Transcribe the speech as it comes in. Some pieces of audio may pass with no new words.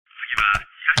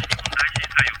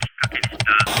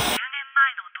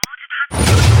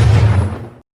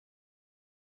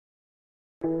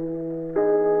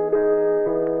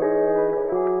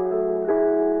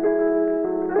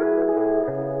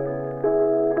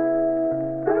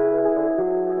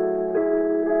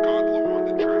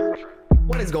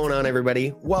What is going on,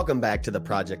 everybody? Welcome back to the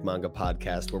Project Manga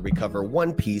Podcast, where we cover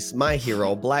One Piece, My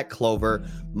Hero, Black Clover,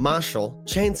 Mashle,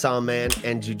 Chainsaw Man,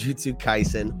 and Jujutsu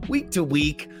Kaisen week to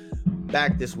week.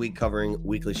 Back this week covering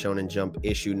Weekly Shonen Jump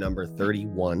issue number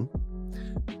 31.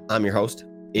 I'm your host,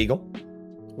 Eagle.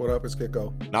 What up, it's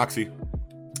Kiko. Noxie.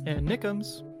 And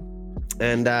Nickums.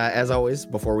 And as always,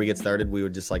 before we get started, we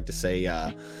would just like to say,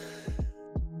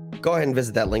 go ahead and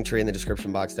visit that link tree in the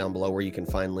description box down below where you can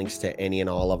find links to any and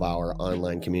all of our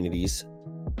online communities.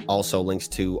 Also, links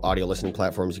to audio listening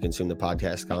platforms you consume the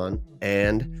podcast on,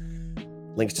 and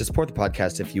links to support the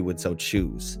podcast if you would so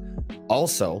choose.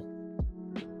 Also,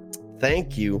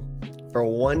 thank you for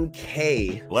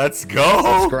 1K Let's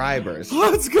go subscribers.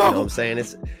 Let's go. You know what I'm saying?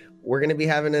 We're going to be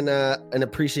having an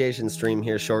appreciation stream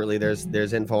here shortly.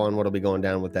 There's info on what'll be going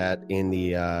down with that in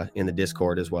the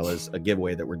Discord, as well as a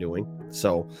giveaway that we're doing.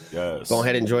 So yes, go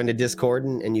ahead and join the Discord,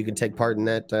 and you can take part in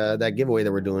that giveaway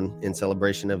that we're doing in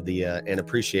celebration of the and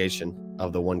appreciation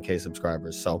of the 1K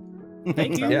subscribers. So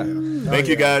Thank you. Yeah. Thank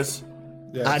you guys.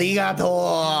 Yes.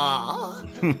 Arigato.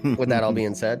 With that all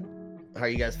being said, how are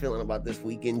you guys feeling about this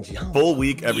weekend Jump? Full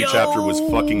week, every chapter was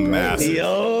fucking massive.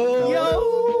 Yo.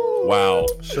 Wow.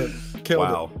 Sure. Killed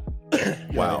Wow.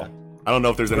 it. Wow. I don't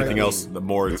know if there's anything Great. else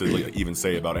more to even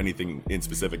say about anything in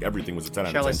specific. Everything was a 10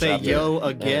 out Shall I of 10 say chapter. yo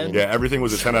again? Yeah, everything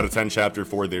was a 10 out of 10 chapter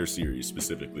for their series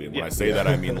specifically. And when Yeah. I say that,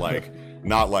 I mean like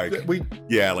not like We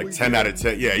 10 out of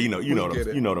 10. Yeah, you know what get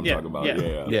it. I'm Yeah, talking about.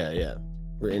 yeah. Yeah.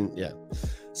 We're in, yeah.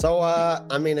 So,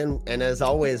 I mean, and as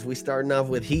always, we starting off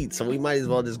with heat, so we might as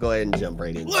well just go ahead and jump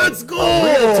right in. Let's go.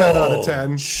 real 10 out of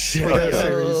 10 Shit. for that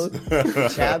series.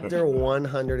 Chapter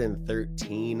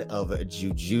 113 of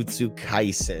Jujutsu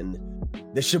Kaisen,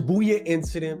 the Shibuya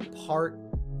Incident, Part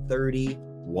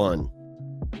 31.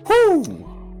 Woo!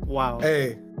 Wow.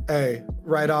 Hey,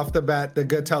 right off the bat, the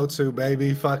Gatotsu,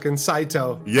 baby. Fucking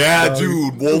Saito. Yeah,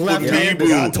 dude. Wolf left with hand,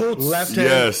 Mibu. left hand.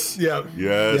 Yes. Yeah.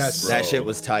 Yes. Yes. bro. That shit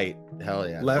was tight. Hell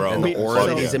yeah. Left Bro. And the Fuck aura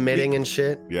that yeah. he's emitting and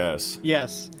shit. Yes.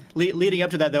 Yes. Leading up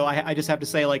to that, though, I just have to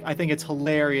say, like, I think it's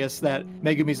hilarious that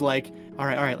Megumi's like, all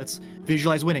right, let's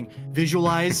visualize winning.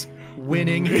 Visualize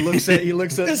winning. He looks at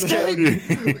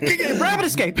rabbit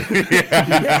escape.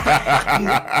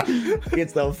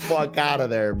 Gets the fuck out of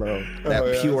there, bro. That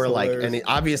Oh, yeah, pure, that's like, hilarious. and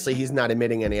obviously he's not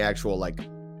emitting any actual, like,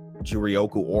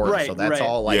 Juryoku aura, Right, so that's right.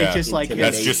 all, like, Yeah. It's just like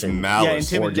That's just intimidation.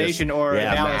 malice. Yeah, intimidation or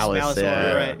yeah, malice.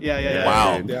 yeah. Right. Yeah.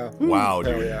 Wow. dude. Yeah. Wow,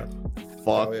 Hell dude. yeah.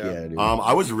 Fuck Oh, yeah. yeah, dude.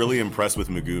 I was really impressed with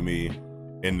Megumi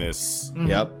in this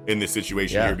Yep.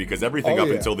 situation Yeah. here because everything Oh, up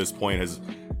yeah. until this point has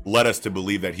led us to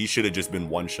believe that he should have just been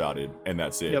one-shotted and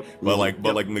that's it. Yep. But like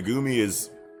Megumi is,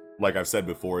 like I've said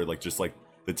before, like just like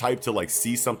the type to like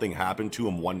see something happen to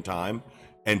him one time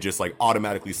and just like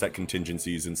automatically set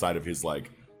contingencies inside of his like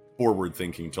forward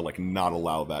thinking to like not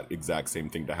allow that exact same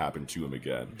thing to happen to him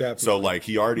again. Definitely. So like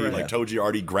he already Right. like Toji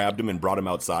already grabbed him and brought him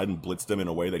outside and blitzed him in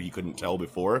a way that he couldn't tell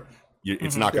before.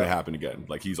 It's not going to Yeah. happen again.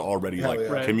 Like he's already Hell like yeah.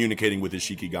 Right. communicating with his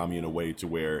Shikigami in a way to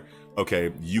where,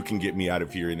 okay, you can get me out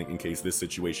of here in case this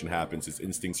situation happens. His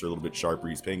instincts are a little bit sharper.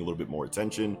 He's paying a little bit more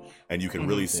attention, and you can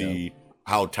really see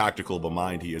how tactical of a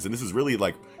mind he is. And this is really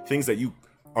like things that you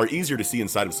are easier to see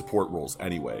inside of support roles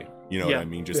anyway. You know what I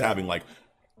mean? Just Yeah. having like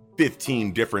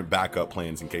 15 different backup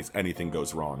plans in case anything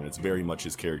goes wrong. And it's very much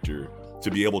his character to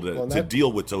be able to, Well, to that-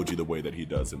 deal with Toji the way that he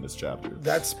does in this chapter.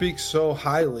 That speaks so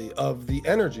highly of the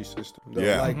energy system. Though.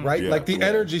 Yeah. Like, right? Yeah. Like the Yeah.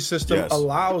 energy system Yes.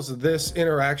 allows this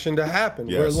interaction to happen.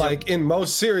 Where Yes. like in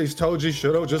most series, Toji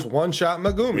should have just one-shot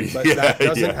Megumi. But Yeah, that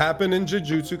doesn't yeah. happen in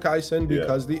Jujutsu Kaisen Yeah.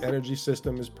 because the energy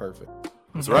system is perfect.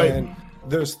 That's right. And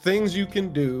there's things you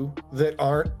can do that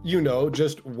aren't,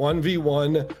 just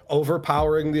 1v1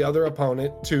 overpowering the other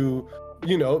opponent to,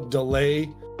 delay,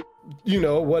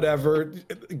 whatever,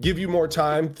 give you more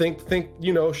time, think,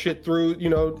 shit through,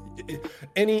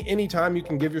 any time you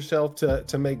can give yourself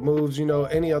to make moves,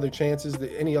 any other chances,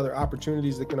 any other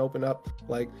opportunities that can open up,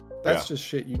 like that's just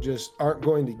shit you just aren't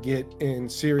going to get in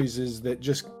series that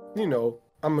just,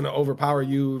 I'm going to overpower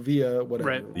you via whatever.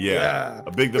 Right. Yeah.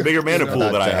 The bigger mana pool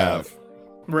that I have.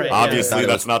 Right. Obviously, Yeah.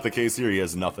 that's not the case here. He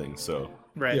has nothing. So,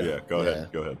 Right. yeah, go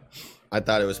ahead. I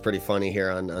thought it was pretty funny here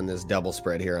on this double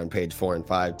spread here on page 4 and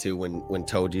 5 too, when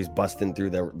Toji's busting through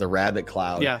the rabbit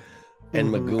cloud. Yeah. and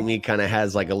Mhm. Megumi kind of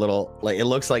has like a little, like it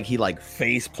looks like he like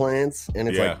face plants, and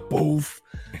it's Yeah. like boof.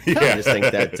 I Yeah. just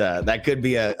think that that could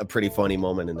be a pretty funny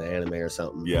moment in the anime or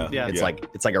something. Yeah. Yeah. It's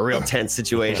like a real tense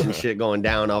situation, shit going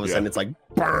down. All of a Yeah. sudden, it's like,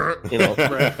 brr, you know,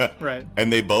 Right.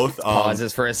 And they both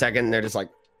pauses for a second, and they're just like,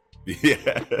 yeah.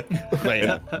 but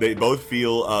yeah, They both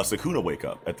feel Sukuna wake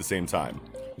up at the same time.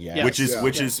 yeah, which is Yeah.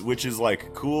 which is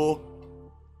like cool.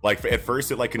 Like at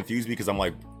first it like confused me because I'm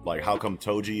like how come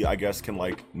Toji I guess can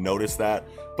like notice that,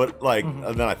 but like and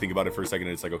then I think about it for a second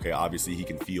and it's like, okay, obviously he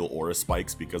can feel aura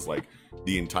spikes because like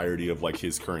the entirety of like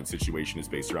his current situation is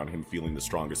based around him feeling the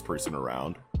strongest person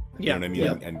around. You Yeah. know what I mean?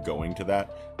 Yeah. And going to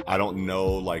that, I don't know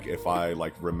like if I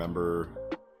like remember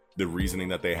the reasoning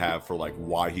that they have for like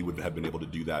why he would have been able to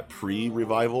do that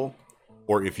pre-revival,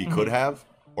 or if he could have,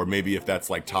 or maybe if that's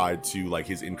like tied to like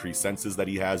his increased senses that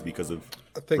he has because of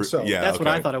I think so. yeah. That's what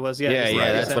okay. I thought it was. Yeah. Yeah, just yeah,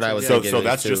 like that's what I was So thinking.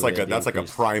 that's too, just like the that's like a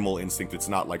increase. primal instinct. It's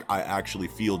not like I actually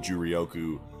feel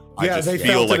Juryoku. I Yeah, just they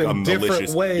feel felt like it a in different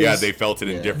malicious. ways. Yeah, they felt it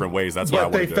in Yeah. different ways. That's what I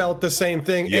But they wanted to. felt the same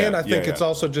thing, Yeah, and I think yeah, it's yeah.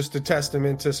 also just a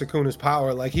testament to Sukuna's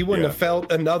power. Like he wouldn't Yeah. have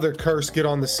felt another curse get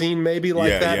on the scene, maybe like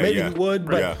Yeah, that. yeah, Maybe yeah. he would,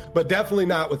 Yeah. but definitely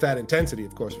not with that intensity,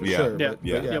 of course, for Yeah. sure. Yeah. But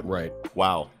Yeah. yeah. right.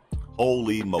 Wow,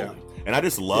 holy moly! Yeah. And I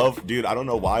just love, dude. I don't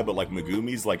know why, but like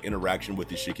Megumi's like interaction with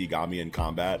the Shikigami in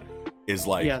combat is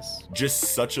like Yes. just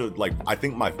such a like. I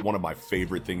think one of my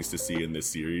favorite things to see in this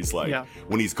series, like Yeah.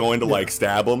 when he's going to like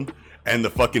stab him. And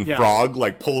the fucking Yeah. frog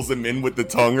like pulls him in with the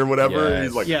tongue or whatever. And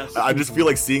he's like, Yes. I just feel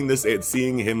like seeing this and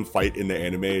seeing him fight in the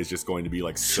anime is just going to be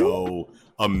like so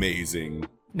amazing.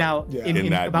 Now, Yeah. In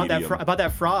that about that medium. about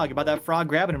that frog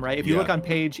grabbing him, right? If you Yeah. look on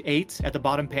page 8 at the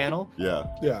bottom panel, Yeah.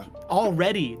 Yeah.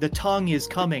 already the tongue is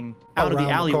coming out of Around the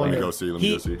the alleyway. corner. Let me go see, let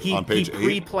me go see. On page he 8?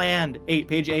 pre-planned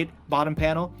page 8 bottom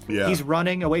panel. Yeah. He's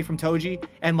running away from Toji,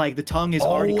 and like the tongue is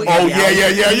already. Oh, coming out Oh the yeah, alleyway.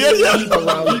 yeah, yeah, yeah, yeah.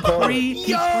 Around the corner.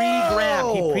 He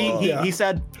pre-grabbed. Yeah. He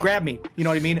said, "Grab me." You know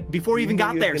what I mean? Before he even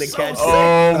got there. Gonna So catch sick. Oh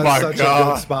That's my such a good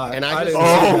god. spot. And I I just- didn't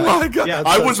see Oh that. my god! Yeah. I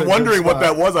That's was such a good wondering what spot.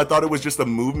 that was. I thought it was just a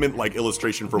movement like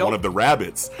illustration for one Nope. of the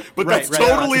rabbits. But Right, that's right.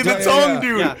 totally Yeah, the yeah, tongue, yeah.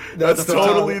 dude. Yeah. That's the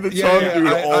totally tongue. the Yeah, tongue, yeah, dude.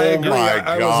 I agree. my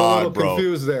I was a god, little bro.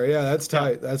 confused there. Yeah, that's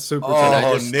tight. That's super Oh, tight.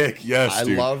 I just- Nick, yes, I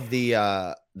dude. love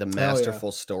the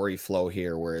masterful story flow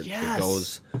here, where it Yes.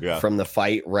 goes Yeah. from the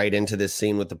fight right into this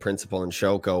scene with the principal and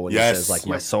Shoko, when he Yes. says like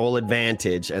my Yep. sole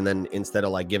advantage, and then instead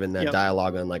of like giving that Yep.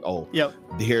 dialogue on like, oh, Yep.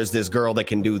 here's this girl that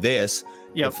can do this,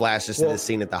 Yep. it flashes to Well, the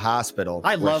scene at the hospital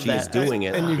I where love she's that. doing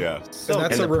it, And you- Yeah. So and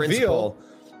that's and a the reveal. principal,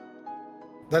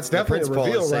 That's the definitely a principal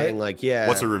reveal, is right? saying like, yeah,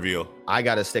 What's a reveal? I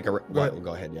gotta stick around. Go ahead.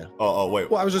 Go ahead, yeah. Oh,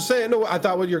 wait. Well, I was just saying, no, I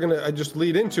thought what you're going to just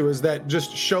lead into is that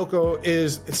just Shoko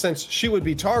is, since she would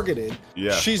be targeted,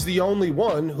 Yeah. she's the only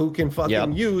one who can fucking Yep.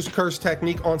 use curse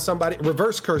technique on somebody,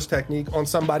 reverse curse technique on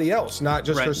somebody else, not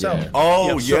just Right. herself. Yeah.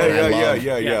 Oh Yep. yeah, So- yeah, I yeah, love-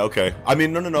 yeah, yeah. Okay. I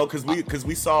mean, no, because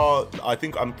we saw.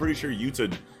 I'm pretty sure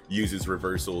Yuta uses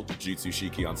reversal jutsu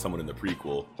shiki on someone in the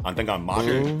prequel. I think on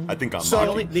Maki. I think on So-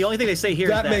 Maki. The only thing they say here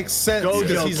is That makes sense Gojo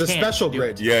because he's a can't special do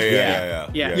grade. it. Yeah,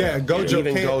 Yeah. Yeah, Gojo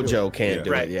Even can't do Gojo it. can't Yeah. do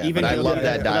Right. it. Yeah, Even but I Gojo love can't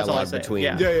that do it. That's all I dialogue say. between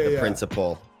Yeah. Yeah, the yeah.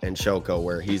 principal and Shoko,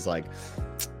 where he's like,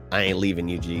 "I ain't leaving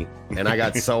you, G." And I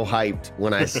got so hyped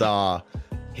when I saw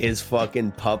his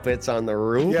fucking puppets on the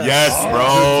roof. Yeah. Yes, Oh,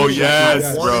 bro. dude, Yes, yeah.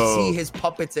 I want to bro. see his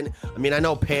puppets, and I mean, I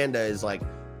know Panda is like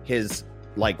his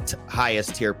like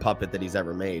highest tier puppet that he's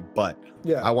ever made, but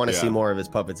Yeah. I want to Yeah. see more of his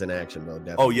puppets in action, bro.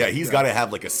 Definitely. Oh yeah, he's got to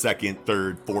have like a second,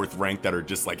 third, fourth rank that are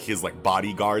just like his like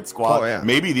bodyguard squad. Oh, yeah.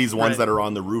 Maybe these ones Right. that are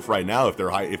on the roof right now, if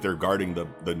they're guarding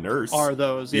the nurse. Are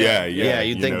those? Yeah, yeah.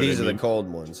 You'd you think know what these I are the mean?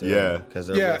 cold ones. Yeah. because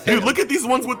Yeah. Dude, look at these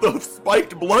ones with the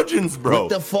spiked bludgeons, bro.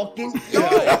 the fucking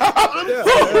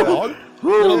Yeah.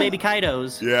 Little baby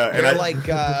Kaidos. Yeah, and They're I like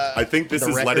I think this the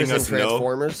is Wreckers letting in us know.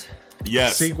 Transformers.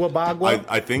 Yes, Sigwa Bagwa.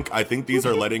 I think these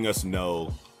are letting us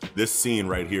know. This scene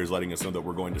right here is letting us know that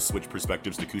we're going to switch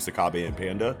perspectives to Kusakabe and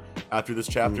Panda after this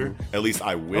chapter. At least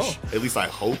I wish. At least I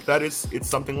hope that it's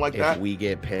something like If that. we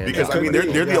get Panda, Because I could mean, be.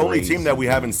 they're the Yeah. only team that we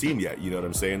haven't seen yet. You know what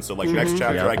I'm saying? So like next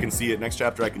chapter, Yeah. I can see it. Next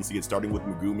chapter, I can see it starting with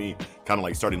Megumi, kind of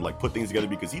like starting to like put things together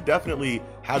because he definitely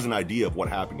has an idea of what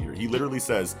happened here. He literally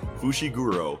says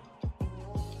Fushiguro.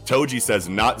 Toji says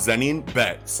not Zenin,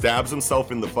 bet, stabs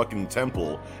himself in the fucking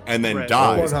temple and then Right.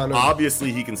 dies. 100.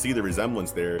 Obviously, he can see the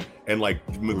resemblance there, and like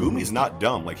Megumi's not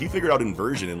dumb. Like he figured out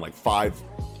inversion in like not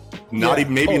Yeah.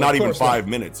 even maybe Oh, not of even course 5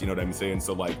 minutes. You know what I'm saying?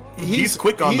 So like he's He's-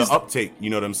 quick on he's- the uptake. You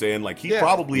know what I'm saying? Like he Yeah.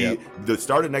 probably Yep. the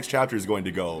start of next chapter is going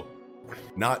to go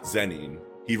not Zenin.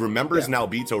 He remembers Yeah.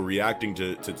 Naobito reacting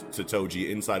to Toji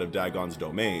inside of Dagon's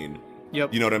domain.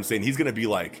 Yep. You know what I'm saying? He's gonna be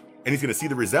like, and he's gonna see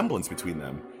the resemblance between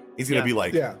them. He's gonna Yeah. be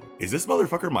like, Yeah. is this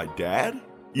motherfucker my dad?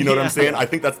 You know what I'm Yeah. saying? I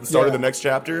think that's the start of Yeah. the next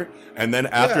chapter, and then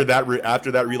after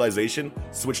that realization,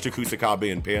 switch to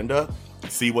Kusakabe and Panda,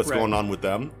 see what's Right. going on with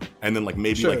them, and then like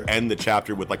maybe Sure. like end the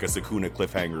chapter with like a Sukuna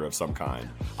cliffhanger of some kind.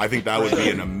 I think that would be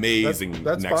an amazing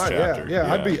That's next fine. chapter.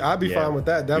 Yeah. I'd be Yeah. fine with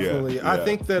that. Definitely. Yeah. I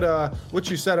think that what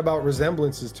you said about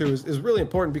resemblances too is really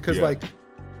important because Yeah. like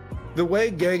the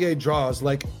way Gege draws,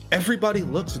 like everybody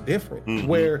looks different. Mhm.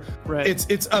 Where Right.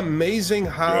 it's amazing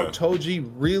how Yeah. Toji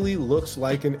really looks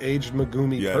like an aged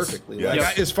Megumi Yes. perfectly. Yes.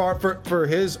 Like as far for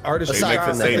his artistry. They Aside make the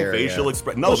from the same hair, facial yeah.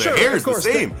 expression. No, Well, the sure, hair of is the course,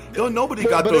 same. Nobody but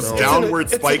got it's- those it's downward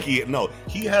it's spiky. No,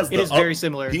 he has the It is very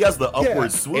similar. He has the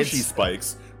upward Yeah. swooshy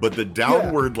spikes, but the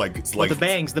downward like it's like the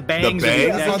bangs the are bangs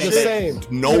are the shit, same.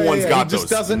 No Yeah, one's yeah, got he just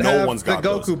those. doesn't No have one's the got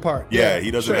Goku those. part. Yeah, Yeah,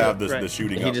 he doesn't sure. have the Right.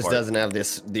 shooting. He up just part. doesn't have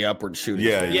the upward shooting.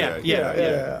 Yeah, thing. yeah,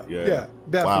 Yeah. Yeah,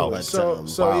 definitely. Wow. But, So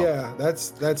wow. yeah,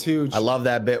 that's huge. I love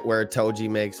that bit where Toji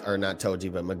makes, or not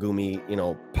Toji, but Megumi,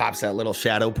 pops that little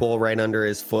shadow pool right under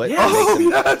his foot. Yes. Makes Oh him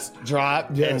yes. drop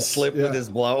and Yes, slip yeah. with his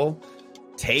blow.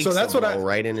 Takes So that's him what I- though,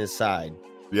 right in his side.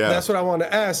 Yeah. That's what I want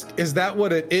to ask. Is that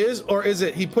what it is? Or is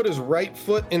it he put his right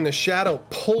foot in the shadow,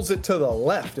 pulls it to the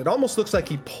left? It almost looks like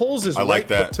he pulls his I like right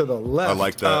that. foot to the left. I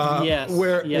like that. Yes,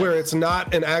 Where yes. where it's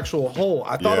not an actual hole.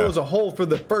 I thought Yeah. it was a hole for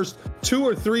the first 2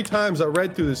 or 3 times I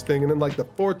read through this thing. And then like the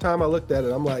 4th time I looked at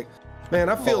it, I'm like, man,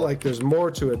 I feel like there's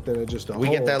more to it than just a We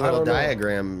hole. get that I little don't know.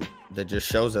 diagram that just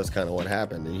shows us kind of what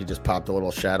happened. And he just popped a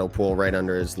little shadow pool right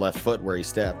under his left foot where he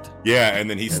stepped. Yeah, and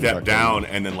then he stepped fucking- down,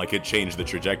 and then like it changed the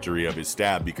trajectory of his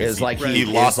stab because It's like he he-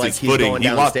 lost it's like his he's footing. going He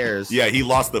lost, downstairs. yeah, he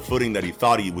lost the footing that he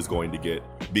thought he was going to get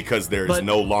because there's But-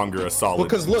 no longer a solid.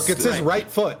 Because look, it's his stick. right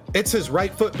foot. It's his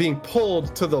right foot being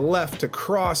pulled to the left to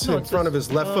cross No, in it's front his- of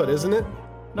his left foot, isn't it?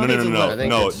 No, it's a I low. think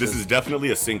no. it's This just- is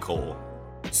definitely a sinkhole.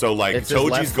 So like It's his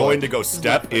Toji's left going foot. to go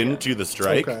step left foot, yeah. into the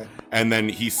strike, Okay. and then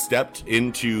he stepped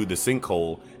into the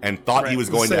sinkhole and thought he Right. was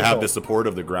going to have Sinkhole. the support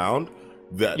of the ground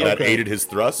that Yeah. aided his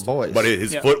thrust. Boys. But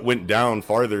his Yeah. foot went down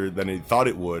farther than he thought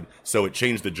it would, so it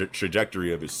changed the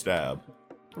trajectory of his stab.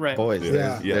 Right. Boys,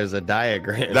 Yeah. there's a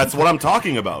diagram. That's what I'm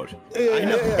talking about.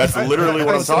 Yeah. That's literally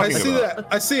what I'm talking I see about. that.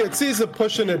 I see it. Sees him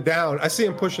pushing it down. I see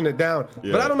him pushing it down.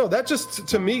 Yeah. But I don't know. That just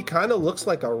to me kind of looks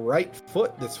like a right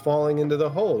foot that's falling into the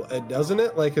hole, doesn't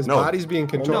it? Like his No. body's being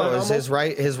controlled. no, it's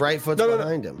almost? his right foot's No, no, no.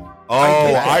 behind him. Oh,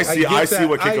 get I that. see. get I see that.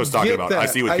 what Kiko's talking get about. I that.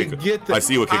 see what Kiko. get that. I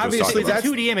see what Kiko's Obviously, talking It's a about.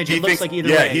 2D image. He It looks thinks, like either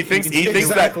yeah, way. he You thinks can he see thinks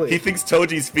Exactly. that he thinks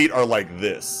Toji's feet are like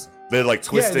this. They're like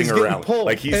twisting he's getting around, pulled.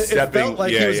 like he's It stepping. felt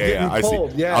like yeah, he was yeah, getting yeah. I see.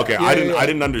 pulled. Yeah, Okay, yeah, I didn't. yeah. I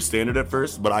didn't understand it at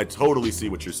first, but I totally see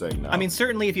what you're saying now. I mean,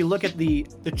 certainly, if you look at the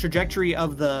trajectory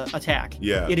of the attack,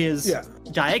 Yeah. it is Yeah.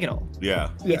 diagonal. yeah,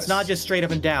 Yes. It's not just straight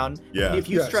up and down. Yeah. If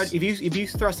you Yes. if you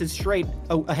thrusted straight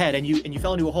ahead and you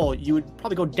fell into a hole, you would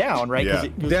probably go down, right? Yeah.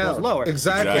 It goes Down. lower.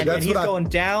 Exactly. Exactly. And That's he's what I. going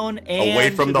down and Away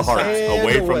from to the heart. side. And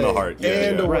Away from the away. heart. Yeah,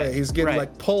 and yeah. away. Right, He's getting right.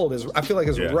 like pulled. I feel like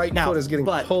his Yeah. right Now, foot is getting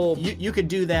but pulled. you could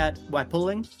do that by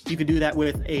pulling. You could do that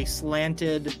with a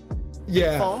slanted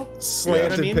Yeah. pitfall. Slanted You know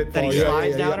what I mean? pitfall. That he yeah,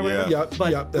 slides yeah, down or yeah. whatever. Yep,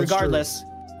 But yep, that's true. regardless,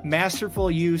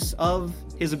 masterful use of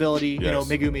his ability. You know, Yes.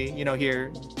 Megumi. You know,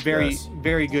 here, very Yes.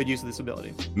 very good use of this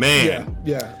ability. man.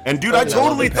 Yeah, yeah. And dude, I the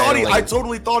totally thought he, paneling. I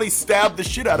totally thought he stabbed the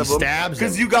shit out of He him. stabs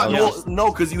because him. you got Yes.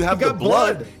 because you have the got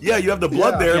blood. blood. Yeah, you have the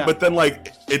blood Yeah. there, Yeah. but then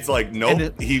like it's like nope, And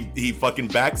it- he fucking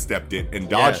backstepped it and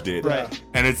dodged it. Right.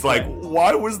 And it's like,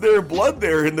 why was there blood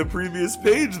there in the previous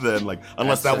page then? Like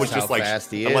unless That's that was just just how like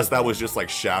fast he unless is. that was just like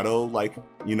shadow, like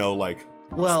like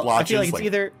Well, splotches, I feel like it's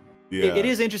either. yeah. It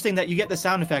is interesting that you get the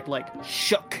sound effect like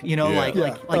shook. You know, Yeah. like Yeah.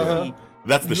 like Uh-huh. he.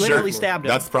 That's the literally shirt. stabbed him.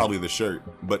 That's probably the shirt.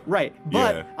 But Right,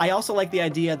 but Yeah. I also like the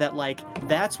idea that like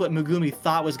that's what Megumi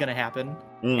thought was going to happen,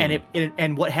 and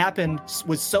and what happened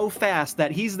was so fast that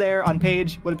he's there on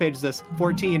page what page is this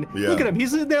 14? Yeah. Look at him,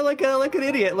 he's in there like an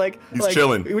idiot, like He's like,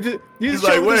 chilling. He just, he's He's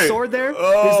chilling like, with his "Wait, sword there.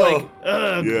 oh." He's like,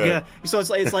 ugh, Yeah. yeah. So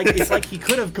it's like he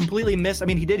could have completely missed. I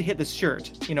mean, he did hit the shirt.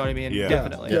 You know what I mean? Yeah.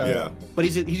 Definitely. Yeah. yeah. But he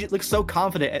just looks so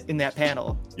confident in that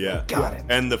panel. Yeah. Got him.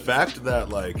 And the fact that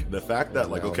like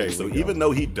okay, here so we go. even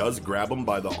though he does grab him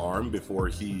by the arm before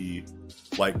he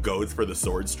like goes for the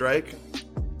sword strike,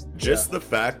 just the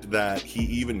fact that he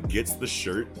even gets the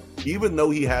shirt, even though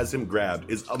he has him grabbed,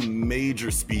 is a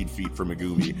major speed feat for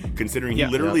Megumi, considering he Yeah.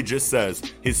 literally just says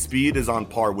his speed is on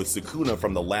par with Sukuna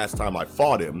from the last time I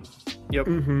fought him Yep.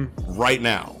 right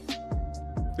now.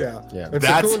 Yeah. Yeah. And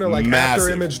That's Sukuna, like massive.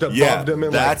 after imaged above Yeah, him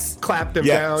and that's- like clapped him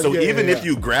Yeah, down. so Yeah, even yeah, if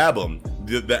you grab him,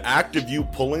 the act of you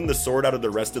pulling the sword out of the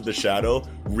rest of the shadow,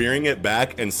 rearing it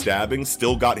back and stabbing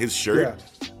still got his shirt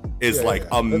is Yeah, like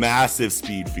yeah. a massive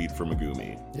speed feat for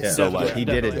Megumi. Yeah. So like he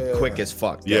did it Definitely. quick as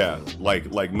fuck. yeah, like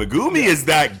Megumi is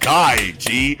that guy,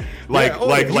 G. Like Yeah, oh,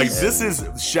 like he's- this is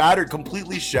shattered,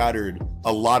 completely shattered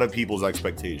a lot of people's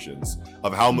expectations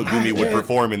of how Megumi would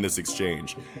perform in this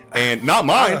exchange, and not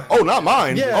mine. Oh, not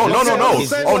mine. Yeah, oh no.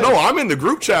 Oh no, like- I'm in the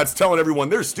group chats telling everyone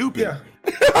they're stupid. Yeah.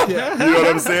 You know what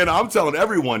I'm saying? I'm telling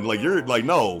everyone, like, you're like,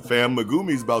 no, fam,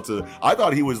 Megumi's about to. I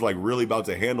thought he was like really about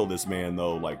to handle this man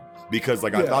though, like, because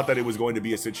like I thought that it was going to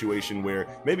be a situation where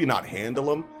maybe not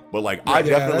handle him, but like I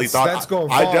definitely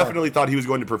thought he was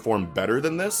going to perform better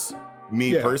than this.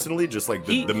 Me personally, just like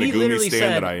the Megumi literally stan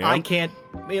said, that I am. I can't,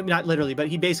 not literally, but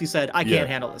he basically said, I can't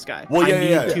handle this guy. Well, I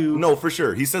need to... No, for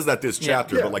sure. He says that this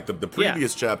chapter, but like the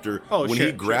previous chapter, when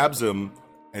he grabs him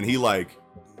and he like,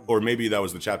 or maybe that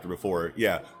was the chapter before.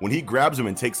 Yeah, when he grabs him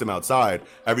and takes him outside,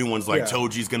 everyone's like,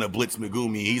 Toji's gonna blitz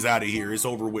Megumi. He's out of here. It's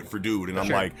over with for dude. And I'm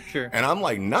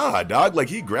like, nah, dog. Like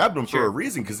he grabbed him for a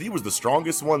reason because he was the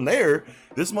strongest one there.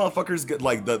 This motherfucker's get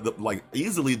like the like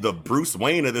easily the Bruce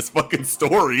Wayne of this fucking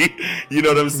story. You know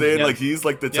what I'm saying? Like he's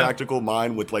like the tactical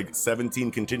mind with like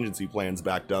 17 contingency plans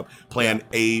backed up, plan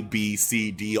A, B,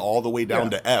 C, D, all the way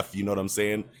down to F. You know what I'm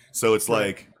saying? So it's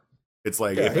like. It's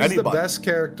like if he's anybody, the best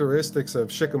characteristics of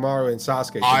Shikamaru and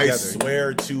Sasuke together. I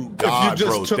swear to God,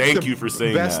 bro. Thank you for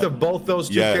saying that. Best of both those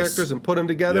two characters and put them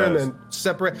together and then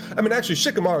separate. I mean, actually,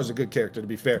 Shikamaru is a good character, to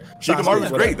be fair. Shikamaru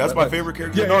is great. That's my favorite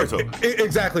character in Naruto.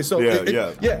 Exactly. So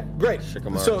great.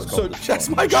 Shikamaru So that's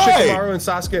my guy. Shikamaru and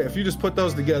Sasuke. If you just put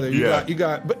those together, you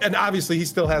got. And obviously, he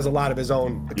still has a lot of his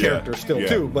own characters still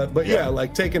too. But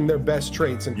like taking their best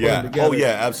traits and putting them together. Oh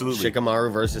yeah, absolutely.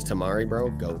 Shikamaru versus Tamari,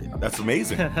 bro. Goated. That's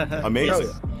amazing. Amazing.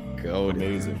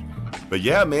 Amazing. But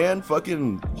yeah, man,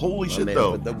 fucking holy shit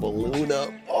though. With the balloon up.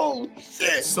 Oh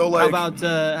shit. So like how about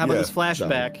this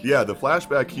flashback? Yeah, the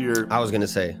flashback here. I was gonna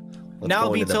say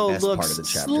Naobito looks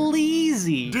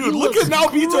sleazy. Dude, look at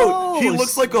Naobito. He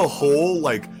looks like a whole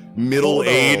like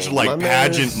middle-aged like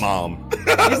pageant mom.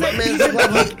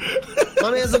 My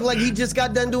man's look like he just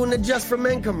got done doing the Just for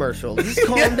Men commercial. Just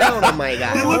calm down, oh my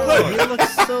god. He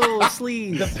looks so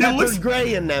sleazy. The pepper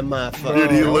gray in that motherfucker.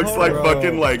 Dude, he looks like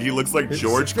fucking like he looks like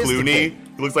George Clooney.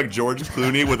 He looks like George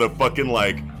Clooney with a fucking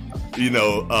like, you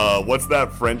know, what's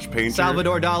that French painter?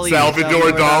 Salvador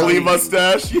Dali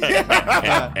mustache.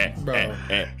 Bro.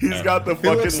 He's got the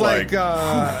fucking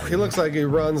he looks like he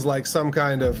runs like some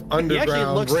kind of underground he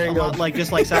actually looks ring a lot of like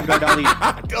just like Salvador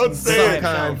Dali. Don't say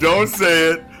it. Don't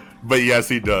say it. But yes,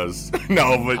 he does.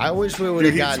 No, but I wish we would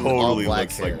have gotten totally all black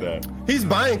looks hair. like that. He's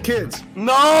buying kids.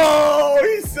 No,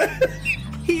 he said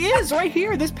He is right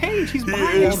here. This page. He's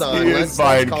buying. He is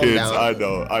buying kids.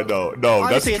 Down. I know. No,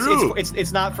 obviously, that's true.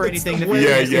 It's not for anything.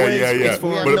 Yeah. It's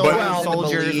for But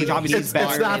soldiers, which obviously is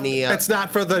bad. It's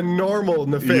not for the normal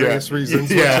nefarious reasons,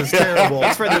 which Yeah. is terrible.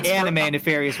 It's for the anime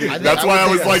nefarious reasons. That's why I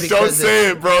was like, don't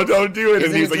say it, bro. Don't do it.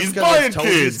 And he's like, he's buying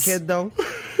kids. Kid though.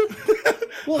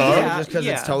 Well, Just because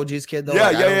it's Toji's kid though.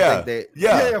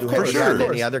 Yeah, for sure.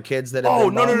 Any other kids that? Oh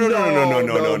no.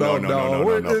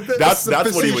 That's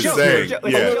what he was saying.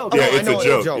 Yeah, it's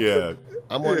a joke. Yeah.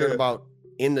 I'm wondering about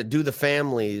do the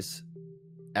families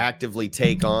actively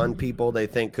take on people they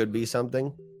think could be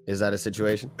something? Is that a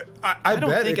situation? I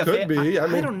bet it could be.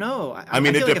 I don't know. I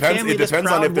mean, it depends. It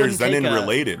depends on if they're Zenin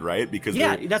related, right? Because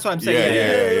that's what I'm saying.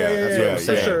 Yeah,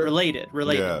 for sure. Related.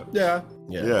 Yeah.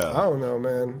 I don't know,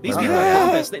 man. These people are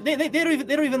compass. They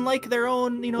don't even like their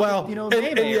own, name,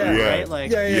 right?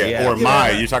 Like, Or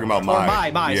Mai. You're talking about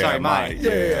Mai. Mai.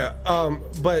 Yeah.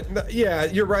 But yeah,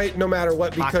 you're right. No matter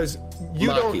what, because you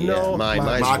don't know.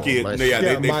 Maki. They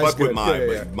fuck with Mai,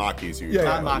 but Maki's huge.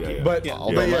 Maki. But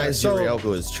Mai's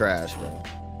Yurioku is trash, man.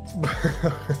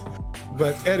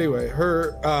 But anyway,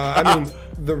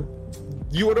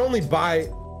 you would only buy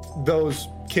those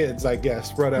kids, I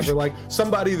guess, whatever, like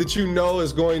somebody that you know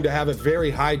is going to have a very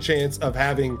high chance of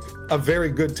having a very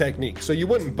good technique. So you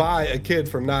wouldn't buy a kid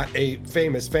from not a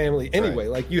famous family anyway.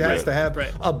 Like you have to have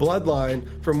a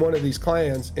bloodline from one of these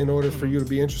clans in order for you to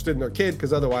be interested in their kid,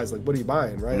 because otherwise, like, what are you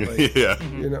buying, right? Like,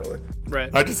 you know,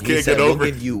 like, I just can't get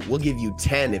over. We'll give you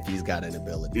 10 if he's got an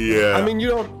ability. Yeah. I mean, you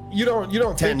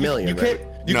don't 10 million. You can't.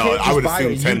 You no, can't just I would buy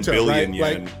assume 10 Yuta, billion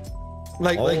right? yen.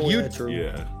 Like you.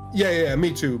 Yeah. Yeah,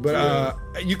 me too. But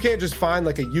you can't just find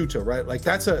like a Yuta, right? Like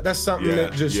that's something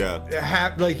that just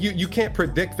like you can't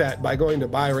predict that by going to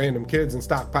buy random kids and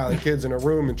stockpiling kids in a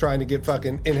room and trying to get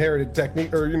fucking inherited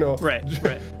technique or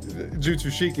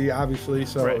Jutsu Shiki, obviously.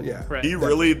 So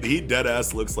he dead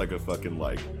ass looks like a fucking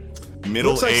like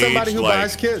middle-aged like somebody who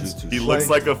buys kids. He looks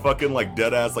like a fucking like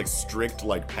dead ass like strict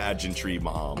like pageantry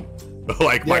mom.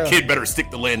 Like my kid better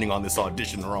stick the landing on this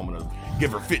audition or I'm gonna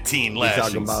give her 15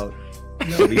 lashings. Talking about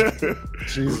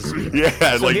Jesus.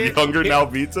 Yeah, so like younger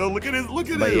Naobito. Look at him.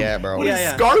 But yeah, bro. With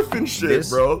his scarf and shit,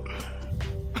 bro.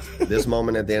 This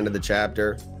moment at the end of the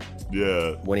chapter.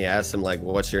 Yeah. When he asks him like,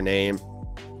 "What's your name?"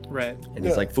 Right. and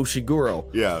he's like Fushiguro.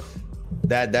 Yeah.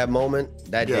 That moment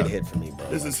that Yeah. did hit for me, bro.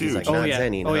 This Like, is he's huge. Like, Oh, not yeah.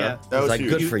 Zenin, Oh, huh? yeah. That He's was like, huge.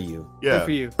 good for you. Yeah. Good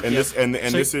for you. And Yeah. this and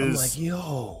So- this I'm is like,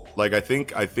 yo. like I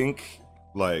think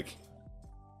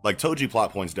like Toji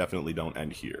plot points definitely don't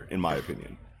end here, in my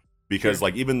opinion. Because Sure.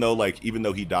 like even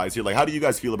though he dies here, like how do you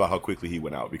guys feel about how quickly he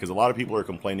went out? Because a lot of people are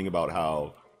complaining about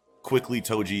how quickly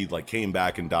Toji like came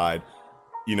back and died.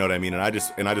 You know what I mean? And I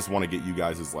just want to get you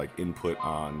guys' like input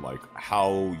on like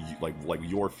how you, like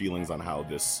your feelings on how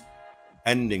this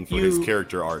ending for his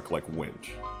character arc like went.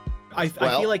 I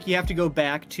feel like you have to go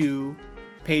back to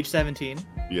page 17.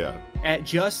 Yeah. At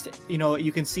just,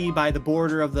 you can see by the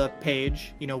border of the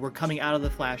page, we're coming out of the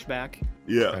flashback.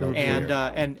 Yeah. I don't And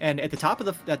care. and at the top of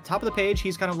the page,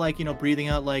 he's kind of like breathing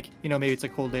out like maybe it's a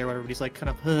cold day or whatever. But he's like kind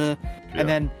of Yeah. and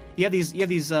then you have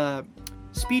these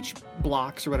speech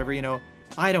blocks or whatever.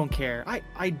 I don't care.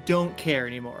 I don't care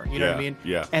anymore. You know what I mean?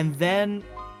 Yeah. And then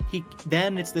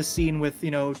it's this scene with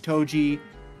Toji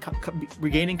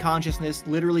regaining consciousness,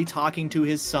 literally talking to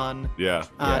his son. Yeah.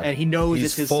 And he knows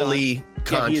it's He's his son. fully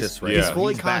conscious, right? Yeah. He's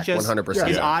fully back conscious. 100%.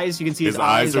 His Yeah. eyes, you can see His his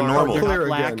eyes are normal. they're not Clear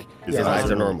black. again. His Yeah.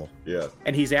 eyes are normal. Yeah.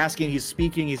 And he's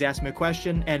speaking, he's asking a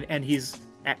question, and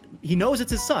he knows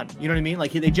it's his son. You know what I mean?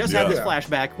 Like they just had this Yeah.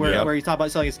 flashback where Yeah. where he's talking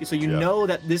about selling his, so you Yeah. know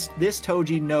that this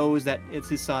Toji knows that it's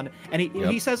his son, and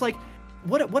he says like,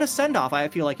 what a send off. I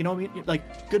feel like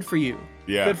like good for you.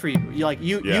 Yeah. Good for you.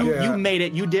 You Yeah. made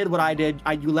it. You did what I did.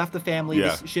 You left the family, Yeah.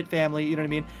 this shit family. You know what I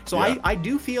mean? So Yeah. I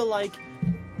do feel like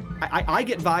I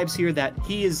get vibes here that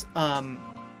he is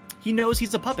he knows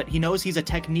he's a puppet. He knows he's a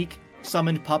technique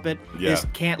summoned puppet. Yeah. This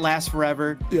can't last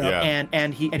forever. Yeah.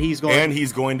 And he's going. And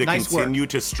he's going to Nice work. continue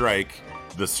to strike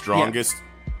the strongest.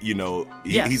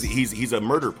 Yes. He's a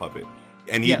murder puppet,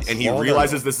 and Yes. he Well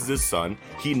realizes this is his son.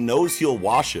 He knows he'll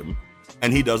wash him,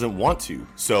 and he doesn't want to.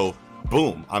 So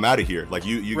boom, I'm out of here. Like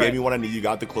you Right. gave me what I need. You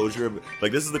got the closure of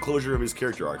like this is the closure of his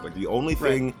character arc. Like the only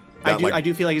thing that I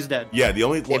do feel like he's dead. yeah, the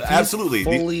only well, If he's absolutely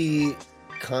the- fully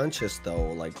conscious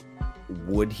though, like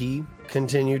would he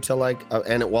continue to like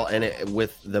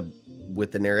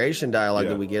with the narration dialogue Yeah.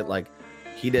 that we get, like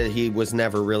he was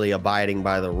never really abiding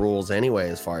by the rules anyway,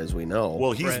 as far as we know.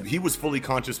 well Right. he was fully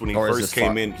conscious when he Or is first this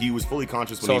came far- in. He was fully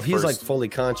conscious when so he if he's first like fully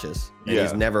conscious and Yeah.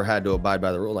 he's never had to abide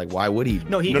by the rule, like why would he?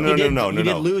 No, he No, did no.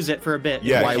 lose it for a bit.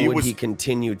 Yeah, why he would was- he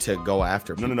continue to go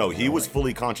after people? No. He you know, was like,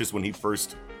 fully conscious when he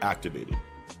first activated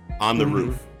on the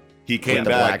roof. He came with the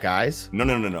back. black eyes. No.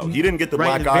 He didn't get the Right,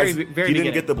 black the very- eyes. very he beginning.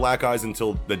 didn't get the black eyes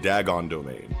until the Dagon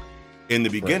domain. In the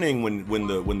beginning,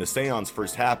 when the seance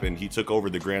first happened, he took over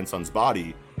the grandson's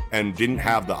body and didn't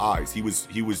have the eyes. He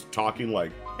was talking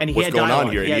like, And he what's had going dialogue.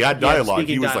 on here? He And he had- had dialogue.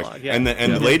 speaking He was dialogue, like, yeah. and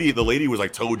Yeah. the lady was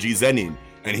like Toji Zenin,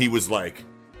 and he was like,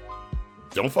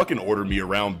 don't fucking order me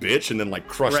around, bitch, and then like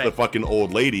crush Right. the fucking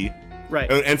old lady. Right.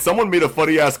 And someone made a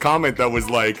funny ass comment that was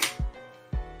like,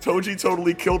 Toji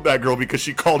totally killed that girl because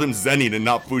she called him Zenin and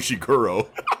not Fushiguro.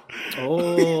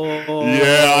 Oh.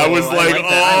 Yeah, I was like, that.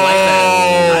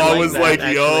 I I like was that, like,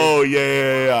 actually. yo,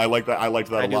 yeah, I like that. I liked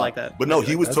that I a do lot. like that. But no,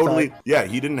 he was That's totally, tight. yeah,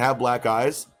 he didn't have black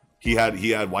eyes. He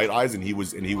had white eyes, and he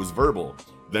was verbal.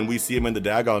 Then we see him in the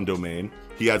Dagon domain.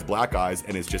 He has black eyes,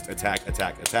 and it's just attack.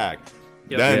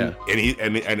 Yep. Then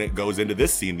and it goes into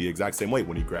this scene the exact same way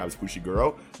when he grabs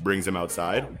Fushiguro, brings him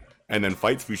outside, and then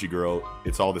fights Fushiguro.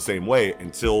 It's all the same way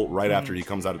until right after he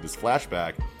comes out of this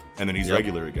flashback, and then he's Yep.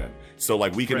 regular again. So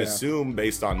like we can Right. assume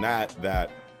based on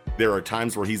that there are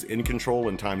times where he's in control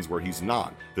and times where he's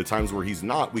not. The times where he's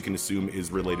not, we can assume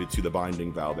is related to the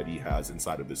binding vow that he has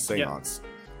inside of this seance.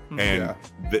 And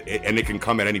and it can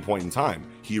come at any point in time.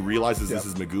 He realizes this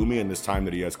is Megumi, and this time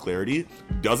that he has clarity,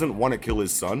 doesn't want to kill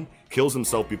his son, kills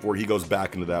himself before he goes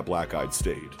back into that black-eyed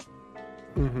state.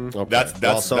 Okay. That's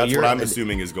Well, so what you're- I'm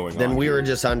assuming is going on. Then we here. were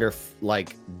just under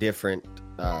like different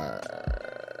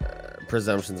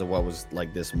presumptions of what was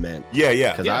like this meant.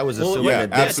 Yeah. Because Yeah. I was Well, assuming yeah,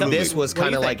 that absolutely. this was What do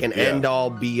kind you of like an think? Yeah. end all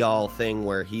be all thing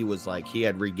where he was like he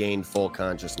had regained full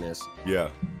consciousness Yeah.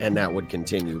 and that would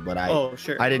continue. But I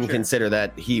Sure. I didn't sure. consider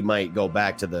that he might go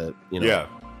back to the Yeah.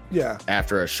 Yeah.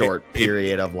 after a short It-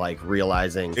 period of like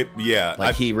realizing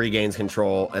Yeah. he regains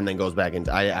control and then goes back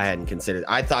into I hadn't considered.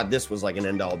 I thought this was like an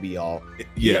end all be all.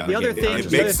 Yeah. The other thing- It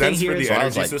the other makes thing sense here for is- the So I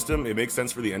was energy like- system. It makes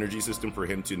sense for the energy system for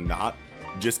him to not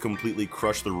just completely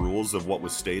crush the rules of what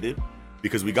was stated,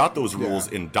 because we got those rules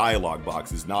in dialogue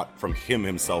boxes, not from him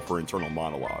himself or internal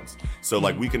monologues. So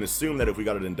like we can assume that if we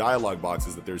got it in dialogue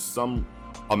boxes, that there's some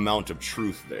amount of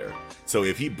truth there. So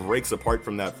if he breaks apart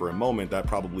from that for a moment, that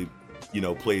probably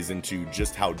plays into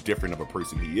just how different of a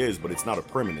person he is, but it's not a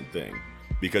permanent thing.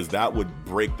 because that would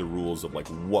break the rules of like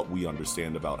what we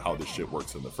understand about how this shit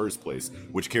works in the first place,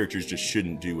 which characters just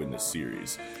shouldn't do in this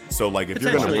series. So like if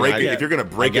you're gonna break it, if you're gonna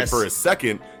break it for a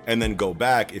second and then go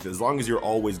back, if as long as you're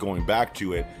always going back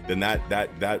to it, then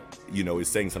that you know is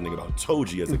saying something about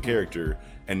Toji as a character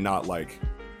and not like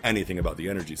anything about the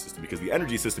energy system, because the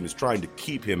energy system is trying to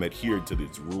keep him adhered to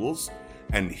its rules,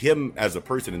 and him as a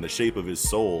person in the shape of his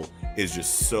soul is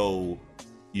just so,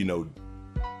 you know,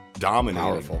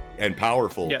 dominating and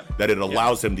powerful that it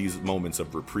allows him these moments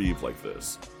of reprieve like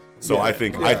this. So I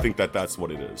think that that's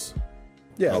what it is.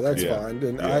 Yeah, that's fine.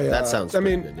 And that sounds. I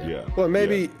mean, good, well,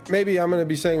 maybe I'm going to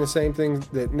be saying the same thing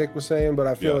that Nick was saying, but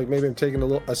I feel like maybe I'm taking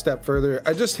a step further.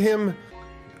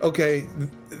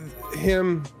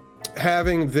 Him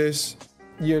having this,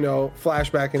 you know,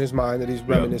 flashback in his mind that he's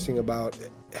reminiscing about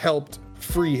helped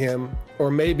free him,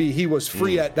 or maybe he was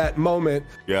free at that moment,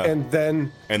 and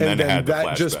then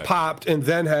that just popped and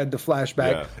then had the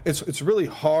flashback. It's really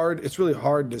hard. It's really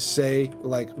hard to say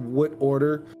like what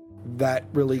order that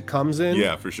really comes in.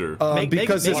 Yeah, for sure.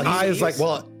 Because his eyes like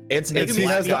it's he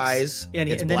has eyes.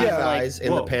 It's black eyes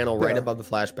in the panel right above the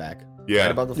flashback. Yeah,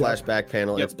 right above the flashback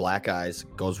panel. It's black eyes.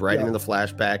 Goes right into the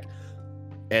flashback.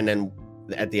 And then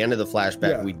at the end of the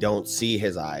flashback, we don't see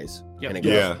his eyes, and it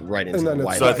goes right into the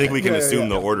white. So I think we can assume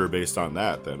the order based on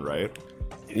that, then, right?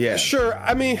 Yeah, sure.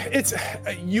 I mean,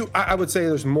 I would say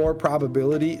there's more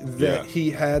probability that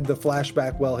he had the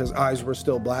flashback while his eyes were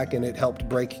still black, and it helped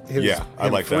break his. Yeah, I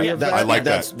like that. I like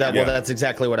that. Well, that's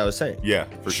exactly what I was saying. Yeah,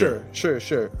 for sure.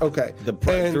 Sure. Okay.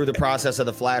 Through the process of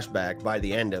the flashback, by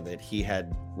the end of it, he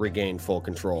had regained full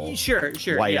control. Sure.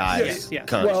 White eyes. Yeah.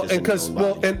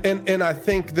 And I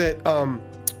think that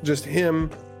just him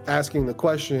asking the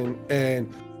question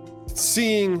and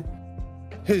seeing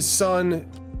his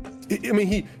son. I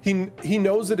mean, he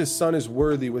knows that his son is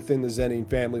worthy within the Zenin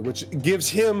family, which gives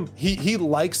him he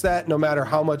likes that no matter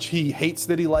how much he hates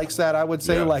that he likes that. I would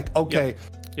say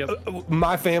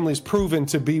my family's proven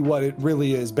to be what it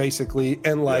really is, basically,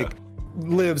 and like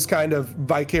lives kind of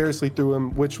vicariously through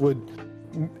him, which would,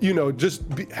 you know, just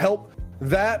help.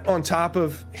 That on top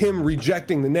of him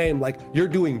rejecting the name, like you're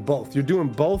doing both. You're doing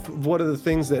both. What are the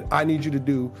things that I need you to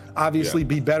do? Obviously,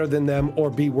 be better than them or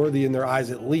be worthy in their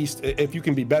eyes at least. If you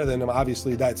can be better than them,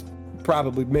 obviously that's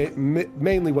probably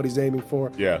mainly what he's aiming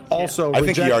for. Yeah. Also, I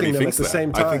think he already thinks at the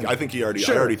same time. I think he already.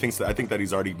 I already thinks that. I think that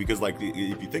he's already, because like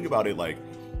if you think about it, like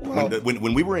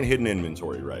when we were in hidden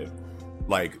inventory, right?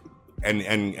 Like. And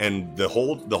the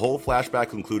whole flashback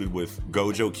concluded with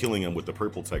Gojo killing him with the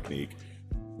purple technique.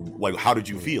 Like, how did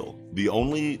you feel? The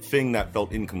only thing that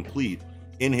felt incomplete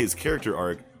in his character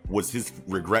arc was his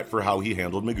regret for how he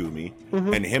handled Megumi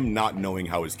and him not knowing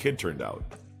how his kid turned out.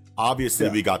 Obviously,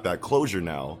 we got that closure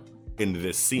now in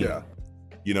this scene. Yeah.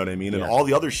 You know what I mean? And all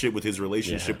the other shit with his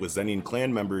relationship with Zenin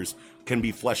clan members can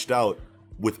be fleshed out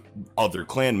with other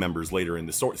clan members later in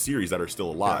the series that are still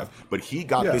alive. But he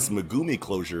got this Megumi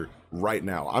closure right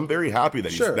now. I'm very happy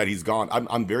that he's gone.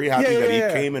 I'm very happy that he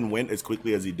came and went as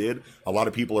quickly as he did. A lot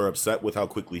of people are upset with how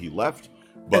quickly he left.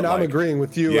 But and I'm agreeing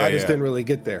with you. I just didn't really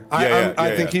get there.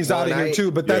 I think he's out of here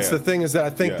too. But that's the thing, is that I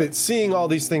think that seeing all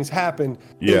these things happen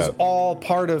is all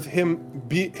part of him,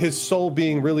 his soul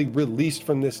being really released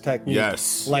from this technique.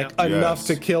 Enough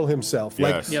to kill himself.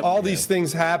 All these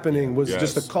things happening was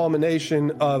just a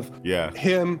culmination of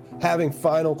him having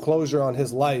final closure on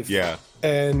his life.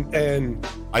 And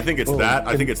I think it's that.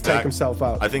 I think it's that. Take himself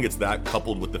out. I think it's that,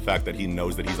 coupled with the fact that he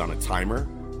knows that he's on a timer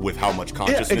with how much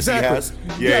consciousness he has.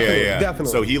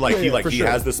 Definitely. So he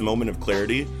has this moment of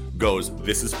clarity, goes,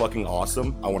 this is fucking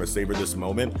awesome. I want to savor this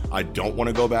moment. I don't want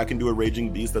to go back into a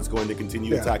raging beast that's going to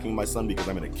continue attacking my son, because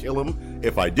I'm going to kill him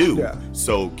if I do.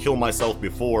 So kill myself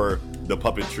before the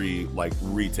puppetry like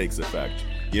retakes effect.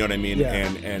 You know what I mean?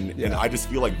 And I just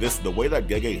feel like the way that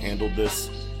Gege handled this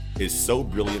is so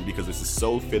brilliant, because this is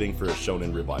so fitting for a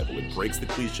shonen revival. It breaks the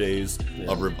cliches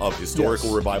of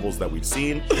historical revivals that we've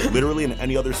seen. Literally in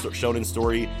any other shonen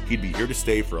story, he'd be here to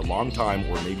stay for a long time,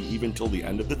 or maybe even till the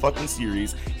end of the fucking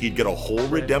series. He'd get a whole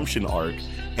redemption arc,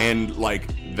 and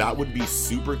like that would be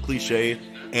super cliche,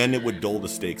 and it would dull the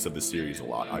stakes of the series a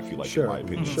lot, I feel like, in my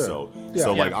opinion. So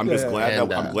I'm just glad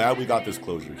that I'm glad we got this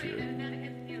closure here.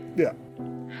 Yeah.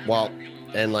 Well,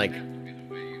 and like,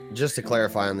 just to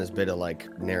clarify on this bit of like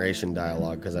narration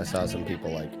dialogue, because I saw some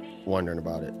people like wondering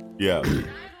about it. Yeah.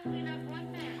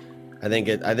 I think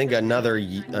another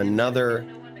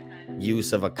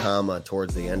use of a comma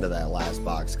towards the end of that last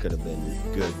box could have been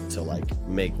good to like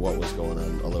make what was going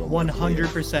on a little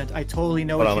 100%. I totally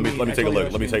know. Hold on, let me take a look.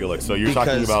 Let me take a look. So you're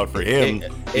talking about, for him,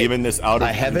 even this out of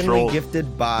a control heavenly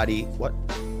gifted body. What?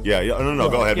 Yeah. No.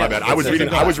 Go ahead. My bad. I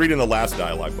was reading the last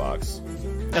dialogue box.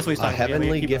 That's what he's A talking about. Yeah,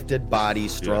 heavenly keep- gifted body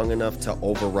strong enough to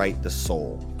overwrite the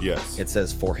soul. Yes. It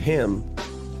says, for him,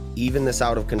 even this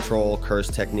out of control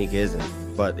cursed technique isn't.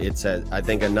 But it says, I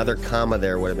think another comma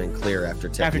there would have been clear after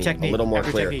technique. After technique. A little more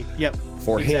after clear. Technique. Yep.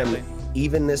 For exactly. him,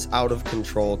 even this out of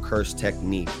control cursed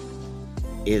technique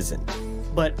isn't.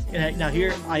 But now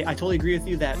here, I totally agree with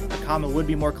you that a comma would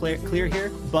be more clear here,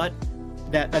 but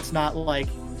that's not like,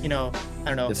 I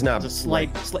don't know. It's not a slight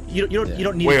you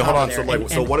don't need. Wait, a hold comma on. there.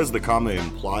 So what does the comma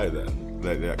imply then?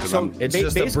 So It's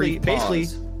just a brief basically,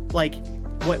 pause. like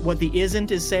what the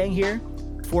isn't is saying here,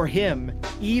 for him,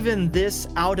 even this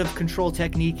out of control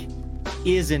technique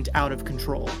isn't out of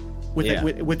control with Yeah.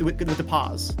 with the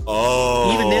pause.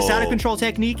 Oh. Even this out of control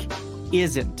technique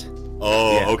isn't.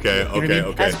 Oh, Yeah. okay, You know what I okay, mean?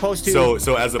 okay. As opposed to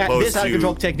so as opposed this out of to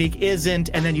control technique isn't,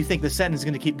 and then you think the sentence is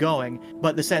going to keep going,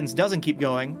 but the sentence doesn't keep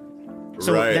going.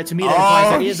 So Right. that to me that implies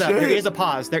Oh, there shit. is a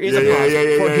pause. There is Yeah, a yeah, pause. yeah,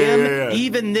 yeah, For yeah, him, yeah, yeah.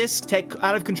 even this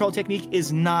out of control technique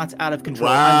is not out of control.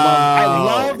 Wow. I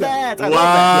love that. I love that.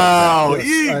 wow, Yes,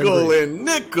 I Eagle agree. and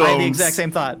Nickums. I had the exact same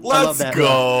thought. I love Let's that.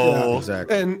 go.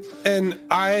 Exactly. And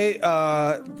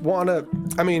I want to.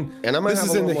 I mean, And I'm gonna this have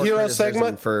is a in the little more hero criticism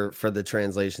segment. for the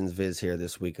translations viz here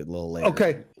this week a little later.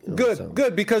 Okay, You know, good, so.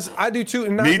 good, because I do too.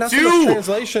 And Me not too. So much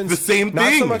translations. The same Not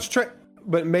so thing. much,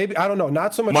 but maybe I don't know.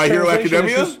 Not so much. My Hero translation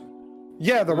Academia? issues.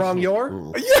 Yeah, the wrong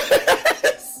your.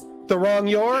 Yes. The wrong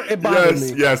your. It bothered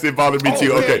Yes, me. yes, it bothered me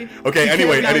too. Okay. Okay. You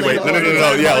Anyway, can't anyway. now No.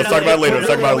 later. Yeah, let's talk about it later. Let's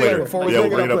talk about it later. Before Yeah, we we'll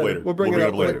bring it up later. We'll bring it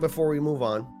up later. Before we move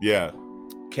on, Yeah.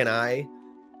 can I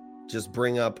just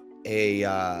bring up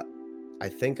I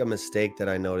think a mistake that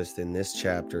I noticed in this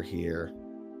chapter here.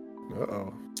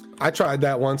 Uh-oh. I tried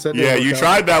that once. That didn't Yeah, work you out.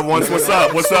 tried that once. What's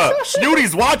up? What's up?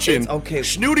 Snooty's watching. Okay.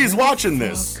 Snooty's watching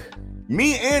this.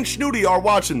 Me and Snooty are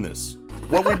watching this.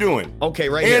 What we're doing. Okay,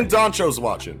 right And here. Doncho's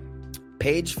watching.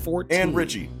 Page 14. And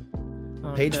Richie.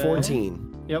 Page Okay.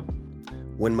 14. Yep.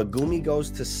 When Megumi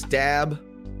goes to stab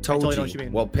totally know what Toji. you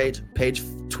mean. Well, page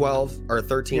 12 or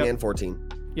 13 Yep. and 14.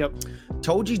 Yep.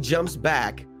 Toji jumps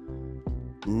back.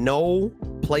 No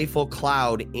playful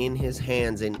cloud in his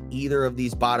hands in either of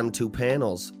these bottom two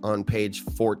panels on page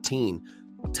 14.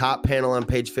 Top panel on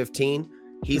page 15,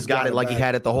 he's got it like he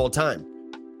had it the whole time.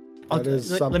 That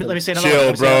is Let me say another Chill, one.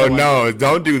 Let me say bro. another one. No,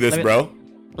 don't do this, Let me- bro.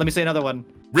 Let me say another one.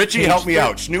 Richie, Page help me 13.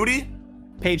 out. Snooty?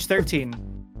 Page 13.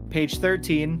 Page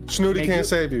 13. Snooty can't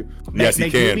save you. Yes,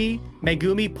 he can.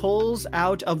 Megumi pulls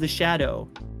out of the shadow.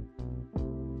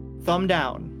 Thumb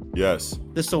down. Yes.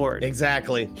 The sword.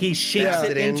 Exactly. He shakes Yeah.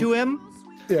 it into him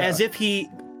Yeah. as if he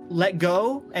let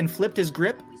go and flipped his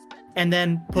grip, and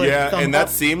then put Yeah, thumb and that up.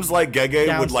 seems like Gege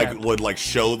down would like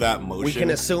show that motion. We can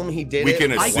assume he did We it.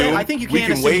 can I assume. think you we can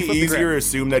can assume way he flipped the grip. easier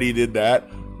assume that he did that.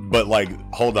 But like,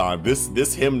 hold on,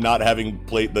 this him not having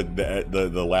played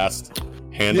the last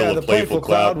handle Yeah, of the playful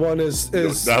cloud one is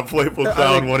that playful I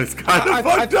cloud think- one is kind of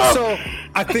fucked up. So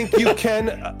I think you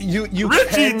can you Richie,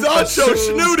 can Doncho, assume-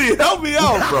 Snooty, help me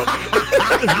out, bro.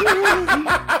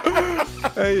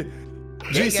 Hey,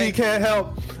 GC can't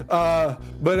help.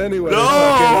 But anyway,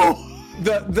 No.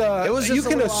 the It was just you a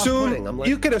can little off-putting. I'm assume like-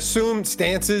 you can assume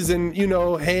stances and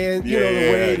hand Yeah, the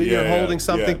way that you're yeah, holding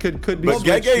something yeah. could be. But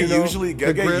switched, Gege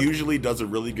the grip. usually does a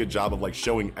really good job of like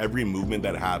showing every movement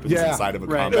that happens Yeah. inside of a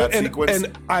Right. combat and, sequence.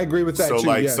 and I agree with that so too.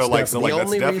 like yes, so definitely. that's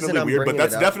only reason definitely I'm weird, but bringing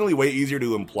that's it up- definitely way easier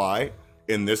to imply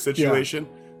in this situation.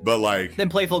 But like Then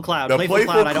playful cloud. the Playful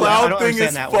playful cloud. I cloud don't thing understand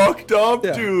is that one. fucked up,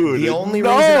 Yeah. dude. The only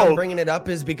no. reason I'm bringing it up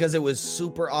is because it was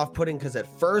super off-putting. Because at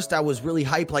first I was really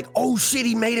hyped, like, "Oh shit,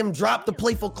 he made him drop the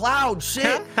playful cloud,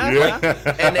 shit!" Yeah.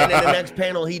 And then in the next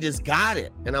panel, he just got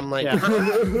it, and I'm like, Yeah.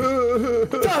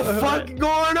 "What the fuck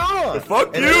going on?"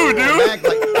 Fuck And you, then I'm going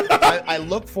dude. back, like, I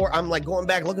look for, I'm like going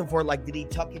back looking for it. Like, did he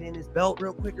tuck it in his belt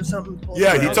real quick or something? Pull Yeah,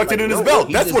 out? he I was tucked it like, in his no, belt.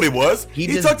 he That's just- what it was. he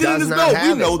He just tucked it in does his not belt. We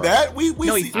have it, know bro. that. We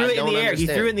No, he see. threw it in don't the air. He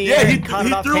understand. threw it in the Yeah, air. he and caught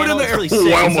it off threw it in panel. the It's air. really Ooh, sick. I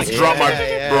It's almost like- dropped my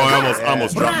Yeah, bro. I yeah.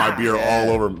 almost dropped my beer all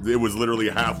over. It was literally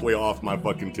halfway off my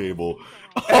fucking table.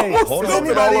 Hey, Almost hold on. spilled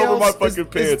it all Anybody over my else- fucking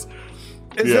pants.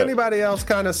 Is Yeah. anybody else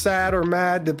kind of sad or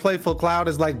mad that Playful Cloud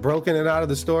is like broken it out of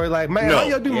the story? Like, man, No. how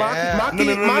y'all do Yeah. Maki?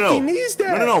 No. Maki needs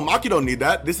that. No. Maki don't need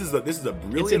that. This is a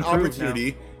brilliant improved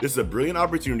opportunity. This is a brilliant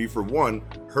opportunity for one,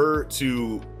 her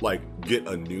to like get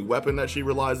a new weapon that she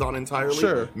relies on entirely.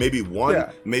 Sure. Maybe one.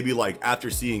 Yeah. Maybe like after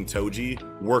seeing Toji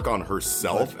work on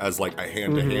herself as like a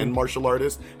hand-to-hand martial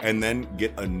artist, and then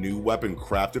get a new weapon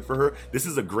crafted for her. This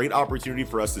is a great opportunity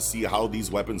for us to see how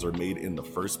these weapons are made in the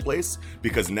first place,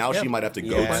 because now she might have to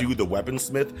go Yeah. to the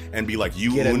weaponsmith and be like,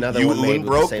 you Get another Oon one made with the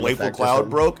broke, same Playful effect or Cloud something.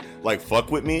 broke, like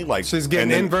fuck with me, like She's getting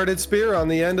and then- inverted spear on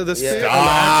the end of the spear, Yeah. on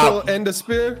the Stop. actual end of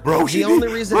spear. Bro, she The only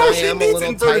need- reason bro, I she am a needs little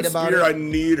inverted tight about spear. it- I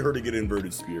need her to get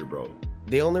inverted spear, bro.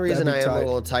 The only reason I That'd am be a tight.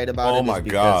 little tight about Oh it my is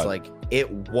because God. like it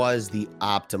was the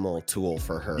optimal tool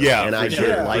for her. Yeah, and for I sure,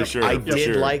 did for like sure, I for did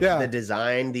sure. like Yeah. the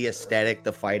design, the aesthetic,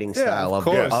 the fighting Yeah, style of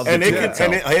of, course. of the And tool it can,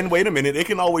 itself. and wait a minute, it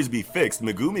can always be fixed.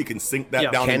 Megumi can sink that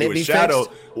Yeah. down Can into it a be shadow.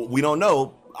 fixed? We don't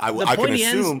know. I can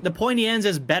assume. The pointy ends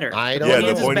is better. I don't the know. pointy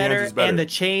ends The is pointy better, ends is better. and the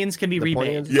chains can be The pointy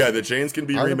remade. ends- Yeah, the chains can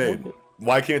be Are the remade. point-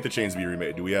 Why can't the chains be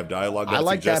remade? Do we have dialogue that I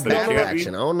like that suggests that BAP it can't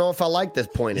action. be? I don't know if I like this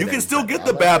point. You can still get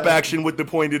the BAP action with the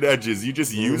pointed edges. You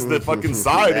just use the fucking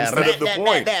side instead of the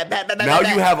point. Now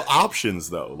you have options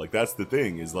though. Like that's the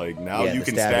thing is like now Yeah, you the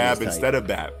can stabbing stab is tight. instead of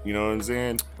BAP. You know what I'm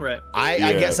saying? Right. I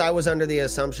Yeah. guess I was under the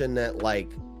assumption that like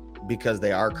because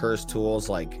they are cursed tools,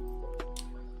 like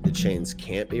the chains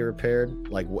can't be repaired.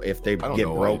 Like if they don't get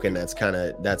know. broken, that's kind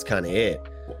of it.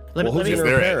 Let Well, me, who's let Is me, gonna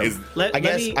there repair 'em? is let, I let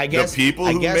guess me, I guess people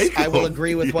I who guess make I will them.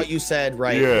 agree with what you said.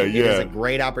 Right? Yeah, It is yeah. a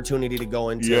great opportunity to go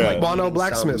into Yeah. like Mono even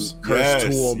blacksmiths. some cursed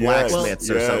Yes, tool yes, blacksmiths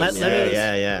yes, or something. yes.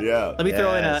 Yeah. Yeah. let me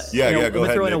throw in a Yes. Yeah, you know, yeah, go let me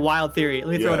ahead, throw in a Nick. wild theory. Let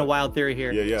me throw in Yeah. a wild theory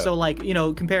here. Yeah, yeah. So like, you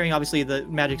know, comparing obviously the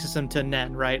magic system to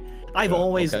Nen, right? I've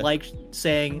always okay. liked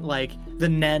saying like the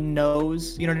Nen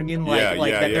knows, you know what I mean? Like Yeah,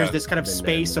 like yeah, that yeah. there's this kind of The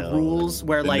space Nen of knows. rules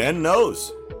where The like Nen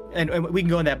knows. and we can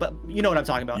go in that, but you know what I'm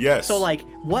talking about. Yes. So like,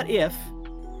 what if,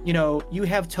 you know, you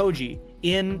have Toji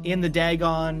in the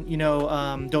Dagon, you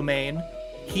know, domain.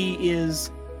 He is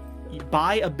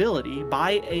by ability,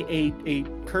 by a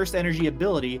cursed energy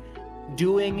ability,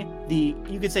 doing the,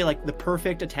 you could say like the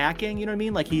perfect attacking. You know what I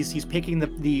mean? Like he's picking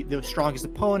the strongest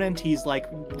opponent. He's like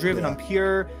driven on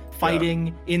pure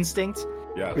fighting instinct,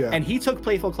 Yeah. Yeah. and he took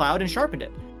Playful Cloud and sharpened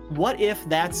it. What if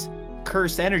that's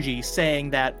cursed energy saying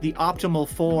that the optimal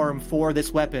form for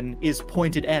this weapon is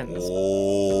pointed ends?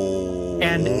 Oh.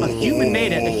 And a human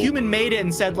made it. A human made it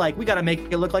and said, like, we gotta make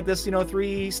it look like this, you know,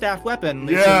 3-staffed weapon.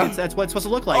 Yeah. That's what it's supposed to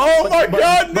look like. Oh my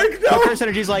God, Nick, no! But Curse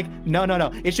Energy's like, no.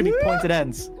 It should be pointed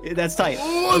ends. That's tight.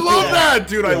 Oh, I love that,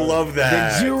 dude. I love The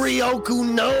that.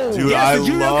 Juryoku knows. Dude, Yes, I the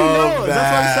Juryoku love knows.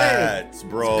 that. That's what I'm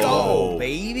bro. Go,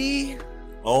 baby.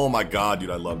 Oh my God, dude,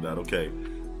 I love that. Okay.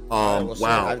 Well, shit,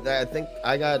 Wow. I think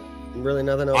I got really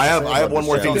nothing else. I have to say I have about one this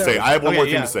more thing to chapter. say. I have one Okay, more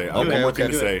thing yeah. to say. I have Okay, one more okay.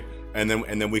 thing to Do say,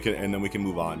 and then we can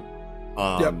move on.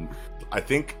 I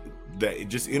think that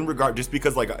just in regard, just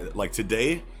because like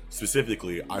today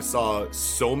specifically, I saw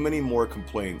so many more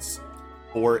complaints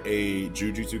for a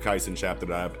Jujutsu Kaisen chapter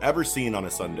that I've ever seen on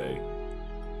a Sunday,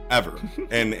 ever.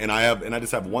 and I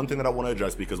just have one thing that I want to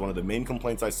address because one of the main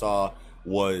complaints I saw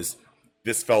was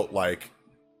this felt like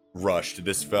rushed.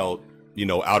 This felt, you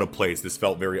know, out of place. This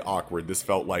felt very awkward. This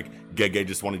felt like Gege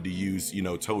just wanted to use, you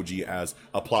know, Toji as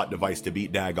a plot device to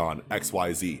beat Dagon,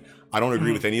 XYZ. I don't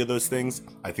agree with any of those things.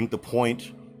 I think the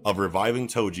point of reviving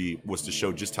Toji was to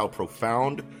show just how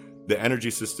profound the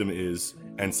energy system is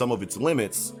and some of its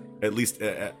limits, at least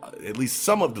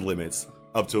some of the limits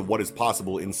up to what is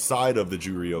possible inside of the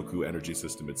Juryoku energy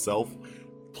system itself.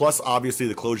 Plus, obviously,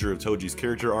 the closure of Toji's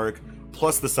character arc,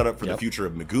 plus the setup for the future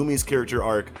of Megumi's character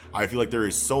arc. I feel like there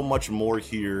is so much more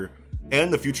here,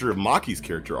 and the future of Maki's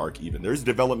character arc even. There's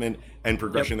development and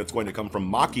progression that's going to come from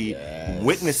Maki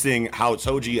witnessing how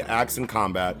Toji acts in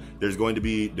combat. There's going to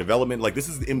be development. Like, this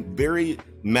is very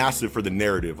massive for the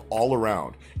narrative all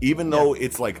around. Even though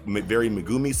it's like very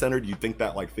Megumi centered, you think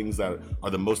that like things that are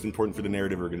the most important for the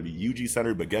narrative are going to be Yuji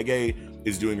centered, but Gege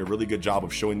is doing a really good job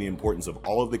of showing the importance of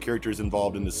all of the characters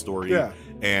involved in this story. Yeah.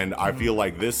 And I feel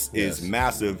like this is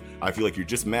massive. I feel like you're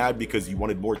just mad because you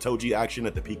wanted more Toji action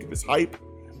at the peak of his hype.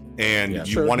 And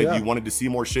you wanted to see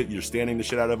more shit. You're standing the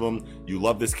shit out of him. You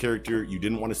love this character. You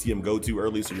didn't want to see him go too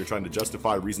early, so you're trying to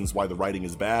justify reasons why the writing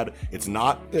is bad. It's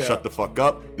not. Shut the fuck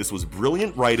up. This was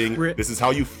brilliant writing. This is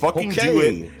how you fucking do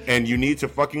it, and you need to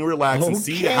fucking relax and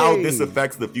see how this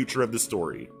affects the future of the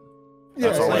story.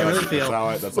 That's all I yeah, have yeah. to- that's how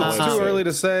I- that's all I It's have to too say. early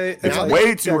to say. It's like-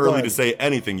 way too Yeah, go early ahead. to say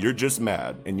anything. You're just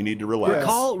mad, and you need to relax.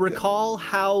 Recall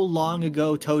how long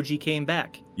ago Toji came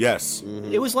back. Yes.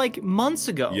 It was like months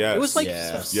ago. Yes. It was like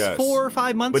Yes. 4 or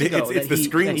 5 months But ago. it's the that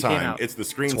screen he came time. out. It's the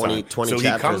screen 20 time. So he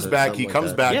chapters comes or back. something He like comes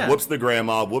that. back. Yeah. Whoops the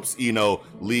grandma. Whoops Ino.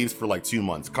 Leaves for like 2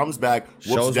 months. Comes back. Whoops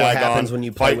Shows what Dagon. happens when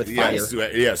you play with yeah,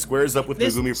 fire. Yeah. Squares up with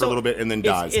This- Megumi for so a little bit and then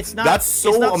dies. It's not, That's it's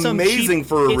so not some amazing cheap,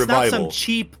 for a it's revival. It's not some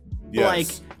cheap, Yes. like,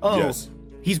 oh, Yes.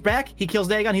 he's back, he kills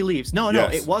Dagon, he leaves. No,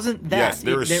 Yes. it wasn't that. Yes,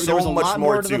 there is there so was a much lot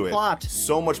more to to the it. plot.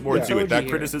 So much more Yeah. to it. That Toji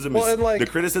criticism here. is Well, and, like- the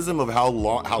criticism of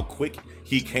how quick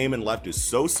he came and left is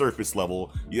so surface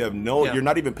level. You have Yeah. you're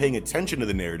not even paying attention to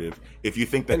the narrative if you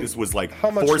think that this was like How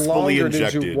much forcefully longer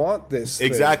injected. did you want this thing?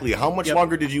 Exactly. How much Yep.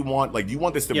 longer did you want? Like, do you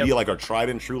want this to be Yep. like a tried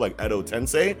and true like Edo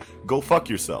Tensei? Go fuck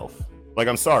yourself. Like,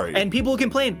 I'm sorry. And people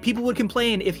would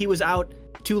complain if he was out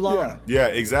too long. Yeah,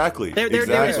 exactly. They're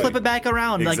just flipping back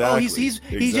around like, oh, he's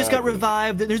just got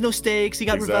revived. There's no stakes. He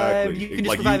got revived. You can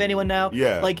just revive anyone now.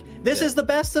 Yeah. Like this is the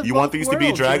best of. You want these to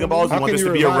be Dragon Balls? You want this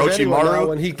to be Orochimaru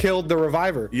when he killed the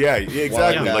reviver? Yeah,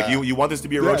 exactly. Well, like you want this to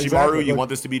be Orochimaru. Exactly. You want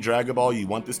this to be Dragon Ball. You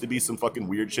want this to be some fucking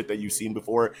weird shit that you've seen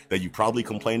before that you probably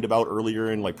complained about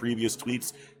earlier in like previous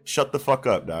tweets. Shut the fuck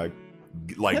up, dog.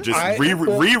 Like just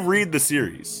reread the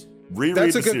series.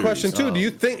 That's a good question too. Do you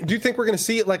think we're going to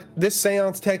see it like this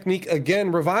seance technique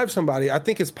again revive somebody? I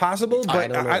think it's possible,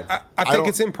 but I think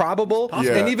it's improbable.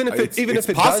 Yeah, and even if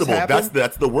it possible, does happen,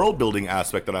 that's the world building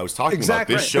aspect that I was talking about.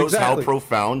 This shows how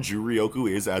profound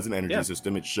Juryoku is as an energy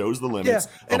system. It shows the limits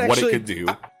of what it could do.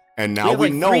 And now we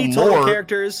know more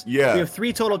characters. Yeah, we have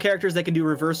 3 total characters that can do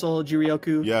reversal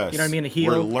Juryoku. Yes, you know what I mean. A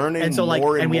heal. We're learning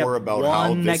more and more about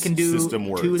how this system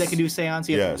works. 2 that can do seance.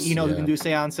 You have who can do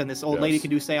seance, and this old lady can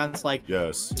do seance. Like,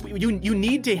 you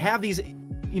need to have these,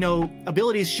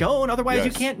 abilities shown. Otherwise,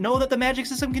 you can't know that the magic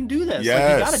system can do this.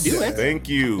 Yes, you gotta do it. Thank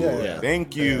you.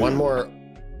 Thank you. One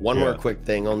more quick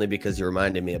thing, only because you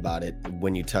reminded me about it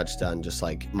when you touched on just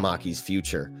like Maki's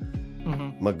future.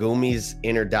 Mm-hmm. Megumi's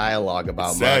inner dialogue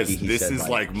about Maki. He this said, is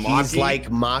like Maki. He's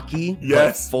like Maki,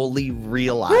 yes, but fully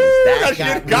realized. That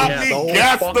shit got me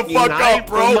gassed the fuck up,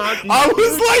 bro. I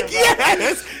was like,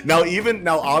 yes. Now,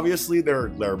 obviously,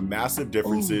 there are massive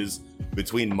differences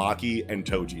between Maki and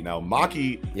Toji. Now,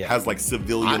 Maki has like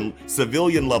civilian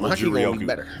level Juryoku.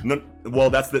 Better. No, well,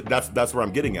 that's where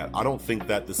I'm getting at. I don't think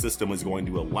that the system is going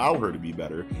to allow her to be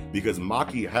better because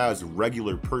Maki has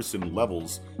regular person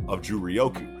levels of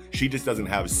Juryoku. She just doesn't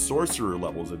have sorcerer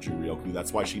levels of Juryoku.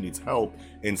 That's why she needs help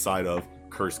inside of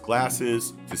cursed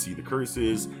glasses to see the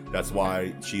curses. That's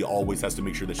why she always has to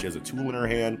make sure that she has a tool in her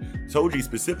hand. Toji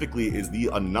specifically is the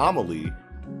anomaly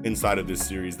inside of this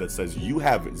series that says you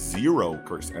have 0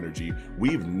 curse energy.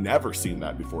 We've never seen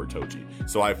that before, Toji.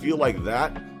 So I feel like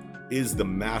that is the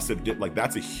massive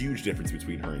that's a huge difference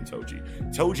between her and Toji.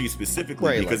 Toji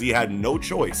specifically, because he had no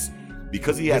choice.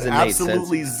 Because he had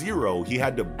absolutely 0, he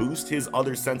had to boost his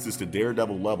other senses to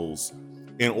Daredevil levels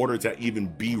in order to even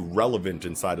be relevant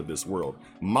inside of this world.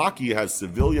 Maki has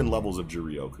civilian levels of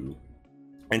Juryoku.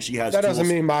 And she has. That doesn't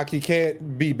mean Maki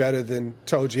can't be better than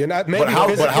Toji. And how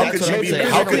could she be?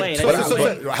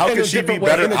 How could she be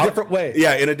better in a different way?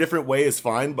 Yeah, in a different way is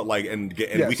fine. But like, and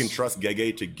we can trust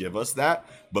Gege to give us that.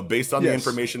 But based on the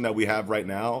information that we have right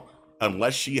now,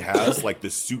 unless she has like the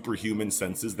superhuman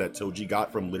senses that Toji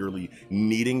got from literally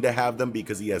needing to have them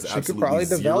because he has absolutely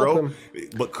 0.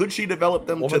 But could she develop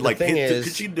them to like?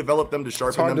 Could she develop them to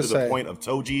sharpen them to the point of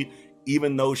Toji?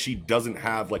 Even though she doesn't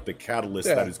have like the catalyst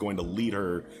that is going to lead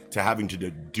her to having to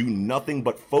do nothing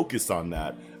but focus on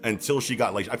that until she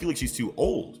got like, I feel like she's too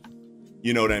old.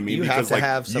 You know what I mean? You have to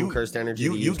have some cursed energy.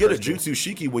 You get a Jutsu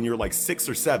Shiki when you're like 6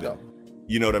 or 7.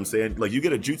 You know what I'm saying? Like you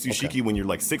get a Jutsu Shiki when you're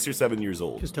like 6 or 7 years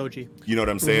old. Just Toji. You know what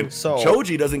I'm saying? So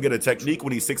Choji doesn't get a technique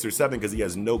when he's 6 or 7 because he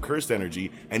has no cursed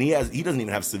energy, and he doesn't even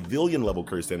have civilian level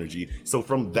cursed energy. So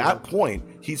from that point,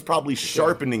 he's probably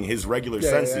sharpening his regular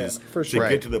senses to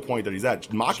get to the point that he's at.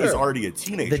 Maki's already a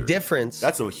teenager. The difference,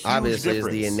 that's a huge obviously,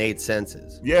 difference. is the innate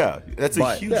senses. Yeah, that's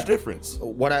a huge difference.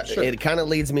 It kind of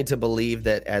leads me to believe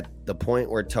that at the point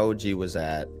where Toji was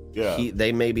at,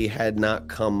 they maybe had not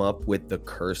come up with the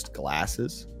cursed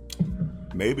glasses.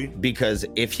 Maybe because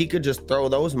if he could just throw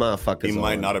those motherfuckers, he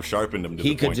might not have sharpened them. To he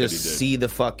the could point just that he did. see the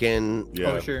fucking.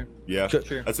 Yeah, sure. Yeah,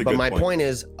 sure. That's a but good my point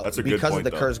is, that's a because good point,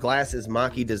 of the cursed glasses,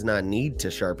 Maki does not need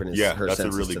to sharpen her that's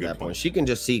senses a really to good that point. point. She can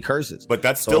just see curses. But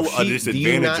that's still a disadvantage do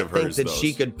you not of hers. Think that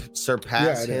she could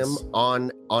surpass him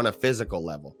on a physical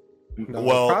level? No,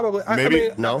 well, probably.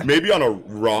 Maybe on a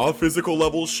raw physical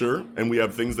level, sure. And we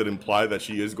have things that imply that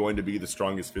she is going to be the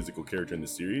strongest physical character in the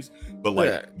series.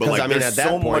 But there's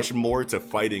so much more to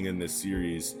fighting in this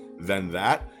series than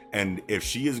that. And if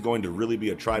she is going to really be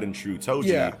a tried and true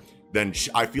Toji, then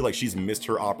I feel like she's missed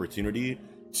her opportunity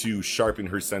to sharpen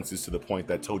her senses to the point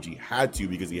that Toji had to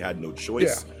because he had no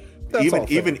choice. Yeah,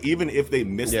 even if they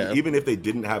missed it, even if they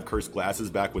didn't have cursed glasses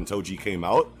back when Toji came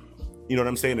out. You know what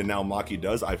I'm saying? And now Maki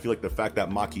does. I feel like the fact that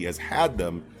Maki has had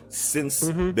them since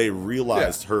they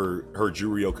realized her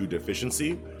Juryoku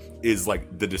deficiency is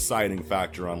like the deciding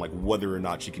factor on like whether or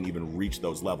not she can even reach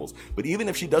those levels. But even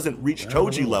if she doesn't reach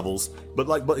Toji levels,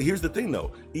 but here's the thing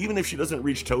though, even if she doesn't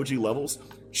reach Toji levels,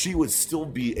 she would still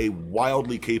be a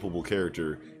wildly capable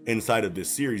character inside of this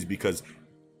series because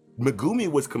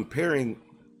Megumi was comparing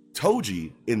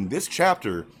Toji in this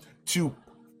chapter to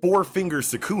Four Finger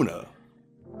Sukuna.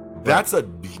 That's a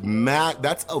big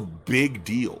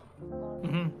deal.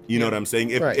 You know what I'm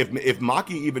saying? If Right. if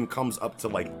Maki even comes up to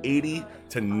like 80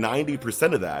 to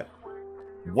 90% of that,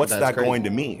 what's That's that crazy. going to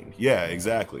mean? Yeah,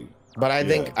 exactly. But I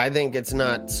Yeah. think it's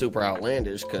not super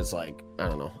outlandish because, like, I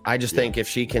don't know. I just think if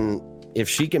she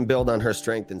can build on her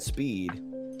strength and speed,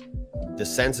 the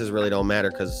senses really don't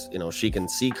matter because she can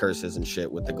see curses and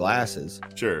shit with the glasses.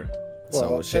 Sure. So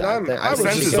Well, shit, and I'm- I The was think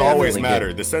senses just she always definitely matter.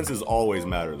 get- The senses always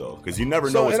matter though, because you never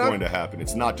So, know what's and I'm- going to happen.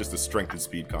 It's not just a strength and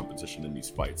speed competition in these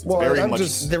fights. It's Well, very I'm much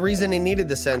just- The reason he needed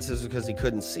the senses was because he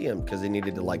couldn't see him because he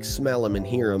needed to like smell him and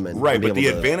hear him and right. be But the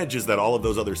able to- advantages that all of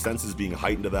those other senses being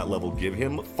heightened to that level give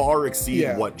him far exceed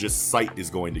Yeah. what just sight is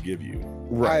going to give you.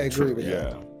 I agree with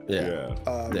Yeah. you. Yeah.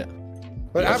 Yeah. Yeah.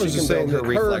 But Yeah, I she was just can saying build that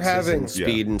her her reflexes having and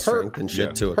speed and her- strength and shit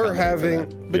yeah. to her accommodate for having,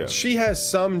 that. but Yeah. she has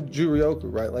some Juryoku,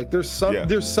 right? Like there's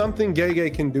something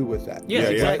Gege can do with that. Yeah, Yeah,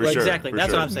 exactly. for sure, Exactly. for That's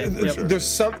sure. what I'm saying. For Yep. sure. There's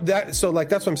some that so like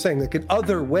that's what I'm saying. Like in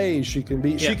other ways she can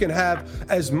be. Yeah. She can have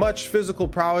as much physical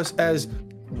prowess as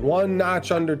one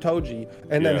notch under Toji,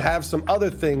 and then Yeah. have some other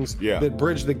things Yeah. that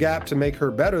bridge the gap to make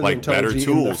her better Like than better Toji in the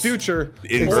tools. future.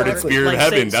 Inverted Exactly. spear of Like,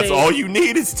 heaven. say- That's say- all you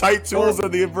need is tight tools and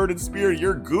the inverted spear.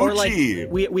 You're Gucci. Or like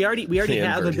we already The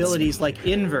have inverted abilities like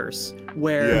inverse,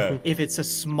 where Yeah. if it's a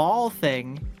small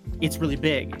thing, it's really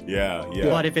big. yeah.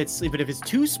 But if it's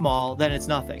too small, then it's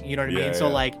nothing. You know what I mean? Yeah, So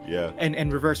yeah, like yeah.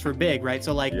 and reverse for big, right?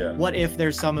 So like Yeah. what if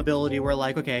there's some ability where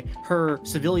like, okay, her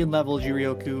civilian level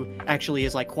Juryoku actually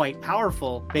is like quite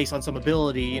powerful based on some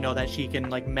ability, that she can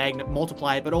like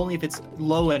multiply it, but only if it's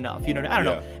low enough. I don't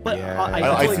know. But Yeah. I I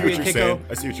totally see agree what with you're Keiko saying.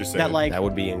 I see what you're saying. that like That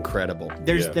would be incredible.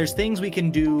 Yeah. there's things we can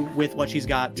do with what she's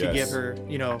got to Yes. give her,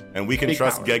 And we can big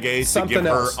trust power. Gege to Something give her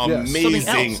else, yes. amazing,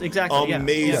 Something else, exactly, yeah.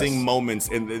 amazing Yes. moments.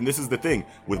 And this is the thing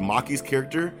with Maki's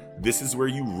character. This is where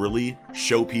you really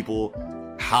show people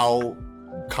how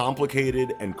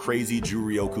complicated and crazy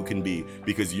Juryoku can be,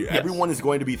 because everyone is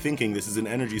going to be thinking this is an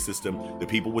energy system. The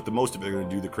people with the most of it are going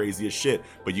to do the craziest shit.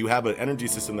 But you have an energy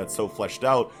system that's so fleshed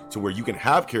out to where you can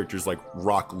have characters like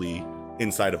Rock Lee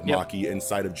inside of Yep. Maki,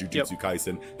 inside of Jujutsu Yep.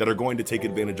 Kaisen, that are going to take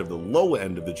advantage of the low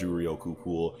end of the Juryoku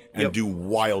pool and Yep. do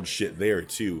wild shit there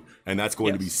too. And that's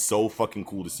going to be Yes. so fucking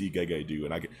cool to see Gege do.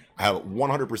 And I have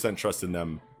 100% trust in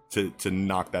them to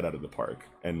knock that out of the park.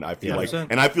 And I feel like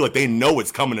 100%. they know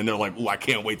it's coming, and they're like, "Ooh, I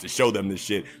can't wait to show them this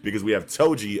shit," because we have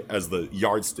Toji as the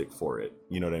yardstick for it.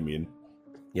 You know what I mean?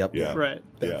 Yep. Yeah. right.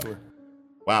 Yeah. Well,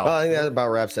 Wow. I think that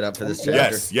about wraps it up for this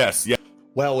chapter. Yes.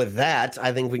 Well, with that,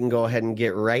 I think we can go ahead and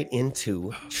get right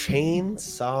into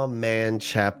Chainsaw Man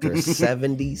chapter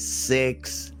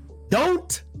 76.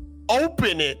 Don't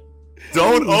open it.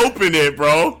 Don't open it,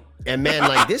 bro. And man,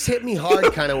 like this hit me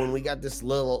hard kind of when we got this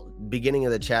little beginning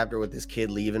of the chapter with this kid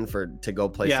leaving to go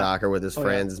play Yeah. soccer with his Oh,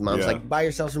 friends. His mom's Yeah. like, buy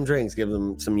yourself some drinks, give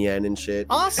them some yen and shit.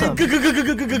 Awesome.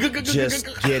 Just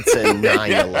gets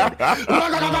annihilated.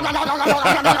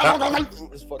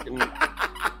 It's fucking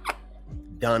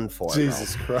done for. bro.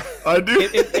 Jesus Christ. I do.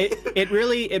 It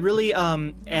really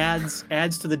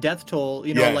adds to the death toll.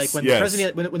 Yes, Like when yes. the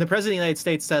president when the president of the United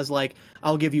States says like,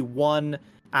 I'll give you 1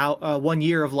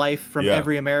 year of life from Yeah.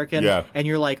 every American, Yeah. and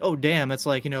you're like, oh damn, that's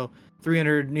like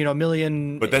 300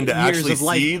 million. But then to years actually of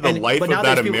life. see the life but of now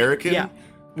that there's people- American yeah,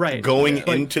 right, going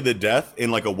But- into the death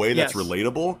in like a way that's Yes.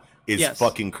 relatable is Yes.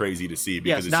 fucking crazy to see,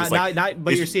 because Yes, it's not, just like not,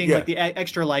 but it's- you're seeing yeah. like the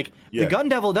extra like Yeah. the gun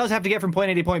devil does have to get from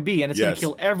point A to point B, and it's Yes. gonna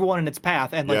kill everyone in its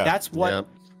path, and like Yeah. that's what Yep.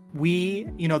 we,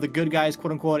 the good guys,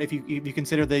 quote unquote, if you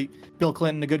consider the Bill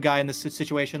Clinton a good guy in this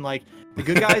situation, like the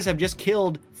good guys have just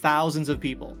killed thousands of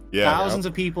people, Yeah. thousands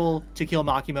of people to kill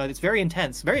Makima. It's very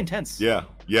intense, very intense. Yeah.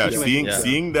 Situation.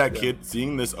 Seeing that kid,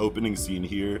 seeing this opening scene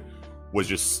here was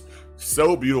just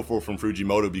so beautiful from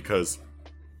Fujimoto, because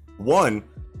one,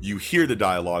 you hear the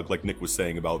dialogue like Nick was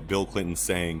saying about Bill Clinton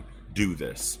saying, do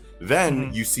this.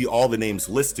 Then you see all the names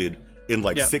listed in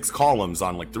like Yeah. 6 columns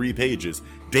on like 3 pages.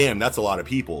 Damn, that's a lot of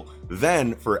people.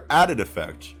 Then for added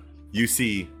effect, you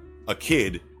see a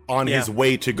kid on Yeah. his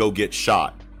way to go get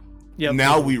shot. Yep.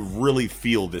 Now we really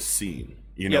feel this scene.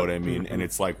 You know Yep. what I mean? And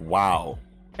it's like, wow.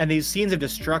 And these scenes of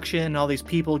destruction, all these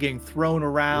people getting thrown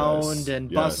around, Yes.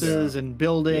 and Yes. buses and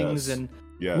buildings, Yes. and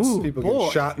Yes. Ooh. People Boy.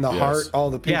 get shot in the Yes. heart.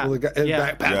 All the people Yeah. that got Yeah.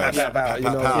 back, pow, Yes. pow, pow, pow,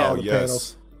 Pow, pow, all the yes.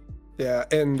 panels. Yeah,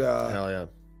 and Hell yeah.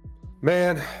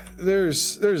 man,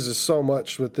 there's just so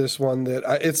much with this one that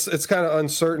it's kind of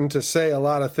uncertain to say a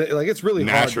lot of things. Like it's really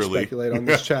hard to Naturally. speculate on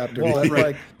this chapter. Well, but, right.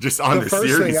 like, Just on The the, first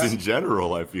series thing in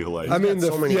general, I feel like. I mean,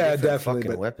 Got so many yeah, different definitely,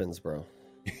 fucking but- weapons, bro.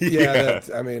 yeah,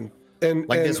 I mean, and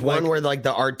Like and, this one where like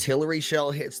the artillery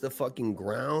shell hits the fucking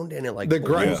ground and it like The blows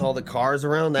ground- all the cars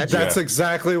around. That's that's Yeah.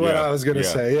 exactly what Yeah. I was gonna Yeah.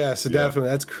 say. Yeah, so Yeah. definitely,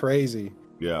 that's crazy.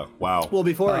 Yeah, wow. well,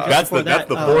 before just that's before the that,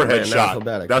 forehead man, shot.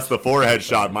 alphabetic. That's the forehead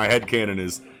shot. My head cannon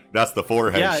is That's the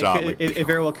forehead Yeah, shot. it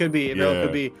very well could be. It very well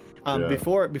could be.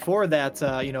 Yeah. Before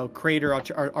that, crater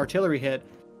artillery hit,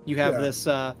 you have this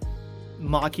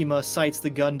Makima sights the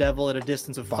gun devil at a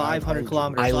distance of 500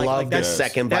 kilometers. I love the that's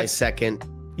second by second.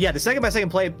 Yeah, the second by second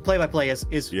play by play is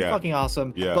fucking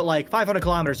awesome. Yeah. But like 500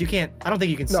 kilometers, you can't. I don't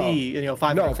think you can see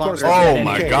 500 No, of course kilometers. not. Oh and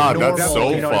my it's God, that's normal,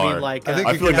 so you know what I far. mean? Like, I think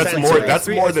I feel like that's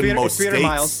more than most 300 states.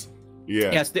 miles.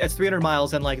 Yeah. Yeah, it's 300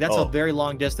 miles, and like that's Oh. a very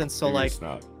long distance. So like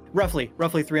roughly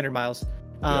 300 miles.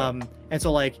 And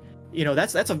so like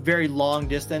that's a very long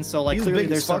distance. So like He's clearly big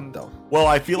there's as fuck, some. though. Well,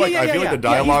 I feel like Yeah, the yeah,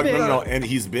 dialogue, he's big. and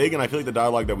he's big, and I feel like the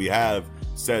dialogue that we have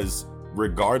says,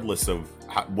 regardless of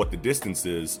what the distance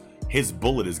is, his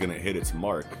bullet is going to hit its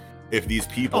mark. If these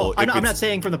people, I'm not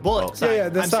saying from the bullet side. Yeah,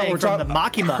 that's I'm not saying what we're from the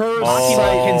talking- Makima. her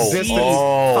Makima can sight see distance.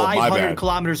 my 500 bad.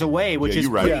 kilometers away, which Yeah, is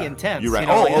you're right. pretty Yeah. intense. You're right. You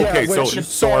know, Oh, like- okay. Yeah,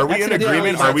 So are we that's in gonna be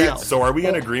agreement? really Are we? hard to So are we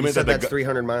in You agreement said that that's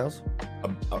 300 miles?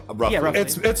 roughly? Yeah, roughly.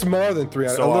 It's more than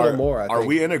 300. So a little more. I think. are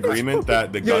we in agreement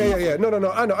that the gun? Yeah.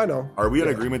 No. I know. Are we in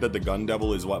agreement that the gun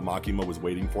devil is what Makima was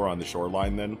waiting for on the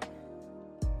shoreline then?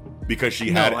 Because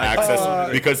she had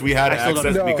access. Because we had I still don't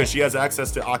access. know. Because she has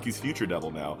access to Aki's future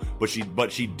devil now. But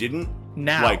she didn't.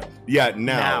 Now. Like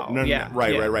now. No, Yeah,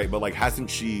 right. yeah. But like, hasn't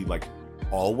she like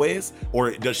always?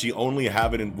 Or does she only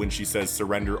have it when she says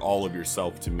surrender all of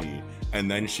yourself to me, and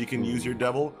then she can use your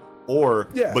devil? Or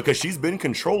because she's been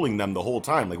controlling them the whole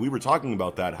time. Like we were talking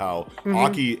about that, how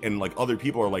Aki and like other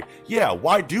people are like, yeah,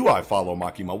 why do I follow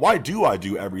Makima? Why do I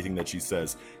do everything that she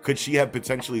says? Could she have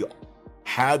potentially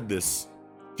had this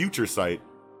future sight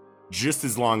just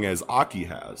as long as Aki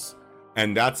has?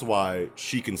 And that's why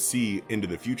she can see into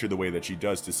the future the way that she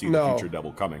does to see the future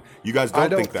devil coming. You guys don't I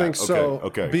don't think that? think so.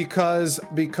 Okay. Because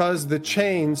the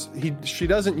chains, she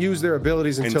doesn't use their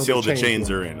abilities until the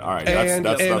chains are in. All right. And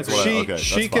That's what she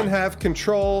that's can fine. have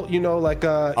control, like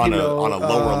on a lower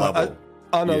level.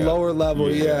 On a Yeah. lower level,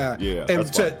 Yeah, and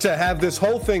that's fine. to have this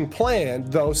whole thing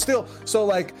planned, though, still, so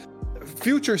like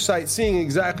future sight, seeing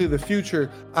exactly the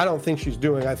future, I don't think she's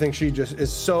doing. I think she just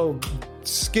is so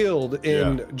skilled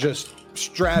in just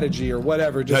strategy or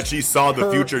whatever. Just that she saw the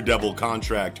her- future devil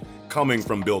contract coming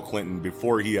from Bill Clinton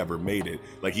before he ever made it.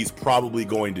 Like he's probably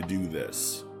going to do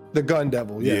this. the gun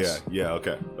devil. Yes. Yeah.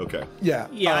 Okay. Yeah.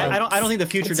 I don't think the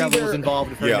future it's devil was either-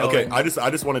 involved with her. Yeah. Okay. knowing. I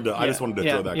just wanted to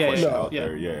throw that question out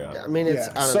there. Yeah. I mean, it's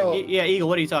Yeah, I don't so- know. Yeah, Eagle.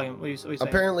 What are you talking? What are you saying?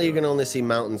 Apparently, you can only see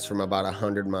mountains from about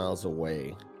 100 miles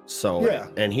away. So, Yeah.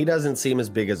 and he doesn't seem as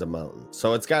big as a mountain.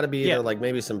 So it's got to be either Yeah. like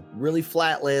maybe some really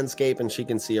flat landscape, and she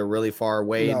can see a really far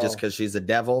away No. just because she's a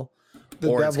devil, The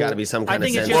or it's devil- got to be some I kind of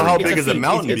think it's sense. Well, how It's big a is the feat.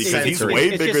 mountain? It's Because he's sensory. way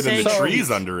It's bigger just than the saying- trees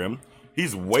under him.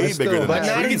 He's way Still, bigger than but the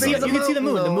now You can trees. see, the under you him. can see the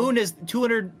moon. The mountain, moon is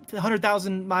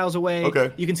 100,000 miles away.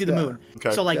 Okay. You can see the Yeah. moon.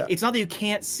 Okay. So like, Yeah. it's not that you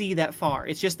can't see that far.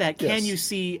 It's just that can Yes. you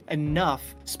see enough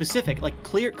specific, like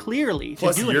clearly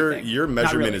Plus, to do anything? your Not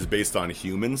measurement really. is based on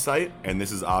human sight, and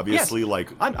this is obviously like.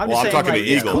 I'm well, just I'm saying, talking like, to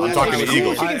Eagle. cool. I'm talking It's to cool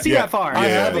Eagle. if you can see Yeah. that far. I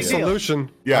Yeah, have a yeah. solution.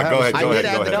 Yeah, I have go a ahead, I go did ahead,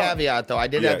 add go the ahead. caveat, though. I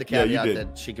did Yeah, add the yeah, you caveat did.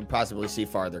 that she could possibly see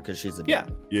farther because she's a Yeah.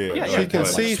 devil. Yeah. Yeah, go yeah. She ahead, can go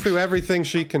ahead. see through everything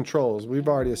she controls. We've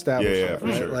already established Yeah, that, for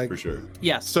right? sure, Like, for sure.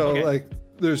 Yes. so okay. like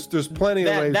there's plenty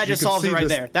of ways that you just can solves see it right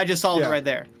this- there. That just solves Yeah. it right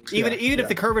there. Even Yeah. if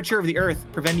the curvature of the Earth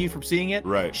prevented you from seeing it,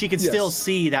 Right. she could Yes. still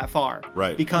see that far.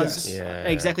 Right. Because Yes. Yeah.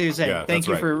 exactly what you're saying. Yeah, Thank that's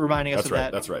you right. for reminding us That's of right.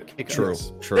 that. That's right. Kiko. True.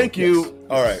 Yes. True. Thank you.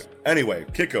 All right. Anyway,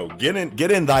 Kiko,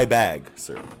 get in thy bag,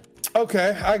 sir.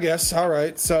 Okay, I guess. All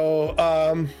right. So,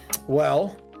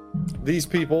 well, these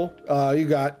people, you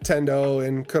got Tendo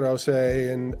and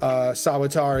Kurose and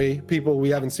Sawatari, people we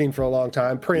haven't seen for a long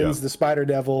time. Prinz, Yeah. the Spider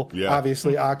Devil, Yeah.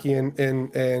 obviously Aki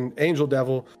and Angel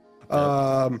Devil.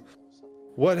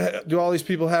 What do all these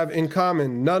people have in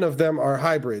common? None of them are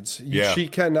hybrids. Yeah. She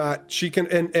can,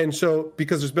 and so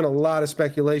because there's been a lot of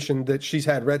speculation that she's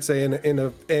had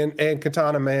Retsei and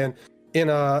Katana Man in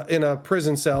a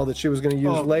prison cell that she was going to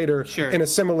use later sure. in a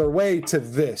similar way to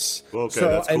this. Okay, so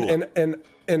that's cool.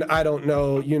 and I don't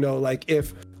know, like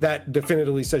if that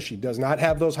definitively says she does not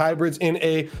have those hybrids in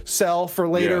a cell for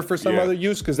later Yeah, for some yeah, other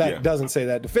use, because that yeah. doesn't say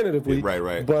that definitively.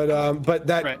 Right. But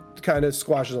that Right. kind of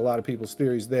squashes a lot of people's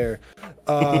theories there.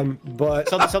 But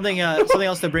something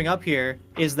else to bring up here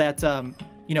is that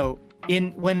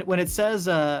when it says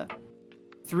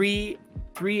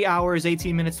 3 hours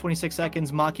 18 minutes 26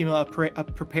 seconds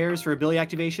Makima prepares for ability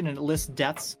activation and it lists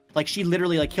deaths, like she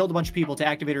literally like killed a bunch of people to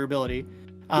activate her ability.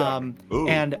 Ooh.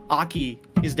 And Aki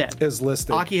is dead. is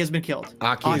listed. Aki has been killed.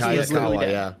 Aki is literally Hayakawa,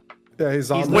 dead. yeah. Yeah, he's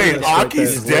on He's the Wait, list right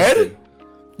Aki's there. dead?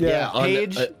 Yeah, on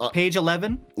the- Page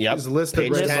 11. Yep. He's listed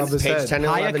Page right 10, above his page head. 10 and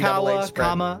 11 double A Hayakawa, spread.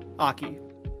 comma Aki.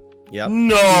 Yep.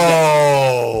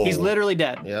 No. He's literally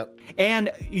dead. Yep.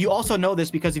 And you also know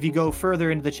this because if you go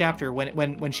further into the chapter,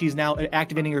 when she's now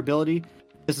activating her ability,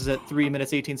 this is at 3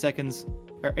 minutes 18 seconds,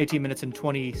 or 18 minutes and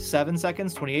 27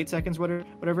 seconds, 28 seconds,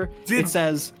 whatever. It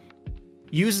says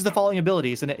uses the following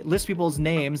abilities, and it lists people's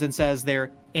names and says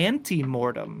they're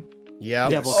anti-mortem. Yep.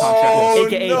 Devil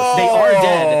contract, aka they are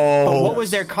dead. But what was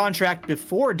their contract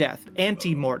before death?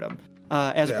 Anti-mortem,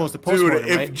 as opposed to post-mortem, Dude,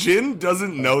 if right? Jin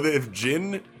doesn't know that, if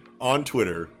Jin on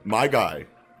Twitter, my guy,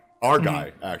 our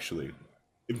guy, actually,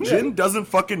 if Jin doesn't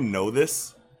fucking know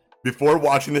this before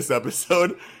watching this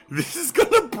episode, this is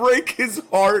gonna break his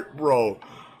heart, bro.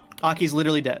 Aki's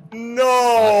literally dead.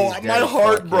 No, Aki's my dead.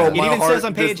 heart, bro. It My even heart says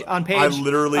on page I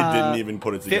literally didn't even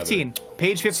put it together. 15,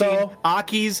 page 15. So-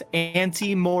 Aki's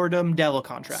anti-mortem devil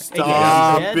contract.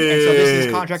 Stop AKA he's dead, and so this is his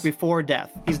it. contract before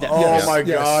death. He's dead. Oh my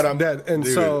Yes, god, I'm dead. And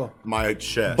dude, so, my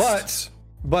chest.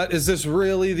 but is this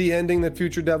really the ending that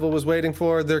Future Devil was waiting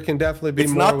for? There can definitely be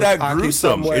it's more not with that Aki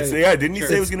gruesome. some way. It's didn't he Sure.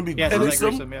 say it was gonna be Yeah, it's like gruesome?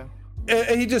 gruesome, yeah.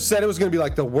 And he just said it was going to be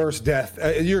like the worst death.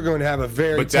 You're going to have a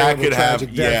very But that terrible, could have,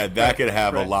 tragic death. that could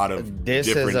have a Right. lot of This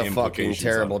different is a fucking implications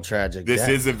terrible, on it. tragic This death.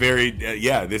 is a very,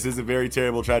 this is a very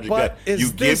terrible, tragic But death. is You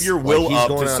this- give your will Like, he's up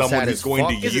going to outside someone who's as going fuck?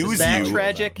 to Is it use that you.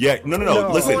 tragic? Yeah, no. No.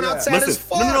 Listen, Going outside listen. as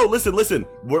fuck. No. Listen.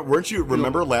 Weren't you?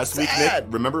 Remember last week, Nick?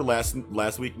 Sad. Remember last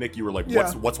week, Nick? You were like,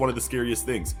 Yeah. what's one of the scariest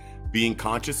things? Being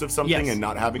conscious of something Yes. and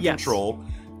not having Yes. control.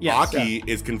 Yes. Aki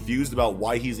is confused about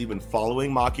why he's even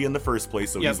following Maki in the first place,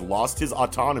 so Yep. he's lost his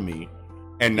autonomy.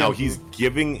 And now Yep. he's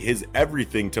giving his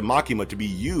everything to Makima to be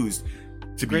used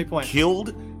to be Great point.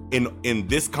 killed in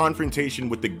this confrontation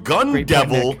with the gun Great point,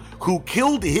 devil Nick. who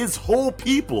killed his whole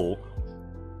people,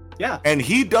 Yeah. and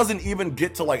he doesn't even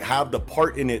get to like have the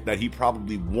part in it that he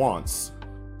probably wants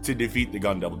to defeat the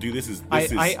gun devil. Dude, this is I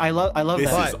love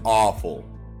this that. is awful.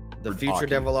 The for future Aki.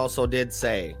 devil also did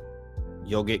say,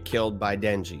 "You'll get killed by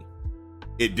Denji."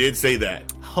 It did say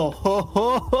that. Ho, ho,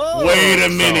 ho, ho. Wait a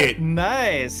minute.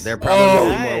 Nice. They're probably Oh,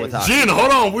 going more with Aki. Jin,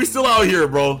 hold on. We still out here,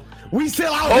 bro. We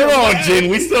still out Hold here, on, man. Jin.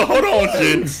 Hold on,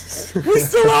 Jin. We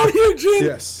still out here, Jin.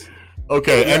 Yes.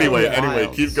 Okay. Yeah, anyway,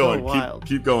 wild. keep So going. wild.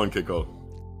 Keep going, Kiko.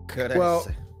 Could I Well,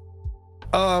 say-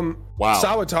 Wow.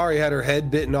 Sawatari had her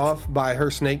head bitten off by her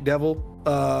snake devil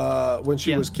when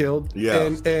she Yeah. was killed. Yeah.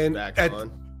 And back at,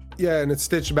 on. yeah, and it's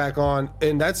stitched back on,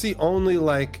 and that's the only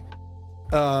like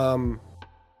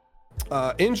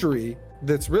injury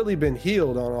that's really been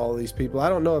healed on all of these people. I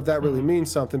don't know if that really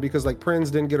means something because like Prince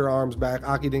didn't get her arms back,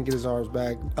 Aki didn't get his arms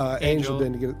back, Angel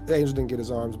didn't get his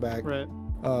arms back, Right.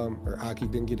 or Aki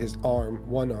didn't get his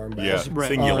one arm back. Yeah. Right.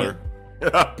 Singular.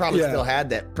 Probably Yeah. still had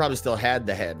that. Probably still had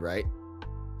the head, right?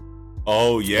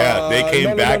 Oh yeah, they came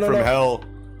no, back no, from no. hell.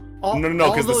 All, No,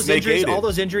 all 'cause the those snake injuries, ate it. all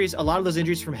those injuries, a lot of those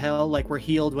injuries from hell, like were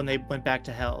healed when they went back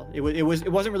to hell. It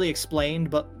wasn't really explained,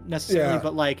 but necessarily, Yeah.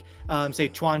 but like, say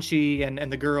Chuanchi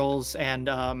and the girls and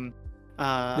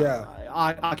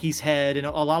Aki's head and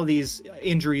a lot of these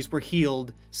injuries were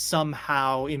healed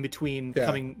somehow in between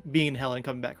Yeah. being in hell and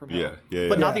coming back from hell. Yeah.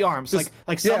 But yeah. not the arms. Just-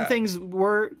 like some yeah. things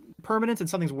were permanent and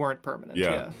some things weren't permanent.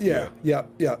 Yeah. Yeah,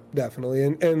 definitely.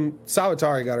 And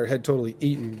Sawatari got her head totally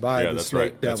eaten by Yeah, the that's snake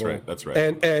right. That's devil. right. That's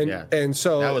right. Yeah. And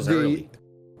so That was the early.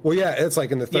 well, yeah, it's like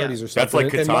in the 30s or something. That's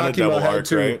like And Katana Makima Devil had arc,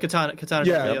 to- right? Katana.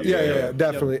 Yeah, yep. yeah,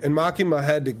 definitely. And Makima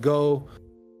had to go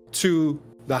to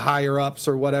the higher ups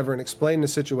or whatever and explain the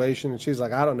situation. And she's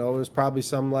like, I don't know. It was probably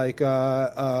some like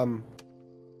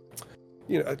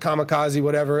kamikaze,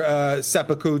 whatever,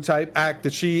 seppuku type act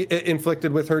that she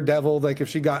inflicted with her devil. Like if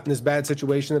she got in this bad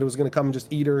situation that it was going to come and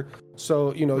just eat her.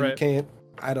 So, you Right. can't,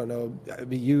 I don't know,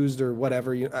 be used or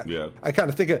whatever. Yeah. I was kind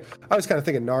of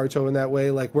thinking Naruto in that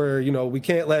way, like where, we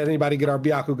can't let anybody get our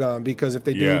Byakugan because if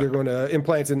they do, Yeah. they're going to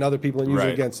implant it in other people and use Right.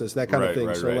 it against us, that kind of Right, thing.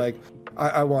 right, So right. like,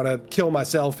 I want to kill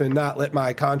myself and not let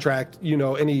my contract,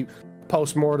 any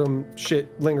post-mortem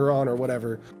shit linger on or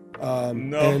whatever.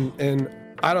 No. And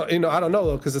I don't know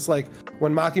though, because it's like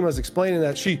when Makima's explaining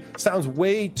that, she sounds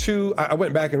way too. I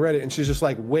went back and read it, and she's just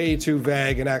like way too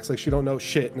vague and acts like she don't know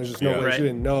shit, and there's just no Yeah. way Right. she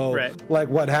didn't know Right. like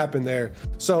what happened there.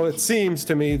 So it seems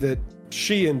to me that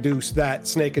she induced that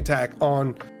snake attack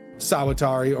on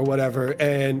Sawatari or whatever,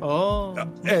 and Oh.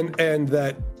 and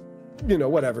that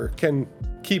whatever can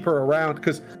keep her around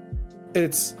because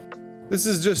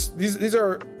these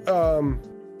are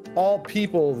all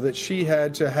people that she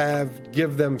had to have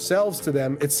give themselves to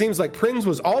them. It seems like Prince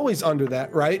was always under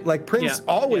that, right? Like Prince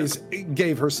Yeah, always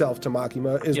gave herself to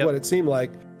Makima is Yep. what it seemed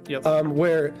like. Yep.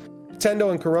 Where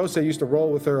Tendo and Kurose used to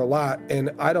roll with her a lot, and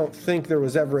I don't think there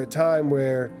was ever a time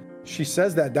where she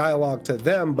says that dialogue to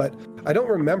them, but I don't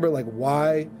remember like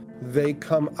why they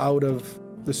come out of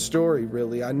the story,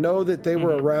 really. I know that they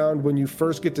were around when you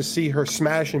first get to see her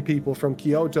smashing people from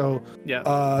Kyoto,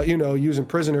 using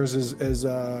prisoners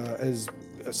as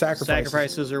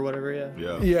sacrifices or whatever.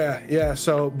 Yeah.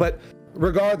 So, but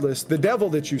regardless, the devil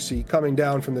that you see coming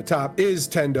down from the top is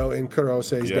Tendo and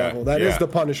Kurose's devil. That is the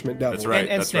punishment devil. That's right.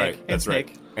 And that's Snake. right. That's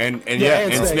right. And Snake yeah,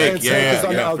 is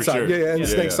on the outside. for sure. And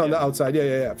Snake's on the outside.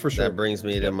 Yeah, for sure. That brings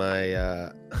me to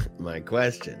my my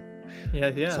question.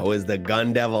 Yeah. So is the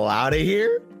gun devil out of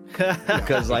here?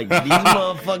 Because like these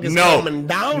motherfuckers coming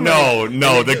down.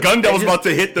 No. The gun devil's about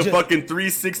to hit the fucking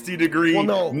 360-degree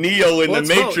Neo in the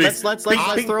Matrix. Let's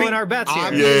throw in our bets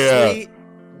here.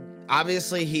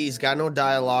 Obviously, he's got no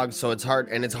dialogue, so it's hard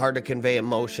to convey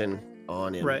emotion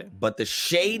on him. Right. But the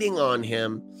shading on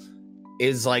him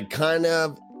is like kind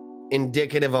of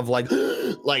indicative of like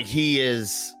he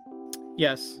is.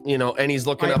 Yes. And he's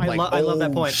looking up like, I love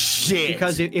that point. Shit.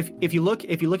 Because if you look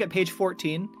at page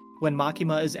 14, when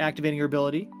Makima is activating her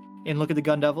ability, and look at the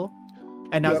gun devil,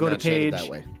 and now go to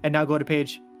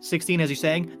page 16, as you're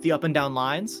saying, the up and down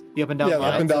lines. Up and down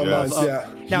lines.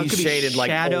 He's Now it could be shaded like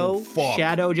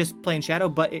shadow, just plain shadow,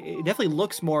 but it definitely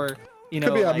looks more.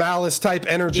 Could be a malice type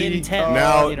energy.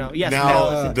 Intense.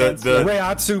 The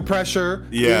Reiatsu pressure.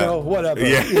 Whatever.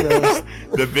 Yeah.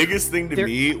 The biggest thing to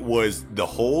me was the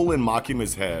hole in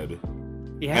Makima's head.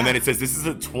 Yeah. And then it says this is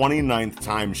the 29th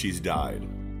time she's died.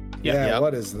 Yeah,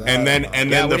 what is that? And then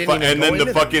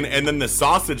the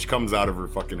sausage comes out of her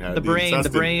fucking head.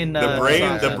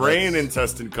 The brain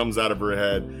intestine comes out of her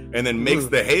head, and then makes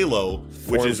the halo,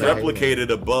 which is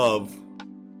replicated above,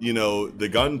 the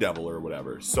gun devil or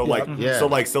whatever. So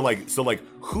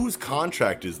whose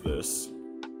contract is this?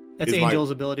 That's Angel's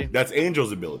ability. That's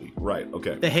Angel's ability, right?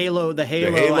 Okay. The halo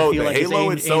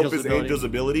itself is Angel's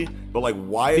ability, but like,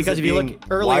 why is because it if you being, look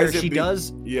earlier, she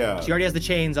already has the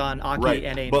chains on Aki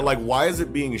and Angel. But like, why is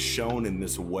it being shown in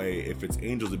this way if it's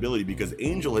Angel's ability? Because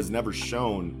Angel has never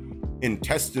shown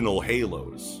intestinal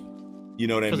halos. You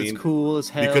know what I mean? It's cool as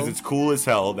hell. Because it's cool as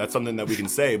hell. That's something that we can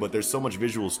say, but there's so much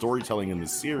visual storytelling in the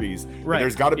series. Right.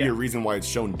 There's got to be a reason why it's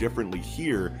shown differently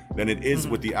here than it is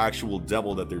with the actual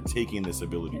devil that they're taking this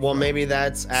ability from. Maybe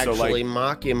that's actually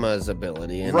Makima's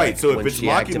ability. And right. So if it's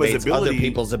Makima's ability, other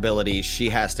people's abilities, she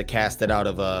has to cast it out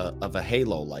of a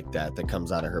halo like that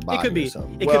comes out of her body. It could be.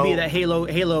 It could be that halo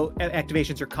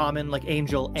activations are common, like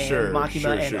Angel and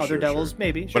Makima and other devils.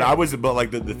 Maybe. But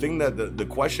the thing that the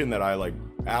question that I like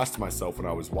asked myself when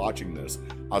I was watching this,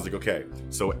 I was like, okay,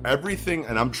 so everything,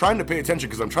 and I'm trying to pay attention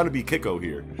because I'm trying to be Kiko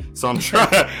here. So I'm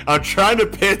trying to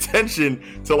pay attention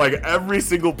to like every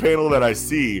single panel that I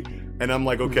see, and I'm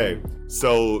like, okay,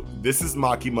 so this is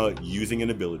Makima using an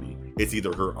ability. It's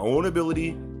either her own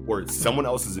ability or it's someone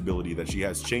else's ability that she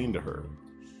has chained to her.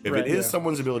 If it is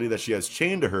someone's ability that she has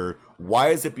chained to her, why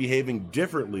is it behaving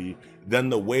differently than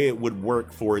the way it would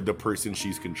work for the person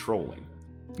she's controlling?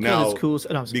 Now, it's cool.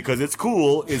 Because it's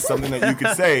cool is something that you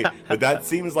could say, but that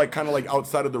seems like kind of like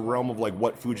outside of the realm of like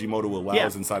what Fujimoto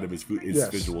allows inside of his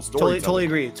visual story. Totally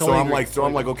agree. I'm like,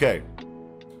 okay.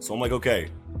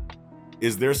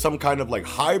 Is there some kind of like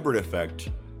hybrid effect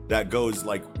that goes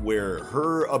like where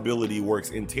her ability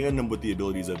works in tandem with the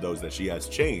abilities of those that she has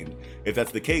chained? If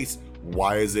that's the case,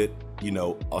 why is it,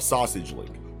 a sausage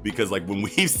link? Because like when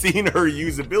we've seen her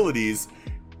use abilities,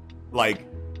 like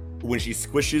when she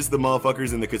squishes the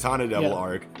motherfuckers in the Katana Devil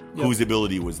arc, whose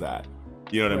ability was that?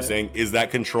 You know what I'm saying? Is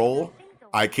that control?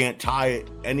 I can't tie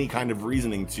any kind of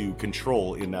reasoning to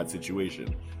control in that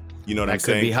situation. You know what I'm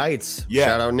saying? That could be Heights. Yeah.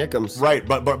 Shout out Nickums. Right,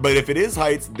 but if it is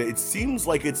Heights, it seems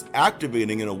like it's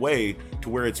activating in a way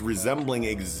to where it's resembling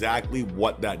exactly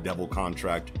what that devil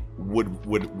contract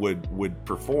would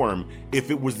perform if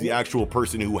it was the actual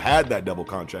person who had that double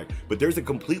contract. But there's a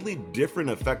completely different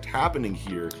effect happening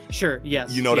here. Sure,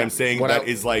 yes. You know what I'm saying? That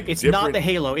is like it's different. Not the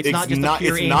halo. It's not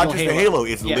just a halo.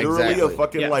 It's literally a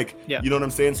fucking you know what I'm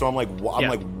saying? So I'm like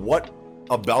what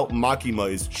about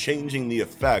Makima is changing the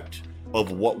effect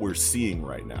of what we're seeing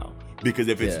right now? Because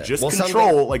if it's just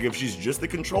control, like if she's just the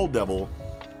control devil,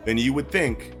 then you would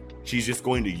think she's just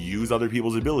going to use other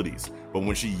people's abilities. But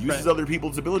when she uses other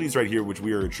people's abilities right here, which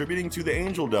we are attributing to the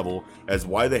Angel Devil as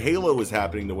why the halo is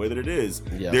happening the way that it is,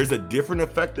 there's a different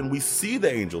effect than we see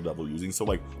the Angel Devil using. So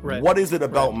like, what is it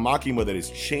about Makima that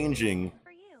is changing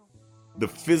the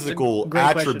physical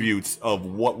attributes of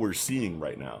what we're seeing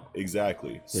right now?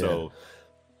 Exactly. So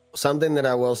something that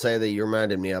I will say that you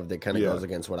reminded me of that kind of goes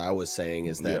against what I was saying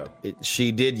is that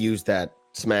she did use that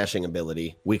smashing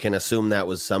ability, we can assume that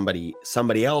was somebody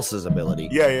else's ability.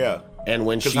 Yeah. And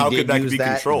when 'Cause she how could did that use be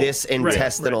that, controlled? this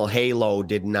intestinal halo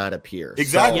did not appear.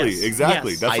 Exactly. Yes.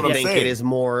 Exactly. Yes. That's I what I'm think saying. it is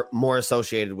more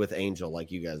associated with Angel,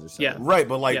 like you guys are saying. Yeah. Right,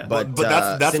 but like, Yeah. but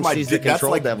that's since my she's the that's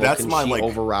control like devil, that's can my she like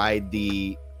override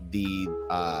the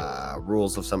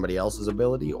rules of somebody else's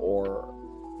ability, or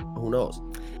who knows?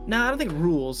 No, I don't think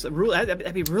rules.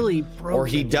 That'd be really broken. Or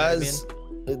he you know what I does.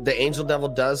 The Angel Devil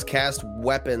does cast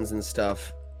weapons and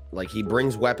stuff. Like he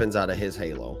brings weapons out of his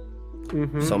halo.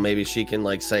 Mhm. So maybe she can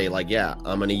like say like, yeah,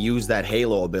 I'm gonna use that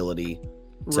halo ability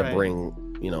to Right. bring,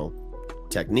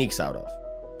 techniques out of.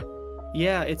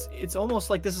 Yeah, it's almost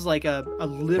like this is like a Or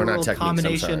literal not techniques, I'm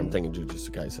combination. sorry, I'm thinking Jujutsu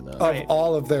Kaisen now. Of Right.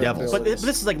 all of their Devils. But abilities.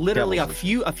 this is like literally a Devils.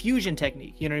 fusion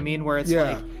technique. You know what I mean? Where it's Yeah.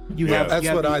 like you Yeah. have, That's you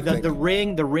have what I the think. the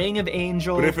ring of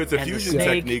Angel. But if it's a and the fusion snake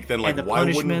technique, then like and the why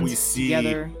wouldn't we punishments see?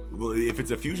 together. Well, if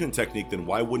it's a fusion technique, then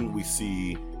why wouldn't we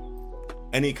see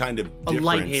any kind of A difference?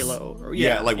 light halo, or-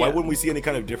 Yeah, yeah, like why yeah. wouldn't we see any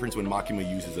kind of difference when Makima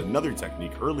uses another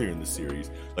technique earlier in the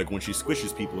series, like when she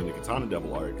squishes people in the Katana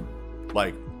Devil arc?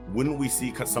 Like, wouldn't we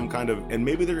see some kind of, and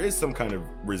maybe there is some kind of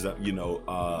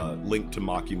link to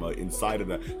Makima inside of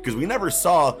that, because we never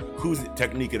saw whose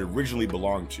technique it originally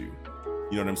belonged to. You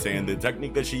know what I'm saying? The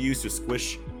technique that she used to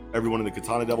squish everyone in the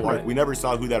Katana Devil arc, Right. we never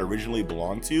saw who that originally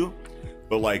belonged to.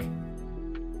 But like,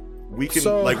 we can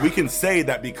So- we can say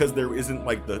that because there isn't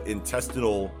like the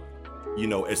intestinal,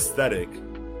 aesthetic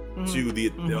to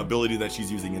the ability that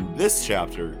she's using in this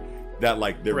chapter, that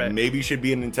like there Right. maybe should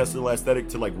be an intestinal aesthetic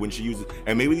to like when she uses,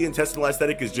 and maybe the intestinal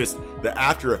aesthetic is just the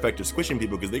after effect of squishing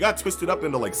people, because they got twisted up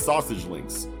into like sausage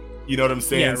links. You know what I'm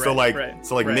saying? Yeah, so like right,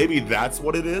 so like right. maybe that's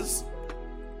what it is.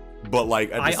 But like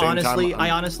at the I same honestly, time, I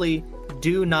honestly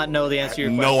do not know the answer to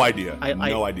your question. no idea. I-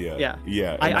 No idea. yeah.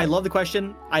 Yeah. I love the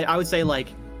question. I would say like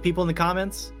people in the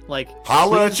comments, like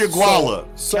Holla at please your guala.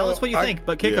 tell us what you think.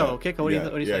 But Kiko, what do you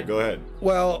yeah, think? go ahead.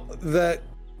 Well,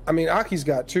 Aki's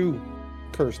got 2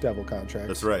 Cursed Devil contracts.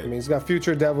 That's right. I mean, he's got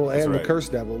Future Devil That's and right. the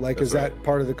Cursed Devil. Like, That's is that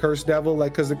part of the Cursed Devil?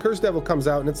 Like, because the Cursed Devil comes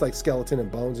out and it's like skeleton and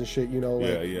bones and shit, like,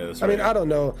 Yeah, that's I right. mean, I don't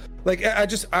know. Like,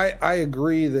 I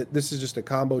agree that this is just a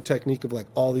combo technique of like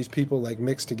all these people like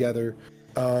mixed together,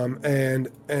 and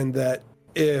that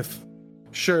if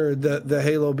sure the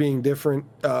Halo being different,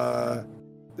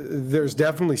 there's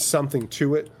definitely something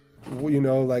to it.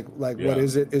 Like Yeah. what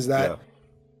is it? Is that Yeah.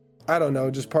 I don't know,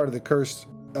 just part of the curse,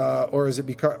 or is it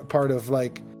part of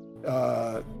like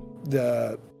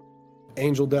the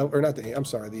Angel Devil, or not the? I'm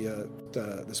sorry,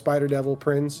 the Spider Devil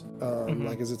Prince.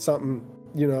 Like, is it something?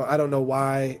 I don't know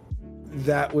why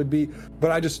that would be,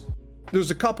 but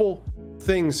there's a couple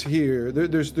things here.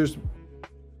 There's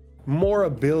more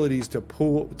abilities to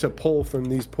pull from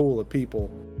these pool of people.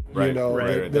 Right, that right,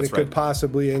 it that's could right.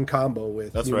 possibly in combo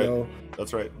with. That's you right. know?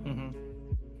 That's right.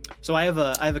 So I have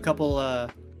a couple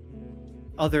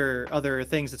other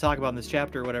things to talk about in this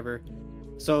chapter or whatever.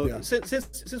 So Yeah. since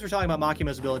we're talking about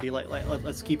Makima's ability,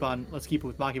 let's keep it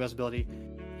with Makima's ability.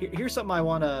 Here's something I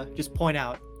want to just point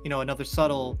out. Another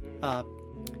subtle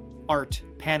art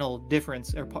panel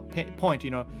difference or point.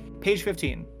 Page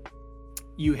 15.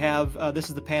 You have this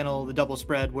is the panel, the double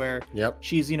spread, where Yep.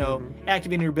 she's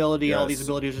activating her ability. All these Yes.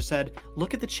 abilities are said.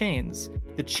 Look at the chains.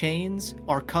 The chains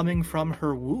are coming from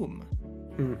her womb,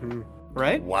 Mm-hmm.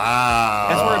 right? Wow.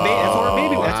 That's where a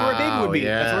baby would be. Wow,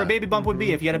 That's where a baby bump would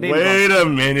be if you had a baby Wait bump. a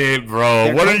minute, bro.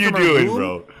 They're What are coming you from her doing, womb?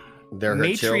 bro? They're her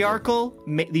children. Matriarchal,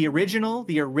 the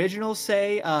original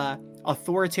say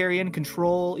authoritarian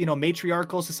control,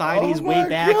 matriarchal societies Oh way my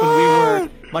back when God. we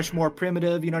were much more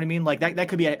primitive. You know what I mean? Like that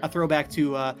could be a throwback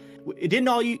to it didn't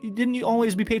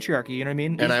always be patriarchy. You know what I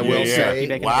mean? And I It will used to be say- patriarchy back in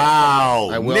the day. Wow.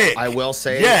 I will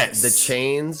say yes. the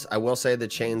chains. I will say the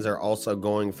chains are also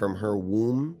going from her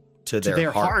womb to To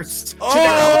their hearts. hearts.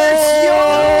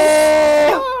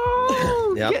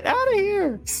 Oh, Yep. Get out of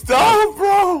here! stop,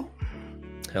 bro.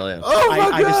 Hell yeah. Oh my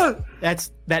I God.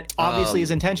 that obviously Um,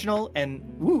 is intentional and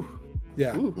woo.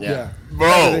 Yeah. Ooh. Yeah. Bro.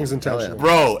 Everything's intentional.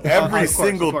 Bro, every Of course,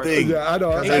 single of course. thing. Yeah, I know.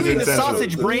 Because It As gave me the intentional.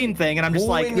 sausage brain thing, and I'm just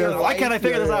Who like, in your why can't I life-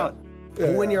 figure this yeah. out?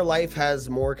 Who in your life has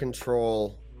more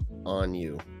control on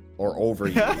you or over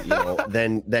you,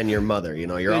 than your mother? You're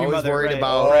Than your always mother, worried right.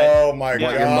 about Oh my what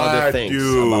God, your mother thinks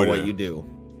dude. about what you do.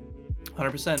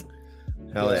 100%.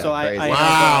 Hell yeah. So I- crazy. I-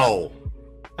 Wow.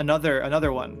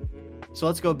 Another one. So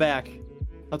let's go back.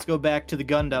 Let's go back to the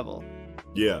Gun Devil.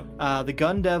 Yeah. The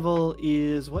Gun Devil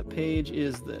is, what page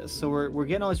is this? So we're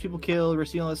getting all these people killed. We're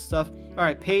seeing all this stuff. All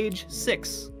right, page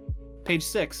 6. Page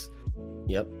 6.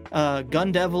 Yep.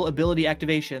 Gun Devil ability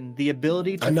activation. The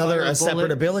ability to Another fire a separate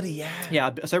bullet. ability. Yeah.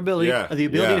 Yeah, a separate ability. Yeah, The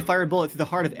ability yeah. to fire a bullet through the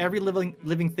heart of every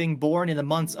living thing born in the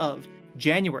months of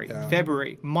January, Yeah.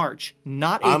 February, March,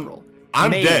 not I'm- April.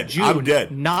 I'm May, dead. June, I'm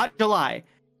dead. Not July.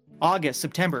 August,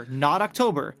 September, not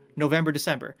October, November,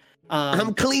 December.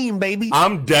 I'm clean, baby.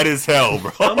 I'm dead as hell,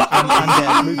 bro. I'm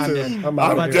Me dead. I'm too. dead. I'm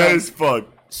out I'm of dead here. as fuck.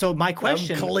 So my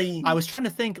question, clean. I was trying to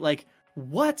think, like,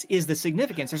 what is the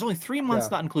significance? There's only 3 months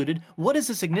Yeah. not included. What is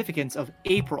the significance of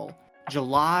April,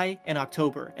 July, and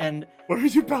October? And What are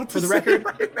you about to for the say record,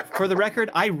 right now? for the record,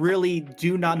 I really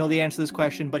do not know the answer to this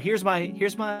question. But here's my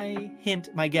hint,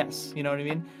 my guess. You know what I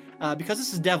mean? Because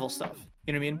this is devil stuff.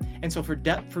 You know what I mean? And so for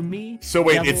me, So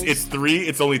wait, devils,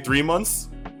 it's only 3 months?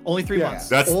 only 3 Yeah. months.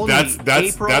 That's- only that's-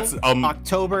 April, that's,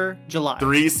 October, July.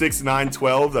 3, 6, 9,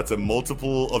 12. That's a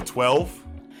multiple of 12.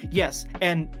 Yes,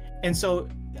 and so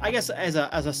I guess as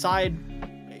a side,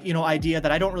 idea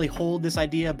that I don't really hold this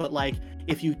idea, but like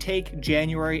if you take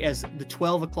January as the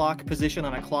 12 o'clock position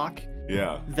on a clock,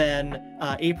 Yeah. then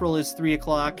April is 3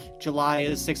 o'clock, July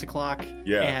is 6 o'clock,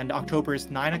 Yeah. and October is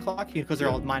 9 o'clock because they're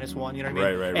all -1. You know what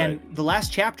I mean? Right. And the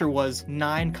last chapter was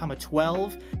 9,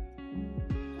 12.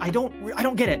 I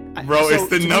don't get it. Bro, So it's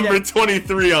the to me number that-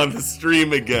 23 on the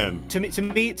stream again. To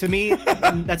me,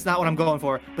 that's not what I'm going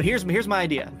for. But here's my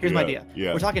idea. Here's my Yeah, idea.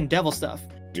 yeah. We're talking devil stuff.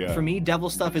 Yeah. For me, devil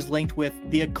stuff is linked with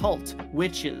the occult,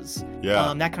 witches,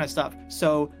 Yeah. that kind of stuff.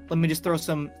 So let me just throw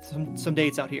some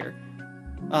dates out here.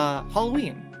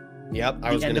 Halloween. Yep, I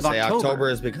The was end gonna of say October. October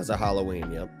is because of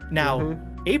Halloween. Yep. Now, Mhm.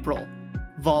 April,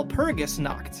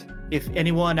 Walpurgisnacht. If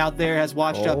anyone out there has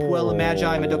watched Puella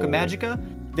Magi Madoka Magica,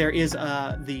 there is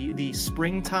the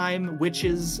springtime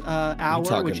witches hour,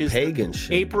 Talking which is pagan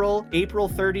shit. April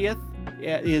 30th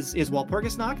is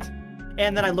Walpurgisnacht.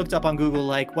 And then I looked up on Google,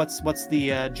 like, what's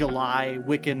the July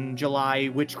Wiccan July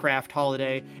witchcraft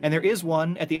holiday, and there is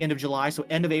one at the end of July, so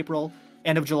end of April,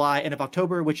 end of July, end of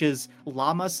October, which is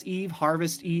Lammas Eve,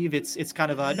 Harvest Eve. It's kind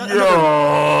of a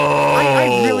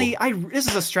this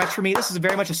is a stretch for me. This is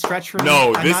very much a stretch for me.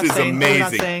 No, I'm this not is saying- I'm not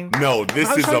amazing. saying- No, this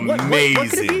I was is trying- what could it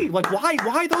amazing. be? Like,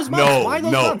 why those months? No, Why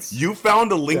those no. months? You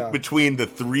found a link Yeah. between the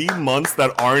 3 months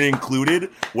that aren't included.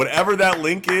 Whatever that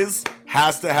link is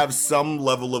has to have some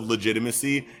level of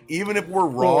legitimacy. Even if we're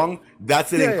wrong,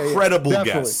 that's an yeah, incredible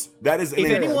definitely. guess. That is an If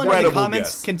anyone in the incredible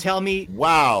comments guess. can tell me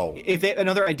Wow. if they have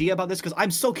another idea about this, because I'm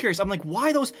so curious. I'm like,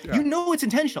 why those? You know it's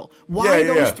intentional. Why Yeah, yeah,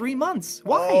 those yeah. 3 months?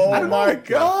 Why? Oh I don't my know.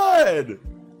 god.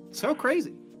 So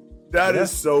crazy. That Yeah.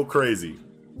 is so crazy.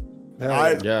 Hell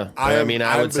Yeah, I am- I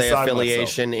I'm would say beside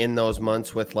affiliation in those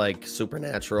months with like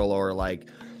supernatural or like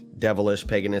devilish,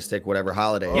 paganistic, whatever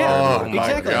holiday. Yeah, Oh If my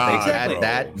exactly, God, exactly.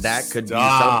 bro. That could be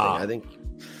Stop. something. I think.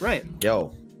 Right.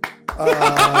 Yo,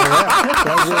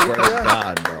 That's swear what- to yeah.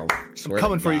 God, bro. Swear to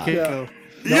Coming for you, God. Keiko.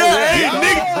 Yeah,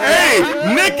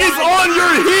 hey, Nick is on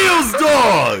your heels,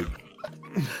 dog.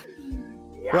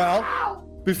 Well,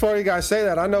 before you guys say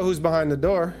that, I know who's behind the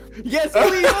door. Yes,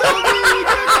 please tell me.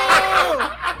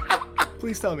 Keiko!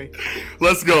 Please tell me.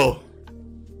 Let's go.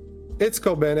 It's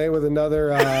Kobene with another,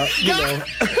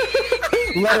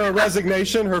 letter of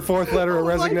resignation, her 4th letter of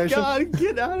resignation. Oh my God,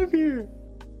 get out of here.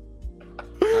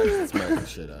 I smack the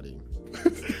shit out of you.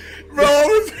 Bro,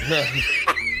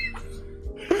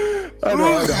 I know,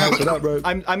 I had to hype it up, bro.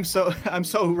 I'm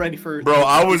so ready for. bro,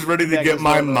 I was ready to That get goes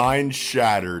my well. mind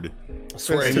shattered. I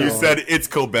swear And to you God. said it's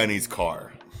Kobene's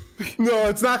car. No,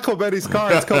 it's not Kobene's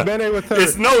car. It's Kobene with her.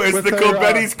 It's with the her,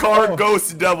 Kobene's car oh.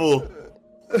 ghost devil.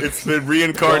 It's the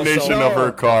reincarnation No, of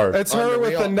her car. It's On her the with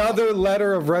real- another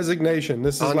letter of resignation.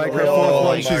 This is On like the her real- 4th Oh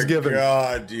one my she's given.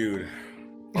 God, dude.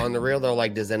 On the real though,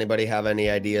 like, does anybody have any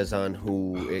ideas on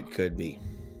who it could be?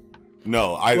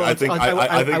 No, Well, I think I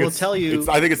think I will it's, tell you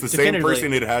I think it's the same definitively.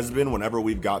 person it has been whenever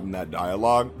we've gotten that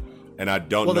dialogue, and I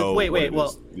don't Well, know. wait. what it Well,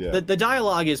 is. Yeah. the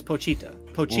dialogue is Pochita.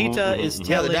 Pochita is Yeah,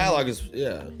 telling. the dialogue is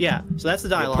Yeah, so that's the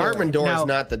The dialogue. apartment door Now- is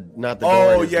not the door.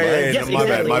 Oh in his yeah, yeah, mind. yeah. Yes, no, my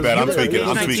bad, my bad. I'm exactly. tweaking.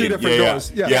 I'm It's tweaking. two different Yeah,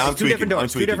 doors. yeah, Yeah. yeah. I'm It's two tweaking. different I'm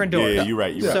doors, two tweaking. different doors. Yeah, you're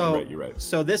right. You're right. So, You're right. You're right.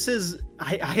 So this is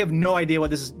I have no idea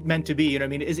what this is meant to be. You know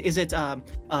what I mean? Is it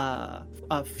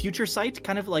a future sight,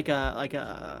 kind of like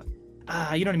a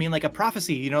you know what I mean, like a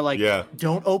prophecy? You know, like Yeah.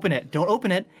 don't open it,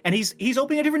 and he's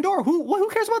opening a different door. Who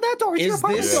cares about that door? It's your Is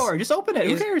apartment this- door. Just open it.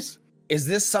 Who is- cares? Is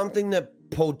this something that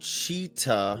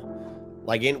Pochita,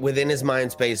 like within his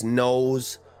mind space,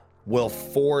 knows will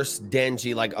force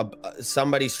Denji, like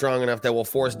somebody strong enough that will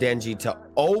force Denji to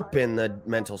open the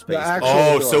mental space? The actual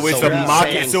Oh, door. so it's So a he's Maki,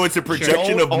 saying, so it's a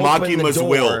projection of don't open the Makima's door.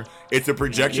 will. It's a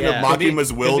projection Yeah. of Could be, Makima's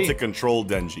could will be. to control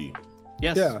Denji.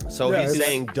 Yes. Yeah. So Yeah, he's it's-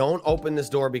 saying, don't open this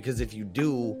door because if you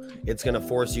do, it's gonna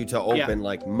force you to open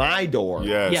like my door,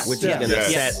 Yes. Yes. which is Yes. gonna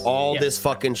Yes. set all Yes. this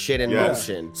fucking shit in Yes.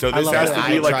 motion. So I this love has that.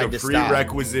 to be I like tried a to stop.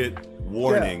 prerequisite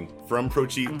warning from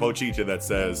Pochita that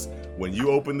says, when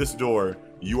you open this door,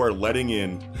 you are letting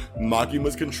in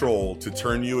Makima's control to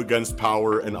turn you against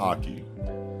Power and Aki.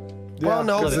 Well,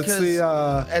 no, 'cause because it's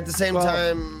the, at the same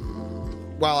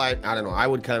time, well, I don't know. I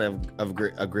would kind of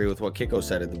agree with what Kiko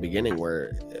said at the beginning,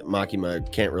 where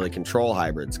Makima can't really control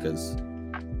hybrids because.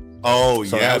 Oh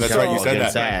So yeah, that was that's right. You kinda said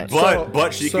against that. that.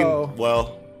 But she can.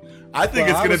 Well, I think Well,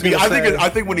 it's I gonna was be. gonna say- I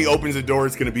think when he opens the door,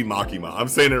 it's gonna be Makima. I'm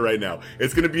saying it right now.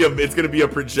 It's gonna be a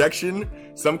projection,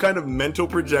 some kind of mental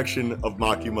projection of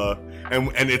Makima,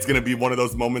 and it's gonna be one of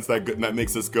those moments that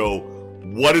makes us go,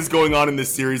 what is going on in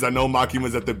this series? I know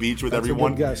Makima's at the beach with That's a good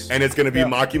everyone, guess. and it's gonna be Yeah.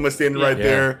 Makima standing right Yeah.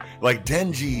 there, like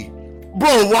Denji.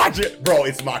 Bro, watch it, bro.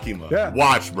 It's Makima. Yeah.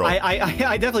 Watch, bro. I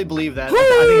definitely believe that. I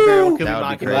think very well could be That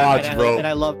would be Makima, great. Watch, and, bro. and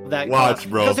I love that. Watch,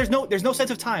 bro. Because there's no sense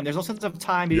of time. There's no sense of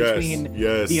time Yes, between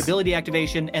yes. the ability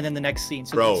activation and then the next scene.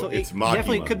 So, Bro, so it's it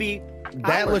definitely Makima. could be.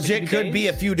 That hours, legit could be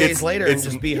a days. few days later and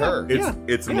just be her.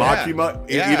 It's Yeah. Makima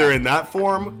Yeah. either in that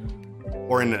form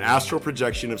or in an astral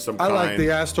projection of some I kind. like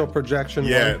the astral projection.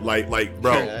 Yeah, one. like,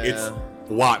 bro, Yeah. it's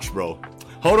watch, bro.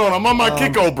 Hold on, I'm on my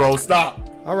Kiko, bro. Stop.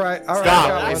 All right. Stop. I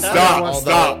got one. Stop. I got one.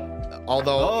 Stop.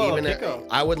 Although Oh, even Kiko.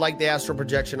 I would like the astral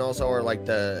projection also, or like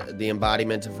the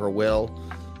embodiment of her will.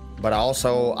 But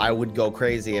also, I would go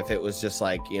crazy if it was just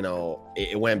like, you know,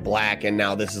 it went black and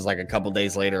now this is like a couple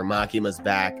days later. Makima's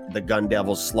back, the Gun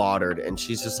Devil's slaughtered, and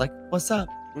she's just like, "What's up?"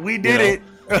 We did You it.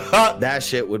 That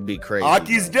shit would be crazy.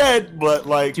 Aki's dead, but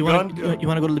like, Do you want to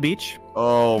go to the beach?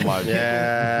 oh my god,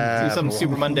 Yeah. Do something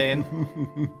super mundane.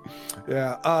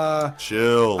 Yeah.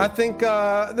 chill. I think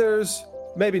there's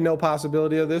maybe no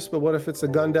possibility of this, but what if it's a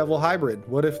Gun Devil hybrid?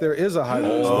 What if there is a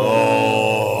hybrid?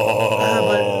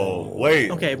 Oh,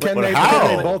 wait. Okay, but, Can they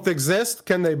how? both exist?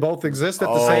 Can they both exist at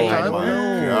the Oh same my time?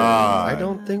 God. I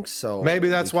don't think so. Maybe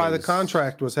that's why the because-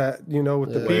 contract was, with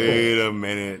the people. Wait a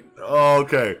minute.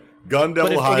 Okay. Gun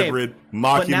Devil if- okay, hybrid, but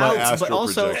Makima now- astral but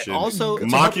also- projection. also-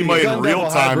 Makima in Gun real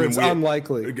Devil time. hybrid's and we-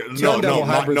 unlikely. No, Gun no, Devil no,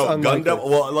 hybrid's no. Gun unlikely. Devil.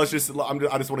 Well, let's just.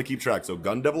 I just want to keep track. So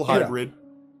Gun Devil hybrid,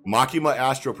 Makima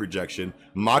astral projection,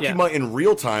 Makima in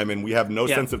real time, and we have no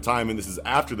Yeah. sense of time, and this is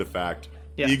after the fact.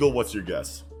 Yeah. Eagle, what's your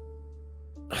guess?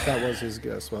 That was his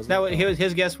guess, wasn't that it? was,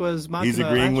 his guess was Makima He's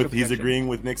agreeing astral with. He's projection. agreeing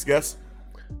with Nick's guess.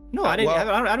 No, I didn't. Well,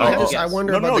 I don't oh, have a oh. guess. I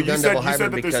wonder No, about no. the You Gun said Devil you said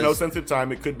hybrid that because there's no sense of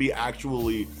time. It could be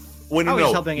actually. Wait, I no, was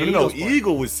no, helping no, no. Eagle's point.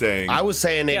 Eagle was saying. I was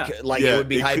saying it Yeah. like Yeah, it would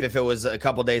be it hype could- if it was a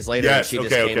couple days later and Yes. she just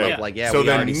Okay. came Okay. up like, yeah, so we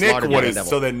then already Nick, slaughtered what Gun is? Devil.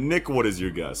 So then Nick, what is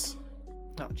your guess?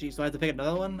 Oh, geez, do I have to pick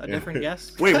another one? A different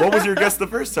guess? Wait, what was your guess the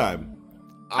first time?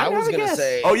 I I was have a gonna guess.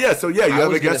 say. Oh yeah, so yeah, you I have a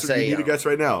was gonna guess. say, You need a guess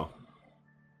right now.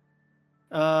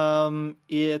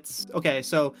 It's okay.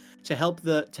 So to help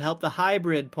the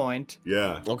hybrid point,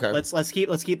 Yeah. Okay. let's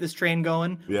keep this train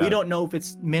going. Yeah. We don't know if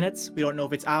it's minutes. We don't know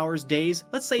if it's hours, days.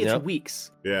 Let's say it's Yep.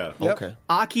 weeks. Yeah. Yep. Okay.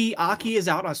 Aki is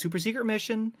out on a super secret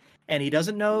mission, and he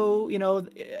doesn't know. You know,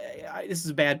 this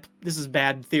is bad. This is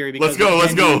bad theory. Because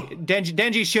Let's go.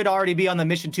 Denji should already be on the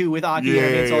mission too with Aki. Yeah,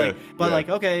 I mean, so yeah, like, but yeah. like,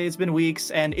 okay, it's been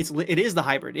weeks, and it is the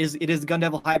hybrid. It is the Gun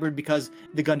Devil hybrid because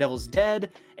the Gun Devil's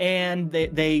dead, and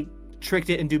they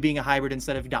tricked it into being a hybrid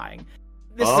instead of dying.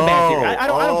 This is a bad theory. I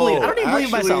don't believe. I don't even believe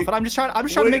actually, myself. But I'm just trying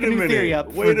to make a new theory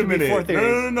up. Wait a to be minute. four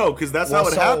theories. No, because that's Well, how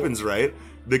it so- happens, right?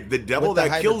 The devil With the that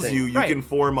hybrid kills thing. you, you Right. can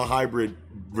form a hybrid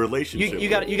relationship. You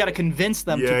got to convince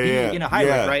them Yeah, to be yeah, in a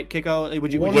hybrid, yeah. right, Kiko?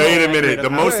 Would you? Well, would you Wait say a that? minute. The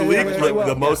most wait, least, wait, wait,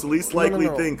 the wait. most least No, no, likely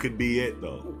no. thing could be it,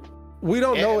 though. We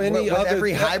don't know And any with other.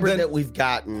 every hybrid than- that we've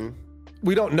gotten.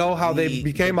 we don't know how they the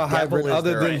became a devil hybrid is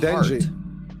other their than heart. Denji.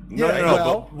 No, Yeah, no.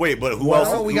 well- But wait, but who well, else?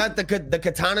 Oh, we who- got the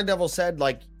Katana Devil said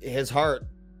like his heart,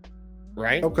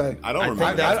 right? Okay. I don't I remember.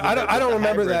 think that. I don't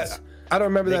remember hybrids, that. I don't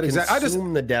remember They that exactly. I just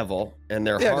consume the devil, and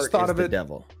their Yeah, I heart just thought is of the it-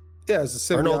 devil. yeah, it's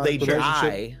a Or no, they symbiotic relationship.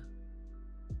 die.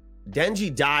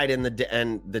 Denji died, and the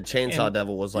Chainsaw And-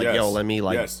 Devil was like, Yes, "Yo, let me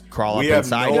like yes. crawl We up have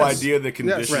inside." no you." idea the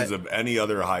conditions right. of any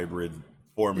other hybrid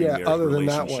forming Yeah, their other than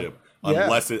that one. relationship, Yeah.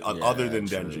 unless it Yeah, other than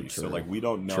true, Denji. So true, like we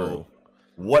don't know true.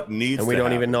 what needs, and we to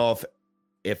don't happen. even know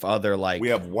if other like We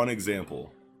have one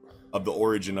example of the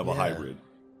origin of a Yeah. hybrid.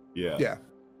 Yeah. Yeah.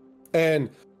 And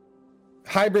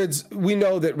hybrids, we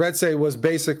know that Retsei was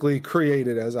basically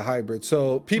created as a hybrid.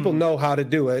 So people know how to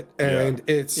do it. And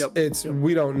it's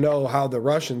we don't know how the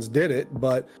Russians did it,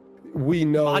 but we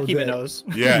know Makima that knows.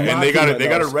 Yeah, and they got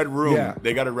Makima a knows. red room. Yeah.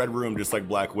 They got a red room just like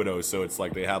Black Widow. So it's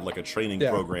like they have like a training Yeah.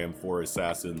 program for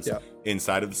assassins Yeah.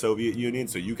 inside of the Soviet Union.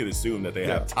 So you could assume that they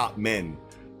Yeah. have top men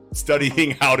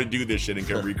studying how to do this shit and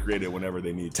can recreate it whenever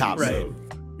they need to. Top So,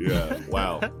 yeah.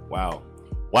 Wow. Wow.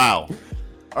 Wow.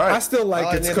 All I right. still like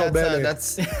Well, I it's mean, Kobene.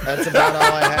 that's about all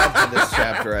I have for this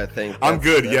chapter. I think I'm That's-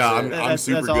 good. that's Yeah, it. I'm That's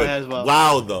super all I good. had as well.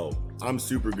 Loud though. I'm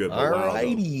super good. But loud, though.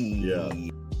 Alrighty.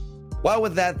 Yeah. Well,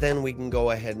 with that, then we can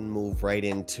go ahead and move right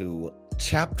into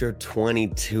chapter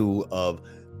 22 of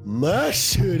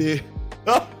Mastery.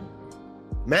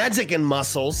 Magic and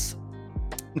Muscles,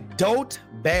 Don't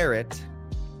Barrett,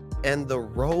 and the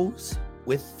Rose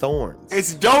with Thorns.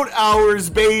 It's Don't Hours,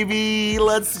 baby.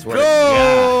 Let's Swear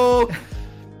go.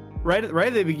 Right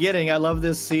at the beginning, I love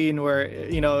this scene where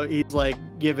he's like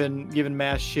giving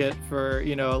Mash shit for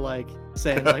like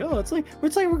saying like, oh, it's like we're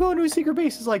going to a secret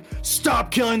base. It's like, stop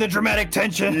killing the dramatic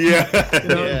tension. Yeah.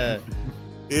 Yeah.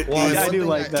 It Well, is I do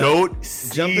like that. Don't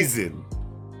season.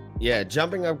 Yeah,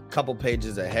 jumping a couple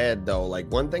pages ahead though, like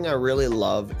one thing I really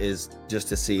love is just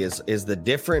to see is the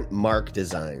different mark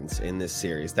designs in this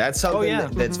series. That's something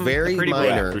that's very Pretty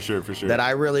minor. Yeah, for sure. That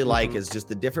I really like is just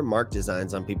the different mark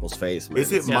designs on people's face. Man.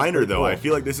 Is it It's minor pretty though? cool. I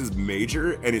feel like this is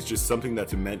major, and it's just something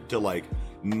that's meant to like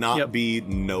not Yep. be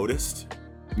noticed.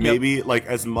 Maybe like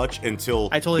as much until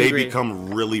I totally they agree.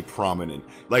 become really prominent.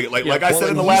 Like I Well, said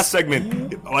in the and last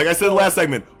segment. Like I said in the last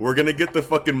segment, we're gonna get the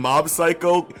fucking mob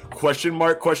psycho question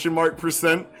mark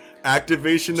percent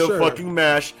activation of Sure. fucking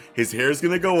Mash. His hair's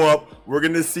gonna go up. We're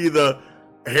gonna see the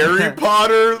Harry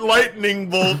Potter lightning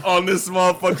bolt on this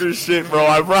motherfucker shit, bro.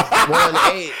 Well, and,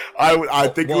 hey, I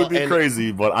think it Well, would be and-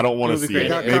 crazy, but I don't want It to would be see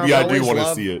it. crazy. Maybe I do always want to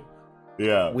love- see it.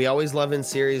 Yeah. we always love in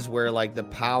series where like the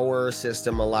power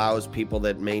system allows people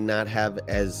that may not have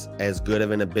as good of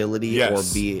an ability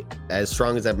Yes. or be as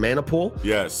strong as that mana pool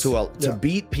Yes. to Yeah.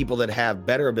 beat people that have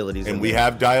better abilities. And than we them.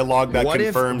 have dialogue that What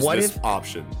if- confirms what this if-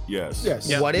 option. Yes. Yes.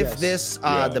 Yeah. What if yes. this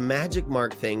Yeah. the magic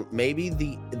mark thing, maybe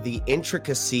the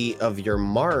intricacy of your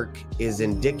mark is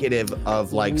indicative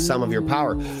of like some of your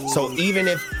power. So even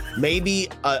if maybe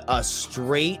a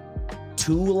straight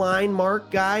 2-line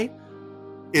mark guy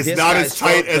It's This not guy's as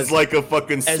tight strong as like a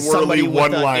fucking as swirly somebody with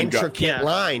one an line guy. intricate Yeah.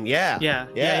 line, yeah.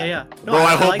 Yeah. No, Bro,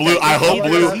 I hope like Blue- that. I hope He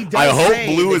Blue- does- He does I hope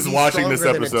say Blue that is he's watching this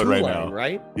stronger than a episode right 2-line, now.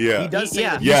 right? Yeah. He does say Yeah.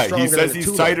 that he's Yeah, he stronger says than a he's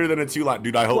 2-line. tighter than a 2-line.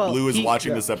 Dude, I hope Well, Blue is he-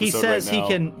 watching this episode He says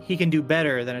right now. he can do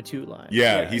better than a 2-line.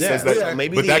 Yeah, he says Yeah, that. so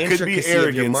maybe but the that could be intricacy of your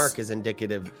arrogance. mark is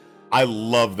indicative. I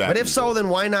love that. But if so, then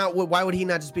why not? Why would he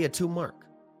not just be a 2 mark?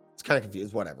 It's kind of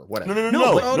confused. Whatever. No. but- You have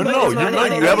but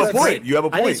a that's point. great. You have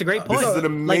a point. I think it's a great point. This is an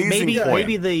amazing like point.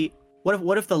 maybe the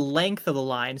what if the length of the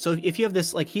line? So if you have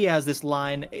this, like he has this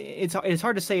line, it's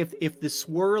hard to say if the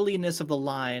swirliness of the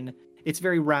line, it's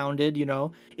very rounded.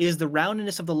 Is the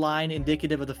roundedness of the line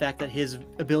indicative of the fact that his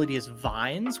ability is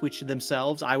vines, which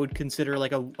themselves I would consider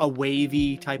like a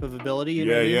wavy type of ability. You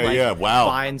know what I mean? Like, yeah. Wow.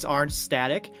 Vines aren't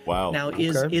static. Wow. Now Okay.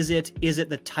 is it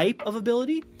the type of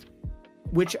ability?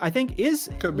 Which I think is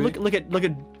Could be. look at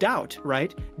doubt,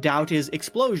 right? Doubt is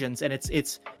explosions, and it's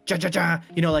ja ja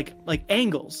ja, like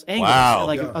angles, Wow.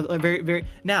 like Yeah. a very very.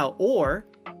 Now, or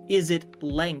is it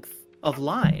length of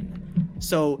line?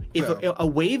 So if Yeah. a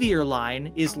wavier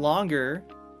line is longer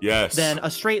Yes. than a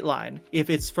straight line, if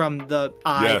it's from the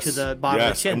eye to the bottom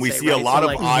of the chin, and we say, see a right? lot So,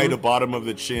 of like, eye to bottom of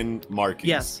the chin markings.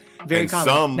 Yes, very And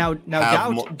common. some Now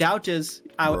have doubt is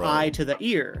Bro. eye to the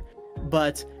ear,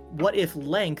 but what if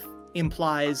length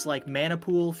implies like mana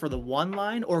pool for the 1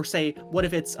 line, or say what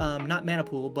if it's not mana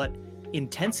pool but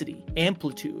intensity,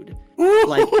 amplitude?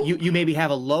 Like you maybe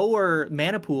have a lower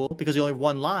mana pool because you only have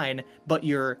 1 line, but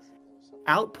your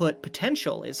output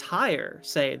potential is higher,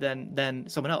 say, than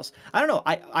someone else. I don't know.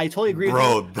 I totally agree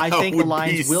Bro, with you. I that think the would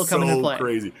lines be will come into so play.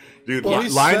 Crazy, dude. Well, he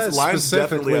lines says definitely have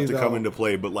to specifically, come though- into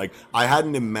play. But like, I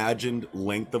hadn't imagined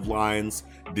length of lines,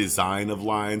 design of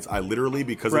lines. I literally,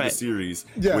 because of Right. the series,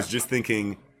 Yeah. was just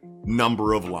thinking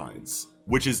number of lines,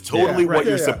 which is totally right. what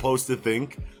you're Yeah. supposed to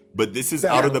think. But this is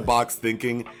Yeah. out of the box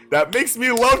thinking that makes me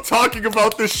love talking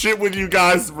about this shit with you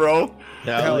guys, bro.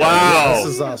 Yeah. Wow. This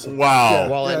is awesome. Wow. Yeah,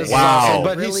 Well, yeah, and this is wow. awesome.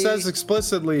 But Really- he says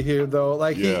explicitly here, though,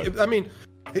 like Yeah.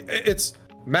 it's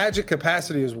magic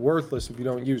capacity is worthless if you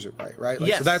don't use it right, right? Like,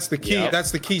 Yes. So that's the key. Yeah.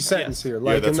 That's the key sentence here. Yeah,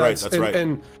 Like, that's and right, that's right.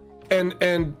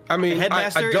 And I mean,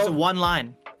 Headmaster I is don't, 1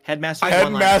 line. Headmaster is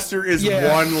 1 line. Headmaster is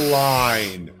Yeah. 1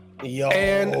 line. Yo.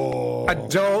 and I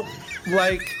don't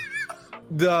like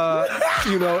the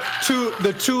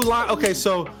two line. Okay,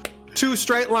 so 2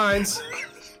 straight lines.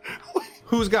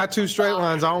 Who's got 2 straight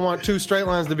lines? I don't want 2 straight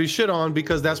lines to be shit on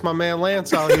because that's my man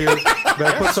Lance out here.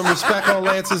 Better put some respect on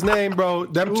Lance's name, bro.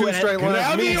 Them 2 and straight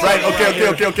lines mean Right,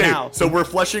 something. okay. Now. So we're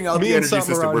fleshing out the Means energy something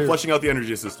system. around We're here. fleshing out the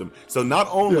energy system. So not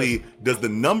only does the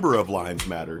number of lines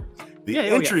matter, the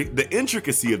the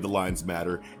intricacy of the lines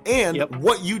matter, and Yep.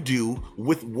 what you do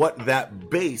with what that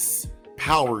base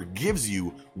power gives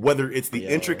you, whether it's the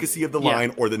intricacy of the Yeah.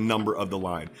 line or the number of the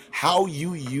line. How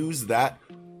you use that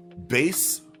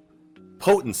base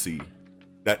potency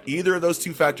that either of those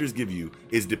 2 factors give you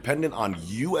is dependent on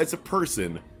you as a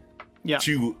person Yeah.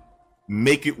 to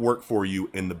make it work for you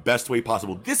in the best way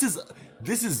possible. This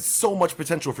is so much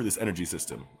potential for this energy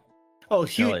system. Oh,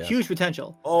 huge, Hell yeah. huge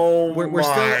potential. Oh We're my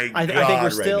still. I think we're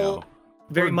God, still right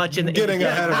very much in the getting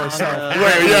ahead of ourselves. now.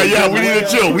 Wait, yeah, we need to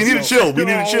chill. We need to chill. We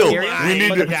need to chill. Here, We need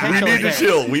but to the potential is there.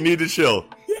 chill. We need to chill.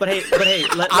 But hey,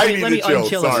 I let need me to chill.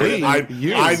 unchill Sorry, us.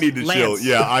 I need to chill. Lance.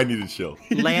 Yeah, I need to chill.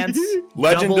 Lance,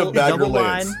 Legend of Bagger double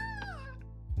Lance. line.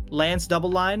 Lance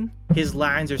double line. His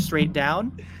lines are straight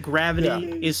down.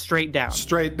 Gravity is straight down.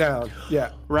 Straight down.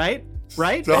 Yeah. Right?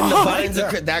 Right? Oh. And the Lines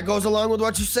Yeah. are- that goes along with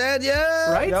what you said,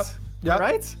 yeah. right? Yep. Yep.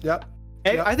 Right? Yep.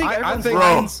 I Yep. think I everyone's think-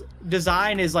 line's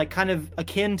design is like kind of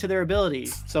akin to their ability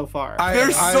so far.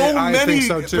 There's so I many think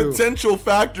so too. potential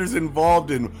factors involved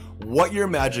in what your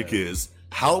magic is,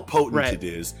 how potent Right. it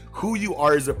is, who you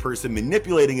are as a person,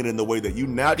 manipulating it in the way that you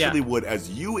naturally Yeah. would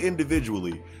as you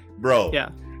individually, bro. Yeah.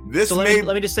 This So may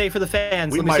let me just say for the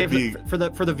fans, We let me say might be-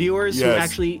 for the viewers who Yes.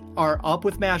 actually are up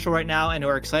with Mashal right now and who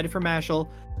are excited for Mashal,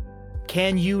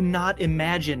 can you not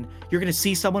imagine you're gonna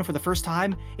see someone for the first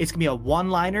time? It's gonna be a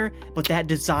one-liner, but that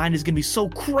design is gonna be so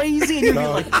crazy, and you're gonna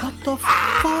be like, "What the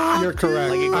fuck?" You're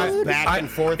correct. Like it goes I- back I- and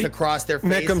forth across their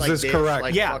face. Nickums like is this, correct.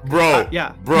 like Yeah. fuck- bro,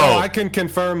 Yeah. bro. No, I can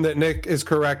confirm that Nick is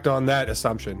correct on that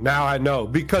assumption. Now I know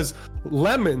because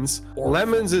Lemons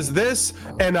is this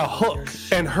and a hook,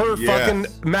 and her Yes. fucking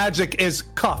magic is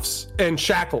cuffs and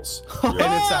shackles, and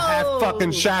it's a half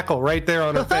fucking shackle right there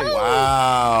on her face.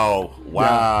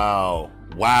 Wow.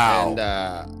 Wow. And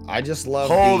I just love.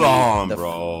 Hold the- on, the-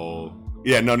 bro.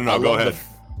 Yeah, no, I go love ahead.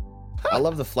 I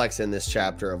love the flex in this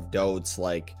chapter of Dotes.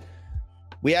 Like,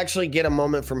 we actually get a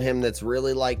moment from him that's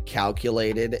really like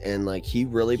calculated, and like he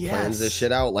really plans this Yes.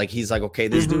 shit out. Like he's like, okay,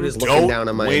 this Mhm. dude is looking Dope down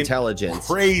on my went intelligence.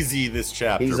 Crazy this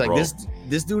chapter, He's like, bro.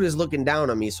 this dude is looking down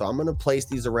on me, so I'm gonna place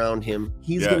these around him.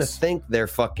 He's gonna Yes. think they're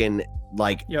fucking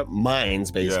like Yep.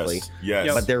 mines, basically,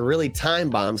 Yes. but they're really time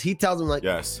bombs. He tells him like,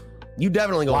 Yes. you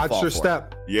definitely gonna Watch fall your for it.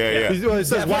 step. Yeah. He says,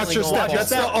 Definitely "Watch your gonna step." watch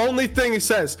That's your the only thing he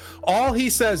says. All he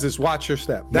says is, "Watch your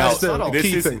step." That's Now, the this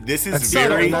key is- thing. this is That's very-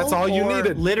 subtle, and that's all you Or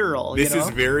needed. literal. This you know? is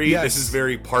very Yes. this is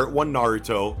very part 1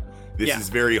 Naruto. This Yeah. is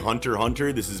very Hunter x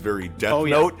Hunter. This is very Death Oh,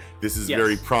 yeah. Note. This is Yes.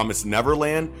 very Promised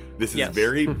Neverland. This is Yes.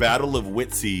 very Battle of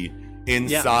Witsy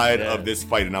inside Yeah. of this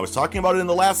fight. And I was talking about it in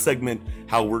the last segment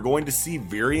how we're going to see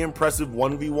very impressive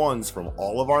 1v1s from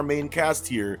all of our main cast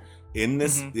here in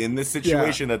this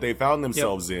situation that they found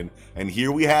themselves in. And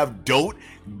here we have Dote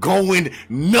going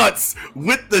nuts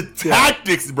with the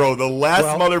tactics, bro. The last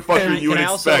Well, motherfucker and you would can I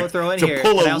also expect throw in to here-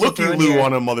 pull can I a also looky throw in loo here-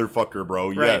 on a motherfucker, bro.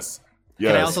 Right. Yes. Can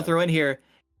I Yes. also throw in here?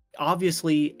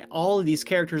 Obviously, all of these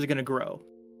characters are gonna grow.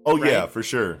 Oh right? yeah, for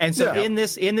sure. And so Yeah. in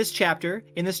this chapter,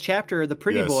 the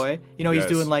pretty Yes. boy, you know, he's Yes.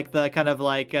 doing like the kind of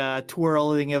like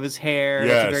twirling of his hair.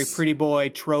 It's a very Yes. pretty boy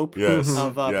trope Yes.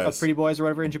 of Yes. pretty boys or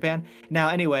whatever in Japan. Now,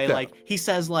 anyway, Yeah. like he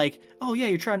says like, oh yeah,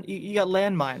 you got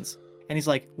landmines. And he's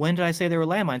like, when did I say there were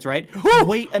landmines, right?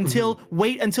 wait until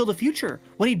the future.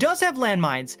 When he does have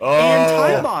landmines and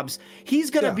time bombs, he's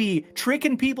gonna Yeah. be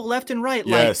tricking people left and right.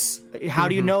 Yes. Like, how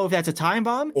do you know if that's a time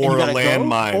bomb Or and you a gotta go?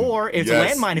 landmine. Or if it's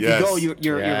Yes, a landmine, if yes. you go,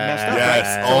 you're messed up.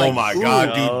 Yes. Right? So, Oh like, my ooh, god,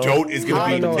 dude. Dote is gonna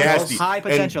High be note. nasty. High And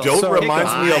potential. Dote So-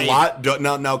 reminds me a Nice.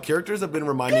 lot. Now characters have been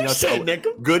reminding us. shit, Nick.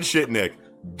 Good shit, Nick.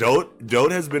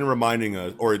 Dote has been reminding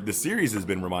us, or the series has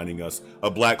been reminding us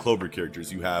of Black Clover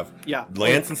characters. You have Yeah.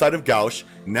 Lance inside of Gauche.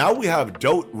 Now we have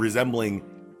Dote resembling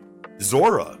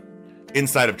Zora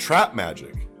inside of Trap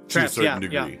Magic to a Traps, certain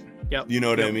yeah, degree. yeah. You know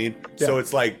what I mean? So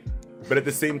it's like, but at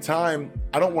the same time,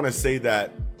 I don't want to say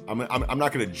that. I'm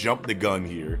not going to jump the gun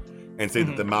here and say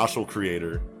that the Marshall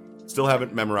creator, still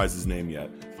haven't memorized his name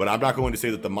yet, but I'm not going to say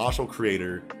that the Marshall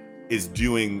creator is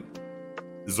doing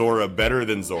Zora better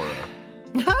than Zora.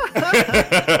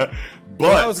 But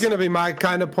Well, that was going to be my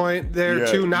kind of point there Yeah,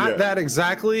 too. Not yeah. that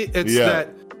exactly. It's Yeah. that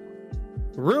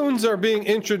runes are being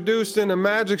introduced in a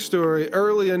magic story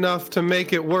early enough to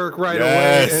make it work right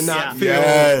Yes. away and not Yeah. feel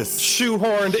Yes.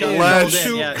 shoehorned in. Let's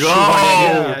Shoe- go.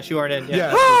 Shoehorned in.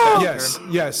 Yeah.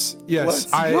 Yes.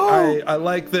 Let's I go.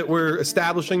 like that we're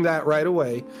establishing that right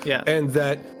away. Yeah. And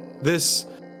that this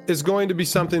is going to be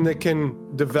something that can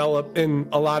develop in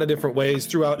a lot of different ways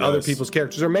throughout other Yes. people's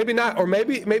characters, or maybe not, or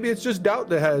maybe it's just Doubt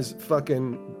that has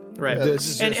fucking Right.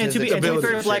 this. And to be fair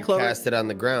to Black Clover, cast it on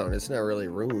the ground. It's not really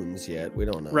runes yet. We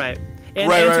don't know. right. And,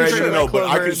 Right, and to be right, fair to no, Black but I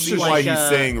Clover, can see it's why like, he's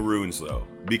saying runes though,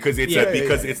 because it's Yeah,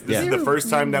 this is yeah. the first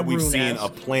time that we've Rune seen esque. a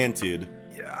planted,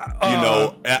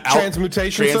 Uh,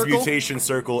 transmutation circle? transmutation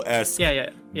circle esque. Yeah.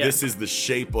 This is the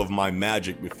shape of my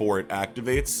magic before it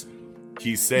activates.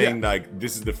 he's saying like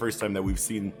this is the first time that we've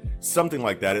seen something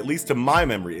like that, at least to my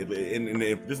memory. And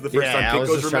if this is the first time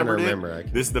Kiko's remembered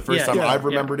it, this is the first time I've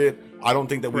remembered it. I don't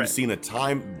think that we've seen a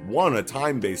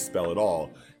time-based spell at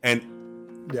all. And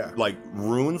like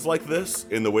runes like this,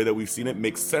 in the way that we've seen it,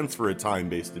 makes sense for a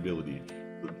time-based ability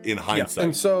in hindsight.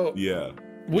 And so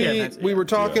we were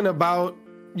talking about,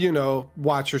 you know,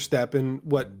 Watch Your Step and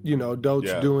what, you know,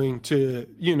 Dote's doing to,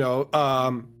 you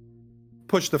know,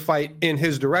 push the fight in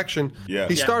his direction.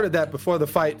 He started that before the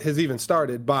fight has even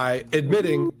started by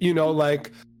admitting, you know,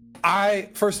 like,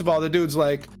 first of all, the dude's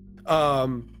like,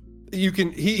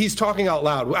 he's talking out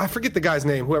loud. I forget the guy's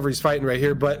name, whoever he's fighting right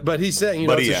here, but he's saying, you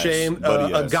know, it's a shame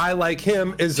a guy like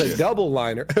him is a double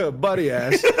liner, buddy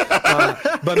ass.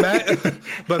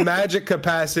 But magic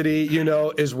capacity, you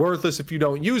know, is worthless if you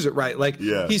don't use it right. Like,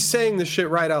 he's saying this shit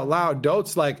right out loud.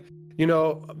 Dote's like, you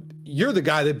know, you're the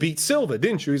guy that beat Silva,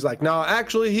 didn't you? He's like, no,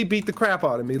 actually, he beat the crap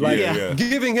out of me. Like,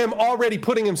 giving him, already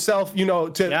putting himself, you know,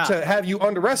 to have you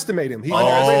underestimate him. He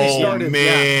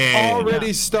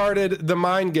already started the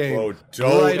mind game. Bro,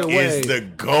 Dote right away. is the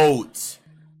GOAT.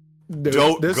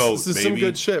 Dude, this is some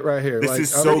good shit right here. This like, is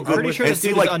so good. Pretty sure and this see,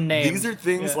 dude like, is unnamed. these are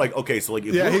things like, okay, so like,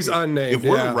 he's unnamed.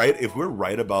 If we're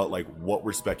right about like what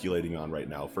we're speculating on right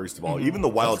now, first of all, even the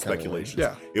wild speculations.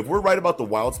 If we're right about the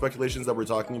wild speculations that we're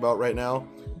talking about right now,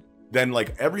 then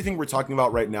like everything we're talking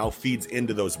about right now feeds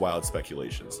into those wild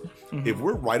speculations. If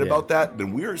we're right about that,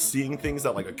 then we are seeing things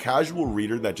that like a casual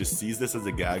reader that just sees this as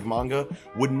a gag manga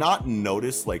would not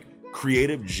notice like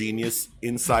creative genius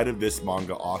inside of this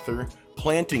manga author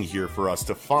planting here for us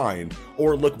to find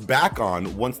or look back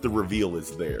on once the reveal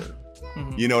is there.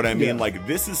 You know what I mean? Like,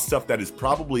 this is stuff that is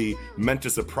probably meant to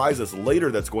surprise us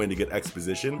later that's going to get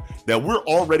exposition that we're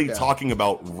already talking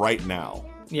about right now.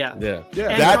 And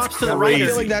that's props to the writer,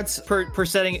 crazy. like, that's for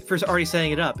already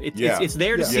setting it up. It's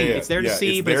there to see. It's there to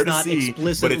see, but it's not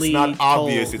explicitly. But it's not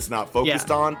obvious. Told. It's not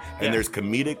focused on, and there's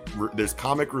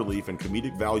comic relief and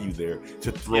comedic value there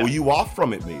to throw you off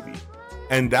from it, maybe.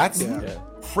 And that's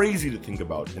crazy to think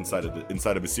about inside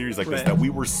of a series like this that we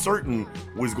were certain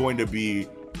was going to be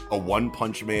a One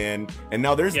Punch Man, and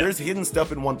now there's hidden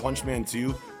stuff in One Punch Man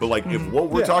too, but like if what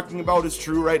we're talking about is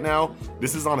true right now,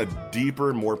 this is on a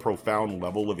deeper, more profound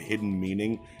level of hidden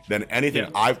meaning than anything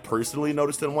I've personally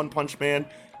noticed in One Punch Man.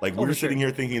 Like we're sitting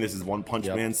here thinking this is One Punch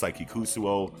Man, Saiki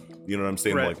Kusuo, you know what I'm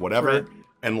saying, like whatever,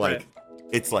 and like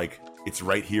it's like it's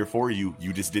right here for you.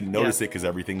 You just didn't notice it because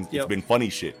everything's it's been funny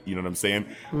shit. You know what I'm saying?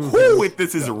 Whoo, if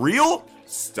this is real,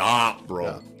 stop,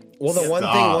 bro. Well, the one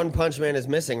thing One Punch Man is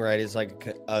missing, right, is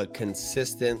like a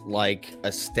consistent, like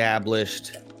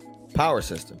established power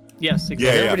system. Yes,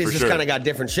 exactly. Everybody's just kind of got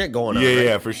different shit going on.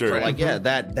 Yeah, for sure. So like,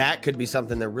 that could be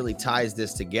something that really ties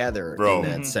this together in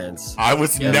that sense. I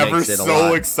was never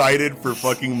so excited for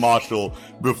fucking Marshall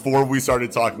before we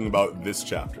started talking about this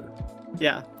chapter.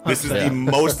 Yeah. This is the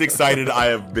most excited I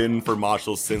have been for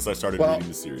Marshall since I started reading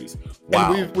the series.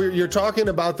 Wow. And you're talking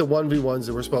about the 1v1s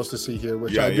that we're supposed to see here,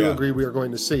 which I do agree we are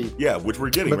going to see. Yeah, which we're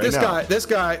getting but right now. This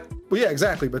guy, well, yeah,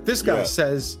 exactly. But this guy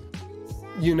says,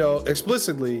 you know,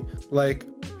 explicitly, like,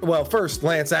 well, first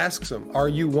Lance asks him, "Are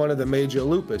you one of the Major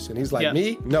Lupus?" And he's like,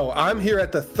 "Me? No, I'm here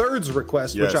at the third's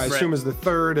request, which I assume is the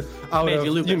third out Major of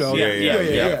Lupus. you know,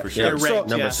 for sure.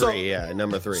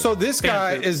 Number three. So this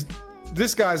guy is.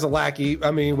 This guy's a lackey.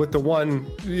 I mean, with the one,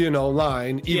 you know,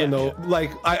 line, even though, like,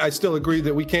 I still agree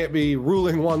that we can't be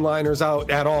ruling one-liners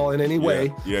out at all in any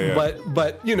way.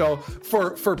 But you know,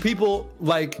 for people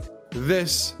like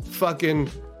this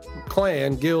fucking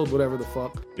clan, guild, whatever the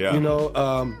fuck, you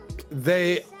know,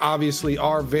 they obviously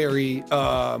are very,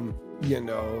 you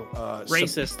know,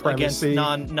 racist against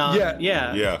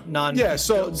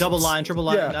so double line, triple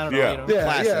line, I don't know, you know.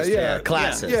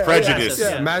 Classist, prejudice,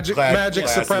 magic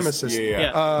supremacist,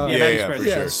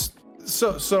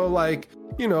 So like,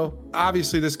 you know,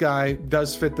 obviously this guy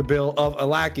does fit the bill of a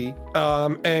lackey,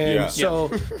 but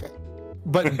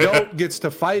Dope gets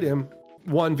to fight him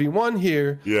 1v1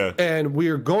 here, and we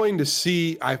are going to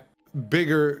see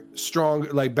bigger, strong,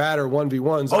 like badder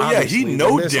 1v1s. Oh yeah, he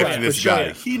no-diffed this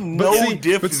guy. He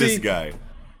no-diffed this guy.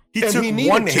 He took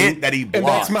one hit that he blocked. And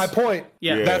that's my point.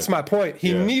 That's my point.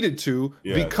 He needed to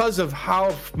because of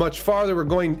how much farther we're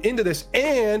going into this,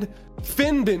 and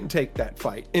Finn didn't take that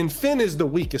fight, and Finn is the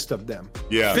weakest of them.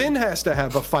 Finn has to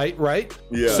have a fight, right?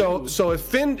 So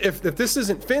if this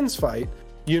isn't Finn's fight,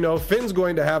 you know, Finn's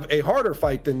going to have a harder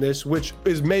fight than this, which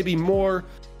is maybe more,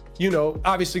 you know,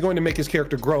 obviously going to make his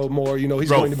character grow more. You know, he's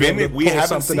going to be able to pull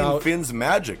something out. Finn's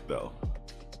magic though.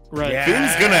 Right.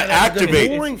 Finn's gonna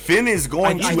activate. Finn is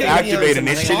going to activate, and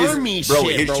his shit is, bro.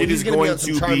 His shit is going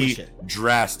to be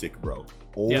drastic, bro.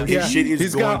 Yeah. His shit is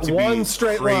he's going got to one be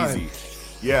straight crazy. line.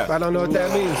 Yeah. I don't know what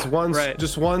that means. Right.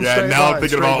 Just one Yeah, straight now line. I'm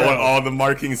thinking straight about what down. all the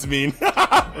markings mean.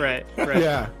 Right.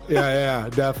 Yeah,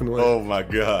 definitely. Oh my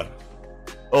god.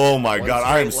 Oh my One god.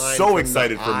 I am straight line so from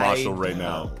excited the for eye Marshall right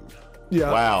now. down.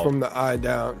 Yeah, Wow. from the eye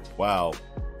down. Wow.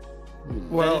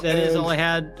 Well, that is and- all I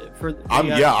had for. I'm-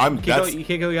 you yeah, I'm- Kiko, that's-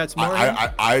 Kiko, you got some more? here?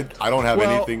 I don't have Well-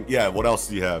 anything. Yeah, what else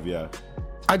do you have? Yeah.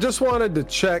 I just wanted to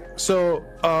check. So,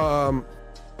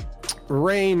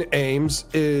 Rain Ames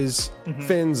is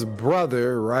Finn's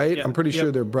brother, right? Yep, I'm pretty sure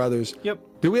yep. they're brothers. Yep.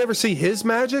 Did we ever see his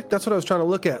magic? That's what I was trying to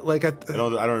look at. Like, I I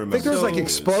don't remember. think there was like what it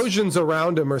is. explosions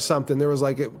around him or something. There was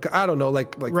like, I don't know,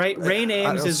 like Right, Rain I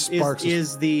don't Ames know, is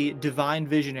sparks. the divine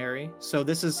visionary. So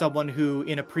this is someone who,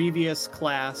 in a previous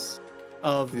class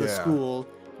of the Yeah. school,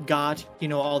 got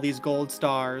all these gold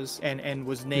stars and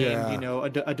was named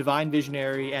Yeah. a divine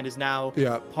visionary and is now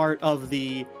Yeah. part of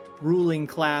the ruling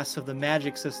class of the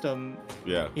magic system.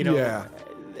 Yeah. Yeah.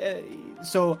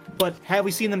 So, but have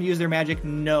we seen them use their magic?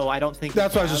 No, I don't think.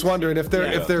 That's we why I was just have. wondering if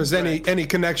Yeah. there's any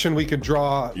connection we could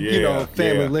draw, Yeah,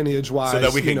 family yeah. lineage wise, So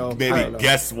that we can I maybe don't know.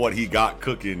 guess what he got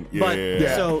cooking. Yeah. But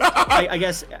Yeah. so I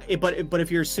guess, but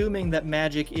if you're assuming that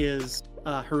magic is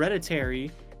hereditary,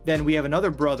 then we have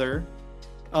another brother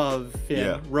of Finn,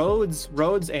 Yeah.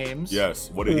 Rhodes Ames.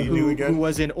 Yes. What did he do Who again?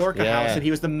 was in Orca Yeah. House, and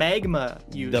he was the magma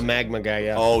user. The magma guy,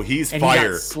 yeah. Oh, he's and fire. He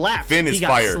got slapped. Finn is he got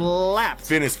fire. Slapped.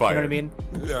 Finn is fire. You know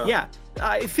what I mean? Yeah.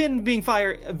 Yeah. Finn being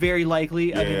fire, very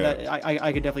likely. I mean, Yeah.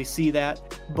 I could definitely see that,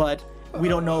 but we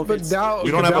don't know if But it's. now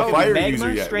We don't have a now- fire magma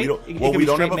user yet. straight- We don't, it well, could we be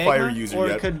don't have a straight fire magma, user or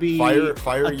yet. it could be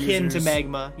fire akin users, to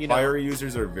magma. Fire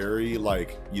users are very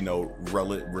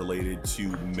related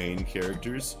to main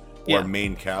characters or Yeah.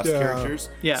 main cast Yeah. characters.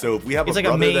 Yeah. So if we have It's a like a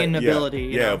brother main that, ability, yeah,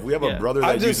 you know? if we have Yeah. a brother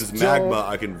I that just uses don't- magma,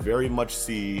 I can very much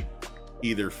see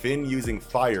either Finn using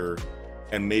fire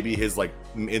and maybe his like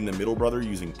in the middle brother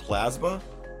using plasma.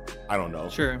 I don't know.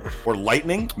 Sure. Or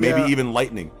lightning, maybe Yeah. even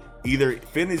lightning. Either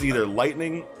Finn is either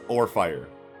lightning or fire.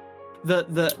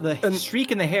 The And-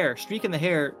 streak in the hair.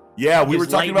 Yeah, we Is were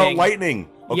talking about lightning. lightning.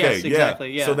 Okay, Yes,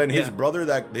 exactly, yeah, So then his yeah. brother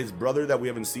that we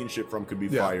haven't seen shit from could be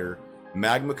Yeah. fire.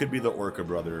 Magma could be the Orca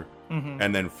brother, Mhm.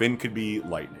 and then Finn could be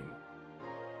lightning.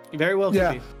 Very well could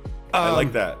Yeah. be. I like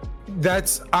Um, that.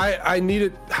 That's I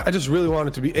needed. I just really want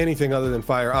it to be anything other than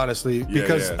fire, honestly,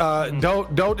 because yeah.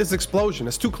 Don't it's explosion.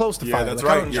 It's too close to Yeah, fire. that's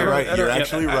Like, I right. don't- You're I don't- right. I don't- You're Yep.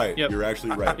 actually right. Yep. You're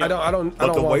actually right. I don't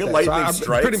But the want way that. lightning I'm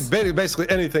strikes- basically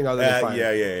anything other than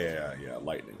fire. Yeah.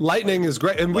 Lightning. Lightning is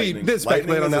great, and we Lightning. did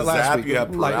speculate Lightning on is that a last zap. week. You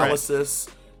have Lightning. paralysis.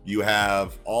 You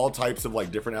have all types of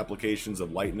like different applications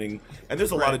of lightning, and there's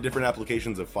a lot of different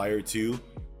applications of fire too.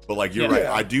 But like you're right,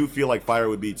 Yeah. I do feel like fire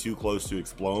would be too close to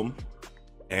explode,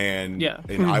 and Yeah.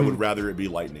 I would rather it be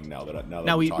lightning now that Now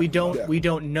we're we talking don't about it. we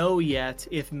don't know yet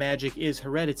if magic is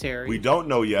hereditary. We don't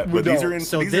know yet, We but these don't. are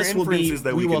So these this are will be inferences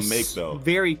that we will can make though.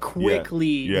 very quickly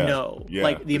Yeah. know. Yeah,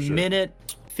 Like the for sure. minute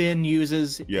Finn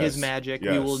uses Yes. his magic, we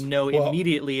Yes. will know Well-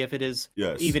 immediately if it is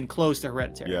Yes. even close to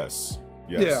hereditary. Yes.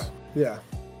 Yeah, yeah.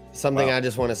 Something Wow. I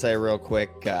just want to say real quick.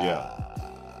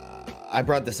 I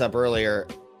brought this up earlier.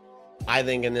 I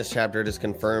think in this chapter it is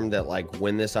confirmed that like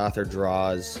when this author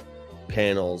draws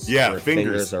panels, Yeah, where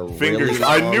fingers. are Fingers. really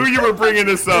I long, knew you were bringing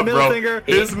this up, middle bro. finger?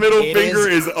 His middle It finger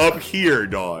is- is up here,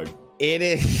 dog. It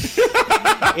is.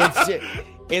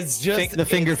 It's just The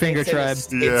finger it's tribe. It's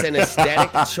an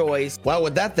aesthetic choice. Well,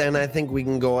 with that, then I think we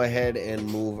can go ahead and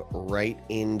move right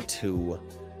into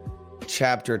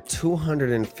chapter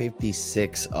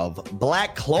 256 of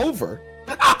Black Clover,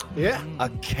 Yeah. A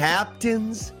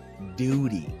Captain's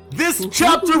Duty. This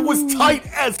chapter was tight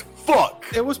as fuck.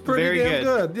 It was pretty Very damn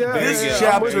good. good. Yeah. This yeah, good. I'm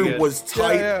chapter with you. was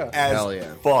tight Yeah. as Hell yeah.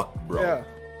 fuck, bro. Yeah.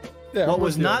 Yeah. What I'm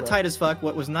was with you, not bro. tight as fuck?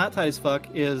 What was not tight as fuck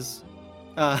is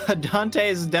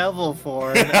Dante's devil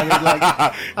form. I mean,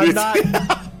 like, I'm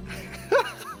not.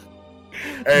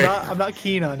 Hey, I'm not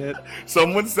keen on it.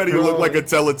 someone said he looked like a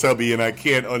Teletubby, and I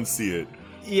can't unsee it.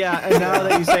 Yeah, and now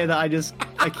that you say that,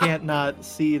 I can't not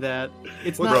see that.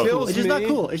 It's What not cool. kills It's just not me-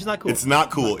 cool. It's just not cool. It's not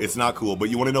cool. It's not cool. But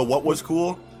you want to know what was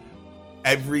cool?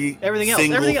 Everything else.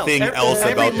 single Everything else. thing Every- else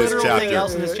every about this literal thing chapter.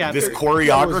 else in this chapter. This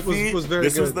choreography. was very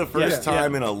this was good. the first Yeah,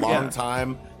 time in a long yeah.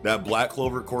 time that Black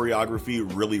Clover choreography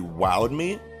really wowed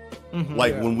me. Mhm.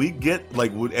 Like Yeah. when we get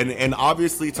like and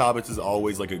obviously Tabbits is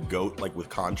always like a goat like with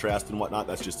contrast and whatnot.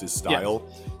 That's just his style.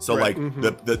 So Right. like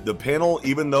the panel,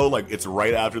 even though like it's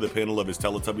right after the panel of his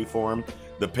Teletubby form,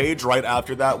 the page right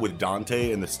after that with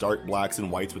Dante and the stark blacks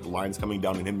and whites with the lines coming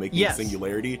down and him making Yes.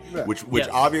 singularity, Yeah. which Yes.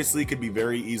 obviously could be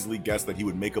very easily guessed that he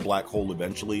would make a black hole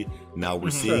eventually. Now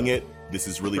we're seeing it. This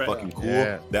is really Right. fucking cool.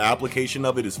 Yeah. The application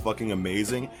of it is fucking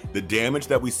amazing. The damage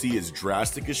that we see is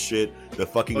drastic as shit. The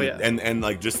fucking Oh, yeah. and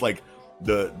like just like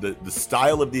The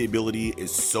style of the ability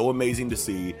is so amazing to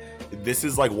see. This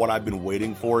is like what I've been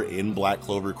waiting for in Black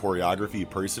Clover choreography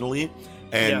personally.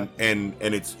 And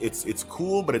it's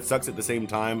cool, but it sucks at the same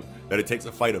time that it takes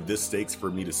a fight of this stakes for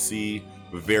me to see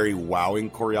very wowing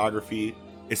choreography,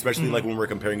 especially like when we're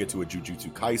comparing it to a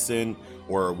Jujutsu Kaisen,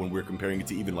 or when we're comparing it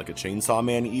to even like a Chainsaw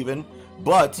Man even.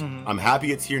 But I'm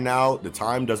happy it's here now. The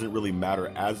time doesn't really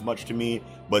matter as much to me,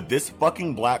 but this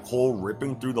fucking black hole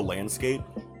ripping through the landscape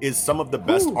is some of the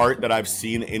best art that I've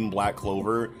seen in Black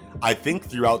Clover, I think,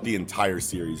 throughout the entire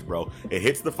series, bro. It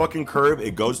hits the fucking curve,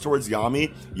 it goes towards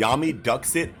Yami, Yami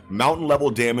ducks it, mountain level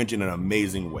damage in an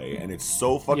amazing way, and it's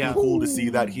so fucking cool to see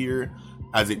that here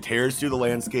as it tears through the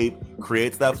landscape,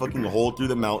 creates that fucking hole through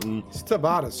the mountain. It's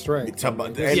Tabata's strength.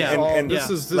 This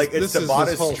is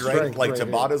Tabata's strength. Like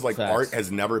Tabata's like Facts. art has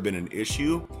never been an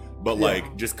issue, but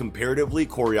like just comparatively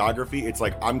choreography, it's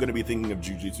like I'm gonna be thinking of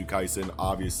Jujutsu Kaisen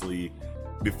obviously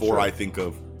before I think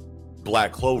of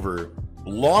Black Clover,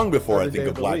 long before I think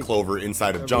of Black Clover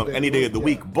inside of Jump, any day of the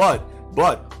week. But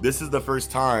this is the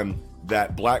first time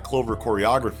that Black Clover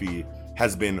choreography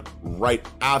has been right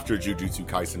after Jujutsu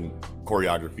Kaisen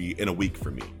choreography in a week for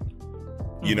me.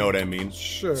 You know what I mean?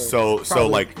 Sure. So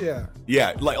like okay.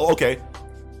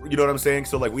 You know what I'm saying?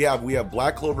 So like we have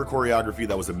Black Clover choreography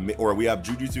that was or we have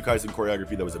Jujutsu Kaisen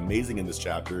choreography that was amazing in this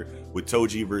chapter with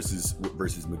Toji versus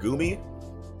Megumi.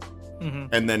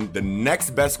 And then the next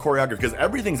best choreography, because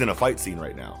everything's in a fight scene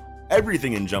right now.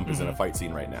 Everything in Jump is in a fight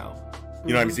scene right now.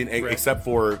 You know what I'm saying? Except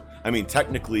for, I mean,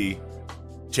 technically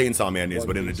Chainsaw Man is,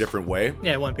 but in a different way.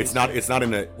 Yeah, One Piece. It's not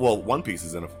in a, well, One Piece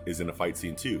is in a fight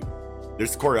scene too.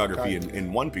 There's choreography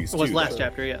in One Piece too. It was last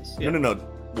chapter, yes. Yeah. No.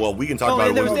 Well, we can talk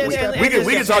about it.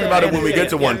 We can talk about it when we get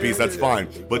to One Piece. That's fine.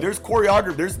 But there's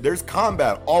choreography. There's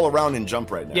combat all around in Jump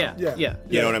right now. Yeah.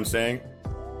 You know what I'm saying?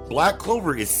 Black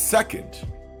Clover is second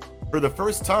for the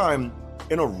first time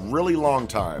in a really long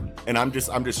time, and I'm just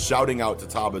shouting out to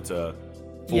Tabata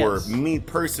for me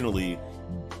personally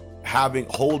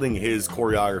holding his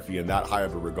choreography in that high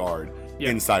of a regard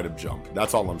inside of Jump.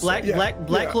 That's all I'm saying.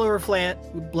 Black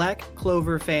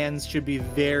Clover fans should be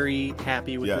very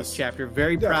happy with this chapter.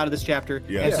 Very proud of this chapter and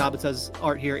Tabata's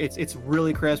art here. It's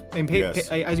really crisp. And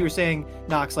as you were saying,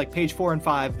 Knox, like page 4 and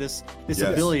 5, this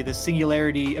ability, this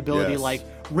singularity ability, like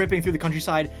ripping through the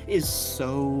countryside is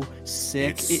so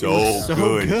sick. It's so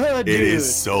good, dude. It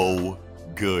is so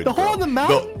good. The hole in the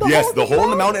mountain? The hole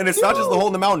in the mountain. And it's not just the hole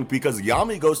in the mountain, because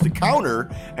Yami goes to counter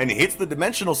and hits the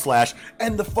dimensional slash,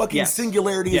 and the fucking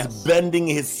singularity is bending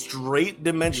his straight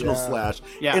dimensional slash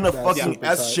in a fucking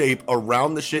S shape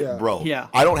around the shit, bro.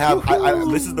 I don't have,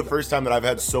 this is the first time that I've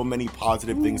had so many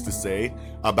positive things to say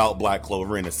about Black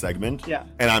Clover in a segment.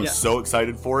 And I'm so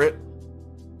excited for it.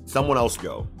 Someone else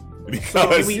go.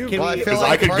 Because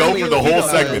I could go for the whole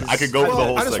segment. I could go for the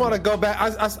whole segment. I just want to go back.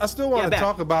 I still want to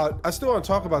talk about. I still want to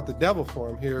talk about the devil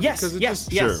form here. Because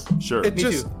Sure. It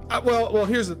just. Well,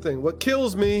 here's the thing. What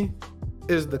kills me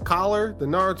is the collar, the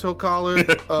Naruto collar,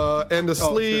 and the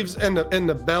sleeves and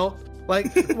the belt.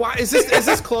 Like, why is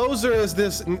this clothes or is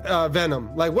this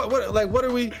Venom? Like, what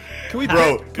are we? Can we?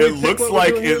 Bro, it looks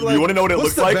like it. You want to know what it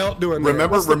looks like?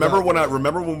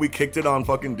 Remember when we kicked it on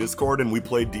fucking Discord and we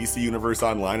played DC Universe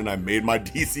Online and I made my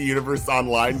DC Universe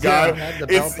Online guy? You had the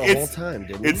belt the whole time,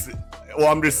 didn't you? Well,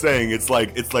 I'm just saying, it's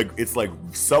like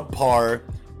subpar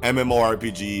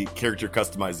MMORPG character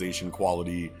customization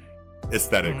quality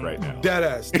aesthetic right now.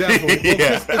 Deadass,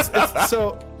 definitely.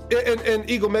 So. And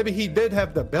Eagle, maybe he did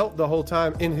have the belt the whole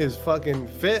time in his fucking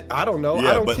fit. I don't know.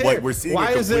 I don't care. Like, we're seeing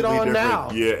why is it on different. now?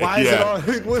 Why is it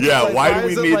on? Why do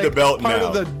we need the belt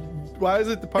now? Why is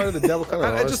it the part of the devil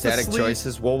color? Just static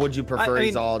choices. What would you prefer?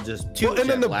 It's all just and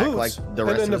then the black, boots, like the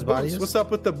rest of his body. What's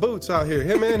up with the boots out here?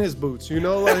 Him and his boots. You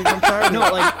know, like I'm tired. No,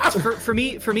 like for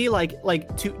me,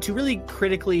 like to really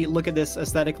critically look at this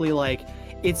aesthetically, like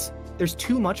there's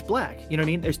too much black. You know what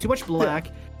I mean? There's too much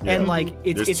black. And like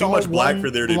it's too all much black one for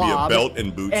there to blob, be a belt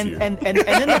and boots here. And then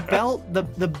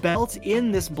the belt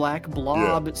in this black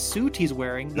blob suit he's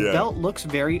wearing, the belt looks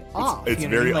very off. It's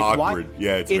very awkward.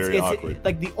 It's very awkward.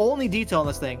 Like the only detail on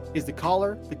this thing is the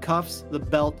collar, the cuffs, the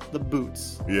belt, the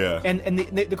boots. Yeah. And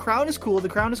the crown is cool. The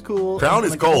crown is cool. Crown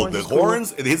is cold. The cool.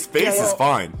 horns. His face is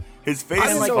fine. His face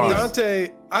is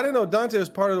fine. I didn't know Dante was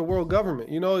part of the world government.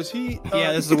 You know, is he?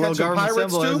 This is the world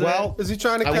government symbol. Is he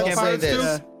trying to catch pirates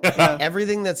too?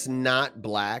 Everything that's not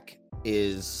black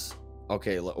is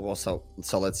okay. Well, so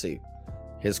let's see.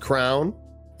 His crown,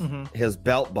 his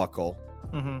belt buckle,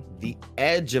 the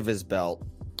edge of his belt,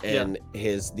 and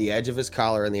the edge of his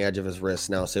collar and the edge of his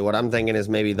wrist. Now, see, what I'm thinking is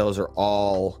maybe those are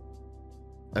all.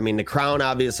 I mean, the crown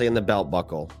obviously and the belt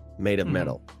buckle made of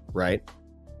metal, right?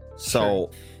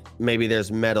 So maybe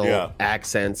there's metal Yeah.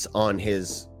 accents on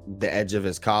the edge of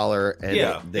his collar and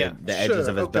Yeah. the edges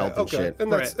of his belt and shit.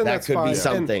 And that's, Right. and That that's could fine. be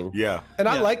something. Yeah. And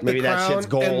I Yeah. like the Maybe crown that shit's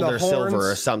and gold the or silver or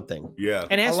horns. something. Yeah.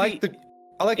 And it I has like to the be,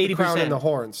 I like the crown 80%. and the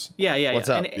horns. yeah. What's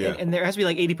up? And, Yeah. and there has to be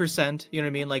like 80%. You know what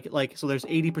I mean? Like so. There's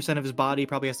 80% of his body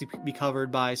probably has to be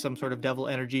covered by some sort of devil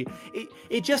energy.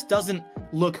 It just doesn't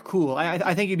look cool.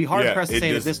 I think you'd be hard Yeah, pressed to it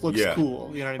say just- that this looks yeah. cool.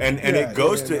 You know what I mean? And Yeah, it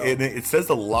goes yeah, to no. and it says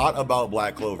a lot about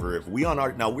Black Clover. If we on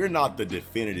our now we're not the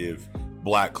definitive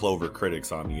Black Clover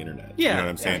critics on the internet. You Yeah, know what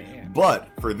I'm yeah, saying? yeah. But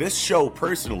for this show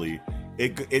personally,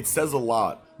 it says a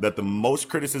lot that the most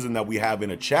criticism that we have in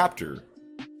a chapter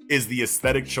is the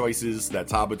aesthetic choices that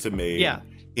Tabata made Yeah.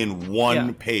 in one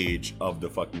Yeah. page of the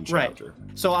fucking Right. chapter.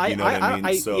 So You know what I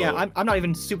mean? So- I'm not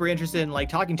even super interested in like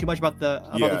talking too much about the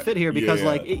Yeah, fit here because yeah.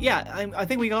 like I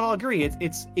think we can all agree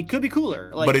it could be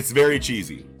cooler. Like, But it's very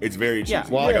cheesy. It's very cheesy. Yeah.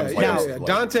 Well, Like, Yeah, I'm yeah, saying, yeah. like-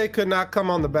 Dante could not come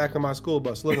on the back of my school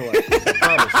bus looking like this. I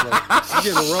promise, man.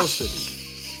 He's getting roasted.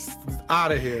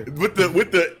 Out of here. with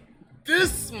the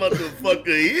this motherfucker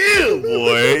here,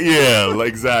 boy. Yeah, like,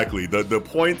 exactly. The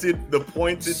pointed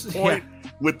point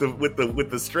with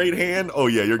the straight hand. Oh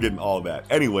yeah, you're getting all that.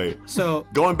 Anyway, so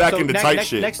going back so into tight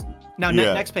shit.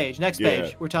 Next page. Yeah.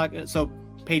 We're talking. So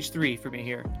page 3 for me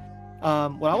here.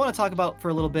 What I want to talk about for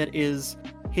a little bit is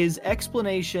his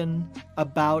explanation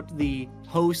about the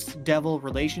host devil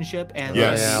relationship and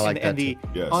Yes. Yeah, I like and that the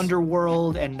Yes.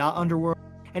 underworld and not underworld.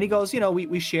 And he goes,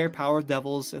 we share power with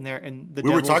devils and the We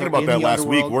were devils talking are about in that the last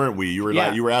week, underworld. weren't we? You were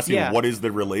Yeah, you were asking yeah. what is the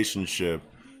relationship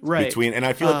Right. between, and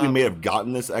I feel like we Um, may have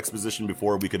gotten this exposition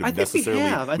before. We could I have think we necessarily,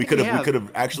 have. I we think could we have, we have. could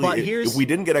have actually, But if here's- we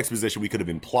didn't get exposition, we could have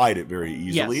implied it very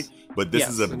easily. Yes. But this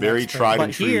Yes. is a The very next tried But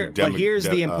and true. here's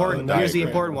the important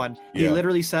diagram. one. He Yeah.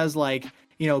 literally says like,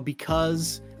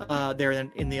 because they're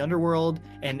in the underworld,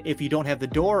 and if you don't have the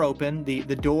door open, the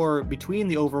door between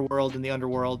the overworld and the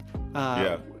underworld,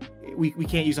 we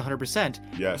can't use 100%.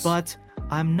 Yes. But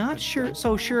I'm not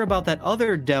so sure about that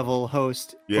other devil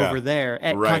host Yeah. over there.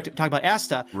 Right. Talk about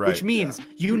Asta, Right. which means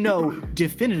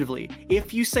definitively.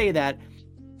 If you say that,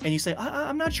 and you say,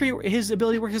 I'm not sure his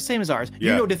ability works the same as ours.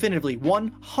 Yeah. You know definitively,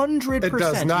 100%. It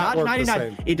does not work the 99.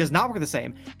 same. It does not work the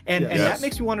same. And Yes. and Yes. that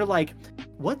makes me wonder, like,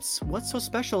 what's so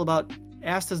special about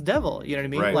Asta's devil? You know what I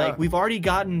mean? Right. Like, Yeah. we've already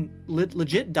gotten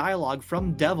legit dialogue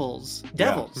from devils. Mhm. You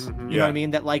know Yeah. what I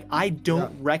mean? That, like, I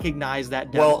don't recognize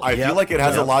that devil. Well, I Yep. feel like it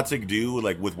has a Yep. lot to do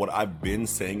like with what I've been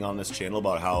saying on this channel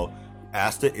about how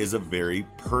Asta is a very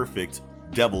perfect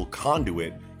devil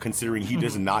conduit, considering he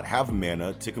does not have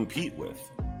mana to compete with,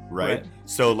 right? Right.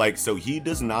 So he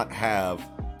does not have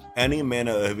any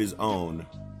mana of his own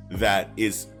that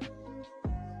is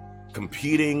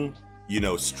competing,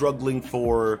 struggling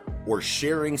for or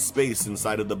sharing space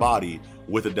inside of the body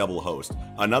with a devil host.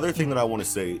 Another thing that I want to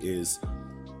say is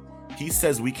he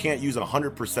says we can't use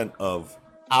 100% of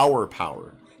our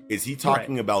power. Is he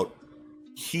talking about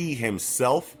he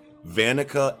himself,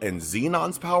 Vanica, and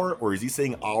Xenon's power, or is he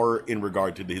saying our in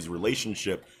regard to his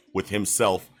relationship with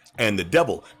himself and the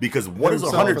devil? Because what is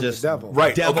Himself 100? and the just devil.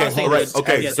 Right. Devil Okay. host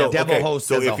Okay. as- So devil okay, host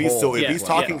so as if a he's whole. if Yeah, he's yeah.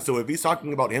 talking if he's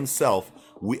talking about himself,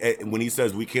 when he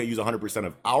says we can't use 100%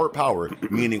 of our power,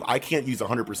 meaning I can't use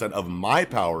 100% of my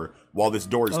power while this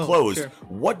door is closed. sure.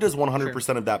 What does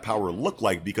 100% of that power look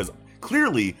like? Because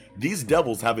clearly these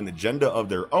devils have an agenda of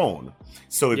their own.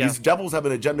 So if Yeah. these devils have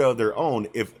an agenda of their own,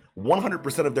 if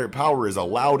 100% of their power is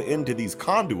allowed into these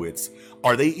conduits,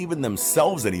 are they even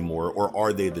themselves anymore, or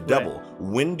are they the devil?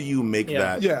 When do you make Yeah.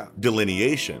 that Yeah.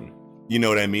 delineation? You know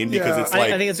what I mean? Because Yeah. it's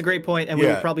like I think it's a great point, and we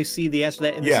Yeah. will probably see the answer to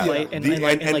that in Yeah. this fight. And, The- and,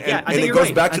 like, and- yeah, I and think it you're goes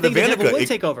right. back to I the think the devil Vanica. would It-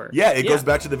 take over. Yeah, it goes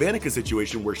back to the Vanica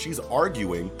situation where she's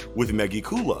arguing with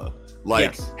Megikula.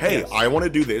 Like, Yes, hey, yes. I want to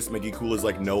do this. Megikula's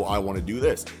like, no, I want to do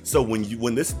this. So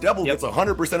when this devil Yep. gets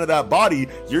 100% of that body,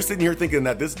 you're sitting here thinking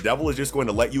that this devil is just going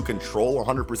to let you control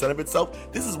 100% of itself.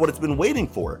 This is what it's been waiting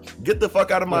for. Get the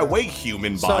fuck out of my way,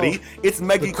 human So, body. It's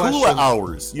Megikula question-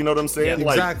 hours. You know what I'm saying? Yeah.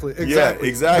 Like, Exactly. Yeah,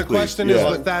 exactly. The question Yeah.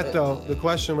 is with that though. The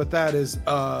question with that is,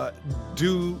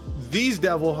 do these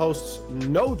devil hosts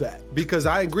know that? Because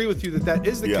I agree with you that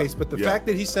is the Yeah, case. But the yeah. fact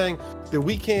that he's saying that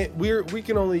we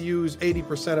can only use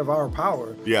 80% of our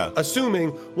power. Yeah.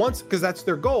 Assuming because that's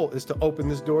their goal is to open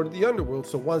this door to the underworld.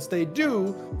 So once they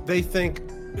do, they think.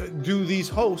 Do these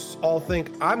hosts all think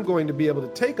I'm going to be able to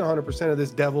take 100% of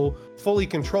this devil, fully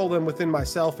control them within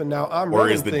myself, and now I'm Or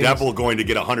running is the things? devil going to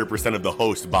get 100% of the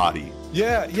host body?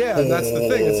 Yeah, that's the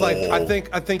thing. It's like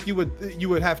I think you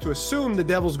would have to assume the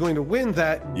devil's going to win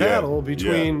that Yeah, battle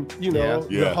between yeah.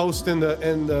 the host and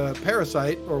the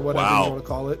parasite or whatever Wow. you want to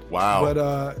call it.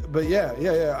 Wow. But yeah.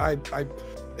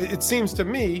 it seems to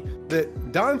me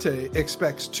that Dante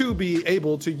expects to be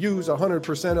able to use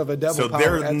 100% of a devil So power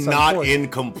they're at some not point. in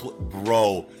complete,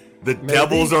 bro. The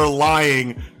devils are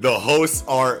lying. The hosts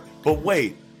are. But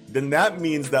wait, then that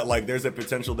means that like there's a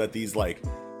potential that these like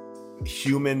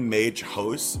human mage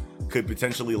hosts could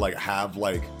potentially like have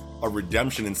like a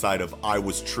redemption inside of I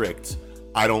was tricked.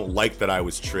 I don't like that I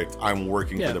was tricked. I'm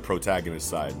working for the protagonist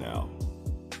side now.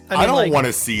 I don't like, want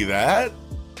to see that.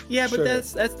 Yeah, but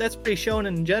Sure. that's pretty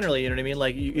shonen generally. You know what I mean?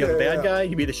 Like you have a bad guy,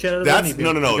 you beat the shit out of him. That's he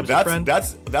no. becomes his friend.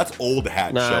 That's old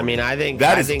hat. No, shonen. I mean, I think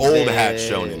that I is think old that- hat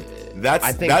shonen. That's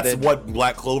I think that's that- what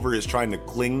Black Clover is trying to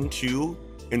cling to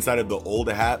inside of the old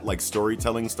hat like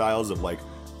storytelling styles of like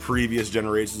previous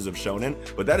generations of shonen.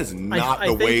 But that is not I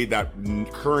the think- way that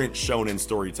current shonen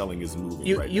storytelling is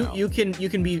moving right now. You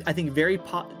can be, I think, very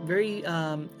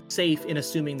safe in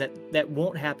assuming that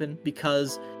won't happen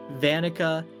because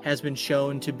Vanica has been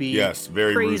shown to be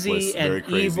very crazy ruthless, and very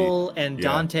crazy. evil, and Yeah.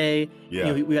 Dante. Yeah.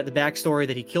 You know, we got the backstory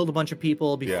that he killed a bunch of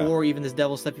people before even this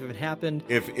devil stuff even happened.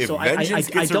 If So vengeance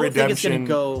I gets a don't think it's redemption, gonna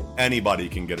go. anybody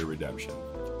can get a redemption.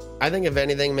 I think if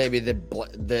anything, maybe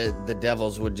the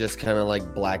devils would just kind of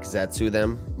like Black Zetsu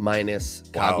them minus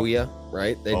Wow. Kaguya,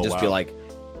 right? They'd Oh, just be wow. like,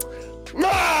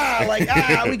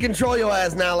 we control your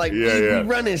ass now, like Yeah, we yeah.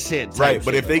 run this shit. type Right,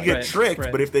 but shit. if they get Right, tricked,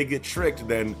 right. but if they get tricked,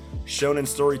 then shonen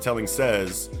storytelling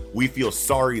says we feel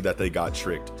sorry that they got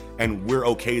tricked, and we're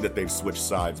okay that they've switched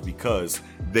sides because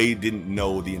they didn't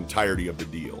know the entirety of the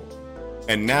deal.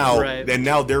 And now, Right.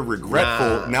 now they're regretful.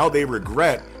 Nah. Now they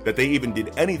regret that they even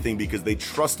did anything because they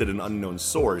trusted an unknown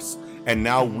source. And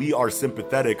now we are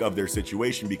sympathetic of their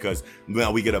situation because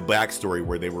now we get a backstory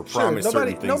where they were Sure, promised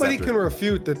certain things. nobody after- can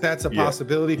refute that that's a Yeah.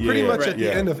 possibility Yeah, pretty yeah, much right, at the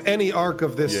yeah. end of any arc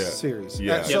of this Yeah. series.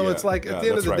 Yeah, So yeah, it's like yeah, at the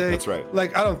end of that's the right, day, that's right.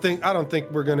 like I don't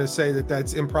think we're gonna say that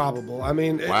that's improbable. I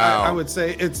mean, Wow. I would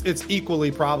say it's equally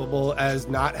probable as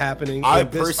not happening. I in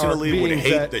this arc personally would being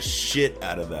hate that- the shit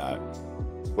out of that.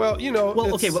 Well, you know,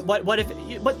 Well, okay, it's- but what if?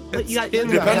 But it's you got, in It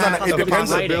the depends on hat it of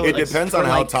depends, possibility. it Like, depends on or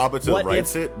how like, Tabata what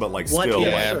writes if- it, but like what still,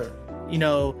 if- like, sure. you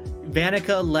know,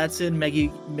 Vanica lets in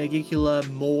Megicula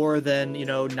more than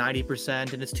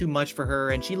 90%, and it's too much for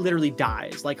her, and she literally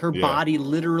dies. Like her Yeah. body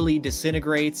literally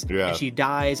disintegrates, Yeah. and she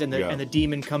dies, and the Yeah. and the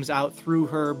demon comes out through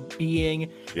her being,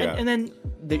 Yeah. and then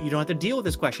you don't have to deal with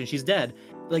this question. She's dead.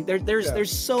 Like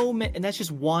there's so many, and that's just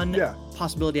one Yeah.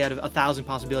 possibility out of 1,000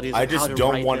 possibilities. I of how just to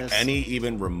don't write want this. any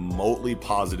even remotely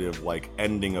positive like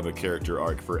ending of a character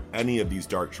arc for any of these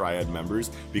Dark Triad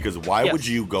members, because why would Yes.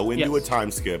 you go into Yes. a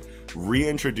time skip,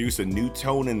 reintroduce a new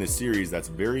tone in the series that's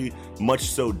very much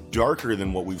so darker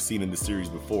than what we've seen in the series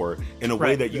before, in a way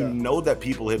Right. that you Yeah. know that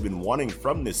people have been wanting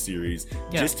from this series,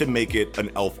 Yeah. just to make it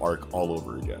an elf arc all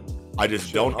over again. I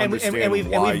just don't And, understand we've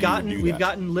why gotten you would do we've that.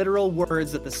 gotten literal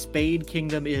words that the Spade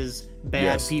Kingdom is bad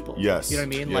Yes, people. yes, You know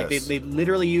what I mean? Like yes, they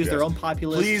literally use their yes. own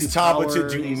populace. Please, to power Tabata,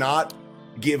 do these- not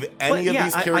give any of yeah,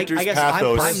 these I characters guess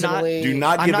pathos. I'm not. Do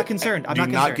not I'm give, not concerned. I'm do not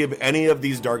not concerned. give any of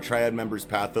these Dark Triad members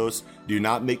pathos. Do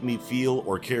not make me feel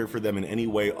or care for them in any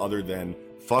way other than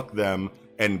fuck them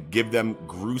and give them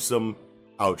gruesome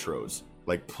outros.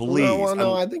 Like, please.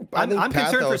 No, I think I'm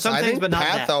concerned for some I things, think but not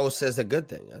that. pathos is a good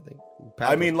thing. I think.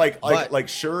 I mean, But- like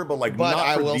sure, but like, But not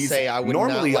I for will these. say I would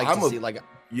normally not like I'm to a see like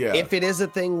yeah. if it is a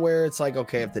thing where it's like,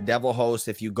 okay, if the devil host,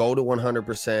 if you go to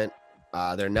 100%,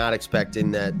 they're not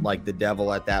expecting that like the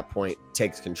devil at that point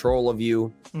takes control of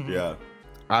you. Mhm. yeah.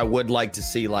 I would like to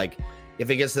see like if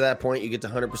it gets to that point, you get to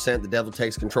 100%, the devil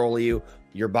takes control of you,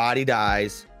 your body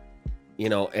dies,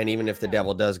 and even if the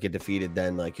devil does get defeated,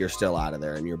 then like you're still out of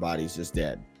there and your body's just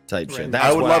dead type Right. shit. That's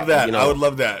I would what love that. you I would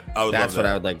love that. I would That's love what that.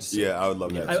 I would like to see. Yeah, I would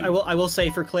love that. I too. will say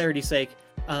for clarity's sake,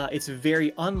 it's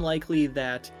very unlikely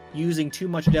that using too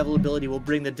much devil ability will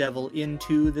bring the devil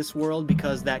into this world,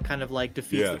 because that kind of like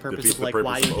defeats the purpose defeats of the like purpose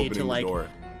why of you need to opening the like door.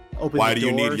 open Why the do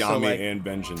you door. need So, Yami like, and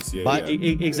vengeance? Yeah, But-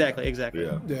 yeah. exactly.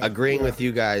 Yeah. Yeah. Agreeing with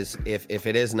you guys, if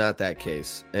it is not that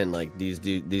case, and like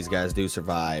these guys do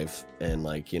survive and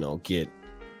like get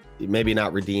maybe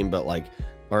not redeemed, but like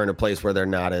are in a place where they're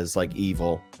not as like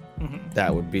evil, Mhm.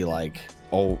 that would be like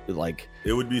like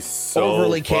It would be so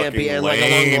overly fucking campy and like along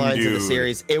the lame, lines of the dude.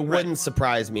 series. It wouldn't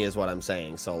surprise me, is what I'm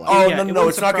saying. So like, Oh Yeah, no, it no, wouldn't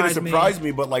it's not going to surprise me. surprise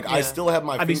me. But like, I Yeah. still have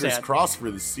my I'd be fingers sad. crossed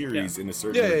for the series in a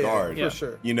certain Yeah, regard. Yeah. for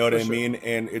sure. You know what For I sure. mean?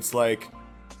 And it's like,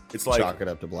 chalk it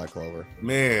up to Black Clover.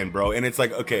 man, bro. And it's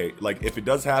like, okay, like if it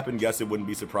does happen, yes, it wouldn't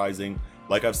be surprising.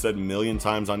 Like I've said a million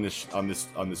times on this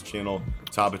channel,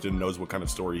 Tabata knows what kind of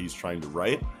story he's trying to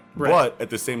write. Right. But at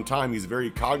the same time, he's very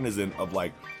cognizant of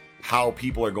like how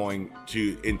people are going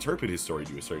to interpret his story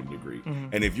to a certain degree. Mhm.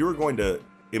 And if you're going to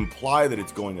imply that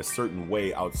it's going a certain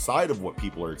way outside of what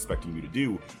people are expecting you to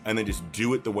do, and then just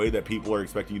do it the way that people are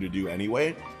expecting you to do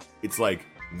anyway, it's like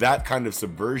that kind of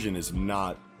subversion is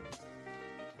not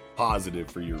positive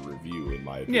for your review, in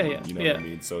my opinion. You know what I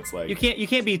mean? So it's like you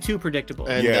can't be too predictable.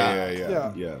 And,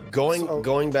 yeah.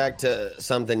 Going back to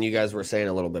something you guys were saying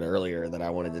a little bit earlier that I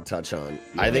wanted to touch on.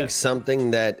 I think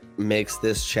something that makes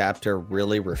this chapter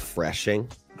really refreshing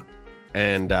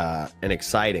and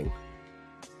exciting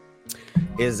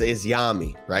is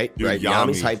Yami, right? Dude, right.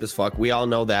 Yami's hype as fuck. We all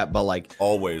know that, but like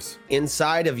always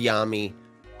inside of Yami,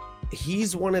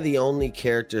 he's one of the only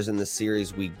characters in the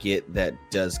series we get that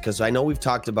does, because I know we've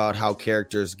talked about how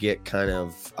characters get kind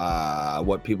of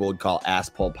what people would call ass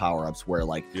pull power-ups, where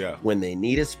like when they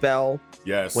need a spell,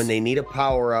 when they need a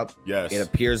power-up, it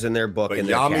appears in their book. But and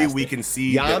Yami, we can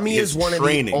see Yami is one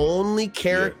training. of the only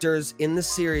characters in the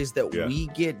series that we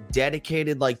get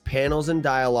dedicated like panels and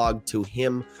dialogue to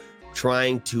him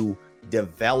trying to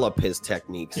develop his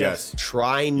techniques,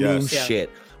 try new shit.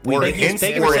 Thank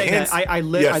you for saying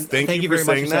that. Thank you very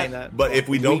much for saying that. But if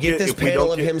we don't get this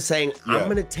panel of him saying, I'm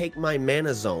going to take my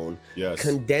mana zone,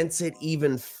 condense it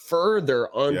even further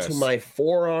onto my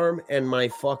forearm and my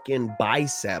fucking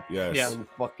bicep, and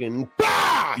fucking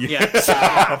I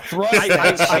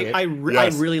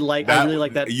really like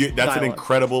that. That's an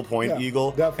incredible point,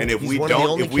 Eagle. Definitely. And if he's we one don't, of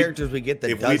the only characters we get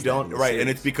that does that in the right, series. and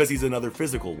it's because he's another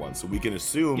physical one, so we can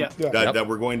assume that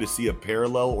we're going to see a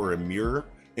parallel or a mirror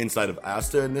inside of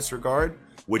Asta in this regard,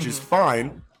 which is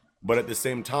fine, but at the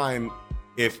same time,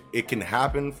 if it can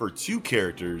happen for two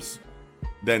characters,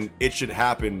 then it should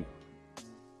happen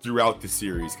throughout the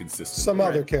series consistently. Some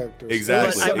other characters.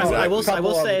 Exactly. I will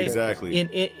say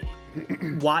exactly.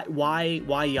 Why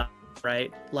Yami,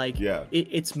 right? Like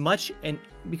it's much, and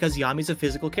because Yami's a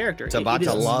physical character.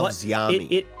 Tabata loves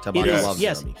Yami. Tabata loves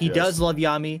Yami. He does love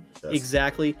Yami,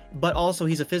 exactly. But also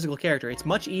he's a physical character. It's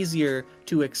much easier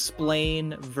to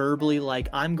explain verbally, like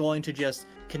I'm going to just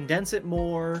condense it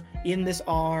more in this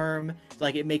arm.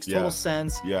 Like it makes total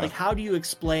sense. Like how do you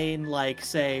explain, like,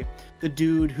 say, the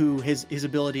dude who his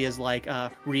ability is like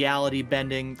reality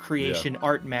bending creation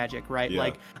art magic, right?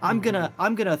 Like I'm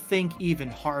gonna think even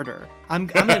harder. I'm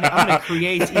gonna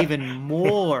create even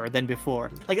more than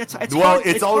before. Like it's hard,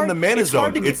 it's all in the mana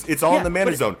zone. It's all in the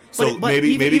mana zone. So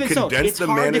maybe condense the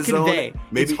mana zone.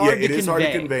 Maybe it is hard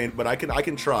to convey, but I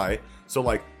can try. So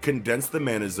like condense the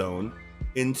mana zone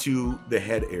into the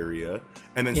head area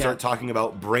and then start talking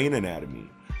about brain anatomy.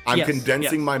 I'm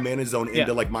condensing my mana zone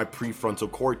into like my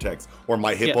prefrontal cortex or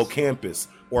my hippocampus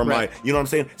or my, you know what I'm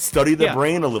saying? Study the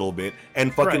brain a little bit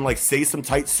and fucking like say some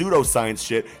tight pseudoscience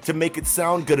shit to make it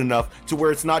sound good enough to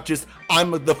where it's not just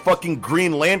I'm the fucking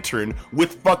Green Lantern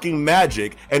with fucking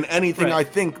magic and anything I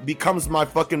think becomes my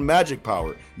fucking magic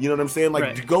power. You know what I'm saying?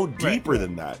 Like to go deeper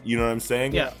than that. You know what I'm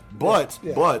saying? But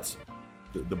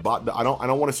I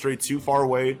don't want to stray too far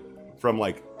away from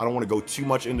like, I don't want to go too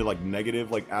much into like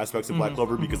negative like aspects of Black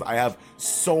Clover because I have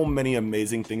so many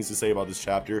amazing things to say about this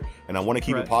chapter, and I want to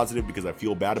keep it positive because I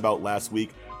feel bad about last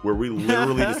week where we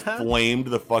literally just flamed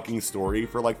the fucking story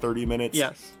for like 30 minutes.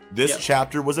 This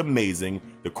chapter was amazing.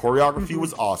 The choreography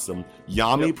was awesome.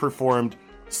 Yami performed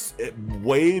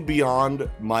way beyond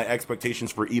my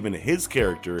expectations for even his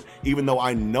character, even though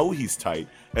I know he's tight.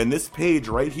 And this page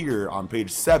right here on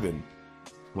page 7,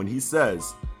 when he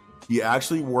says he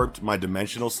actually warped my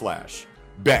dimensional slash.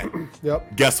 Bet.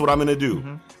 Guess what I'm gonna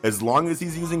do? As long as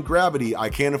he's using gravity, I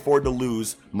can't afford to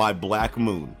lose my black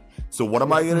moon. So what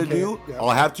am I gonna do? I'll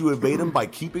have to evade him by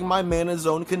keeping my mana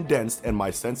zone condensed and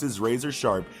my senses razor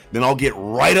sharp. Then I'll get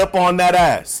right up on that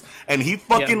ass. And he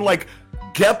fucking like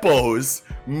Geppos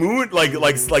moon like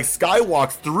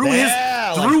skywalks through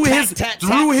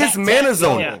his mana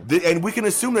zone. And we can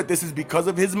assume that this is because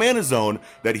of his mana zone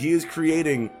that he is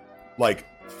creating like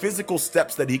physical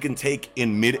steps that he can take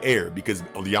in midair, because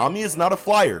Yami is not a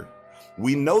flyer.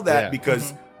 We know that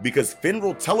because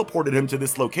Finral teleported him to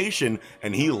this location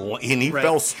and he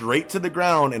fell straight to the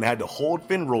ground and had to hold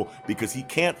Finral because he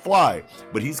can't fly.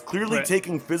 But he's clearly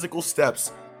taking physical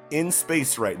steps in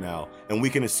space right now, and we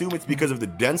can assume it's because of the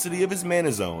density of his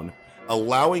mana zone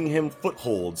allowing him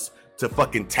footholds to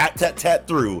fucking tat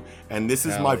through. And this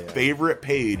is my favorite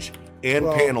page and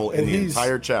panel in the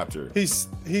entire chapter. He's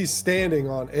standing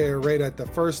on air right at the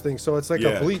first thing, so it's like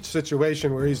a Bleach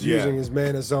situation where he's using his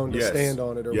mana zone to stand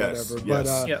on it or whatever.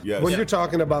 But when you're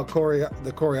talking about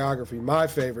the choreography, my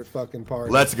favorite fucking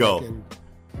part. Let's go.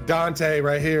 Dante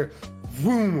right here,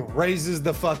 boom, raises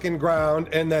the fucking ground,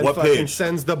 and then What fucking page?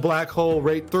 sends the black hole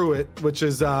right through it, which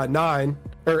is 9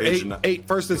 or Page 8. nine. 8.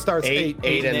 First it starts 8.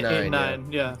 Eight and Eight, nine,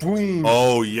 yeah. Boom.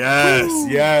 Oh yes,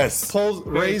 yes.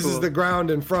 Raises cool. the ground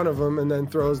in front of him, and then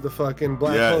throws the fucking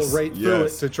black Yes, hole right through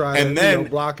yes. it to try And and then-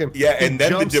 block him. Yeah, He and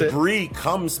then the jumps it. debris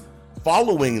comes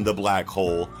following the black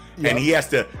hole, Yep. and he has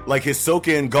to like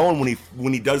Hisoka and Gon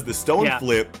when he does the stone Yeah,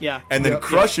 flip, yeah. and then Yep.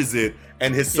 crushes it,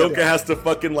 and Hisoka Yeah. has to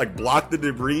fucking like block the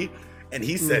debris, and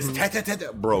he says, Mm-hmm. "Ta ta ta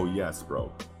ta." Bro, yes,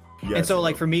 bro. Yes, And so bro.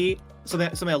 like for me,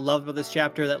 something I love about this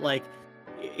chapter that like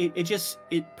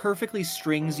it perfectly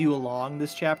strings you along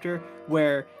this chapter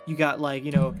where you got like,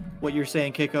 you know, what you're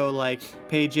saying, Kiko, like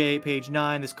page 8, page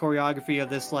 9, this choreography of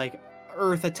this like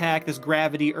earth attack, this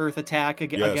gravity earth attack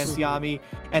Yes. against Yami,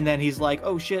 and then he's like,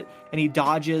 oh shit, and he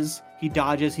dodges, he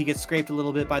gets scraped a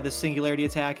little bit by the singularity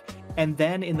attack, and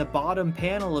then in the bottom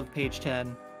panel of page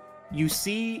 10 you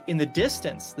see in the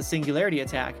distance the singularity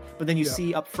attack, but then you Yeah.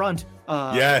 see up front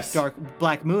Yes. dark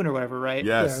black moon or whatever, right?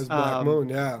 Yeah, yes, it's Black Um, Moon,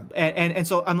 yeah. And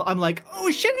so I'm like, oh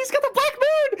shit, he's got the black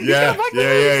moon. He's Yeah, got the black yeah,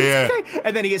 moon. yeah, This is yeah. great.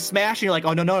 And then he gets smashed, and you're like,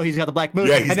 oh no, he's got the black moon.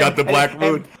 Yeah, he's And got the black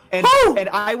moon. And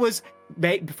I was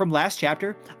from last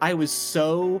chapter, I was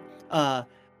so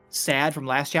sad from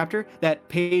last chapter that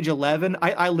page 11,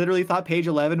 I literally thought page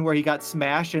 11 where he got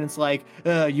smashed, and it's like,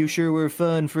 you sure were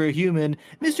fun for a human,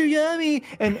 Mr. Yummy,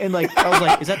 and like I was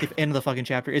like, is that the end of the fucking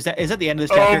chapter? Is that the end of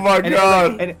this chapter? Oh my And,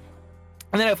 God. and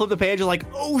then I flipped the page, and like,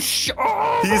 oh shit.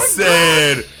 he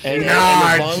said, And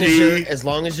 "Nah, G." as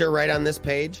long as you're right on this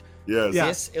page, Yes. Yeah.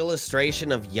 this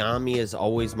illustration of Yami is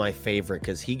always my favorite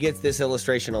because he gets this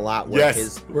illustration a lot where Yes.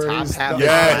 his Where top he's half the- is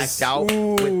Yes. blacked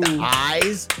out with the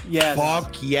eyes. Yes.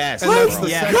 Fuck yes. And that's bro. the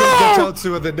Yeah. second Go!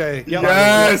 Gototsu of the day.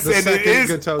 Yes, The and it second is.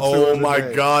 Gototsu Oh of the my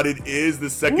day. God, it is the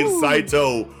second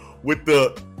Saito with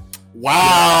the.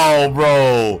 Wow,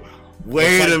 bro. It's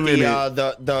Wait like a minute.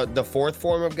 The fourth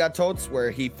form of Gatots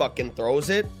where he fucking throws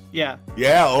it. Yeah.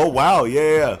 Yeah. Oh wow.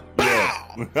 Yeah.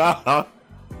 Yeah.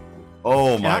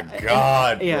 Oh my Yeah,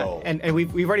 God, Yeah, bro. and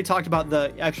we've already talked about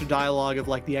the extra dialogue of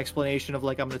like the explanation of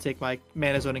like I'm gonna take my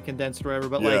mana zone and condense it or whatever,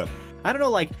 but Yeah. like I don't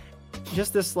know, like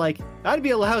just this like I'd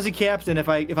be a lousy captain if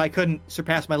I couldn't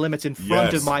surpass my limits in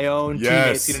front Yes. of my own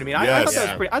Yes. teammates. You know what I mean? I thought Yes. that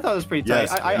was pretty. I thought it was pretty Yes.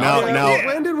 tight. I, Now- I, now-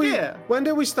 yeah. When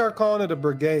did we start calling it a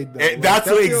brigade? Though? That's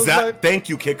that what feels exact. like- Thank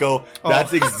you, Kiko.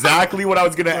 That's exactly what I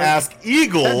was gonna ask That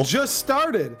Eagle. just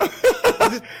started.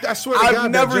 I swear to God, I've that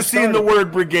never just seen the started.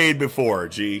 word brigade before.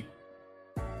 G.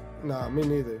 Nah, me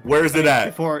neither. Where's it at?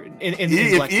 Before in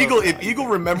If Black Eagle, Clover. if Eagle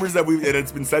remembers that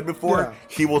it's been said before, Yeah.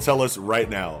 he will tell us right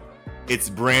now.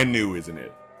 It's brand new, isn't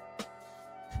it?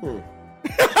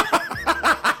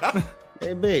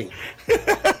 Maybe.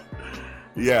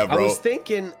 Yeah, I bro. was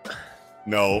thinking.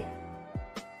 No.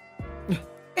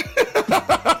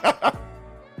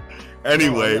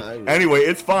 Anyway, No, anyway,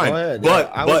 it's fine. Go ahead.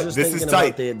 But I was but just this thinking is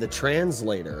tight. about the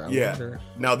translator. I Yeah. wonder-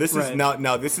 Now this is Right.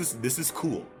 now this is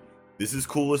cool. This is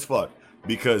cool as fuck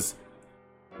because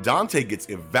Dante gets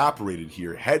evaporated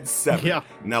here, head severed. Yeah.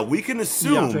 Now we can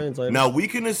assume. Translator. Now we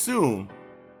can assume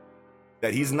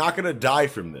that he's not gonna die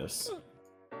from this,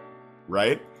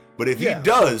 right? But if Yeah. he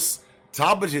does,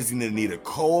 Tabata is gonna need a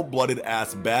cold-blooded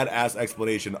ass, badass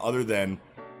explanation other than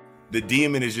the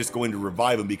demon is just going to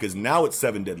revive him because now it's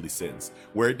 7 deadly sins,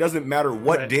 where it doesn't matter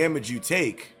what Right. damage you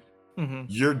take, Mhm.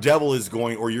 your devil is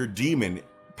going, or your demon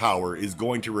power is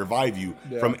going to revive you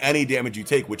Yeah. from any damage you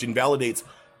take, which invalidates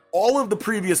all of the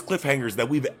previous cliffhangers that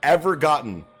we've ever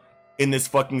gotten in this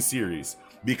fucking series.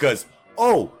 Because,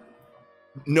 oh,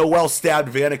 Noelle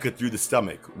stabbed Vanica through the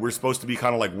stomach. We're supposed to be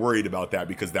kind of like worried about that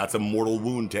because that's a mortal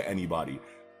wound to anybody.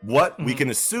 What we Mhm. can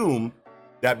assume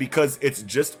that because it's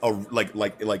just a like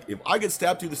if I get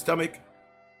stabbed through the stomach,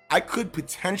 I could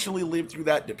potentially live through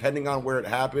that depending on where it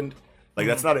happened. Like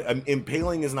that's not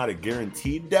impaling is not a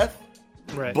guaranteed death,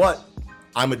 Right. but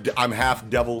I'm half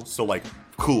devil, so like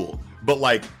cool. But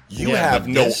like you Yeah, have but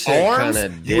no this shit arms,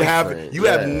 kinda you have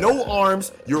different, no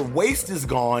arms. Your waist is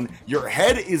gone. Your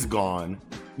head is gone.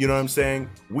 You know what I'm saying?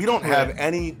 We don't have Right.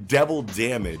 any devil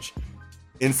damage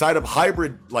inside of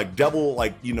hybrid like devil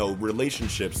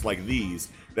relationships like these.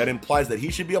 That implies that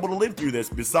he should be able to live through this.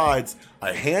 Besides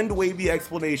a hand wavy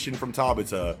explanation from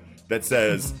Tabata that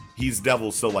says he's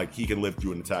devil, so like he can live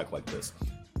through an attack like this.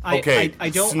 Okay, I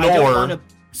don't snore. I don't want to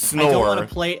Snore.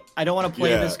 play. I don't want to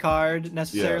play Yeah. this card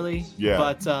necessarily. Yeah.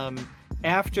 But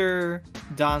after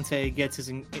Dante gets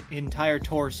his entire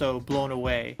torso blown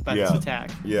away by this Yeah.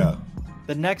 attack, Yeah.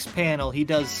 the next panel he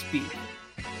does speak.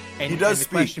 And, He does and speak.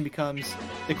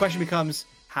 The question becomes,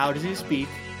 how does he speak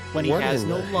when he What has in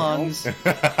no the lungs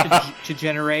to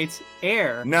generate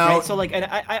air? Now- right? So like, and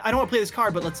I don't want to play this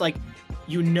card, but let's like.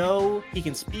 you know he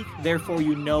can speak, therefore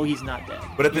you know he's not dead.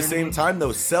 But at the You know what I same mean? time,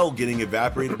 though, Cell getting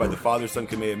evaporated by the Father-Son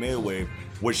Kamehameha wave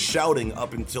was shouting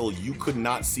up until you could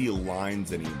not see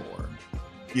lines anymore.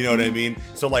 You know what I mean?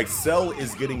 So like Cell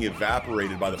is getting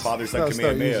evaporated by the Father-Son Gotta start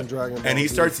Kamehameha, using Dragon Ball and he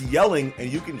Z. starts yelling, and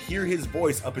you can hear his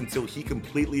voice up until he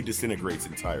completely disintegrates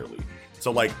entirely. So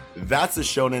like that's a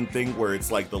shonen thing where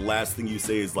it's like the last thing you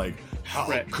say is like, "How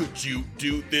Right. could you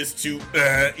do this to?"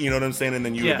 You know what I'm saying? And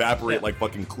then you Yeah, evaporate yeah. like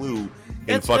fucking Clue in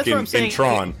That's what fucking I'm saying. in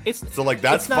Tron. It's So like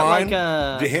that's it's not fine.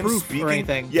 like Him proof speaking, or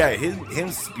anything. yeah, him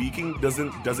speaking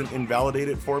doesn't invalidate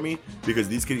it for me because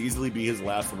these could easily be his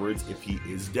last words if he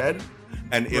is dead.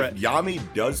 And if Right. Yami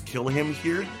does kill him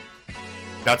here,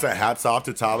 that's a hats off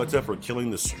to Tabata for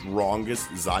killing the strongest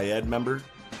Zayed member.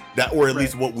 That, or at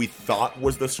least what we thought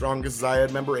was the strongest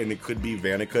Zayed member, and it could be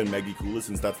Vanica and Megikula,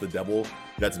 since that's the devil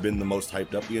that's been the most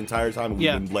hyped up the entire time. We've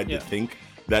Yeah, been led yeah. to think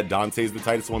that Dante's the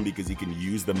tightest one because he can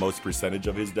use the most percentage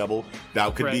of his devil.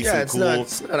 That could Right. be Yeah, some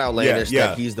it's cool. not outlandish Yeah, yeah.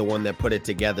 that he's the one that put it